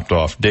he'd dropped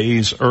off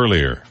days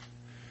earlier.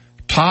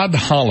 Todd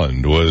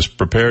Holland was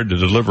prepared to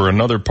deliver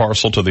another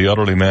parcel to the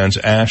elderly man's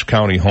Ashe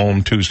County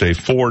home Tuesday,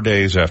 4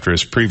 days after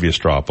his previous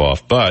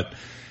drop-off. But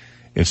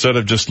instead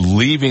of just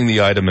leaving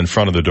the item in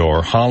front of the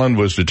door, Holland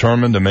was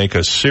determined to make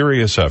a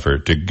serious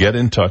effort to get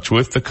in touch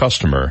with the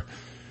customer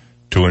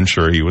to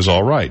ensure he was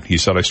all right. He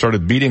said, I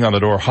started beating on the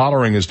door,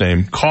 hollering his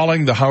name,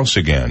 calling the house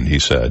again, he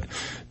said.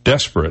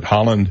 Desperate,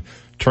 Holland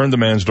turned the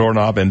man's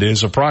doorknob, and to his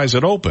surprise,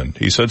 it opened.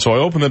 He said, so I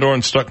opened the door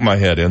and stuck my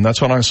head in.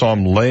 That's when I saw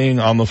him laying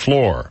on the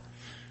floor.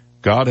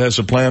 God has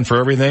a plan for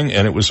everything,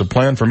 and it was a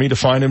plan for me to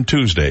find him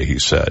Tuesday, he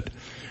said.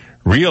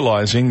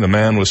 Realizing the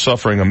man was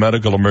suffering a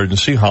medical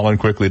emergency, Holland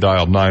quickly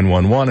dialed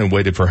 911 and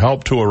waited for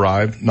help to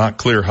arrive. Not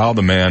clear how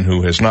the man,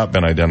 who has not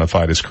been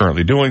identified, is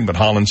currently doing, but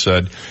Holland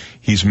said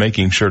he's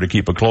making sure to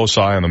keep a close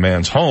eye on the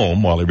man's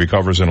home while he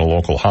recovers in a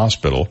local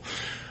hospital.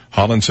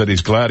 Holland said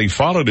he's glad he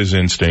followed his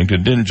instinct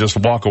and didn't just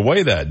walk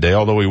away that day,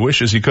 although he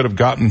wishes he could have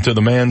gotten to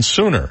the man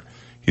sooner.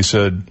 He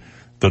said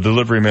the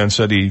delivery man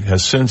said he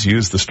has since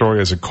used the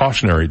story as a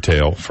cautionary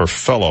tale for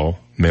fellow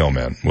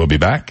mailmen. We'll be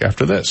back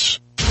after this.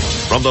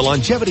 From the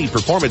Longevity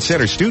Performance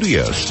Center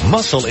studios,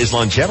 muscle is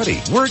longevity.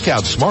 Work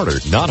out smarter,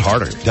 not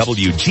harder.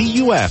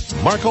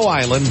 WGUF, Marco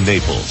Island,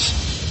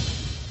 Naples.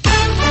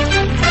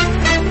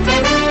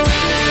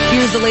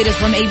 Here's the latest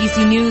from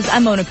ABC News.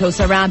 I'm Monaco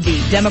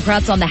Sarabdi.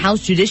 Democrats on the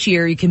House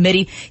Judiciary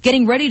Committee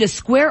getting ready to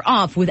square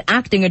off with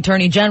Acting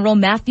Attorney General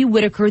Matthew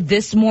Whitaker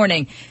this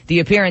morning. The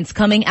appearance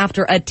coming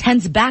after a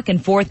tense back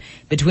and forth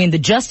between the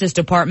Justice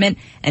Department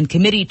and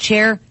committee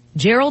chair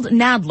Gerald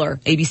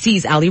Nadler.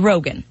 ABC's Ali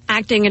Rogan.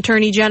 Acting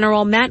Attorney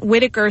General Matt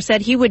Whitaker said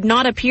he would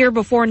not appear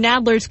before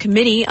Nadler's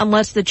committee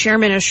unless the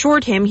chairman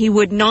assured him he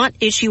would not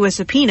issue a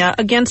subpoena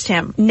against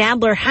him.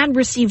 Nadler had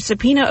received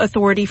subpoena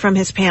authority from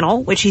his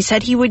panel, which he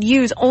said he would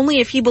use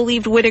only if he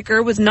believed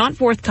Whitaker was not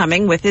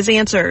forthcoming with his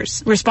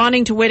answers.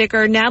 Responding to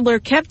Whitaker,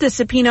 Nadler kept the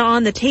subpoena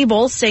on the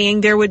table,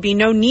 saying there would be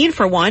no need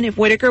for one if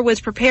Whitaker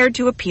was prepared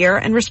to appear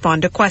and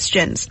respond to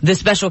questions. The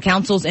special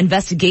counsel's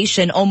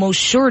investigation almost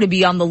sure to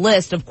be on the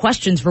list of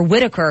questions for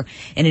Whitaker.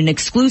 In an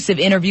exclusive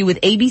interview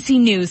with ABC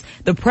News,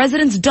 the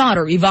president's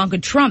daughter, Ivanka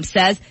Trump,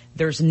 says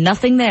there's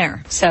nothing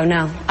there. So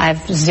no, I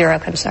have zero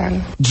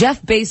concern.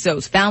 Jeff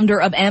Bezos, founder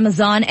of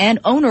Amazon and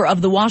owner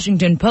of the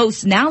Washington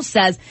Post, now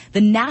says the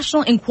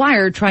National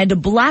Enquirer tried to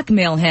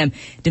blackmail him,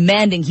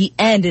 demanding he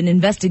end an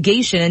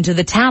investigation into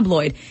the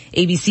tabloid.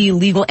 ABC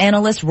legal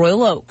analyst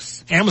Royal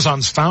Oakes.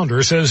 Amazon's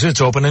founder says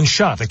it's open and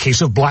shut, a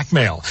case of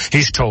blackmail.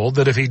 He's told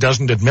that if he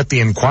doesn't admit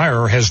the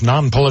Enquirer has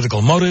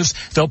non-political motives,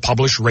 they'll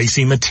publish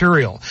racy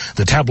material.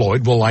 The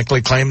tabloid will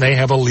likely claim they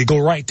have a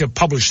legal right to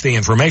publish the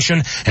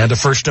information and a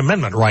First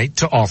Amendment right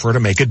to offer to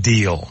make a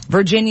deal.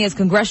 Virginia's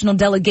congressional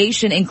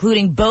delegation,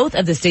 including both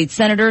of the state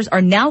senators,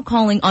 are now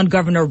calling on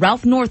Governor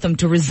Ralph Northam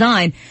to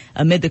resign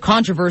amid the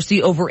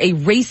controversy over a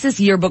racist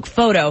yearbook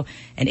photo.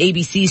 And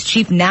ABC's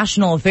chief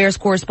national affairs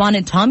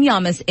correspondent Tom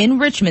Yamas in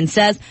Richmond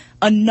says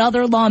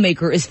another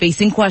lawmaker is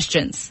facing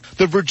questions.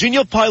 The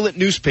Virginia Pilot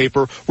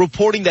newspaper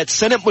reporting that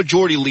Senate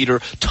Majority Leader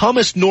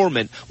Thomas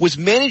Norman was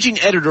managing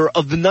editor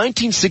of the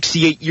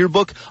 1968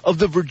 yearbook of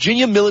the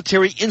Virginia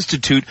Military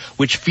Institute,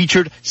 which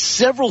featured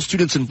several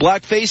students in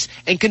blackface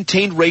and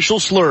contained racial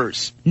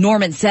slurs.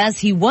 Norman says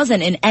he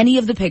wasn't in any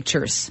of the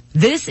pictures.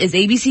 This is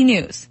ABC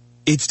News.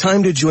 It's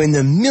time to join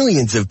the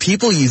millions of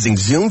people using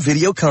Zoom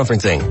video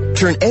conferencing.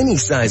 Turn any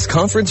size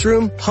conference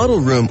room, huddle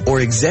room, or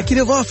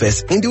executive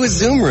office into a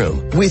Zoom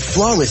room with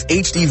flawless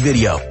HD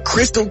video,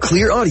 crystal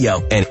clear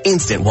audio, and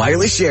instant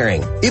wireless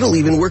sharing. It'll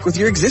even work with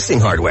your existing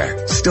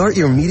hardware. Start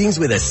your meetings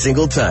with a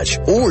single touch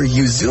or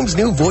use Zoom's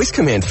new voice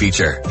command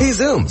feature. Hey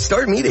Zoom,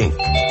 start meeting.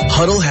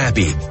 Huddle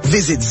happy.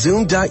 Visit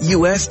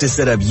Zoom.us to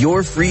set up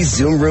your free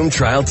Zoom room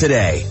trial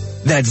today.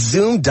 That's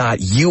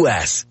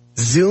Zoom.us.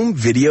 Zoom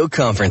video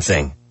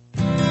conferencing.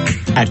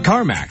 At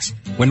CarMax,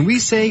 when we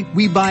say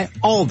we buy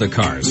all the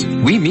cars,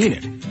 we mean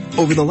it.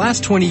 Over the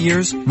last 20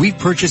 years, we've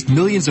purchased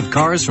millions of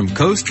cars from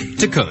coast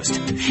to coast.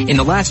 In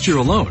the last year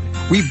alone,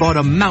 we bought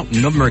a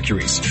mountain of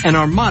Mercurys, an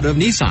armada of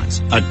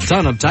Nissans, a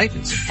ton of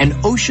Titans, an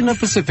ocean of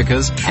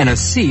Pacificas, and a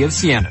sea of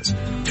Siennas.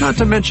 Not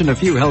to mention a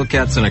few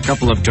Hellcats and a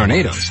couple of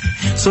Tornadoes.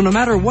 So no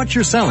matter what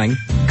you're selling,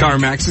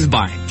 CarMax is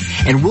buying.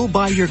 And we'll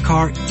buy your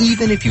car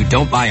even if you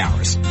don't buy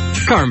ours.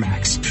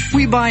 CarMax.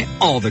 We buy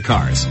all the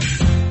cars.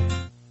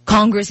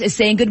 Congress is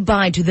saying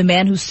goodbye to the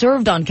man who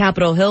served on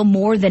Capitol Hill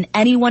more than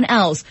anyone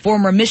else.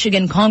 Former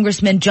Michigan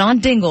Congressman John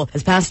Dingell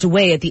has passed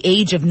away at the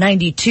age of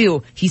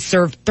 92. He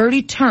served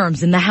 30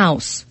 terms in the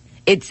House.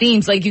 It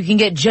seems like you can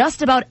get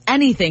just about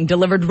anything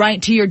delivered right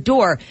to your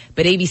door,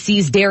 but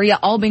ABC's Daria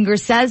Albinger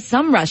says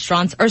some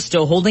restaurants are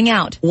still holding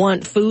out.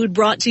 Want food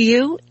brought to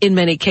you? In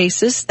many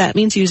cases, that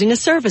means using a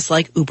service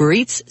like Uber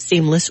Eats,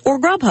 Seamless, or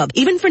Grubhub,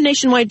 even for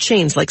nationwide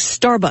chains like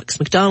Starbucks,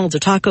 McDonald's, or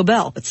Taco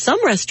Bell. But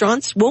some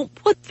restaurants won't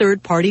put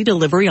third-party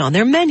delivery on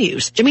their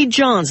menus. Jimmy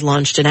John's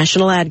launched a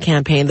national ad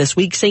campaign this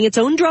week saying its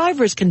own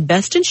drivers can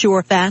best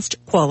ensure fast,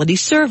 quality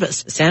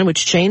service. The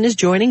sandwich chain is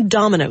joining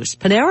Domino's,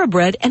 Panera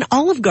Bread, and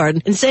Olive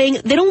Garden in saying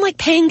they don't like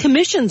paying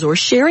commissions or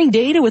sharing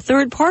data with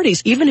third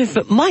parties, even if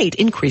it might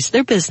increase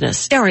their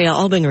business. Daria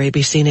Albinger,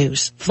 ABC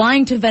News.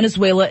 Flying to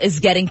Venezuela is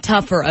getting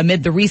tougher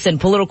amid the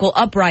recent political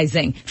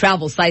uprising.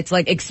 Travel sites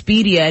like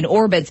Expedia and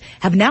Orbitz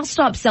have now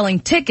stopped selling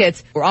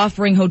tickets or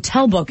offering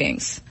hotel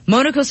bookings.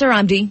 Monica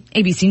Saramdi,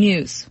 ABC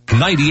News.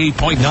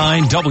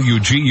 98.9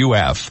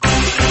 WGUF.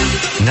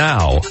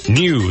 Now,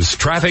 news,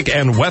 traffic,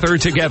 and weather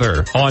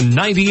together on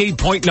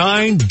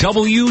 98.9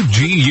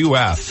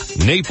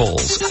 WGUF.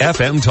 Naples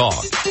FM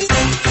Talk.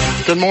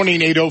 Good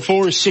morning,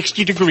 8:04,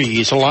 60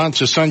 degrees.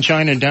 Lots of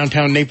sunshine in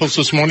downtown Naples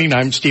this morning.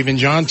 I'm Stephen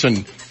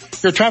Johnson.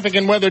 Your traffic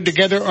and weather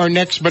together are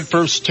next, but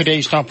first,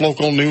 today's top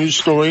local news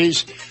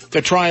stories.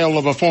 The trial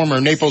of a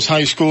former Naples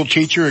high school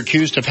teacher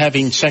accused of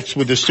having sex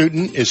with a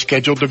student is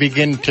scheduled to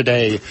begin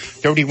today.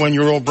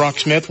 31-year-old Brock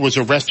Smith was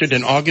arrested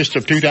in August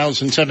of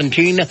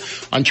 2017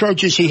 on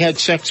charges he had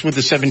sex with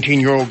a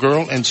 17-year-old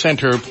girl and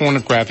sent her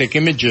pornographic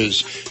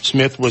images.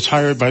 Smith was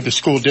hired by the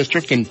school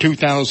district in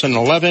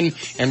 2011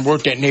 and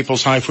worked at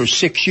Naples High for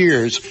 6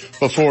 years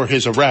before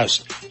his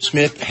arrest.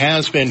 Smith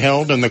has been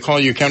held in the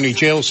Collier County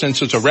Jail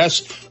since his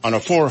arrest on a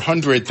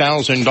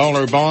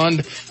 $400,000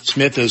 bond.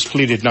 Smith has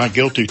pleaded not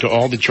guilty to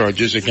all the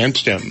charges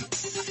against him.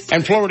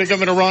 And Florida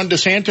Governor Ron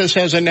DeSantis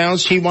has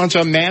announced he wants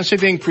a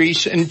massive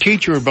increase in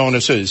teacher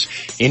bonuses.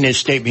 In his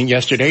statement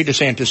yesterday,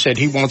 DeSantis said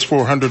he wants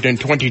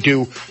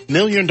 $422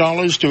 million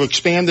to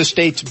expand the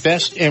state's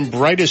Best and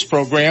Brightest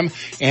program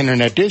and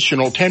an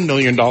additional $10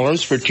 million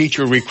for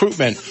teacher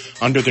recruitment.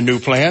 Under the new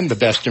plan, the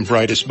Best and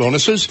Brightest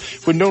bonuses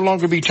would no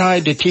longer be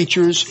tied to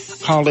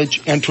teachers'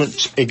 college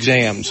entrance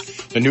exams.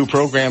 The new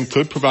program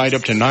could provide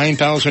up to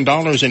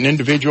 $9,000 in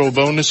individual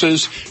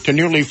bonuses to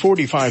nearly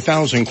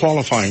 45,000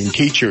 qualifying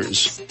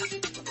teachers.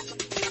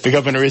 The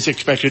governor is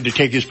expected to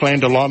take his plan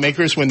to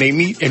lawmakers when they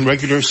meet in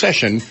regular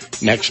session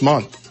next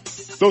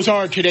month. Those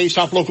are today's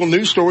top local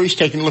news stories.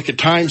 Taking a look at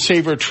time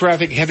saver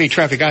traffic, heavy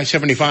traffic,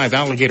 I-75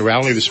 Alligator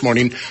Alley this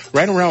morning,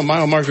 right around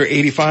mile marker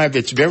 85.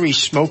 It's very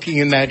smoky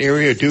in that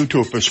area due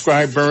to a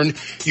prescribed burn.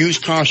 Use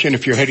caution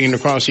if you're heading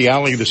across the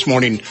alley this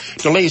morning.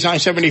 Delays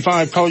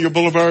I-75 Collier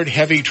Boulevard,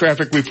 heavy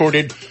traffic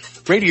reported.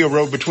 Radio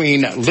Road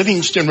between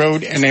Livingston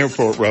Road and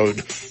Airport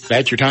Road.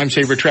 That's your time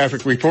saver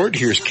traffic report.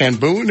 Here's Ken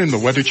Boone in the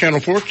Weather Channel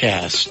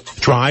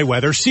forecast. Dry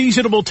weather,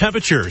 seasonable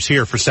temperatures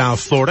here for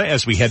South Florida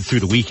as we head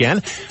through the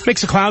weekend.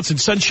 Mix of clouds and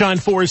sunshine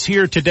for us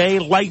here today.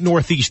 Light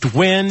northeast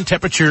wind,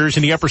 temperatures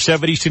in the upper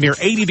 70s to near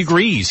 80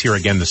 degrees here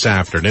again this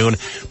afternoon.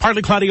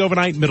 Partly cloudy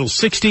overnight, middle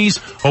 60s.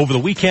 Over the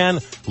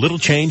weekend, little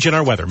change in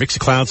our weather. Mix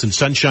of clouds and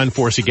sunshine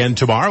for us again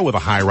tomorrow with a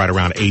high right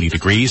around 80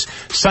 degrees.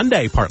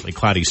 Sunday, partly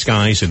cloudy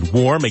skies and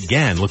warm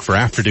again. Look for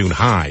afternoon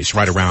highs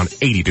right around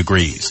 80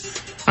 degrees.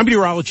 I'm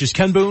meteorologist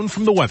Ken Boone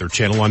from the Weather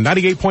Channel on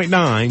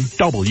 98.9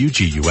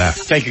 WGUF.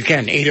 Thank you,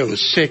 Ken.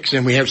 8:06,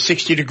 and we have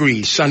 60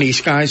 degrees, sunny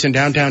skies in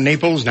downtown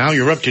Naples. Now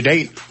you're up to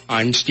date.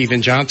 I'm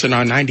Stephen Johnson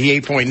on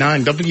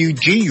 98.9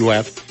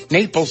 WGUF,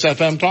 Naples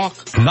FM Talk.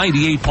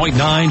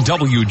 98.9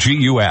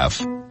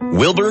 WGUF.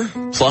 Wilbur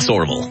plus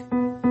Orville.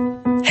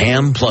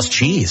 Ham plus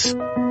cheese.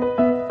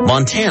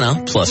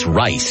 Montana plus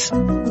rice.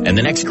 And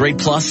the next great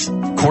plus,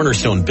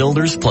 Cornerstone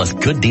Builders plus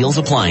Good Deals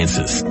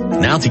Appliances.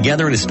 Now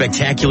together in a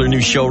spectacular new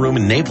showroom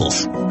in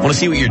Naples. Want to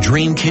see what your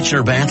dream kitchen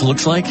or bath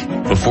looks like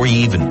before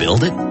you even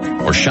build it?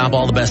 Or shop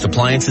all the best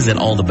appliances at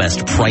all the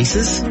best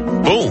prices?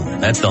 Boom!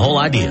 That's the whole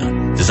idea.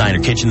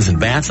 Designer kitchens and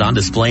baths on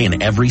display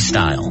in every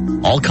style.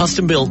 All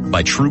custom built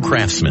by true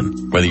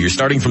craftsmen. Whether you're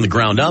starting from the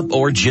ground up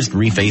or just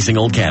refacing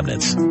old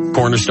cabinets.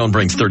 Cornerstone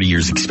brings 30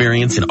 years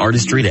experience and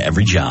artistry to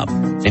every job.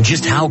 And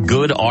just how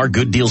good are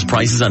Good Deals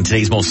prices on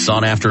today's most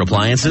sought after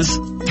appliances?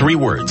 3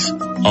 words.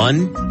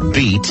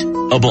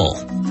 Unbeatable.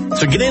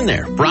 So get in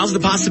there. Browse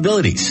the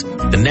possibilities.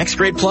 The next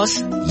great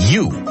plus,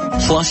 you.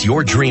 Plus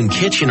your dream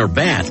kitchen or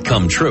bath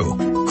come true.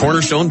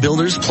 Cornerstone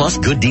Builders plus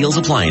Good Deals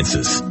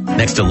Appliances.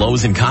 Next to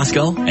Lowe's and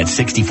Costco at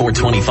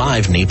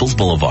 6425 Naples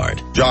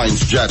Boulevard.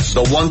 Giants, Jets.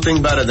 The one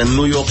thing better than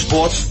New York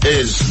sports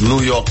is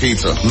New York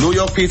pizza. New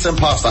York Pizza and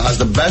Pasta has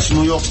the best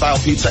New York style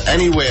pizza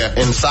anywhere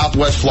in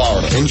Southwest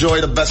Florida. Enjoy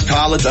the best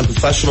college and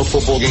professional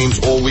football games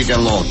all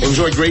weekend long.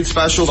 Enjoy great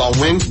specials on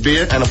wings,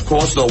 beer, and of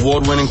course the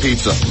award-winning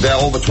pizza. There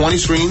are over 20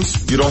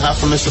 screens. You don't have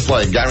to miss a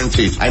play,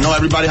 guaranteed. I know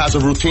everybody has a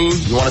routine.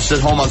 You want to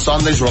sit home on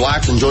Sundays,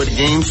 relax, enjoy the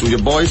games with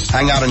your boys,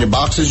 hang out in your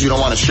boxes. You don't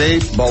want to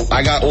shave, but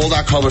I got all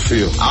that covered for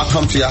you. I'll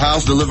come to your house.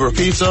 house, deliver a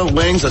pizza,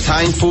 wings,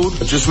 Italian food.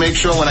 Just make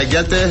sure when I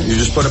get there, you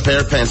just put a pair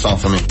of pants on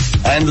for me.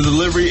 And the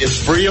delivery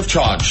is free of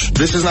charge.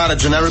 This is not a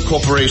generic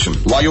corporation.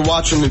 While you're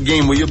watching the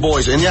game with your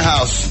boys in your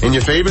house, in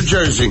your favorite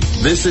jersey,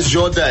 this is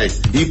your day.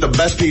 Eat the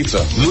best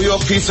pizza. New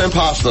York Pizza and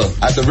Pasta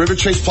at the River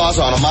Chase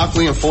Plaza on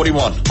Immokalee and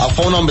 41. Our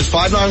phone number is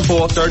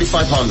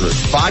 594-3500.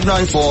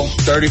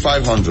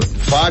 594-3500.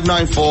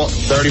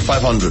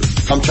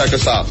 594-3500. Come check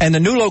us out. And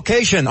the new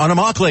location on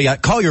Immokalee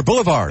at Collier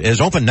Boulevard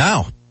is open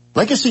now.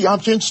 Legacy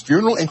Options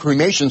Funeral and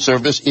Cremation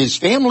Service is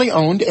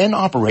family-owned and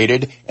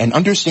operated and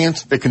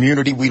understands the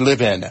community we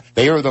live in.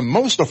 They are the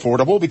most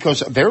affordable because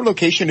their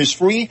location is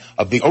free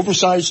of the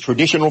oversized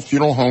traditional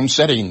funeral home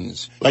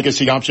settings.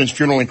 Legacy Options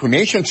Funeral and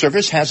Cremation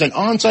Service has an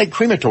on-site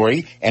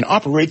crematory and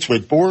operates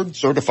with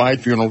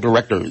board-certified funeral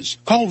directors.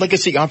 Call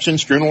Legacy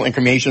Options Funeral and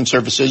Cremation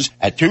Services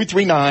at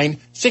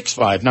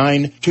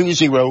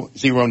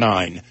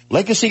 239-659-2009.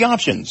 Legacy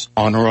Options.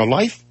 Honor a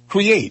life.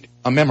 Create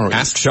a memory.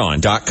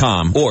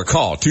 AskSean.com or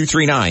call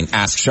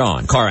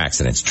 239-ASK-SEAN. Car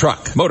accidents,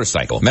 truck,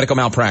 motorcycle, medical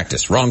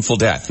malpractice, wrongful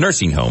death,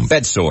 nursing home,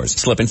 bed sores,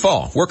 slip and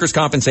fall, workers'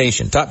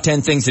 compensation. Top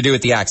 10 things to do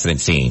at the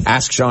accident scene.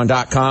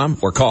 AskSean.com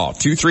or call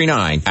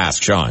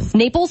 239-ASK-SEAN.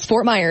 Naples,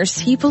 Fort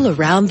Myers. People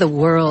around the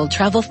world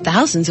travel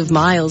thousands of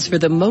miles for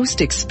the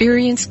most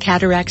experienced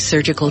cataract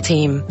surgical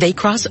team. They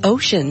cross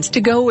oceans to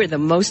go where the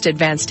most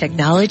advanced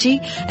technology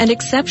and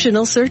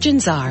exceptional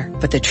surgeons are.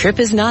 But the trip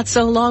is not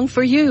so long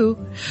for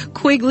you.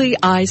 Quigley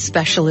Eye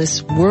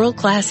Specialist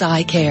World-Class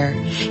Eye Care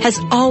has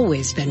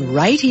always been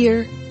right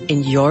here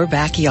in your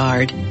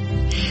backyard.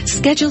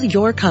 Schedule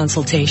your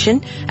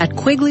consultation at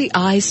Quigley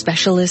Eye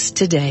Specialist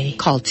today.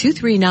 Call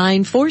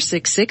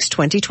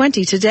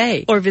 239-466-2020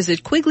 today or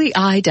visit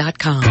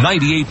QuigleyEye.com.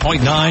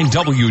 98.9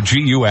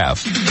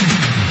 WGUF.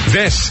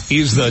 This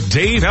is the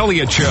Dave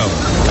Elliott Show.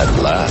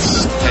 At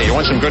last. Hey, you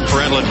want some good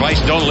parental advice?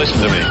 Don't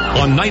listen to me.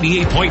 On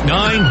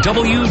 98.9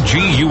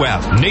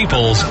 WGUF,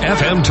 Naples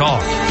FM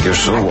Talk. You're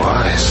so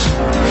wise.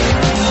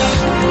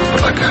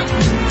 But like a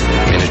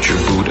miniature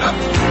Buddha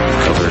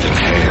covered in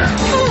hair.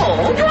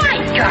 Oh, right.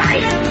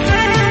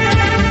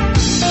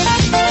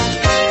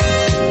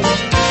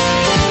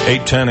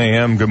 8:10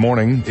 a.m. Good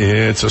morning.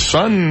 It's a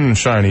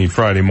sunshiny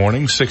Friday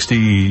morning,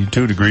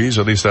 62 degrees.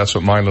 At least that's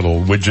what my little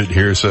widget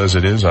here says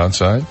it is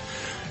outside.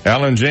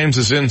 Alan James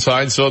is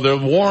inside, so the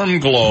warm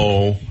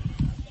glow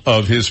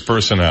of his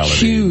personality.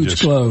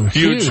 Huge glow.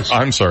 Huge.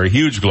 I'm sorry,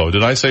 huge glow.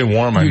 Did I say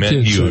warm? I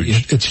meant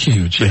huge. So it's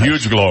huge. The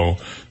huge glow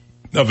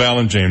of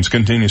Alan James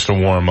continues to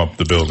warm up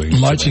the building.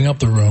 Lighting up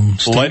the room.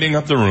 Lighting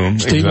up the room.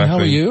 Stephen, exactly. How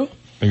are you?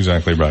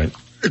 Exactly right.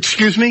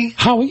 Excuse me?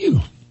 How are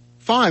you?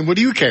 Fine. What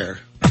do you care?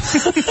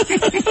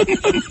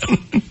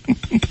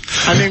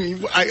 I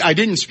mean, I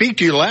didn't speak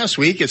to you last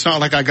week. It's not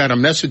like I got a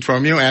message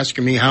from you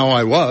asking me how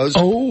I was.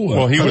 Oh,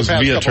 well, he was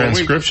via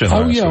transcription.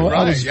 Oh, yeah,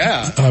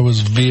 I was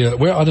via.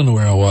 Well, I don't know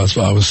where I was,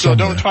 but I was. So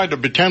don't try to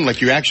pretend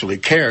like you actually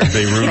cared.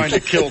 They were trying to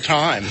kill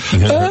time.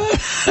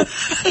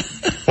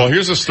 Well,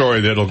 here's a story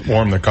that'll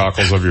warm the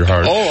cockles of your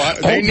heart.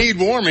 They need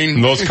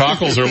warming. Those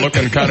cockles are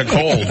looking kind of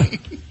cold,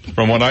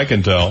 from what I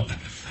can tell.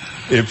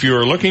 If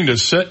you're looking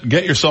to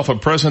get yourself a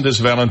present this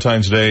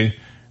Valentine's Day,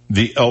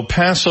 the El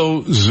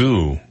Paso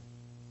Zoo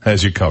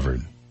has you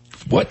covered.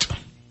 What?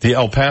 The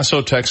El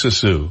Paso, Texas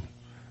Zoo.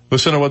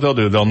 Listen to what they'll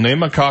do. They'll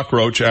name a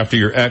cockroach after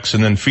your ex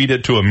and then feed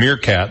it to a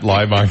meerkat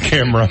live on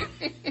camera.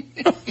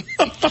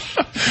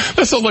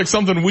 That sounds like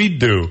something we'd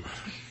do.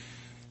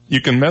 You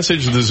can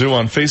message the zoo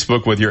on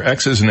Facebook with your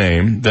ex's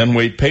name, then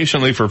wait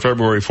patiently for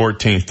February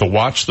 14th to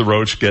watch the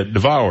roach get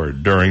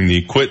devoured during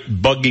the Quit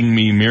Bugging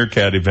Me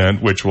Meerkat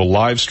event, which will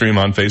live stream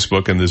on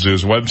Facebook and the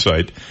zoo's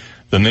website.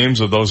 The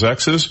names of those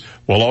exes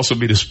will also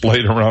be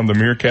displayed around the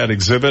meerkat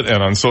exhibit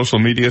and on social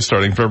media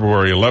starting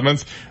February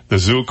 11th. The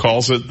zoo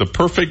calls it the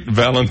perfect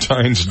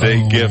Valentine's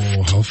Day gift.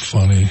 Oh, how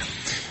funny.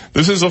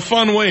 This is a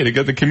fun way to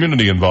get the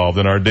community involved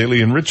in our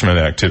daily enrichment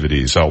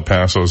activities. El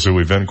Paso Zoo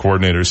event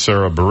coordinator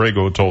Sarah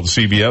Borrego told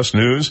CBS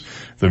News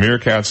the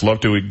meerkats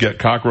love to get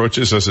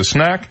cockroaches as a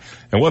snack,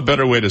 and what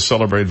better way to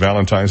celebrate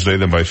Valentine's Day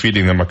than by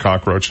feeding them a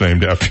cockroach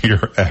named after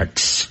your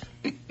ex.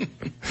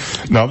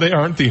 Now, they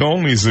aren't the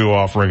only zoo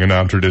offering a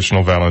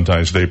non-traditional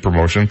Valentine's Day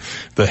promotion.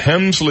 The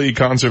Hemsley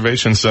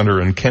Conservation Center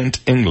in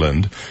Kent,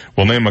 England,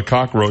 will name a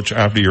cockroach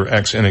after your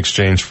ex in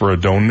exchange for a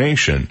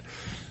donation.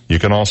 You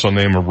can also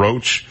name a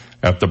roach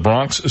at the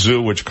Bronx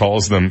Zoo, which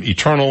calls them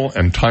eternal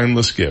and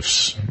timeless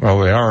gifts. Well,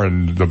 they are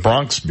in the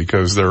Bronx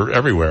because they're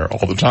everywhere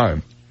all the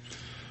time.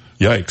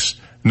 Yikes.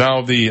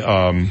 Now, the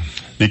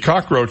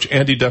Cockroach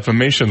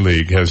Anti-Defamation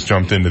League has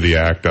jumped into the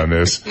act on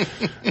this,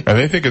 and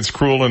they think it's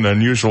cruel and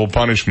unusual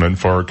punishment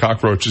for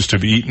cockroaches to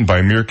be eaten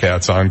by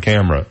meerkats on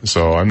camera.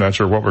 So I'm not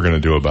sure what we're going to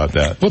do about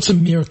that. What's a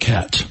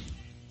meerkat?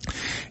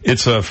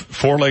 It's a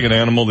four-legged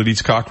animal that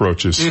eats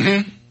cockroaches.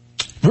 Mm-hmm.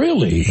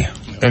 Really?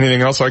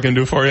 Anything else I can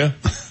do for you?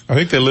 I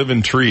think they live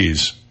in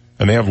trees,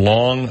 and they have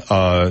long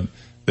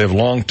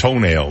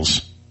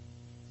toenails.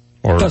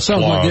 Or that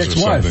sounds like the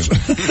ex-wife.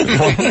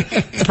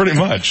 Well, pretty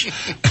much.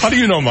 How do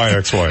you know my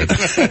ex-wife?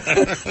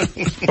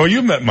 Oh,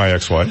 you met my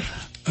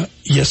ex-wife.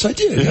 Yes, I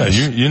did. Yeah,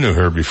 yes. you knew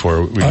her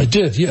before. I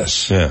did,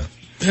 yes. Yeah.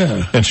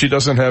 Yeah. And she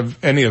doesn't have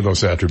any of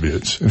those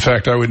attributes. In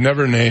fact, I would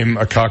never name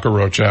a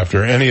cockroach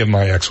after any of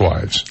my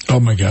ex-wives.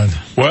 Oh, my God.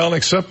 Well,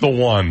 except the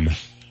one.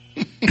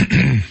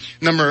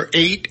 Number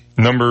 8.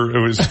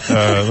 It was,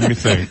 let me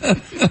think.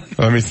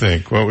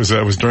 What was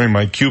that? It was during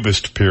my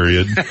cubist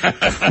period. You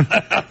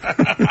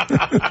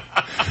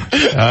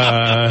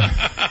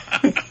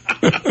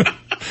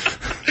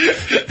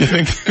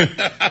think?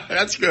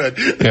 That's good.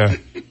 Yeah.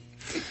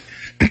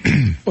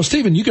 Well,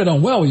 Stephen, you get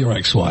on well with your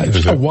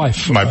ex-wife.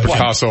 Wife. My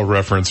Picasso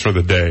reference for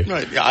the day.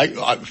 Right.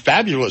 I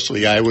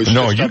fabulously. I was.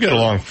 No, you get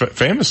along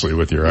famously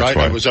with your ex-wife.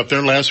 Right. I was up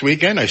there last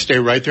weekend. I stay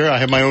right there. I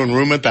have my own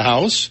room at the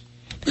house.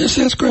 Yes,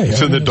 that's great.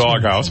 It's in the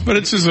dog house, but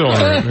it's his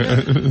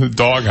own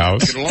dog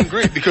house. Get along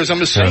great because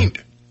I'm a saint.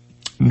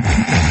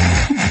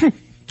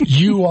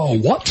 You are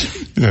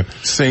what? Yeah,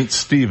 Saint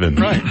Stephen.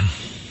 Right.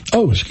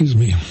 Oh, excuse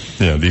me.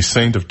 Yeah, the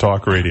saint of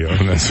talk radio.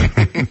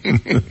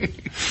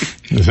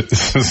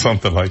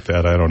 Something like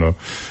that. I don't know.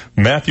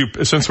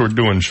 Since we're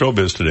doing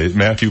showbiz today,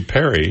 Matthew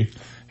Perry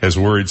has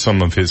worried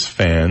some of his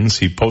fans.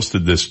 He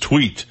posted this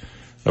tweet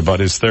about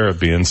his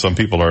therapy, and some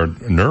people are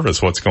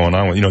nervous. What's going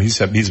on?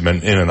 He's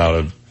been in and out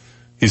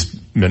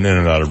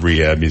of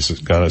rehab.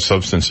 He's got a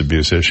substance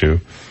abuse issue,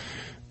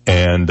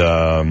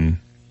 and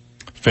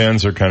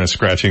fans are kind of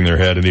scratching their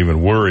head and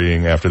even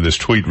worrying after this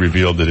tweet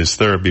revealed that his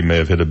therapy may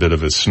have hit a bit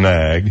of a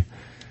snag.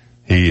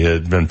 He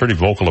had been pretty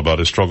vocal about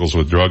his struggles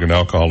with drug and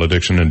alcohol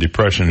addiction and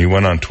depression. He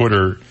went on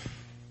Twitter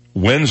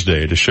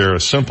Wednesday to share a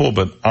simple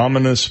but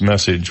ominous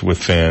message with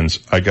fans.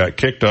 I got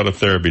kicked out of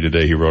therapy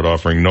today, he wrote,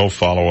 offering no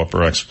follow-up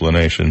or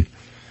explanation.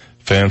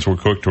 Fans were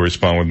quick to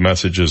respond with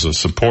messages of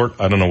support.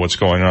 I don't know what's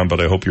going on, but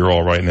I hope you're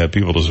all right and have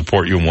people to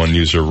support you, one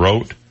user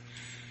wrote.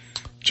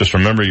 Just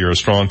remember you're a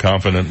strong,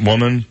 confident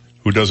woman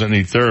who doesn't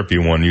need therapy,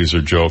 one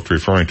user joked,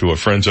 referring to a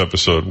Friends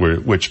episode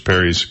which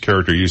Perry's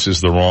character uses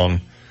the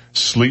wrong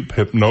sleep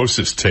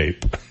hypnosis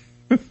tape.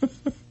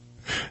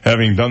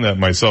 Having done that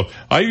myself,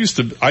 I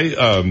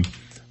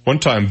one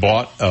time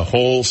bought a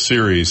whole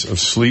series of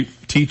sleep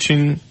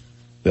teaching.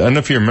 I don't know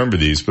if you remember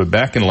these, but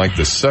back in like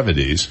the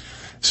 70s,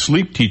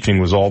 sleep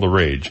teaching was all the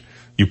rage.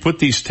 You put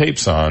these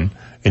tapes on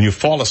and you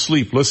fall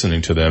asleep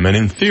listening to them, and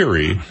in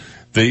theory,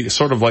 they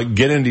sort of like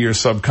get into your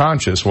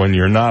subconscious when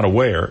you're not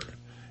aware.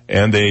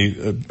 And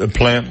they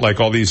plant like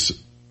all these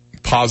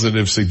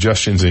positive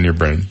suggestions in your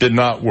brain. Did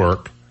not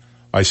work.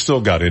 I still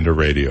got into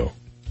radio.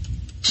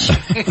 So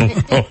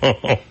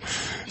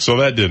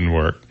that didn't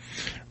work.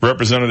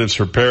 Representatives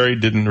for Perry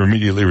didn't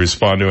immediately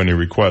respond to any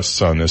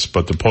requests on this,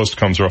 but the post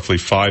comes roughly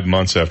 5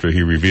 months after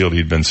he revealed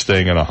he'd been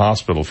staying in a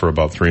hospital for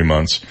about 3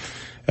 months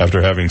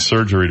after having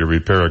surgery to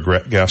repair a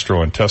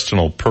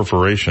gastrointestinal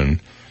perforation.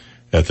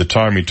 At the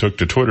time, he took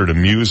to Twitter to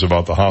muse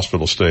about the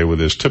hospital stay with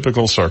his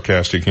typical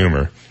sarcastic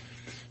humor.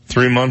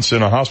 3 months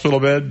in a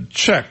hospital bed?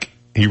 Check,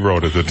 he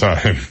wrote at the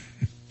time.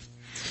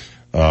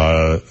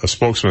 A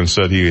spokesman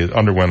said he had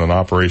underwent an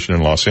operation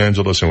in Los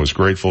Angeles and was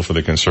grateful for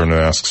the concern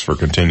and asks for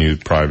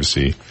continued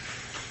privacy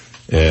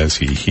as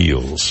he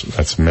heals.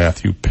 That's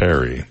Matthew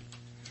Perry.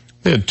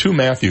 They had 2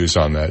 Matthews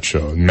on that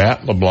show,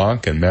 Matt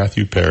LeBlanc and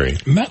Matthew Perry.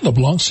 Matt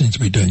LeBlanc seems to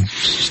be doing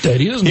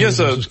steady, doesn't he? He has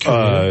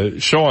a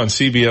show on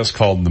CBS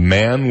called The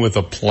Man with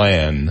a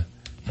Plan.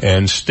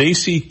 And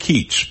Stacy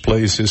Keach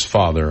plays his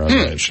father on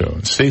that show.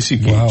 Stacy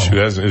Keach, who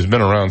has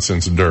been around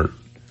since dirt.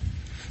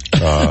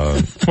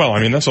 Well, I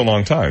mean, that's a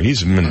long time.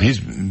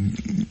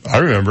 I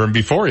remember him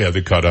before he had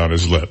the cut on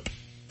his lip.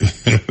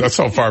 That's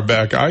how far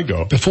back I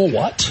go. Before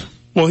what?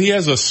 Well, he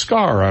has a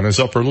scar on his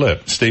upper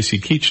lip. Stacy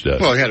Keach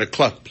does. Well, he had a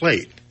cleft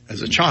plate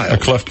as a child. A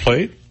cleft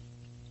plate?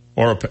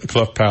 Or a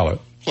cleft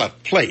palate?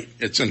 Cleft plate.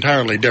 It's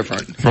entirely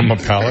different. From a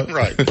palate?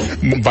 Right.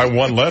 By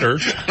one letter.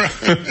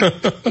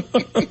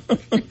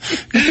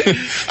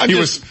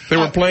 They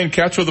were playing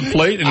catch with a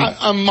plate. And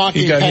I'm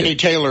mocking Penny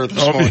Taylor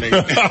this morning.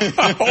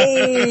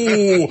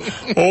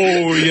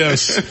 Oh,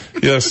 yes.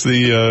 Yes,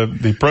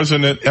 the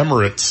President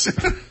Emirates.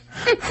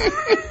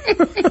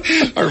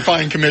 Our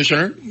fine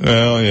commissioner.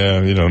 Well,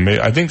 yeah,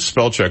 I think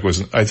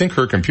I think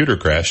her computer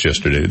crashed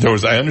yesterday.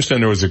 I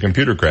understand there was a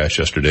computer crash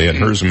yesterday, and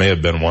hers may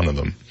have been one of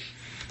them.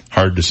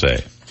 Hard to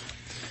say.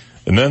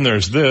 And then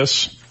there's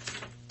this,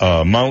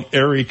 Mount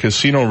Airy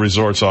Casino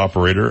Resorts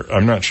operator.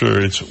 I'm not sure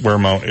it's where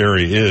Mount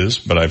Airy is,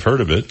 but I've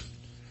heard of it.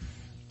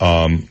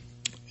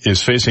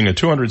 Is facing a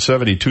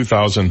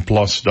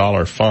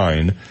 $272,000+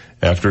 fine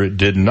after it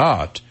did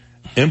not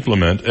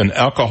implement an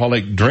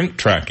alcoholic drink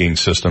tracking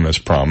system as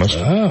promised.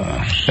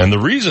 And the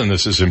reason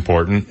this is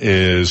important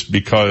is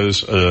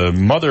because a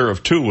mother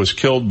of 2 was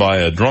killed by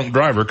a drunk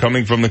driver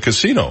coming from the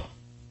casino.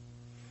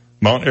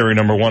 Mount Airy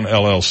No. 1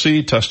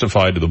 LLC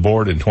testified to the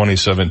board in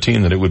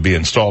 2017 that it would be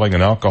installing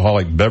an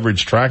alcoholic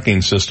beverage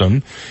tracking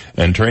system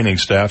and training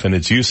staff in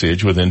its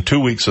usage within 2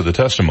 weeks of the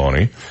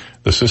testimony.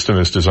 The system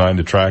is designed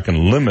to track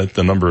and limit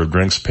the number of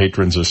drinks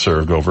patrons are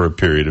served over a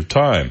period of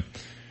time.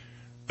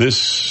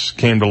 This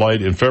came to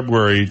light in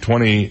February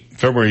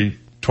 28th,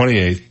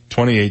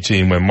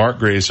 2018, when Mark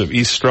Grace of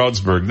East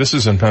Stroudsburg, this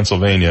is in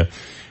Pennsylvania,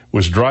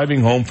 was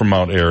driving home from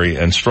Mount Airy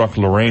and struck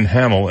Lorraine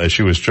Hamill as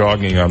she was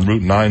jogging on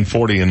Route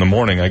 940 in the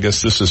morning. I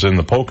guess this is in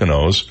the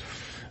Poconos,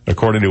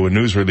 according to a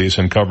news release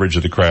and coverage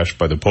of the crash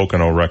by the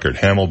Pocono Record.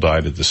 Hamill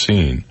died at the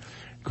scene.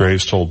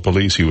 Graves told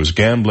police he was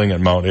gambling at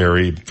Mount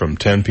Airy from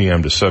 10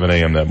 p.m. to 7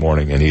 a.m. that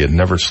morning, and he had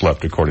never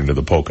slept, according to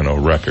the Pocono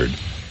Record.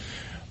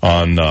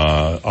 On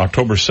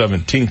October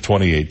 17,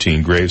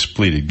 2018, Graves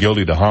pleaded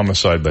guilty to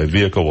homicide by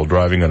vehicle while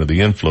driving under the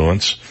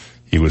influence.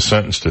 He was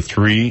sentenced to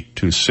 3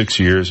 to 6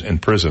 years in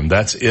prison.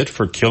 That's it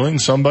for killing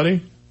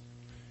somebody?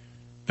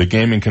 The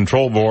Gaming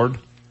Control Board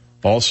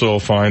also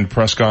fined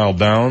Presque Isle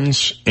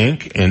Downs,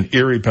 Inc. in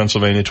Erie,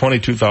 Pennsylvania,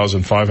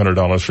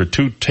 $22,500 for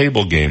 2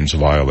 table games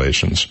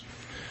violations.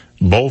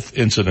 Both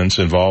incidents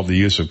involved the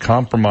use of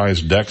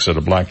compromised decks at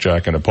a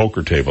blackjack and a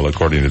poker table,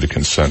 according to the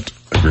consent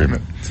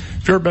agreement.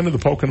 Have you ever been to the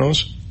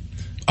Poconos?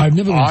 I've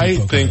never been to the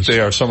Poconos. I think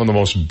they are some of the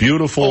most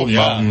beautiful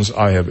mountains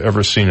I have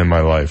ever seen in my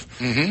life.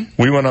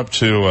 Mm-hmm. We went up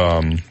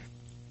to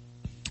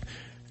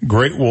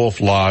Great Wolf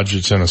Lodge.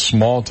 It's in a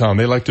small town.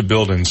 They like to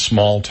build in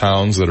small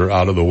towns that are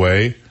out of the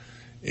way,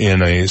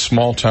 in a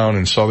small town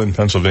in southern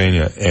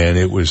Pennsylvania, and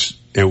it was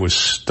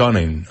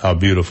stunning how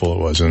beautiful it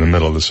was in the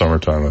middle of the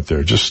summertime up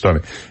there. Just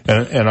stunning.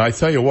 And I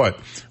tell you what,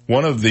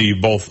 one of the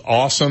both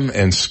awesome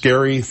and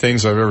scary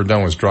things I've ever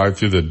done was drive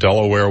through the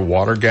Delaware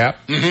Water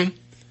Gap. Mm-hmm.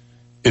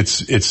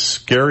 It's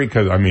scary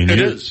because, I mean,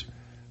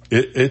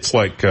 it's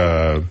like,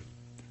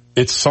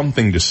 it's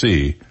something to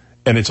see,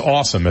 and it's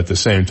awesome at the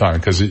same time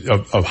because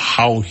of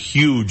how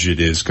huge it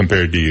is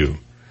compared to you.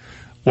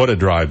 What a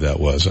drive that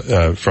was,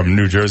 from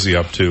New Jersey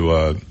up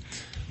to,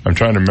 I'm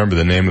trying to remember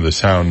the name of the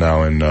town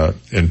now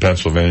in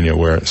Pennsylvania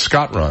where,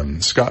 Scott Run,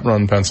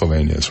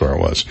 Pennsylvania is where it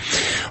was.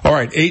 All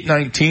right,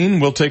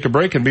 8:19, we'll take a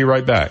break and be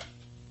right back.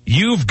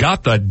 You've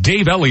got the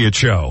Dave Elliott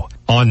Show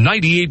on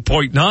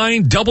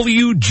 98.9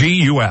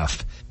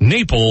 WGUF,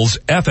 Naples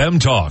FM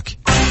Talk.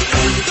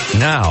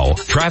 Now,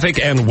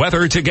 traffic and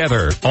weather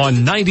together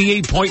on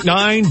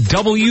 98.9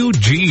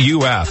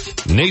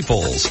 WGUF,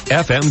 Naples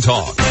FM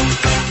Talk.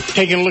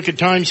 Taking a look at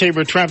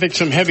time-saver traffic,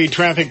 some heavy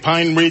traffic,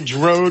 Pine Ridge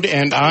Road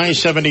and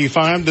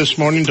I-75 this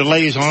morning.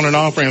 Delays on and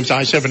off ramps,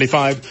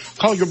 I-75,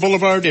 Collier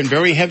Boulevard, and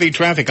very heavy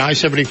traffic,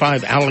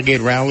 I-75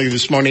 Alligator Alley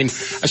this morning,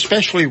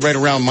 especially right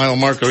around mile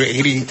marker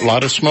 80. A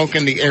lot of smoke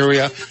in the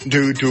area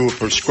due to a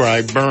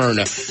prescribed burn.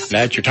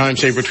 That's your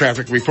time-saver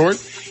traffic report.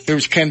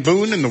 Here's Ken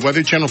Boone in the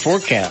Weather Channel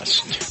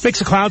forecast.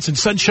 Mix of clouds and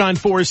sunshine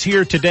for us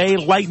here today.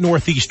 Light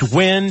northeast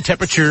wind.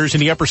 Temperatures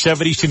in the upper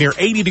 70s to near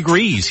 80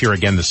 degrees here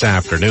again this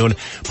afternoon.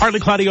 Partly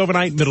cloudy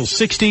overnight, middle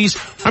 60s.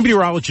 I'm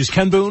meteorologist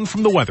Ken Boone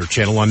from the Weather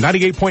Channel on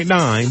 98.9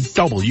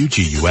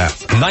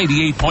 WGUF.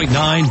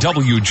 98.9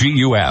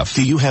 WGUF.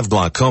 Do you have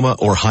glaucoma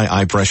or high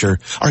eye pressure?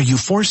 Are you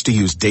forced to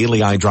use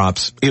daily eye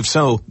drops? If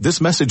so, this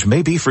message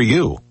may be for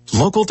you.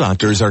 Local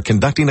doctors are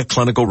conducting a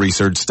clinical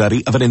research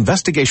study of an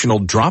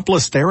investigational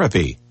dropless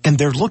therapy, and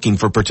they're looking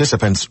for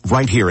participants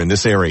right here in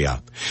this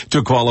area.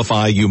 To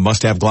qualify, you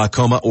must have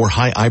glaucoma or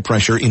high eye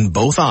pressure in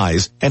both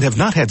eyes and have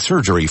not had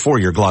surgery for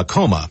your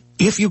glaucoma.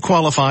 If you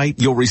qualify,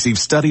 you'll receive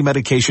study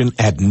medication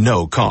at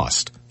no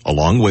cost,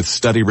 along with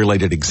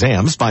study-related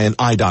exams by an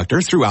eye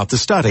doctor throughout the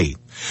study.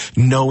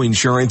 No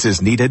insurance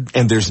is needed,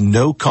 and there's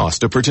no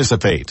cost to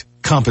participate.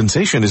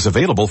 Compensation is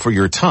available for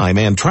your time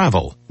and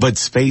travel, but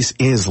space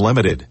is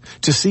limited.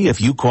 To see if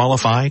you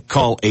qualify,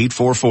 call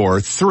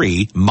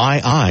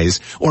 844-3-MY-EYES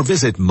or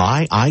visit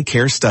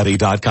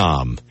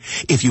myeyecarestudy.com.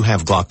 If you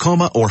have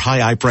glaucoma or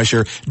high eye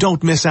pressure,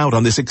 don't miss out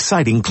on this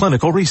exciting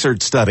clinical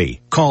research study.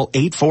 Call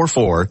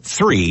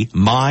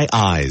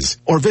 844-3-MY-EYES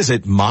or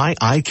visit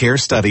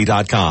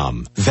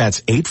myeyecarestudy.com. That's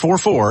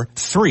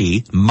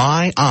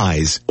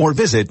 844-3-MY-EYES or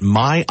visit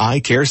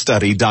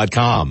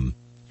myeyecarestudy.com.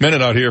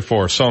 Minute out here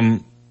for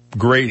some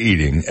great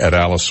eating at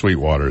Alice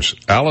Sweetwater's.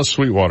 Alice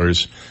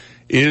Sweetwater's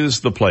is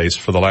the place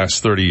for the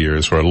last 30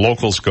 years where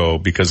locals go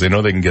because they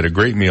know they can get a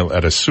great meal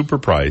at a super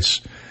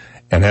price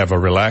and have a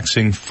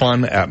relaxing,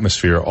 fun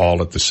atmosphere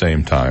all at the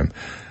same time.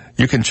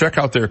 You can check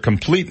out their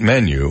complete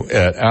menu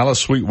at Alice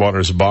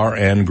Sweetwater's Bar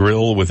and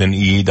Grill within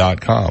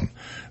E.com.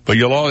 But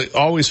you'll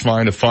always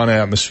find a fun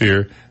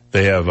atmosphere.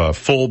 They have a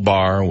full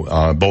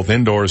bar, both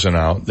indoors and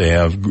out. They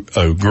have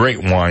a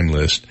great wine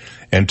list.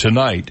 And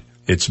tonight,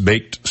 it's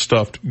baked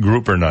stuffed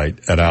grouper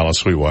night at Alice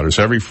Sweetwater's.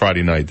 Every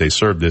Friday night they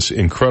serve this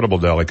incredible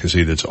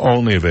delicacy that's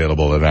only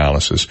available at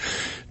Alice's.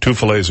 2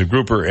 fillets of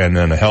grouper and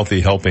then a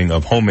healthy helping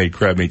of homemade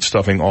crab meat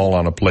stuffing all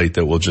on a plate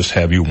that will just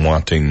have you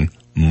wanting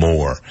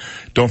more.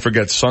 Don't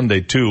forget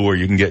Sunday too, where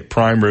you can get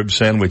prime rib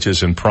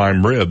sandwiches and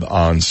prime rib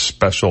on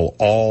special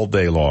all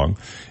day long.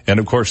 And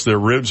of course their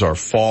ribs are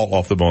fall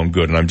off the bone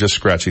good, and I'm just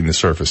scratching the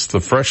surface. The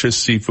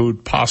freshest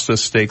seafood, pasta,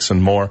 steaks,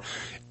 and more.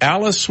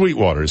 Alice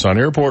Sweetwater's on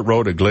Airport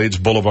Road at Glades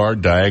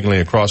Boulevard, diagonally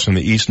across from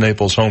the East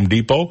Naples Home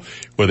Depot,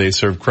 where they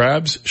serve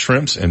crabs,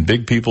 shrimps, and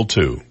big people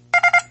too.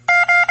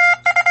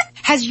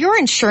 Has your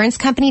insurance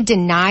company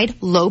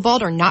denied,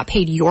 lowballed, or not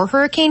paid your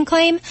hurricane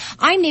claim?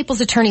 I'm Naples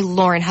attorney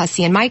Lauren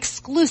Hussey, and my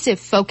exclusive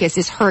focus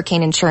is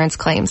hurricane insurance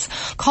claims.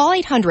 Call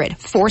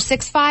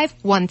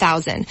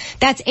 800-465-1000.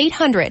 That's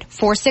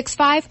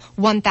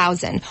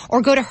 800-465-1000.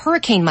 Or go to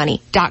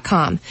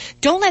hurricanemoney.com.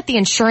 Don't let the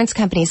insurance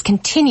companies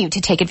continue to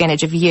take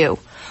advantage of you.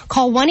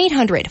 Call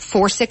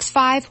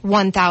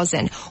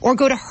 1-800-465-1000 or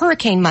go to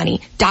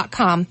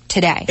hurricanemoney.com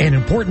today. An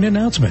important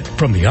announcement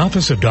from the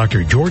office of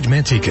Dr. George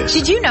Mantikas.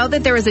 Did you know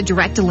that there is a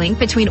direct link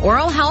between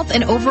oral health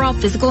and overall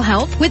physical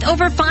health? With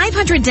over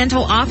 500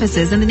 dental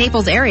offices in the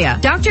Naples area,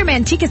 Dr.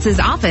 Mantikas'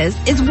 office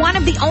is one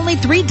of the only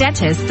 3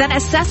 dentists that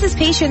assesses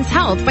patients'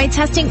 health by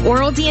testing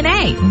oral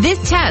DNA. This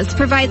test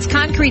provides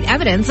concrete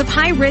evidence of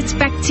high-risk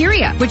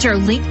bacteria, which are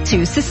linked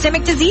to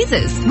systemic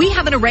diseases. We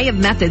have an array of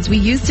methods we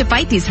use to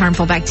fight these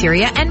harmful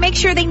bacteria and make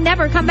sure they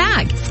never come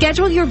back.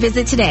 Schedule your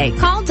visit today.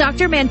 Call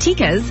Dr.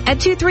 Mantikas at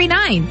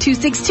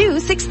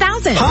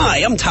 239-262-6000.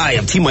 Hi, I'm Ty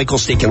of T.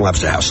 Michael's Steak and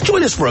Lobster House.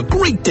 Join us for a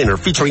great dinner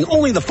featuring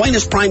only the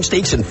finest prime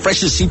steaks and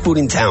freshest seafood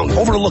in town,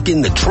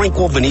 overlooking the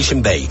tranquil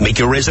Venetian Bay. Make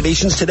your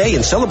reservations today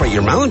and celebrate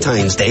your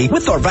Valentine's Day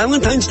with our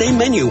Valentine's Day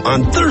menu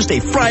on Thursday,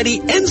 Friday,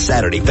 and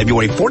Saturday,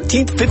 February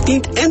 14th,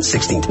 15th, and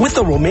 16th. With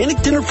a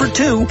romantic dinner for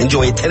 2,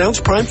 enjoy a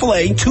 10-ounce prime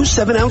filet, 2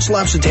 7-ounce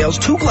lobster tails,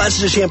 2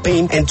 glasses of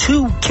champagne, and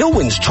 2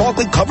 Kilwins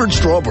chocolate-covered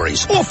strawberries.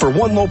 All for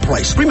one low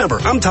price. Remember,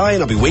 I'm Ty,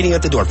 and I'll be waiting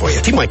at the door for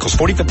you. T. Michael's,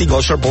 4050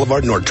 Gulf Shore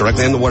Boulevard North,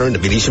 directly on the water in the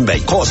Venetian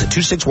Bay. Call us at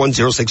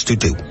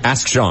 261-0622.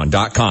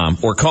 AskSean.com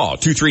or call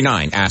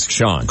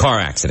 239-ASK-SEAN. Car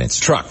accidents,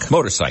 truck,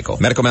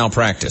 motorcycle, medical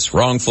malpractice,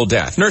 wrongful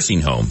death,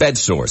 nursing home, bed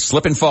sores,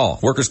 slip and fall,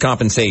 workers'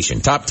 compensation.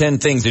 Top 10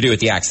 things to do at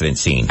the accident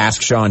scene.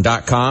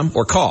 AskSean.com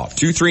or call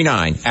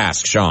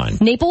 239-ASK-SEAN.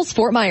 Naples,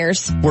 Fort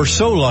Myers. We're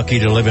so lucky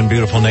to live in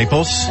beautiful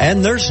Naples,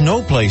 and there's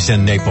no place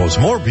in Naples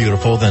more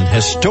beautiful than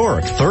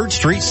historic 3rd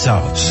Street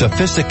South.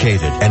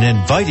 Sophisticated and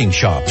inviting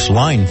shops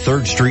line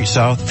 3rd Street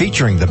South,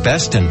 featuring the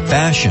best in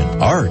fashion,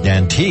 art,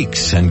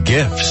 antiques, and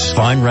gifts.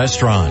 Fine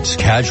restaurants,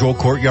 casual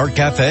courtyard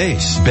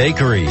cafes,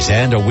 bakeries,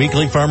 and a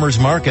weekly farmers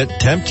market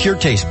tempt your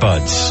taste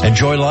buds.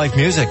 Enjoy live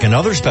music and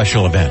other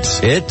special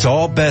events. It's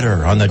all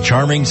better on the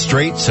charming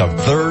streets of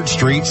 3rd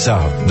Street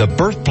South, the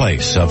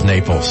birthplace of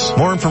Naples.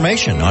 More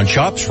information on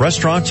shops,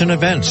 restaurants, and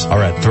events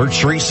are at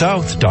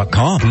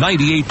 3rdstreetsouth.com.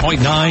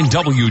 98.9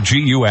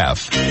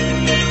 WGUF.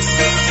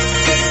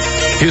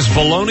 His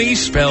baloney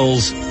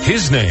spells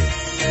his name.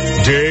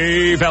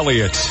 Dave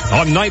Elliott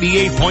on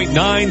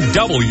 98.9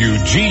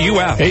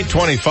 WGUF.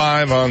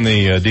 8:25 on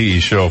the DE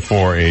show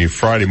for a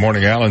Friday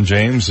morning. Alan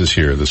James is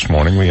here this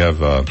morning. We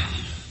have, I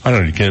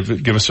don't know,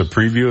 give us a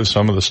preview of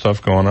some of the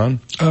stuff going on?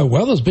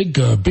 Well, there's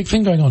a big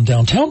thing going on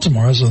downtown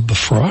tomorrow. Is the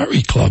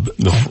Ferrari Club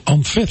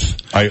on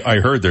 5th. I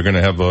heard they're going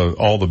to have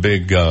all the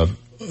big, I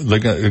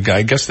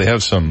guess they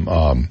have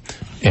some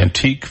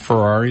antique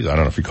Ferraris. I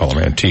don't know if you call them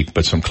antique,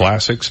 but some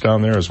classics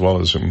down there as well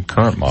as some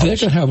current models. They're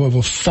going to have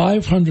over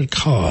 500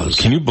 cars.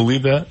 Can you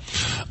believe that?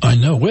 I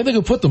know. Where are they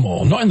going to put them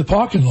all? Not in the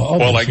parking lot.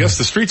 Well, I guess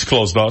the street's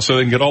closed off so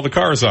they can get all the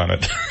cars on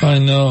it. I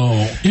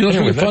know. You know what's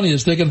really funny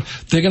is they're going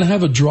to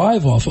have a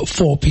drive-off at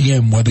 4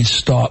 p.m. where they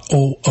start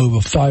all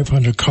over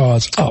 500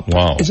 cars up.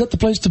 Wow. Is that the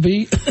place to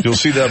be? You'll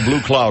see that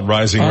blue cloud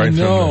rising right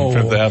from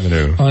Fifth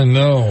Avenue. I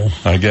know.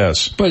 I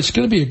guess. But it's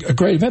going to be a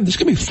great event. There's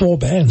going to be 4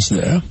 bands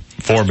there.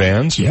 4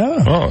 bands?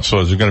 Yeah. Oh, so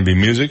is there going to be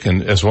music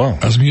as well?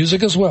 As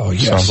music as well,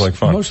 yes. Sounds like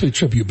fun. Mostly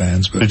tribute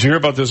bands. But. Did you hear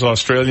about this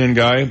Australian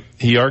guy?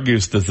 He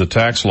argues that the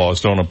tax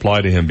laws don't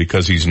apply to him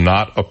because he's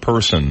not a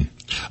person.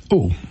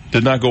 Oh.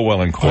 Did not go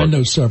well in court. I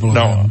know several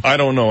No, of them. I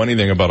don't know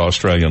anything about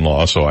Australian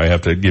law, so I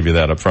have to give you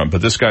that up front.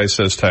 But this guy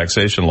says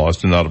taxation laws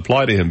do not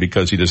apply to him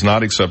because he does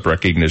not accept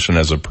recognition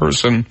as a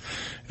person,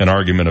 an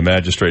argument a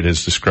magistrate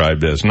has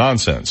described as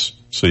nonsense.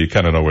 So you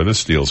kind of know where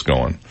this deal's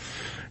going.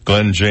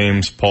 Glenn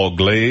James Paul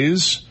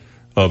Glaze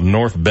of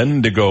North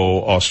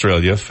Bendigo,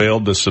 Australia,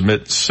 failed to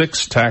submit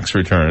 6 tax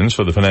returns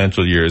for the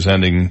financial years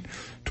ending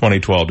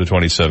 2012 to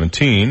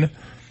 2017.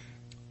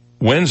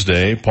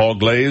 Wednesday, Paul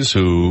Glaze,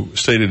 who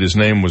stated his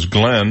name was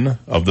Glenn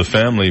of the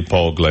family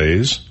Paul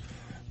Glaze,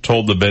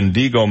 told the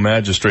Bendigo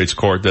Magistrates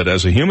Court that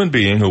as a human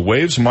being who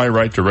waives my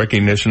right to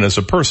recognition as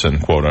a person,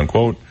 quote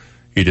unquote,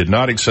 he did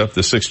not accept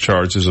the 6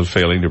 charges of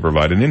failing to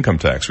provide an income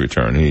tax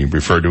return. He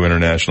referred to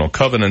international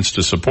covenants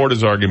to support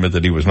his argument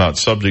that he was not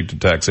subject to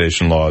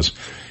taxation laws,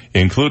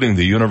 including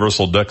the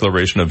Universal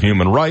Declaration of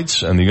Human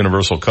Rights and the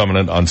Universal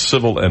Covenant on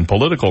Civil and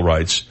Political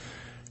Rights,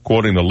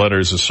 quoting the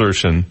letter's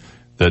assertion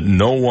that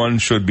no one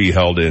should be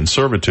held in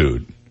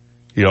servitude.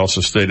 He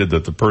also stated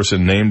that the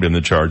person named in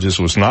the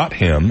charges was not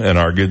him and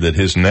argued that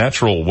his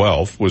natural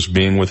wealth was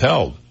being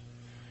withheld.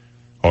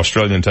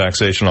 Australian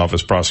Taxation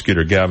Office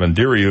prosecutor Gavin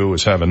Diriu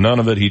was having none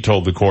of it. He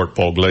told the court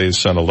Paul Glaze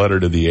sent a letter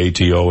to the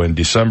ATO in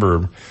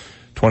December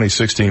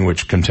 2016,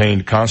 which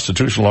contained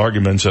constitutional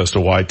arguments as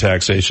to why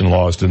taxation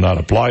laws did not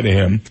apply to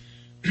him.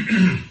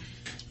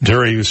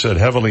 Diriu said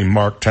heavily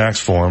marked tax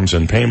forms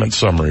and payment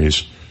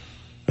summaries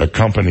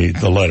accompanied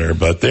the letter,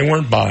 but they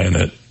weren't buying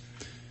it.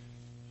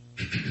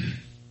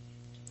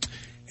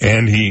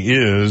 And he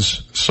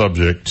is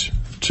subject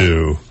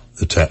to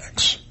the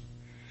tax.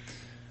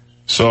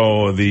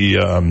 So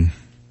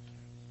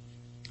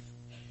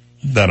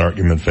that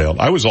argument failed.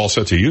 I was all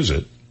set to use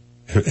it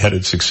had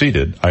it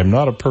succeeded. I'm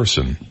not a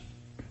person.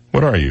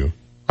 What are you?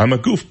 I'm a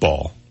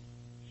goofball,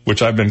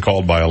 which I've been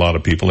called by a lot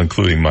of people,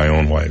 including my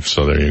own wife.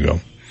 So there you go.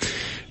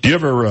 Do you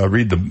ever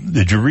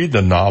did you read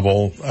the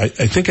novel? I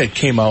think it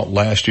came out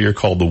last year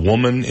called The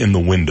Woman in the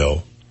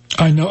Window.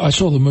 I know. I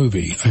saw the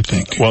movie, I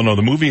think. Well, no,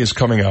 the movie is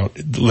coming out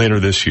later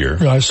this year.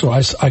 Yeah,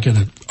 I get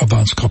an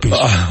advance copy.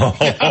 Yeah,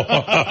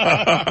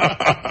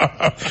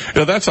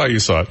 that's how you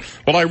saw it.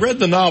 Well, I read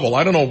the novel.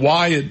 I don't know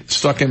why it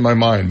stuck in my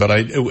mind, but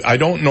I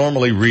don't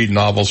normally read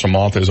novels from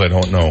authors I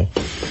don't know.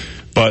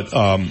 But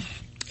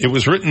it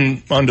was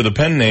written under the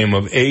pen name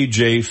of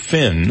A.J.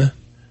 Finn,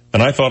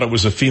 and I thought it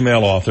was a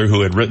female author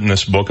who had written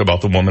this book about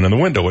the woman in the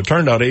window. It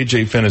turned out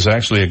A.J. Finn is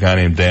actually a guy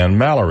named Dan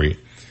Mallory.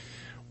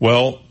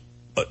 Well,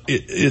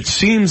 it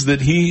seems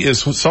that he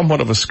is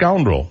somewhat of a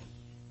scoundrel.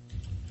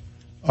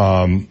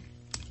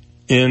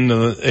 In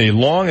a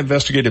long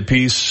investigative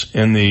piece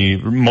in the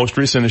most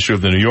recent issue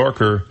of the New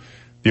Yorker,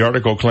 the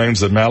article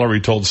claims that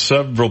Mallory told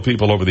several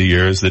people over the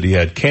years that he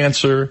had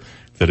cancer,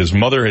 that his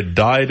mother had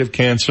died of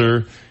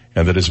cancer,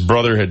 and that his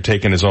brother had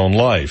taken his own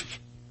life.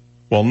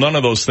 Well, none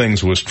of those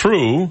things was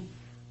true.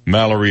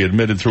 Mallory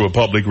admitted through a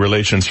public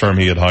relations firm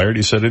he had hired.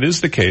 He said, "It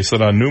is the case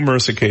that on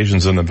numerous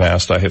occasions in the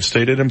past I have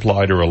stated,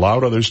 implied, or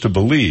allowed others to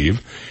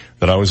believe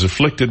that I was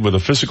afflicted with a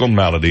physical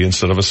malady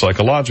instead of a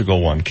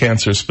psychological one,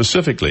 cancer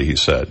specifically," he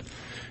said.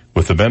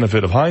 "With the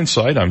benefit of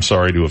hindsight, I'm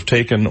sorry to have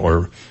taken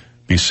or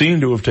be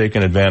seen to have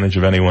taken advantage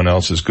of anyone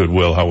else's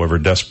goodwill, however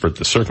desperate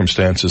the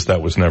circumstances.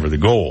 That was never the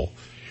goal."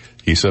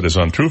 He said his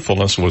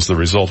untruthfulness was the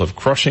result of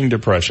crushing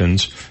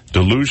depressions,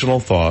 delusional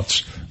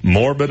thoughts,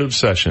 morbid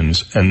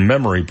obsessions, and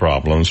memory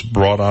problems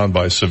brought on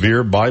by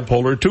severe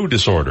bipolar II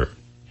disorder.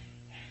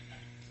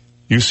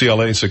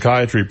 UCLA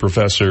psychiatry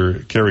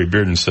professor Carrie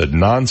Bearden said,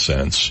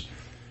 "Nonsense."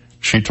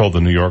 She told the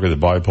New Yorker that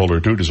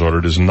bipolar II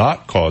disorder does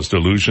not cause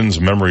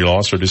delusions, memory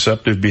loss, or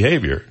deceptive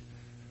behavior.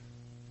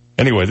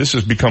 Anyway, this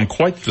has become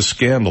quite the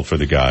scandal for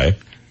the guy.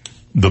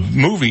 The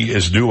movie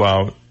is due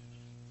out,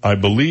 I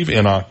believe,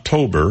 in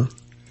October.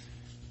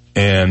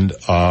 And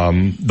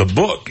the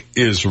book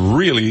is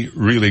really,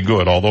 really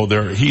good,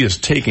 although he is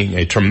taking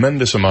a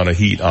tremendous amount of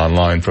heat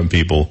online from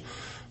people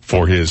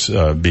for his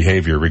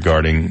behavior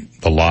regarding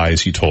the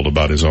lies he told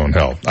about his own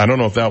health. I don't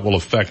know if that will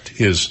affect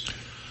his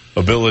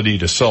ability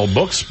to sell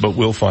books, but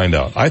we'll find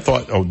out. I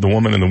thought The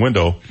Woman in the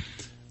Window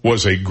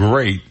was a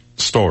great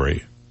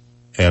story,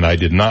 and I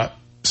did not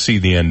see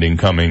the ending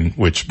coming,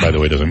 which, by the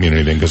way, doesn't mean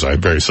anything because I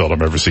very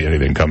seldom ever see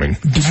anything coming.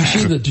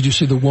 Did you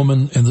see the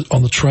woman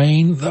on the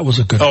train? That was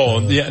a good.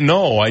 Yeah,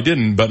 no, I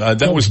didn't. But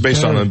that was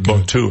based on a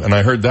book too, and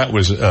I heard that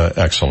was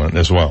excellent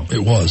as well.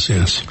 It was,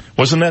 yes.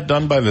 Wasn't that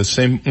done by the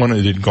same one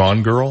who did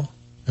Gone Girl?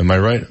 Am I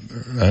right?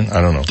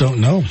 I don't know. Don't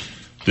know.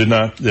 Did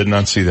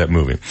not see that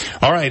movie.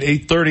 All right,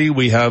 8:30.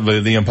 We have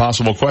the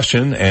impossible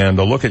question and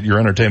a look at your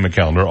entertainment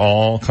calendar.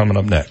 All coming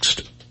up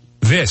next.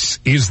 This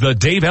is the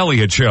Dave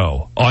Elliott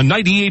Show on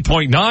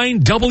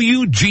 98.9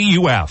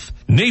 WGUF,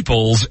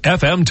 Naples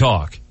FM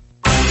Talk.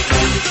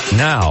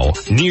 Now,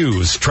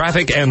 news,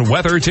 traffic, and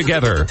weather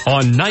together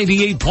on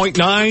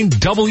 98.9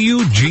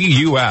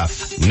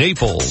 WGUF,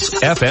 Naples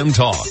FM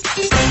Talk.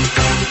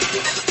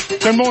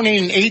 Good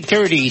morning,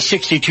 8:30,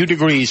 62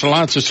 degrees,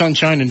 lots of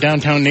sunshine in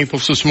downtown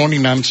Naples this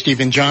morning. I'm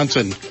Stephen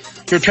Johnson.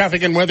 Your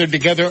traffic and weather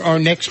together are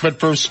next,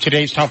 but first,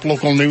 today's top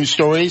local news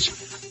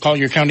stories.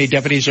 Collier County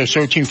deputies are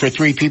searching for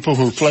 3 people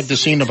who fled the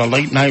scene of a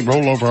late-night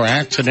rollover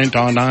accident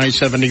on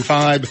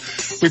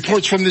I-75.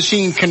 Reports from the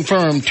scene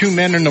confirm 2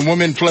 men and a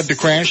woman fled the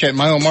crash at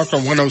mile marker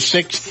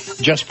 106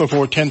 just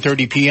before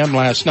 10:30 p.m.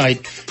 last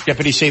night.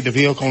 Deputies say the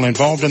vehicle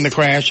involved in the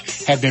crash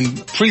had been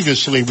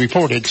previously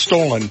reported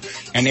stolen.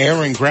 An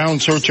air and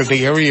ground search of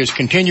the area is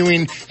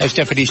continuing as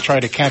deputies try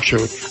to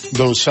capture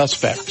those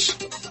suspects.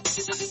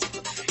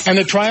 And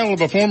the trial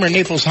of a former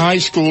Naples High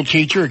School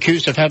teacher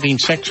accused of having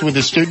sex with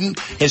a student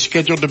is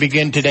scheduled to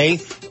begin today.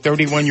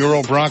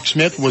 31-year-old Brock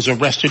Smith was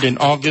arrested in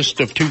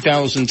August of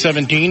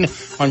 2017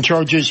 on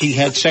charges he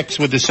had sex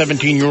with a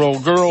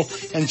 17-year-old girl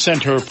and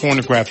sent her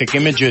pornographic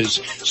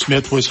images.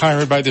 Smith was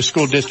hired by the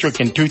school district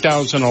in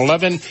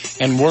 2011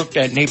 and worked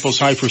at Naples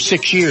High for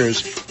 6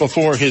 years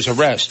before his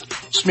arrest.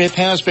 Smith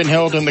has been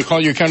held in the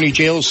Collier County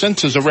Jail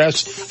since his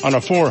arrest on a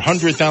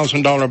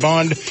 $400,000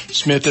 bond.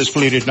 Smith has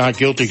pleaded not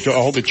guilty to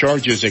all the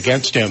charges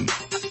against him.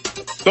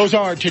 Those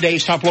are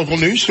today's top local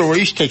news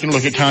stories. Taking a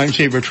look at time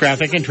saver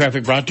traffic, and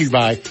traffic brought to you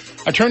by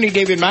Attorney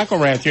David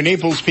McElrath, your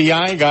Naples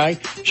PI guy,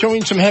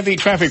 showing some heavy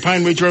traffic.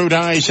 Pine Ridge Road,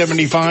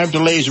 I-75,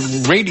 delays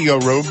Radio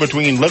Road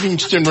between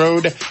Livingston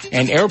Road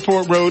and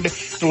Airport Road,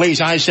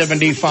 delays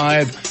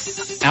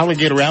I-75,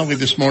 Alligator Alley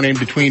this morning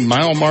between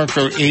mile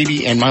marker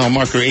 80 and mile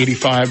marker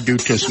 85 due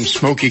to some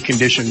smoky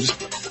conditions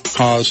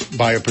caused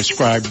by a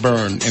prescribed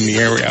burn in the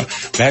area.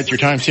 That's your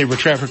time saver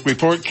traffic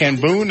report. Ken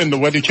Boone and the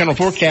Weather Channel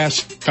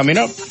forecast coming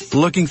up.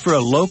 Looking for a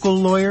local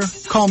lawyer?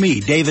 Call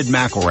me, David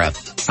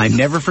McElrath. I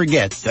never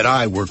forget that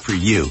I work for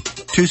you.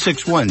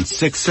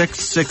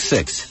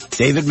 261-6666.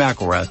 David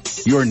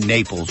McElrath, your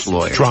Naples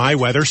lawyer. Dry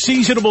weather,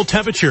 seasonable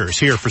temperatures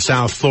here for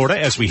South Florida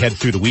as we head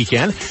through the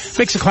weekend.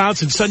 Mix of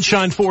clouds and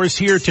sunshine for us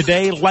here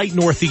today. Light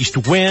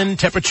northeast wind,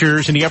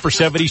 temperatures in the upper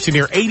 70s to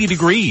near 80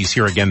 degrees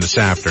here again this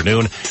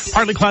afternoon.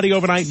 Partly cloudy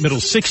overnight, middle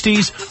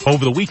 60s.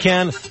 Over the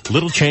weekend,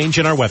 little change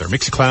in our weather.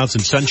 Mix of clouds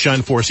and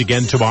sunshine for us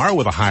again tomorrow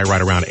with a high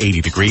right around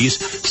 80 degrees.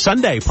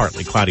 Sunday,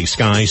 partly cloudy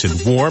skies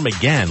and warm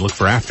again. Look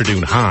for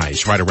afternoon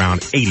highs right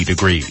around 80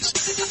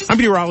 degrees. I'm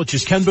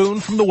meteorologist Ken Boone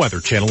from the Weather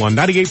Channel on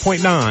 98.9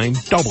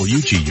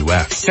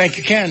 WGUF. Thank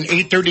you, Ken.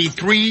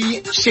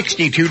 8:33,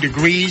 62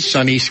 degrees,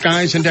 sunny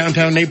skies in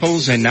downtown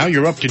Naples, and now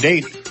you're up to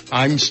date.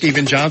 I'm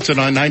Stephen Johnson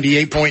on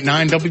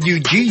 98.9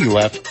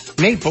 WGUF,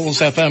 Naples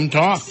FM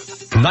Talk.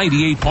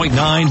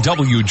 98.9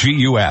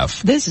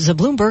 WGUF. This is a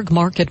Bloomberg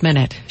Market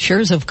Minute.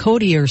 Shares of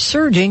Coty are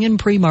surging in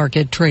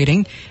pre-market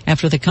trading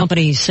after the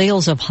company's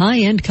sales of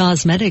high-end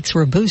cosmetics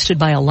were boosted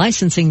by a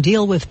licensing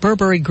deal with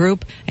Burberry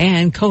Group,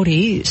 and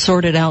Coty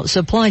sorted out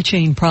supply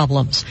chain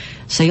problems.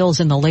 Sales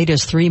in the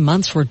latest 3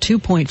 months were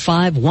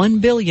 $2.51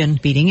 billion,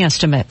 beating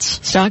estimates.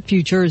 Stock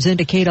futures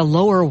indicate a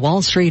lower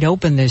Wall Street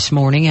open this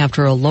morning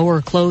after a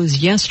lower close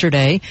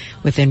yesterday,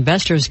 with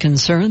investors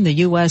concerned the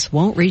U.S.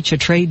 won't reach a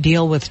trade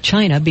deal with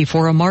China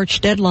before a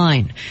March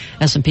deadline.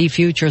 S&P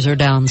futures are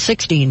down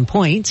 16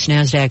 points,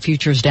 NASDAQ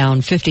futures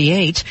down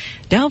 58,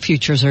 Dow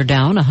futures are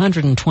down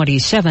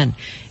 127.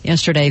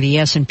 Yesterday, the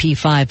S&P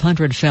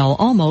 500 fell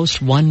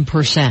almost 1%.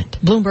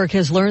 Bloomberg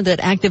has learned that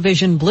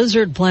Activision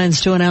Blizzard plans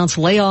to announce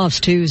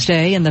layoffs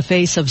Tuesday in the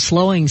face of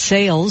slowing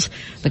sales.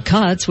 The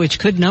cuts, which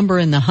could number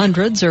in the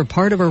hundreds, are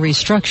part of a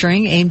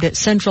restructuring aimed at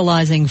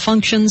centralizing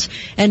functions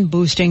and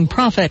boosting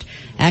profit.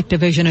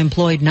 Activision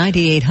employed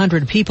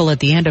 9,800 people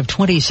at the end of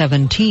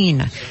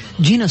 2017.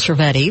 Gina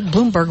Cervetti,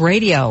 Bloomberg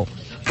Radio.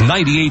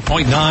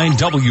 98.9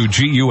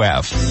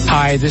 WGUF.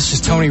 Hi, this is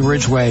Tony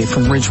Ridgway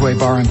from Ridgway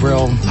Bar and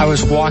Grill. I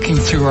was walking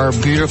through our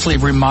beautifully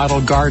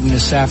remodeled garden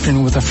this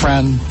afternoon with a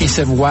friend. He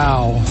said,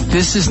 wow,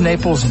 this is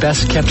Naples'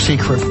 best kept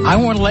secret. I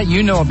want to let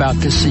you know about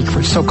this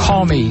secret, so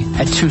call me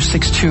at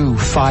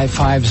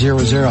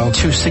 262-5500,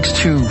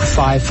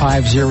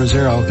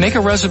 262-5500. Make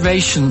a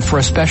reservation for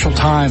a special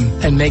time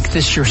and make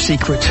this your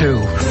secret too.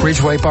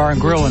 Ridgway Bar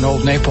and Grill in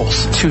Old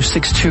Naples,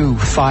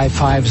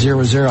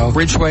 262-5500,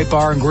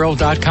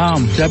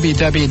 ridgwaybarandgrill.com.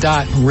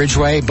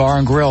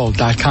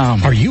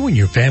 www.ridgwaybarandgrill.com. Are you and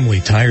your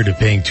family tired of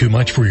paying too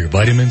much for your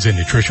vitamins and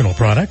nutritional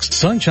products?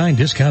 Sunshine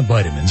Discount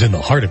Vitamins in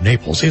the heart of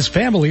Naples is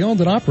family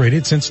owned and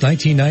operated since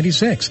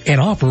 1996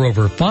 and offer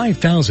over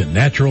 5,000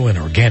 natural and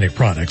organic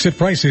products at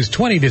prices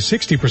 20 to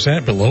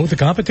 60% below the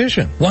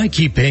competition. Why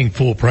keep paying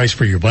full price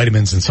for your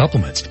vitamins and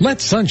supplements?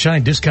 Let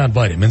Sunshine Discount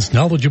Vitamins'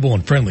 knowledgeable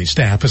and friendly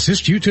staff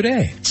assist you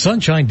today.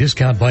 Sunshine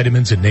Discount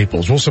Vitamins in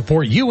Naples will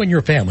support you and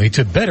your family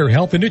to better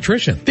health and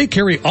nutrition. They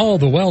carry all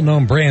the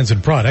well-known brands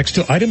and products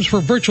to items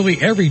for virtually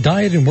every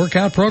diet and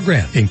workout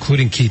program,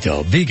 including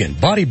keto, vegan,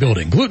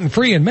 bodybuilding,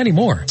 gluten-free, and many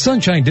more.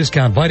 Sunshine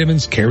Discount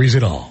Vitamins carries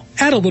it all.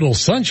 Add a little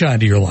sunshine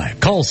to your life.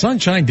 Call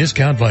Sunshine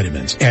Discount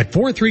Vitamins at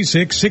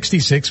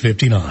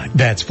 436-6659.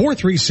 That's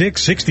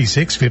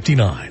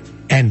 436-6659.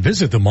 And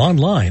visit them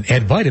online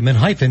at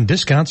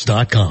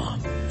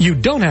vitamin-discounts.com. You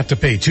don't have to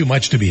pay too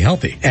much to be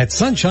healthy at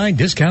Sunshine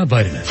Discount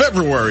Vitamins.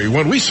 February,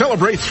 when we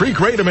celebrate 3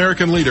 great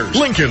American leaders,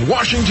 Lincoln,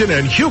 Washington,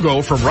 and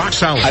Hugo from Rock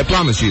Solid. I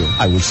promise you,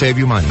 I will save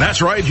you money.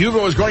 That's right,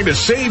 Hugo is going to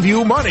save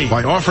you money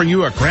by offering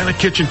you a granite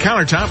kitchen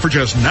countertop for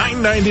just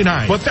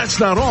 $9.99. But that's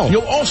not all.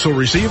 You'll also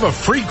receive a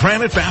free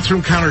granite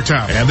bathroom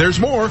countertop. And there's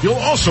more. You'll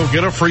also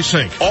get a free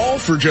sink. All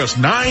for just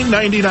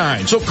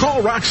 $9.99. So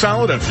call Rock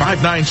Solid at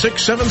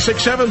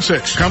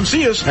 596-7676. Come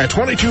see us at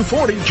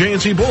 2240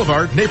 J&C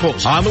Boulevard,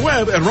 Naples. On the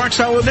web at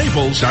rocksolidnaples.com.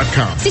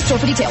 See store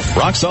for details.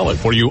 Rock Solid,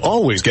 where you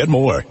always get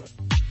more.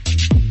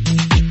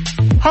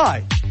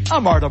 Hi,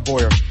 I'm Arda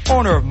Boyer,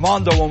 owner of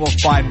Mondo Uomo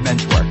Fine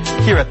Menswear,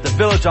 here at the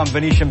Village on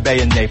Venetian Bay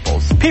in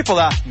Naples. People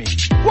ask me,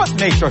 what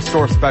makes our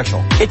store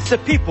special? It's the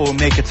people who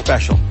make it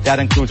special. That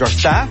includes our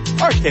staff,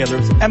 our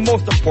tailors, and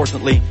most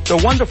importantly, the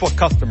wonderful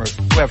customers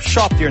who have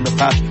shopped here in the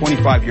past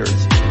 25 years.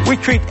 We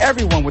treat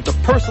everyone with the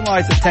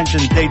personalized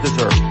attention they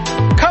deserve.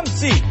 Come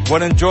see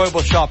what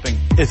enjoyable shopping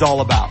is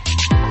all about.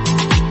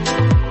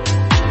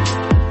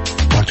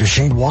 Dr.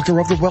 Shane Walker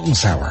of the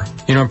Wellness Hour.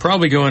 You know, I'm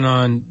probably going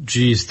on,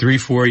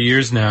 3-4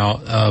 years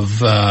now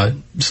of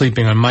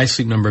sleeping on my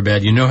Sleep Number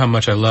bed. You know how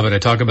much I love it. I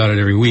talk about it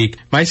every week.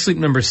 My Sleep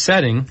Number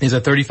setting is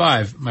at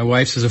 35. My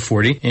wife's is a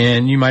 40.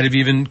 And you might have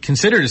even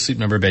considered a Sleep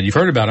Number bed. You've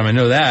heard about them, I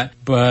know that,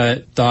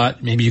 but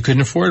thought maybe you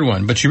couldn't afford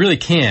one. But you really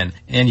can.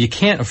 And you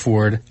can't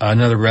afford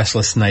another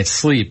restless night's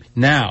sleep.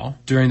 Now,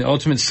 during the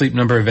Ultimate Sleep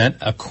Number event,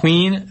 a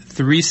Queen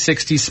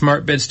 360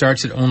 smart bed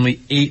starts at only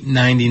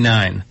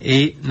 $8.99.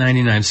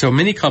 $8.99. So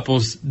many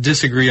couples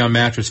disagree on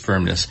mattress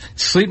firmness.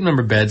 Sleep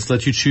Number beds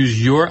let you choose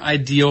your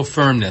ideal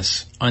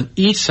firmness on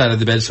each side of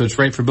the bed, so it's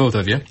right for both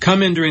of you.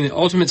 Come in during the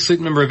Ultimate Sleep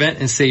Number event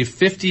and save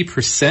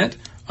 50%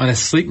 on a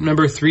Sleep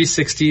Number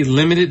 360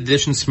 limited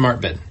edition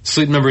smart bed.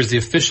 Sleep Number is the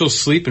official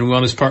sleep and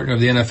wellness partner of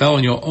the NFL,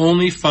 and you'll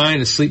only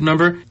find a Sleep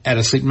Number at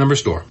a Sleep Number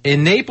store.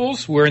 In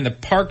Naples, we're in the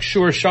Park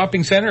Shore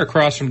Shopping Center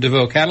across from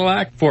DeVoe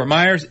Cadillac. Fort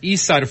Myers,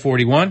 east side of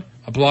 41,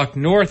 a block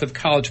north of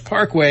College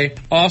Parkway.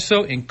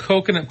 Also in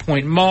Coconut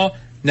Point Mall,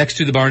 next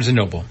to the Barnes &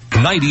 Noble.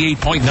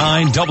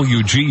 98.9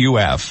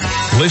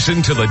 WGUF.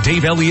 Listen to the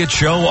Dave Elliott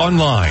Show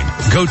online.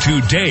 Go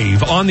to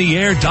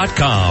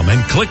DaveOnTheAir.com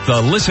and click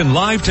the Listen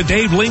Live to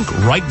Dave link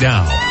right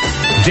now.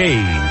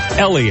 Dave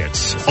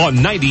Elliott's on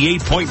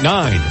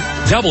 98.9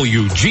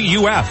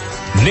 WGUF,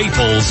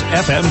 Naples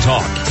FM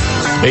Talk.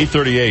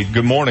 8:38.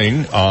 Good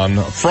morning on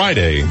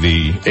Friday,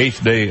 the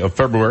 8th day of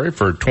February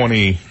for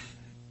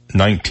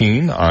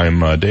 2019.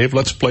 I'm Dave.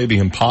 Let's play the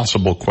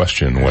impossible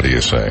question. What do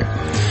you say?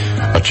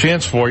 A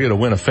chance for you to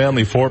win a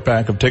family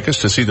 4-pack of tickets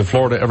to see the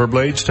Florida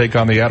Everblades take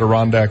on the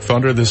Adirondack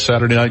Thunder this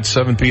Saturday night,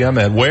 7 p.m.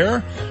 at where?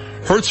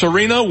 Hertz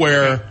Arena,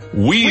 where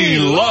we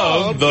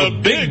love the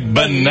Big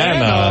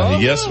Banana.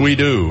 Yes, we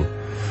do.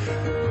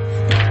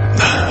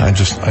 I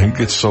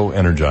get so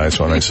energized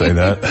when I say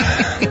that.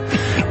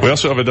 We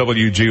also have a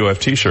WGOF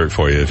t-shirt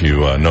for you if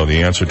you know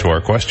the answer to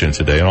our question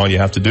today. And all you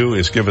have to do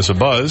is give us a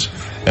buzz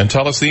and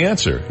tell us the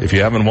answer. If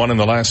you haven't won in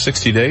the last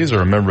 60 days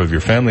or a member of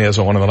your family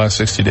hasn't won in the last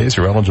 60 days,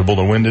 you're eligible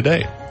to win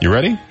today. You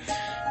ready?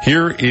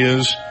 Here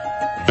is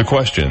the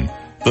question.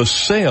 The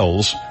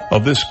sales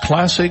of this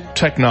classic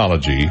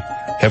technology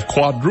have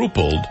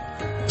quadrupled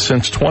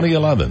since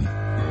 2011.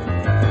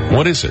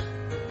 What is it?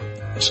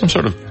 Some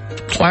sort of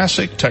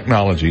classic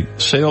technology.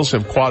 Sales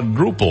have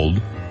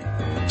quadrupled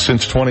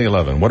since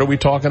 2011. What are we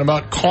talking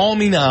about? Call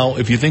me now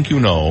if you think you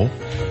know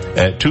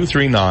at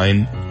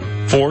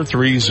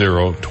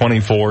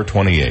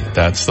 239-430-2428.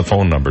 That's the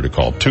phone number to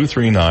call.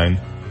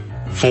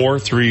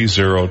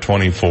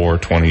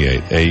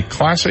 239-430-2428. A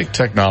classic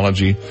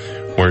technology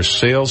where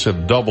sales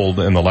have doubled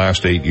in the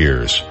last 8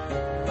 years.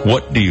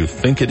 What do you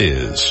think it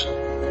is?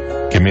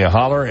 Give me a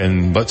holler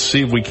and let's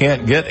see if we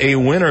can't get a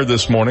winner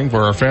this morning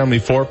for our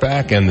family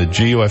 4-pack and the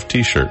GUF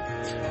t-shirt.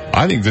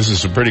 I think this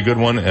is a pretty good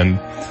one, and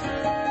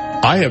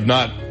I have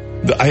not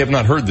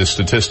heard this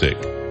statistic,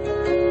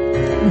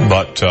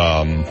 but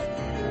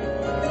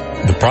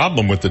the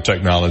problem with the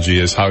technology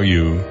is how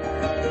you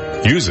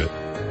use it.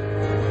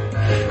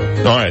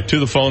 All right, to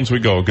the phones we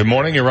go. Good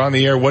morning, you're on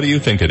the air. What do you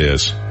think it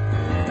is?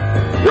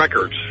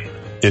 Records.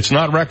 It's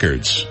not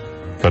records,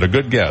 but a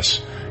good guess.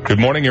 Good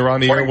morning, you're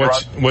on the air.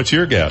 What's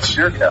your guess?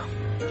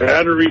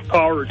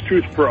 Battery-powered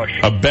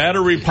toothbrush. A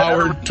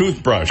battery-powered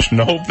toothbrush.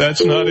 Nope,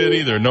 that's not it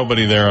either.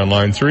 Nobody there on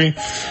line 3.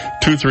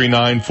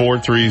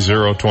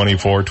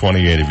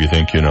 239-430-2428 if you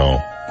think you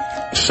know.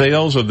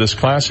 Sales of this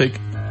classic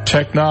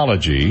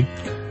technology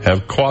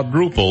have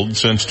quadrupled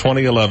since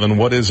 2011.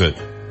 What is it?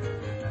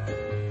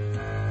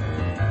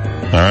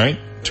 All right,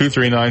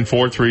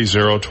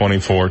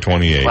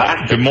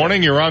 239-430-2428. Good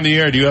morning, you're on the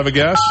air. Do you have a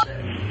guess?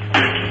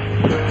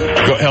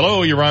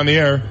 Hello, you're on the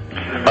air.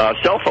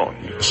 Cell phone.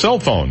 Cell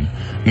phone.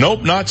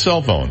 Nope, not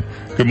cell phone.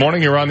 Good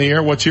morning, you're on the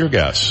air. What's your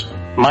guess?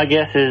 My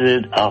guess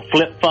is a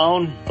flip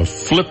phone. A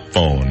flip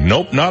phone.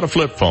 Nope, not a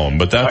flip phone,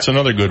 but that's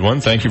another good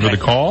one. Thank you for the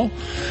call.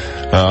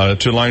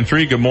 To line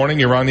 3, good morning,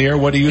 you're on the air.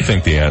 What do you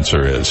think the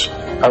answer is?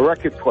 A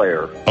record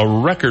player. A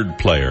record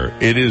player.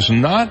 It is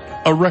not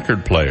a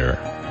record player.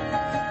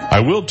 I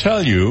will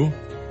tell you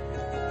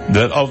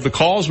that of the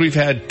calls we've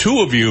had,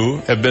 2 of you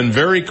have been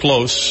very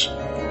close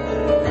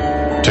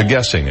to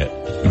guessing it.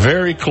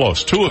 Very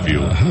close. 2 of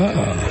you,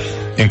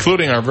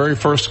 including our very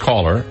first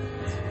caller,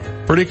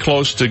 pretty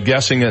close to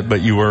guessing it, but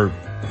you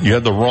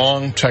had the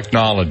wrong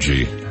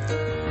technology.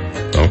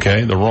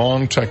 Okay, the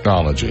wrong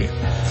technology.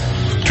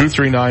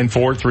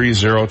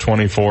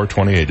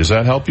 239-430-2428. Does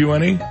that help you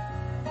any?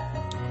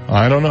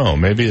 I don't know.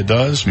 Maybe it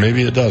does.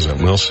 Maybe it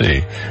doesn't. We'll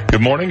see.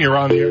 Good morning. You're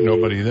on the air.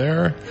 Nobody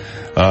there.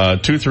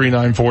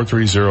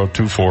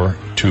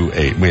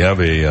 239-430-2428. We have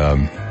a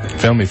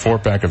family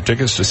 4-pack of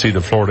tickets to see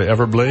the Florida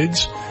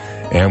Everblades.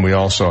 And we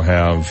also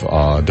have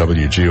a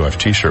WGOF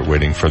t-shirt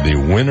waiting for the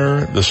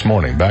winner this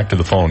morning. Back to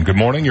the phone. Good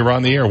morning. You're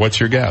on the air. What's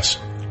your guess?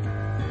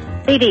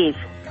 CDs.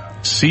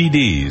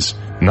 CDs.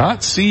 Not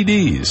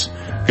CDs.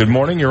 Good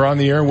morning. You're on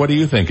the air. What do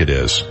you think it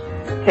is?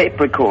 Tape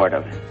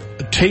recorder.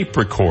 A tape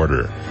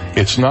recorder.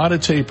 It's not a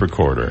tape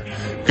recorder.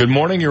 Good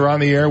morning. You're on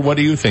the air. What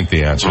do you think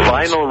the answer is?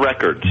 Vinyl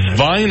records.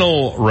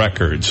 Vinyl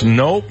records.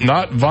 Nope,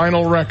 not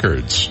vinyl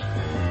records.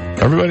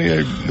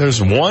 Everybody,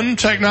 there's one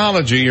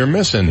technology you're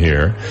missing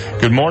here.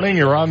 Good morning,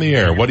 you're on the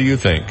air. What do you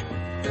think?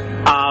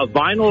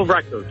 Vinyl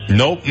records.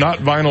 Nope, not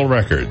vinyl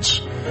records.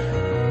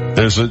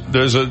 There's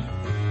an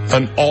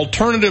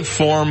alternative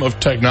form of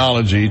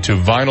technology to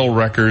vinyl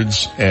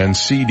records and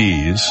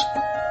CDs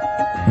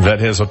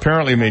that has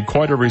apparently made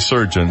quite a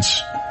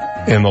resurgence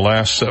in the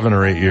last 7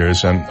 or 8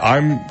 years, and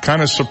I'm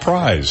kind of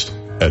surprised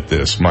at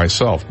this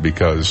myself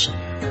because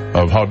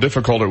of how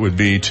difficult it would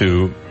be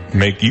to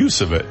make use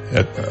of it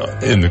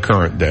in the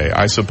current day.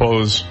 I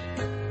suppose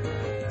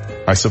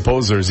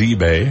there's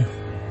eBay.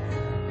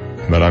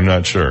 but I'm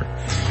not sure.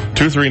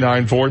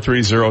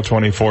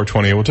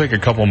 239-430-2420. We'll take a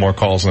couple more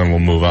calls and then we'll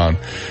move on.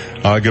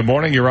 Good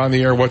morning. You're on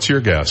the air. What's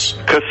your guess?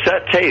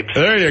 Cassette tapes.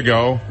 There you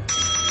go.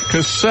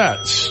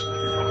 Cassettes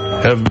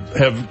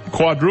have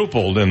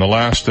quadrupled in the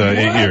last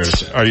 8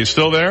 years. Are you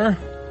still there?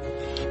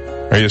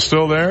 Are you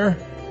still there?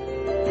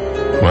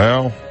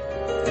 Well,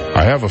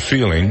 I have a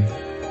feeling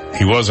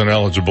he wasn't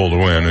eligible to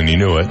win, and he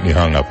knew it, and he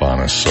hung up on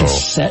us. So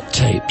cassette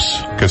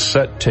tapes.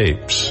 Cassette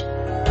tapes.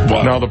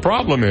 Wow. Now, the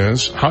problem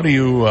is, how do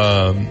you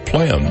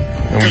play them?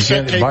 And we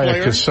can't buy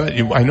a cassette.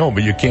 I know,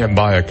 but you can't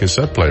buy a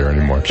cassette player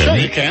anymore, can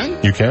you? Sure, you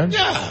can. You can?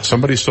 Yeah.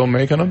 Somebody's still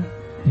making them?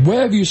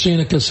 Where have you seen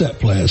a cassette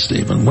player,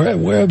 Stephen?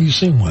 Where have you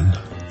seen one?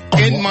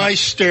 In my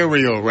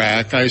stereo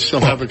rack, I still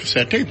have a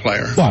cassette tape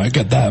player. Well, I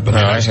get that, but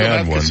I still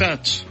have one.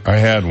 cassettes. I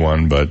had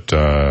one, but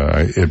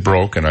it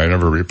broke, and I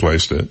never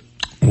replaced it.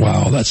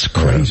 Wow, that's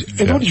crazy.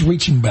 Everybody's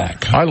reaching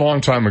back. A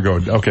long time ago.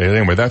 Okay,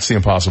 anyway, that's the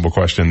impossible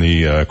question.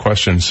 The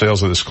question,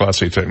 sales of this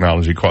classic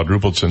technology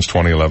quadrupled since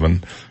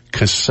 2011.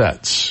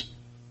 Cassettes.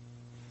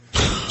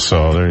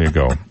 So there you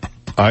go.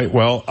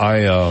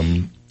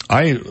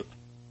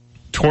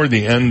 Toward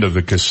the end of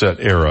the cassette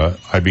era,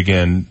 I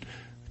began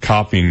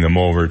copying them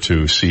over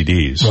to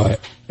CDs. Right.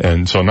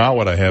 And so now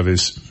what I have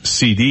is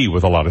CD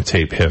with a lot of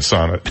tape hiss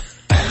on it.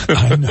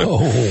 I know.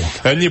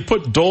 And you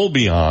put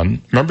Dolby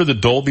on. Remember the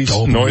Dolby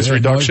noise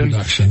reduction?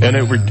 And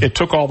it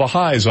took all the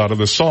highs out of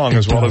the song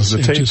as well as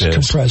the tape hiss. It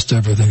just compressed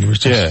everything. It was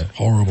just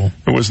horrible.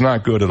 It was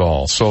not good at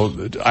all.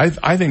 So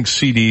I think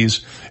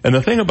CDs, and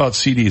the thing about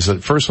CDs,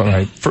 at first when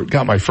I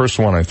got my first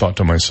one, I thought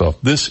to myself,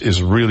 this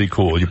is really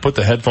cool. You put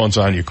the headphones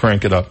on, you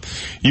crank it up.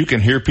 You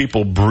can hear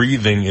people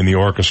breathing in the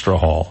orchestra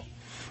hall.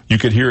 You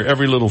could hear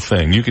every little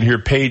thing. You could hear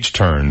page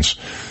turns.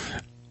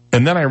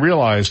 And then I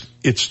realized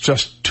it's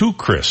just too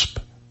crisp.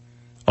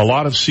 A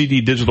lot of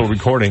CD digital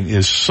recording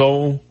is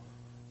so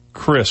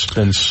crisp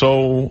and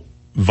so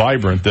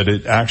vibrant that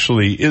it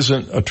actually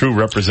isn't a true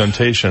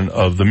representation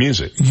of the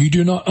music. You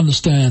do not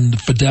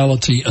understand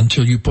fidelity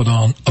until you put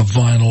on a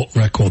vinyl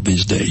record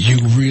these days.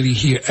 You really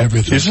hear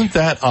everything. Isn't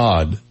that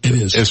odd? It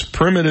is. As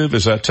primitive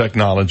as that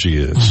technology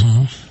is.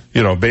 Mm-hmm.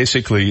 You know,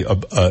 basically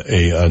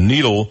a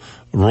needle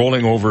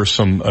rolling over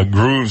some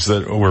grooves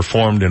that were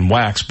formed in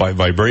wax by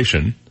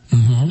vibration.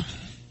 Mm-hmm.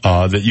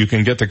 That you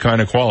can get the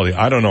kind of quality.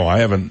 I don't know. I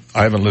haven't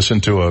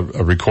listened to a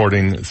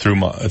recording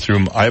through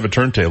I have a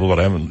turntable, but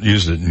I haven't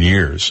used it in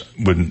years.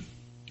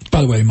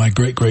 By the way, my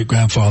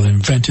great-great-grandfather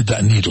invented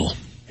that needle.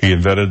 He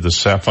invented the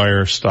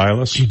sapphire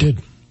stylus? He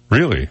did.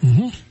 Really?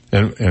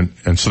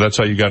 Mm-hmm. And so that's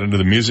how you got into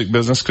the music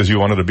business? Because you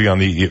wanted to be on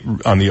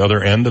the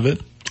other end of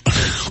it?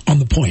 On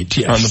the point,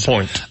 yes. On the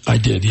point. I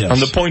did, yes. On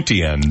the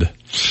pointy end.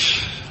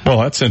 Well,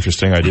 that's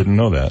interesting. I didn't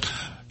know that.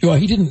 Well,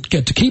 he didn't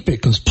get to keep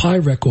it because Pi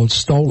Records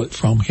stole it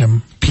from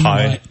him.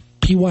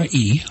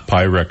 P-Y-E.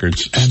 Pi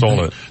Records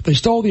stole it. They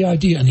stole the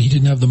idea and he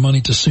didn't have the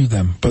money to sue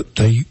them. But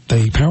they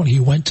apparently he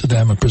went to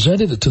them and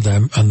presented it to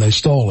them and they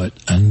stole it.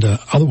 And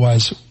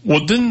otherwise...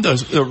 Well,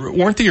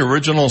 weren't the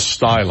original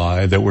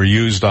styli that were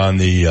used on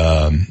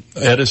the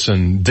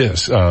Edison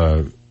disc,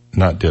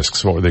 not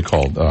discs, what were they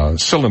called?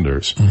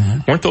 Cylinders.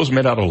 Mm-hmm. Weren't those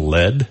made out of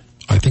lead?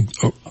 I think...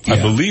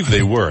 I believe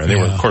they were. And they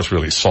were, of course,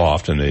 really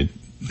soft and they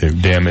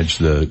damaged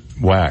the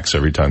wax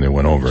every time they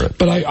went over it.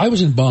 But I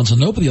was in Barnes &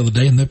 Noble the other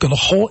day, and they've got a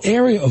whole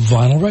area of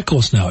vinyl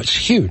records now. It's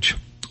huge.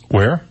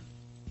 Where?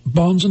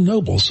 Barnes &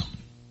 Noble's.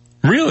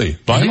 Really?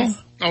 Vinyl? Yeah.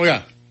 Oh,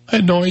 yeah. I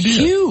had no idea.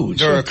 Huge.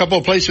 There are a couple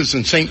of places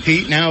in St.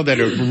 Pete now that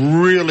are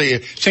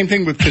really, same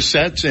thing with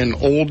cassettes and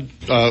old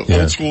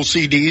school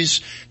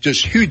CDs,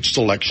 just huge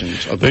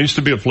selections of them. There used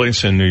to be a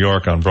place in New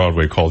York on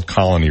Broadway called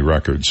Colony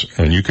Records,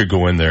 and you could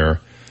go in there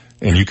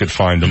and you could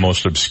find the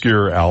most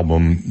obscure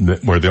album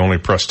where they only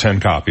pressed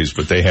 10 copies,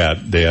 but they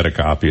had a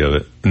copy of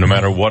it. No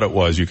matter what it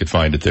was, you could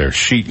find it there.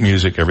 Sheet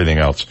music, everything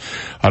else.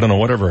 I don't know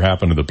whatever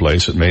happened to the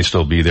place. It may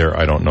still be there.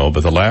 I don't know.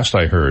 But the last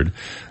I heard,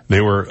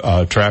 they were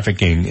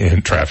trafficking.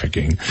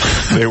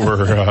 They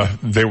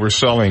were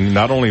selling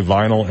not only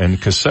vinyl and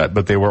cassette,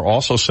 but they were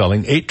also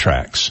selling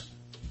 8-tracks.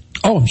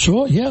 Oh, I'm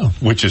sure, yeah.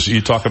 Which is,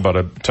 you talk about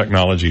a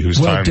technology whose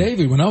time... Well,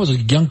 David, when I was a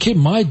young kid,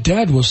 my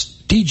dad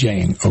was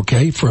DJing,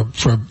 okay, for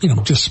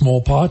just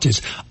small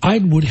parties. I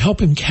would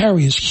help him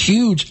carry his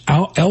huge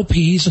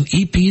LPs and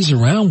EPs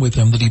around with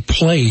him that he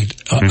played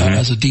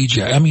as a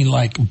DJ. I mean,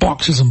 like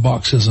boxes and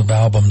boxes of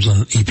albums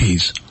and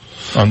EPs.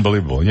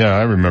 Unbelievable. Yeah,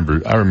 I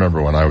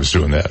remember when I was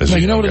doing that. Now,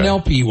 you know what an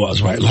LP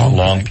was, right?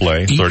 Long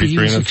play.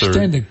 33 and a third.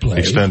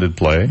 Extended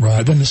play.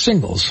 Right, then the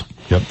singles.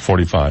 Yep,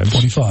 45s.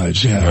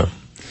 45s, yeah. Yep.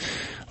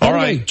 All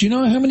right. Do you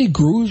know how many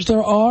grooves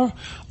there are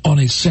on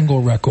a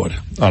single record?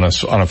 On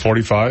a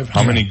 45?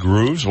 How many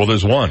grooves? Well,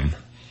 there's one.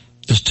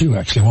 There's two,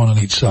 actually, one on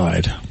each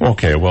side.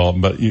 Okay, well,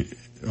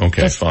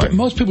 fine.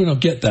 Most people don't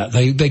get that.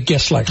 They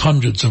guess like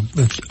hundreds of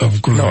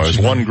grooves. No, it's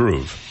one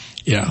groove.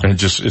 Yeah.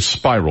 And it's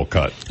spiral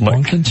cut.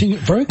 One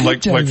very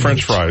good, like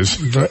French fries.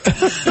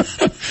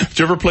 Did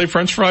you ever play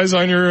French fries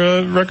on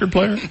your record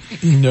player?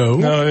 No.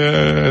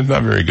 No,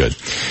 not very good.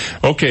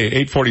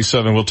 Okay,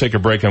 8:47. We'll take a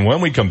break, and when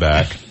we come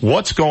back,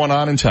 what's going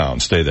on in town?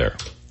 Stay there.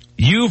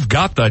 You've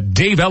got the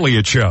Dave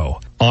Elliott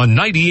Show on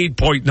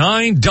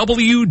 98.9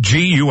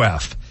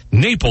 WGUF,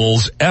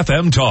 Naples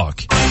FM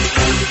Talk.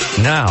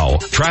 Now,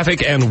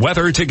 traffic and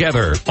weather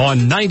together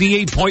on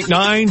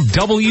 98.9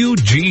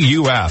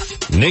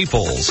 WGUF,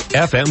 Naples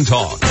FM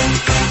Talk.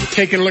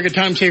 Taking a look at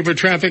time-saver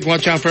traffic.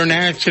 Watch out for an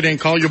accident.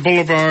 Collier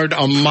Boulevard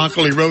on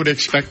Mockley Road.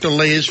 Expect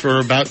delays for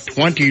about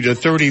 20 to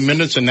 30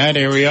 minutes in that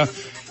area.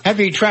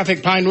 Heavy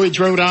traffic, Pine Ridge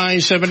Road,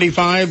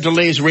 I-75,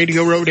 delays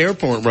Radio Road,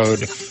 Airport Road.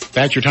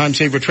 That's your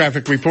time-saver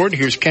traffic report.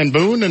 Here's Ken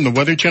Boone and the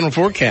Weather Channel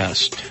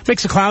forecast.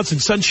 Mix of clouds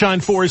and sunshine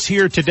for us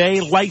here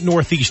today. Light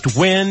northeast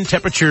wind,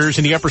 temperatures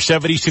in the upper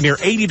 70s to near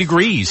 80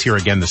 degrees here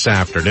again this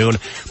afternoon.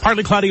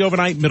 Partly cloudy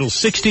overnight, middle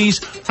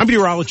 60s. I'm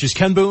meteorologist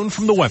Ken Boone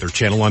from the Weather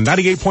Channel on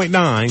 98.9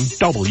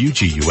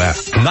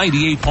 WGUF.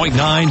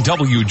 98.9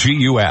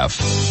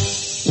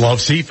 WGUF.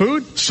 Love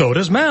seafood? So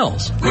does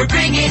Mel's. We're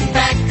bringing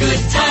back good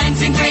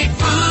times and great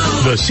food.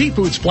 The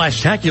Seafood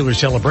Splashtacular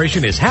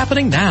celebration is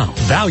happening now.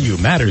 Value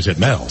matters at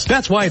Mel's.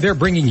 That's why they're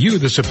bringing you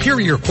the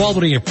superior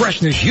quality and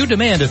freshness you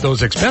demand at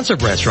those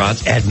expensive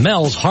restaurants at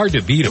Mel's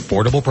hard-to-beat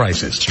affordable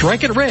prices.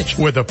 Strike it rich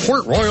with a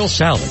Port Royal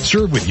salad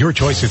served with your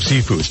choice of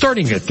seafood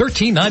starting at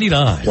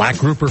 $13.99. Black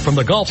grouper from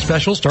the Gulf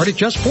special start at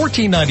just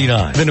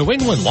 $14.99. The New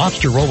England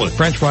lobster roll with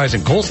French fries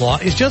and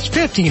coleslaw is just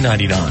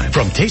 $15.99.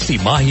 From tasty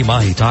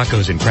mahi-mahi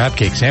tacos and crab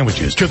cake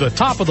sandwiches to the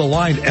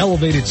top-of-the-line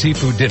elevated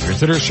seafood dinners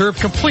that are served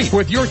complete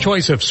with your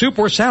choice of soup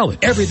or salad.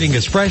 Everything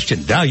is fresh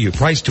and value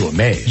priced to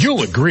amaze.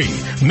 You'll agree.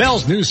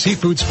 Mel's new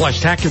Seafood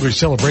Splashtacular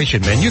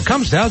celebration menu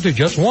comes down to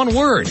just one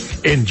word.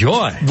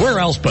 Enjoy. Where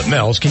else but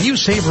Mel's can you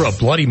savor a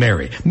Bloody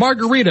Mary,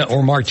 margarita,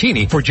 or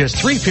martini for just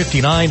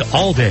 $3.59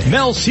 all day?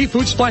 Mel's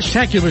Seafood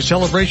Splashtacular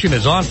celebration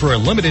is on for a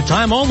limited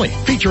time only,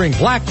 featuring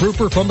black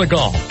grouper from the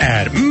Gulf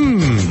at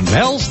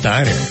Mel's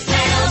Diner.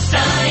 Mel's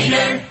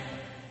Diner.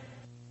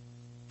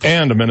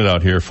 And a minute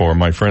out here for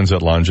my friends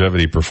at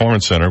Longevity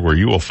Performance Center, where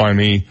you will find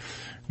me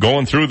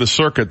going through the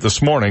circuit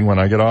this morning when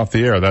I get off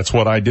the air. That's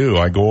what I do.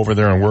 I go over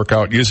there and work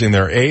out using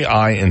their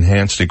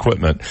AI-enhanced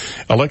equipment,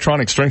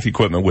 electronic strength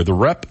equipment with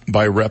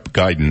rep-by-rep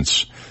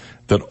guidance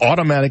that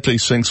automatically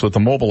syncs with the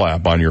mobile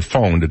app on your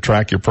phone to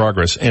track your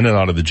progress in and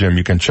out of the gym.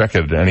 You can check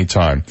it at any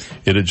time.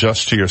 It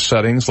adjusts to your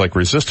settings like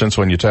resistance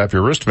when you tap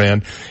your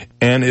wristband,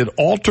 and it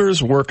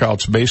alters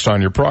workouts based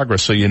on your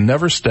progress so you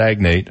never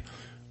stagnate,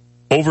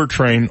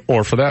 overtrain,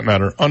 or for that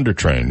matter,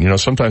 undertrain. You know,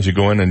 sometimes you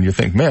go in and you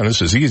think, man,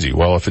 this is easy.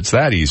 Well, if it's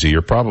that easy,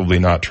 you're probably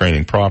not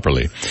training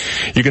properly.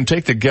 You can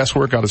take the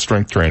guesswork out of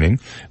strength training.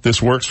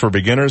 This works for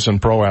beginners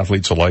and pro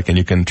athletes alike, and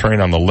you can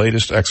train on the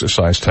latest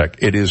exercise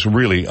tech. It is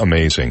really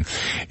amazing.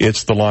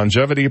 It's the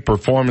Longevity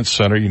Performance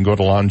Center. You can go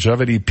to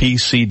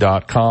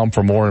longevitypc.com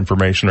for more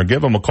information, or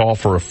give them a call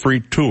for a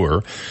free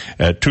tour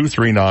at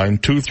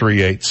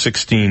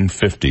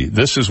 239-238-1650.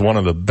 This is one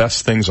of the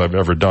best things I've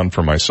ever done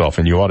for myself,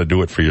 and you ought to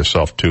do it for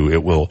yourself too.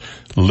 It will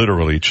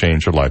literally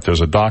change your life.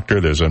 There's a doctor,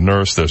 there's a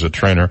nurse, there's a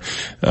trainer,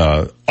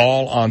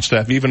 all on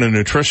staff, even a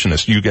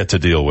nutritionist you get to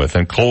deal with,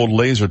 and cold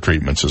laser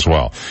treatments as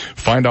well.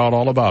 Find out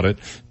all about it.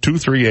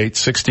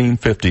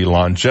 238-1650,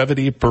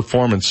 Longevity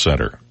Performance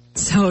Center.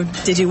 So,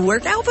 did you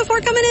work out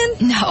before coming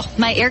in? No,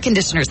 my air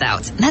conditioner's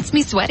out. That's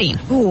me sweating.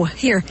 Ooh,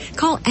 here,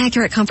 call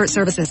Accurate Comfort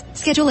Services.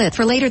 Schedule it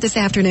for later this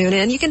afternoon,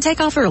 and you can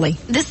take off early.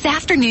 This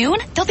afternoon?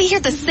 They'll be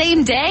here the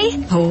same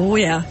day? Oh,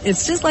 yeah.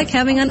 It's just like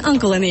having an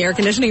uncle in the air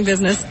conditioning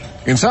business.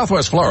 In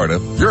Southwest Florida,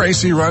 your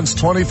AC runs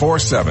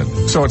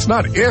 24/7. So it's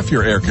not if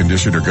your air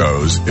conditioner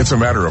goes, it's a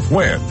matter of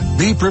when.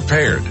 Be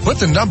prepared. Put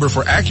the number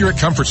for Accurate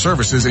Comfort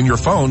Services in your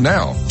phone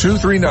now.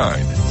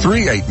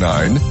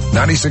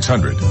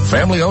 239-389-9600.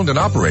 Family owned and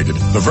operated,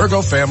 the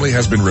Virgo family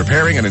has been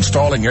repairing and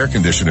installing air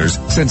conditioners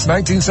since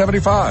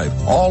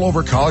 1975, all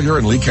over Collier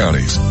and Lee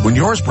counties. When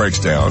yours breaks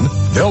down,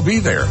 they'll be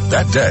there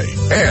that day.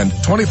 And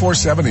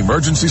 24/7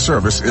 emergency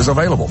service is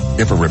available.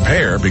 If a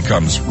repair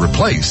becomes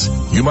replace,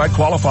 you might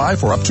qualify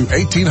for up to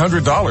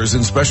 $1,800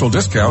 in special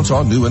discounts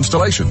on new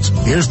installations.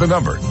 Here's the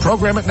number.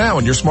 Program it now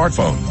on your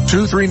smartphone.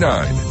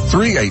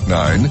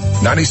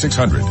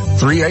 239-389-9600.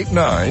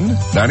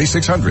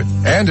 389-9600.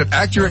 And at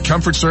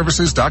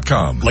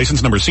AccurateComfortServices.com.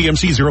 License number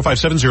CMC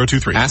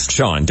 057023.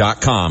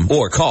 AskSean.com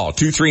or call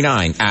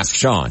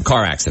 239-ASK-SEAN.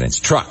 Car accidents,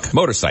 truck,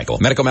 motorcycle,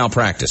 medical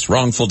malpractice,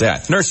 wrongful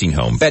death, nursing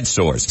home, bed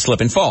sores,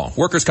 slip and fall,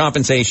 workers'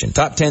 compensation.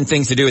 Top 10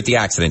 things to do at the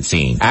accident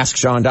scene.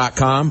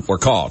 AskSean.com or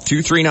call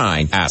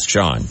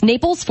 239-ASK-SEAN.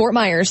 Naples, Fort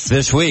Myers.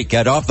 This week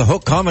at Off the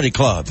Hook Comedy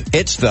Club,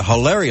 it's the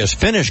hilarious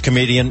Finnish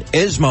comedian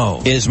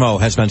Ismo.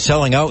 Ismo has been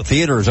selling out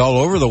theaters all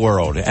over the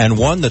world and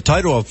won the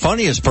title of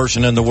funniest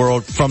person in the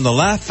world from the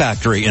Laugh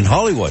Factory in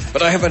Hollywood.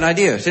 But I have an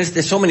idea. Since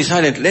there's so many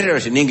silent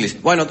letters in English,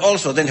 why not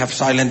also then have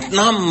silent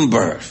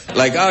numbers?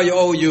 Like, I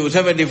owe you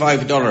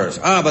 $75.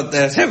 But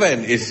the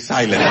 7 is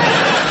silent.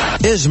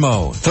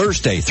 Ismo,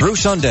 Thursday through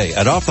Sunday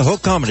at Off the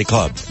Hook Comedy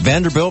Club,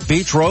 Vanderbilt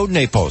Beach Road,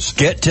 Naples.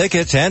 Get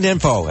tickets and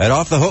info at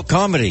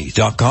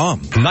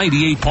offthehookcomedy.com.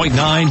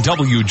 98.9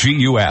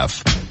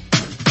 WGUF.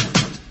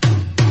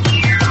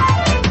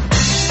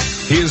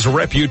 His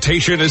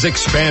reputation is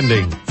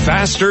expanding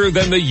faster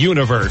than the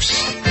universe.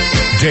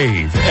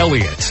 Dave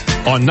Elliott.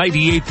 on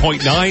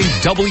 98.9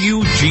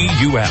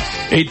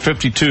 WGUF.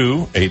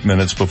 8:52, 8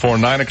 minutes before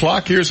 9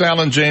 o'clock. Here's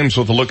Alan James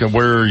with a look at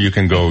where you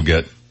can go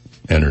get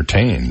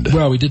entertained.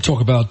 Well, we did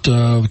talk about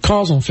the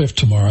Cars on 5th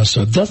tomorrow,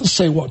 so it doesn't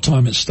say what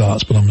time it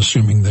starts, but I'm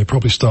assuming they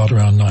probably start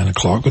around 9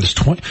 o'clock. But it's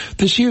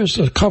this year's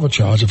a cover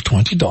charge of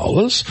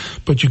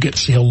 $20, but you get to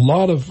see a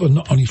lot of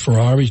not only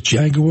Ferraris,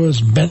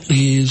 Jaguars,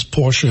 Bentleys,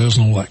 Porsches,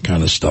 and all that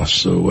kind of stuff.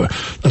 So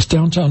that's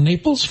downtown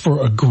Naples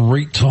for a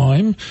great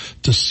time.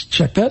 Just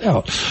check that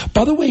out.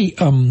 By the way,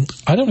 I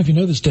don't know if you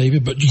know this,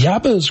 David, but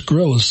Yabba's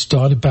Grill has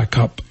started back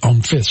up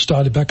on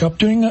 5th,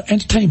 doing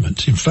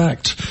entertainment. In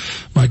fact,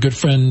 my good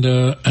friend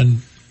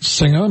and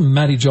singer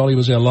Matty Jolly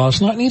was there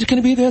last night, and he's going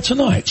to be there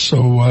tonight.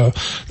 So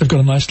they've got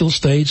a nice little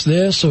stage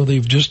there. So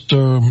they've just,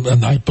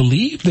 and I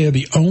believe they're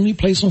the only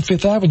place on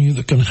 5th Avenue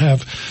that can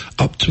have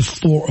up to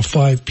 4 or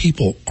 5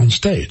 people on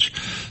stage.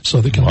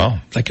 So they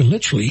can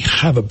literally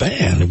have a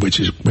band, which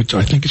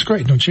I think is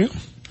great, don't you?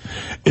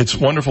 It's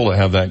wonderful to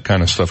have that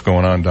kind of stuff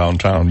going on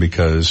downtown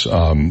because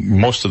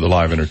most of the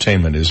live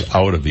entertainment is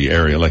out of the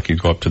area. Like you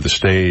go up to the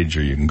stage,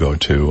 or you can go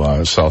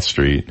to South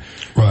Street,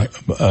 right,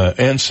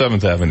 and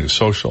 7th Avenue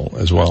Social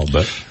as well.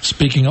 But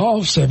speaking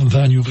of 7th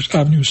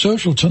Avenue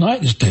Social,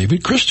 tonight is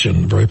David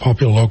Christian, very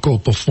popular local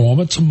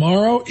performer.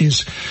 Tomorrow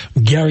is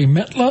Gary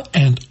Metler,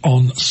 and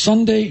on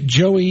Sunday,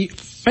 Joey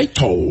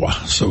Fato.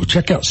 So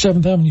check out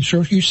 7th Avenue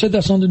Social. You said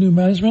that's under new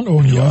management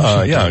or new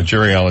ownership? Yeah,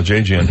 Jerry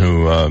Alajajian,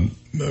 who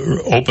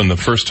opened the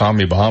first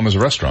Tommy Bahama's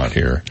restaurant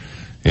here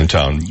in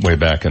town way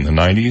back in the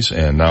 90s,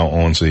 and now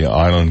owns the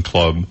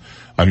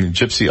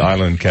Gypsy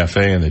Island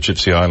Cafe and the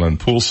Gypsy Island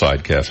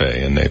Poolside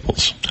Cafe in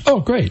Naples.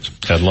 Oh, great.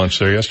 Had lunch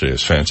there yesterday.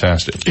 It's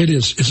fantastic. It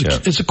is.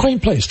 It's a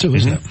quaint place too,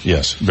 isn't it?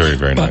 Yes, very,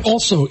 very nice. But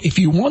also, if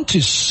you want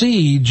to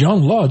see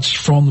John Lodge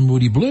from the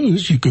Moody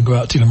Blues, you can go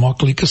out to the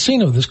Immokalee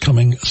Casino this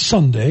coming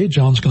Sunday.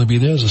 John's going to be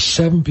there. It's a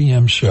 7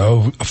 p.m.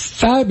 show. A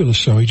fabulous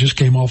show. He just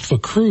came off a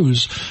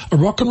cruise, a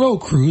rock and roll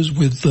cruise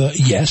with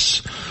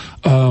Yes.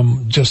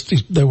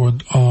 They were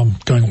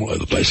going all over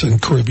the place in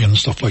Caribbean and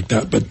stuff like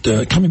that.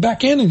 But coming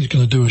back in, and he's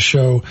going to do a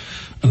show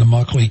in the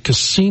Immokalee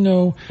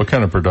Casino. What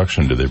kind of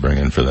production do they bring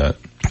in for that?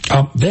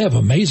 They have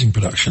amazing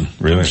production.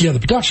 Really? Yeah, the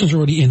production's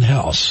already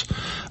in-house.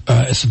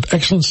 It's an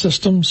excellent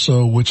system,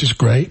 which is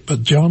great.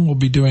 But John will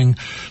be doing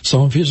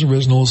some of his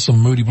originals, some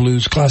Moody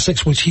Blues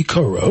classics, which he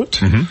co-wrote.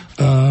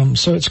 Mm-hmm.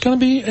 So it's going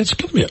to be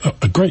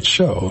a great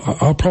show.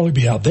 I'll probably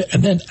be out there.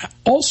 And then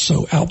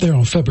also out there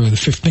on February the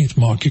 15th,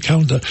 mark your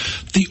calendar,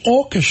 the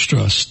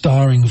orchestra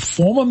starring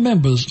former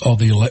members of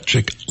the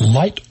Electric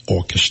Light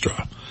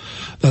Orchestra.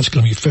 That's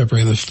going to be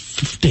February the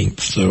 15th.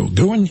 So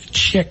go and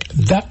check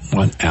that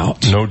one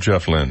out. No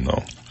Jeff Lynne,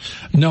 though.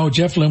 No,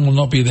 Jeff Lynne will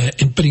not be there.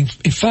 But in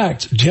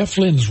fact, Jeff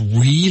Lynne's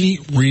really,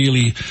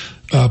 really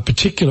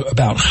particular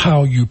about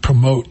how you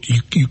promote.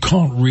 You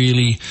can't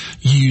really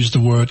use the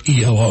word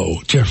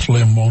ELO. Jeff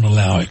Lynne won't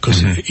allow it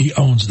because he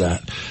owns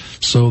that.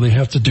 So they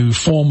have to do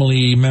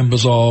formally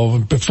members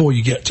of before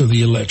you get to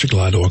the Electric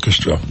Light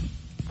Orchestra.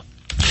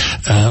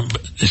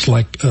 It's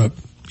like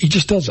he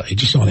just does that. He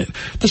just on it.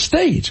 The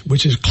stage,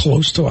 which is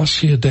close to us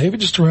here, David,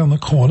 just around the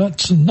corner.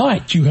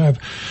 Tonight you have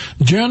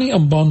Journey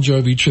and Bon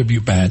Jovi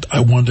tribute band.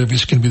 I wonder if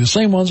it's going to be the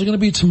same ones. They're going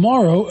to be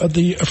tomorrow at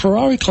the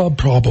Ferrari Club,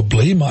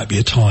 probably. Might be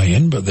a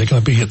tie-in, but they're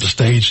going to be at the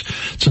stage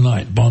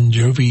tonight. Bon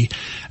Jovi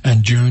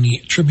and Journey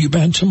tribute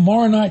band.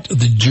 Tomorrow night,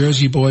 the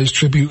Jersey Boys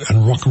tribute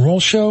and rock and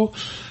roll show.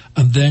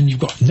 And then you've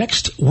got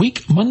next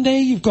week, Monday,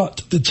 you've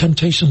got the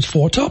Temptations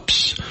 4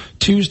 Tops.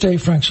 Tuesday,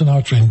 Frank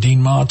Sinatra and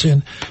Dean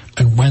Martin.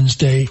 And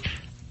Wednesday,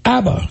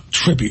 ABBA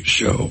tribute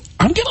show.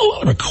 I'm getting a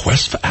lot of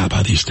requests for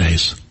ABBA these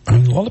days. I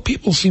mean, a lot of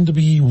people seem to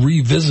be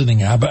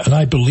revisiting ABBA, and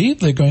I believe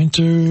they're going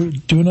to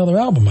do another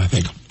album, I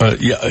think.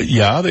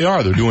 Yeah, they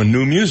are. They're doing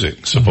new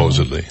music,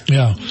 supposedly. Mm-hmm.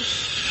 Yeah.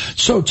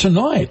 So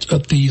tonight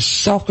at the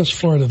Southwest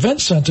Florida Event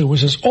Center,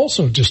 which is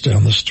also just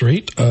down the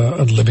street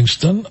at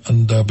Livingston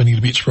and Bonita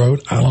Beach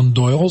Road, Alan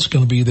Doyle's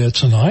going to be there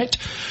tonight.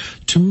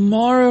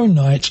 Tomorrow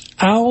night,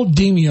 Al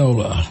Di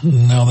Meola.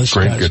 Now this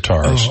great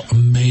guitarist. Oh,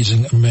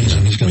 amazing.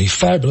 He's going to be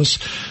fabulous.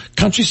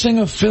 Country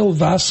singer Phil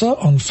Vassar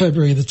on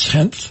February the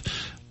 10th.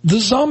 The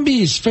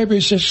Zombies,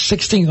 February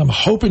 16th. I'm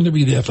hoping to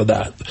be there for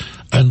that.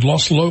 And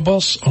Los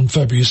Lobos on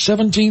February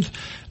 17th.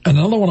 And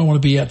another one I want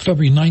to be at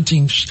February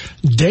 19th,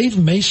 Dave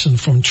Mason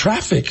from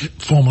Traffic,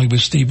 formerly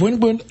with Steve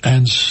Winwood,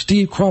 and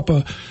Steve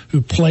Cropper,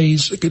 who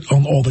plays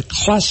on all the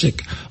classic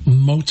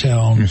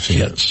Motown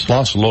hits.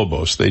 Los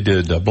Lobos, they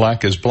did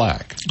Black is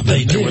Black.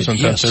 They did, Wasn't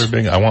yes. that their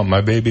big, I Want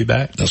My Baby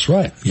Back? That's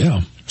right,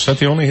 yeah. Is that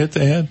the only hit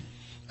they had?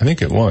 I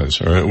think it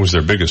was, or it was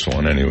their biggest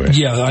one anyway.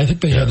 Yeah, I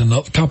think they had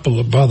a couple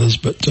of others,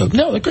 but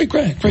no, they're great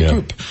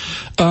group.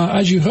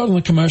 As you heard on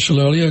the commercial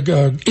earlier,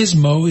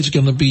 Ismo is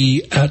going to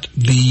be at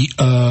the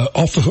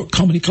Off the Hook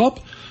Comedy Club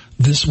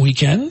this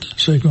weekend,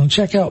 so you're going to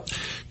check out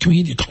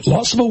comedy.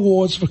 Lots of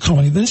awards for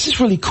comedy. This is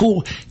really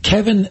cool.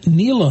 Kevin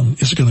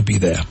Nealon is going to be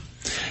there.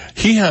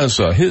 He has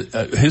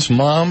his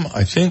mom,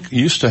 I think,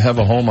 used to have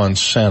a home on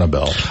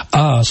Sanibel.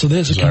 So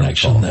there's a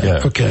connection there.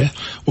 Yeah. Okay.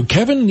 Well,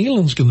 Kevin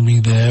Nealon's going to be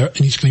there, and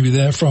he's going to be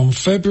there from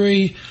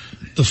February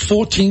the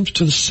 14th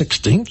to the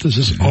 16th. This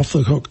is Off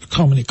the Hook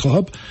Comedy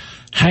Club.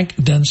 Hank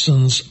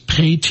Denson's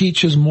Pay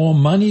Teachers More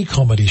Money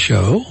comedy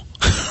show.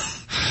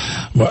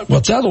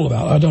 What's that all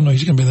about? I don't know.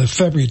 He's going to be there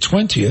February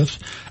 20th.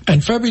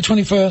 And February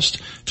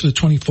 21st to the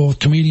 24th,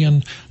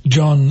 comedian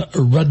John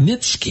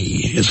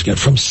Rudnitsky is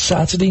from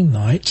Saturday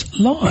Night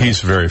Live.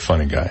 He's a very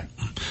funny guy.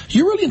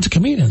 You're really into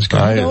comedians,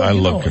 guys. I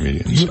love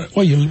comedians. You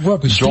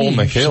work with Joel Steve,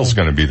 McHale's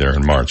going to be there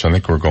in March. I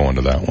think we're going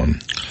to that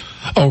one.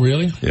 Oh,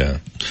 really? Yeah.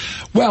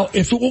 Well,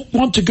 if you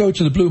want to go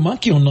to the Blue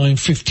Monkey on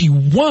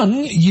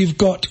 951, you've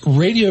got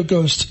Radio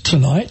Ghost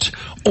tonight,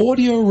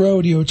 Audio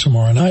Rodeo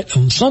tomorrow night,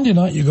 and Sunday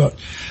night you've got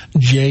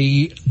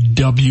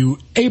J.W.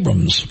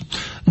 Abrams.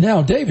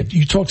 Now, David,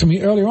 you talked to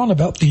me earlier on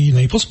about the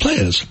Naples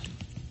Players.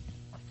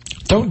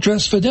 Don't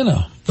dress for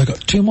dinner. They've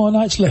got 2 more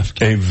nights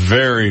left. A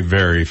very,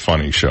 very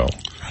funny show.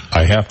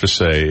 I have to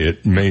say,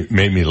 it made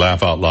me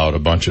laugh out loud a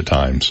bunch of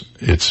times.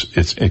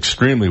 It's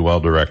extremely well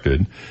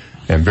directed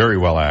and very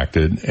well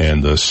acted,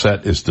 and the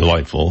set is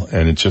delightful,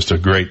 and it's just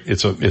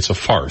it's a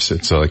farce.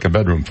 It's like a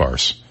bedroom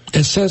farce.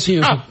 It says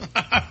here.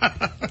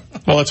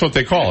 Well, that's what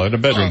they call it, a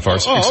bedroom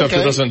farce, except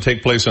it doesn't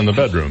take place in the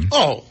bedroom.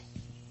 Oh.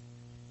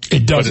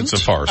 It doesn't? But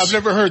it's a farce. I've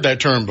never heard that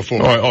term before.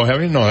 Oh,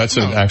 have you? No, that's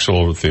an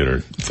actual theater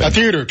thing. A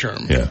theater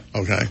term? Yeah.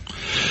 Okay.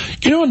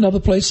 You know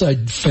another place I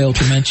failed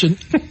to mention?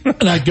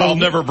 And I'll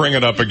never bring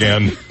it up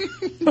again.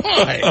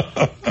 Why?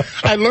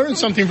 I learn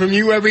something from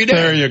you every day.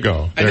 There you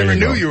go. I never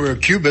knew you were a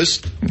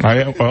cubist.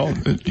 Well,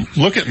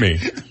 look at me.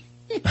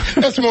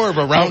 That's more of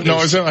a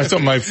roundness. No, I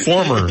thought my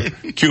former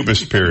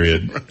cubist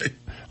period.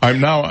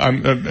 Right.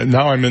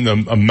 I'm in the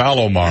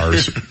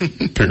Malomars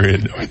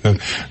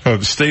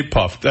period. Stay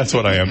puffed. That's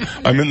what I am.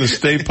 I'm in the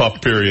Stay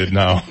Puffed period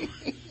now.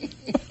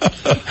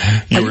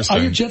 Are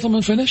you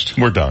gentlemen finished?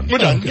 We're done. We're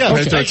done. Yeah.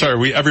 Okay.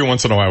 Sorry. Every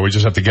once in a while we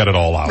just have to get it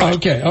all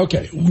out.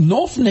 Okay.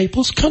 North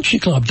Naples Country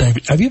Club,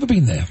 David. Have you ever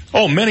been there?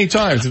 Oh, many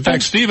times. In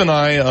fact, Steve and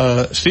I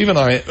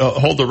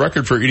hold the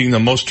record for eating the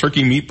most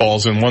turkey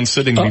meatballs in one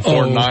sitting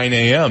before 9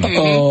 a.m. In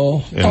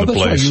the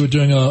place. Right. You were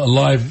doing a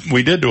live.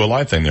 We did do a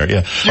live thing there.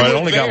 Yeah. But I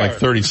only got like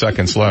 30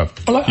 seconds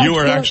left. You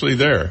were actually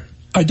there.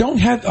 I don't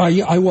have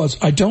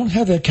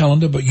their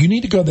calendar, but you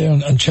need to go there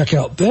and check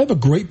out. They have a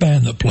great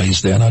band that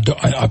plays there, and I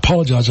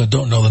apologize, I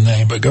don't know the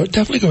name, but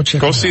definitely go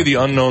check it out. Go see the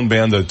unknown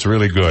band that's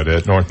really good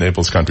at North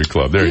Naples Country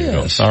Club. There you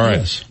go. All right.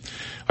 Yes.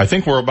 I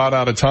think we're about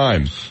out of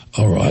time.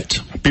 All right.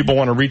 People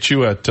want to reach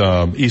you at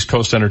East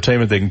Coast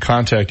Entertainment. They can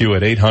contact you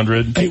at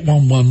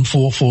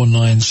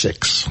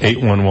 800-811-4496.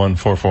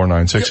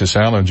 811-4496. Yep. It's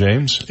Alan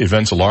James.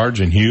 Events large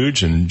and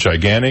huge and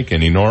gigantic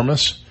and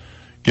enormous.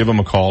 Give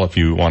them a call if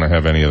you want to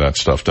have any of that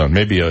stuff done.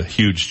 Maybe a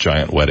huge,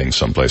 giant wedding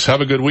someplace.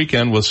 Have a good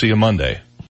weekend. We'll see you Monday.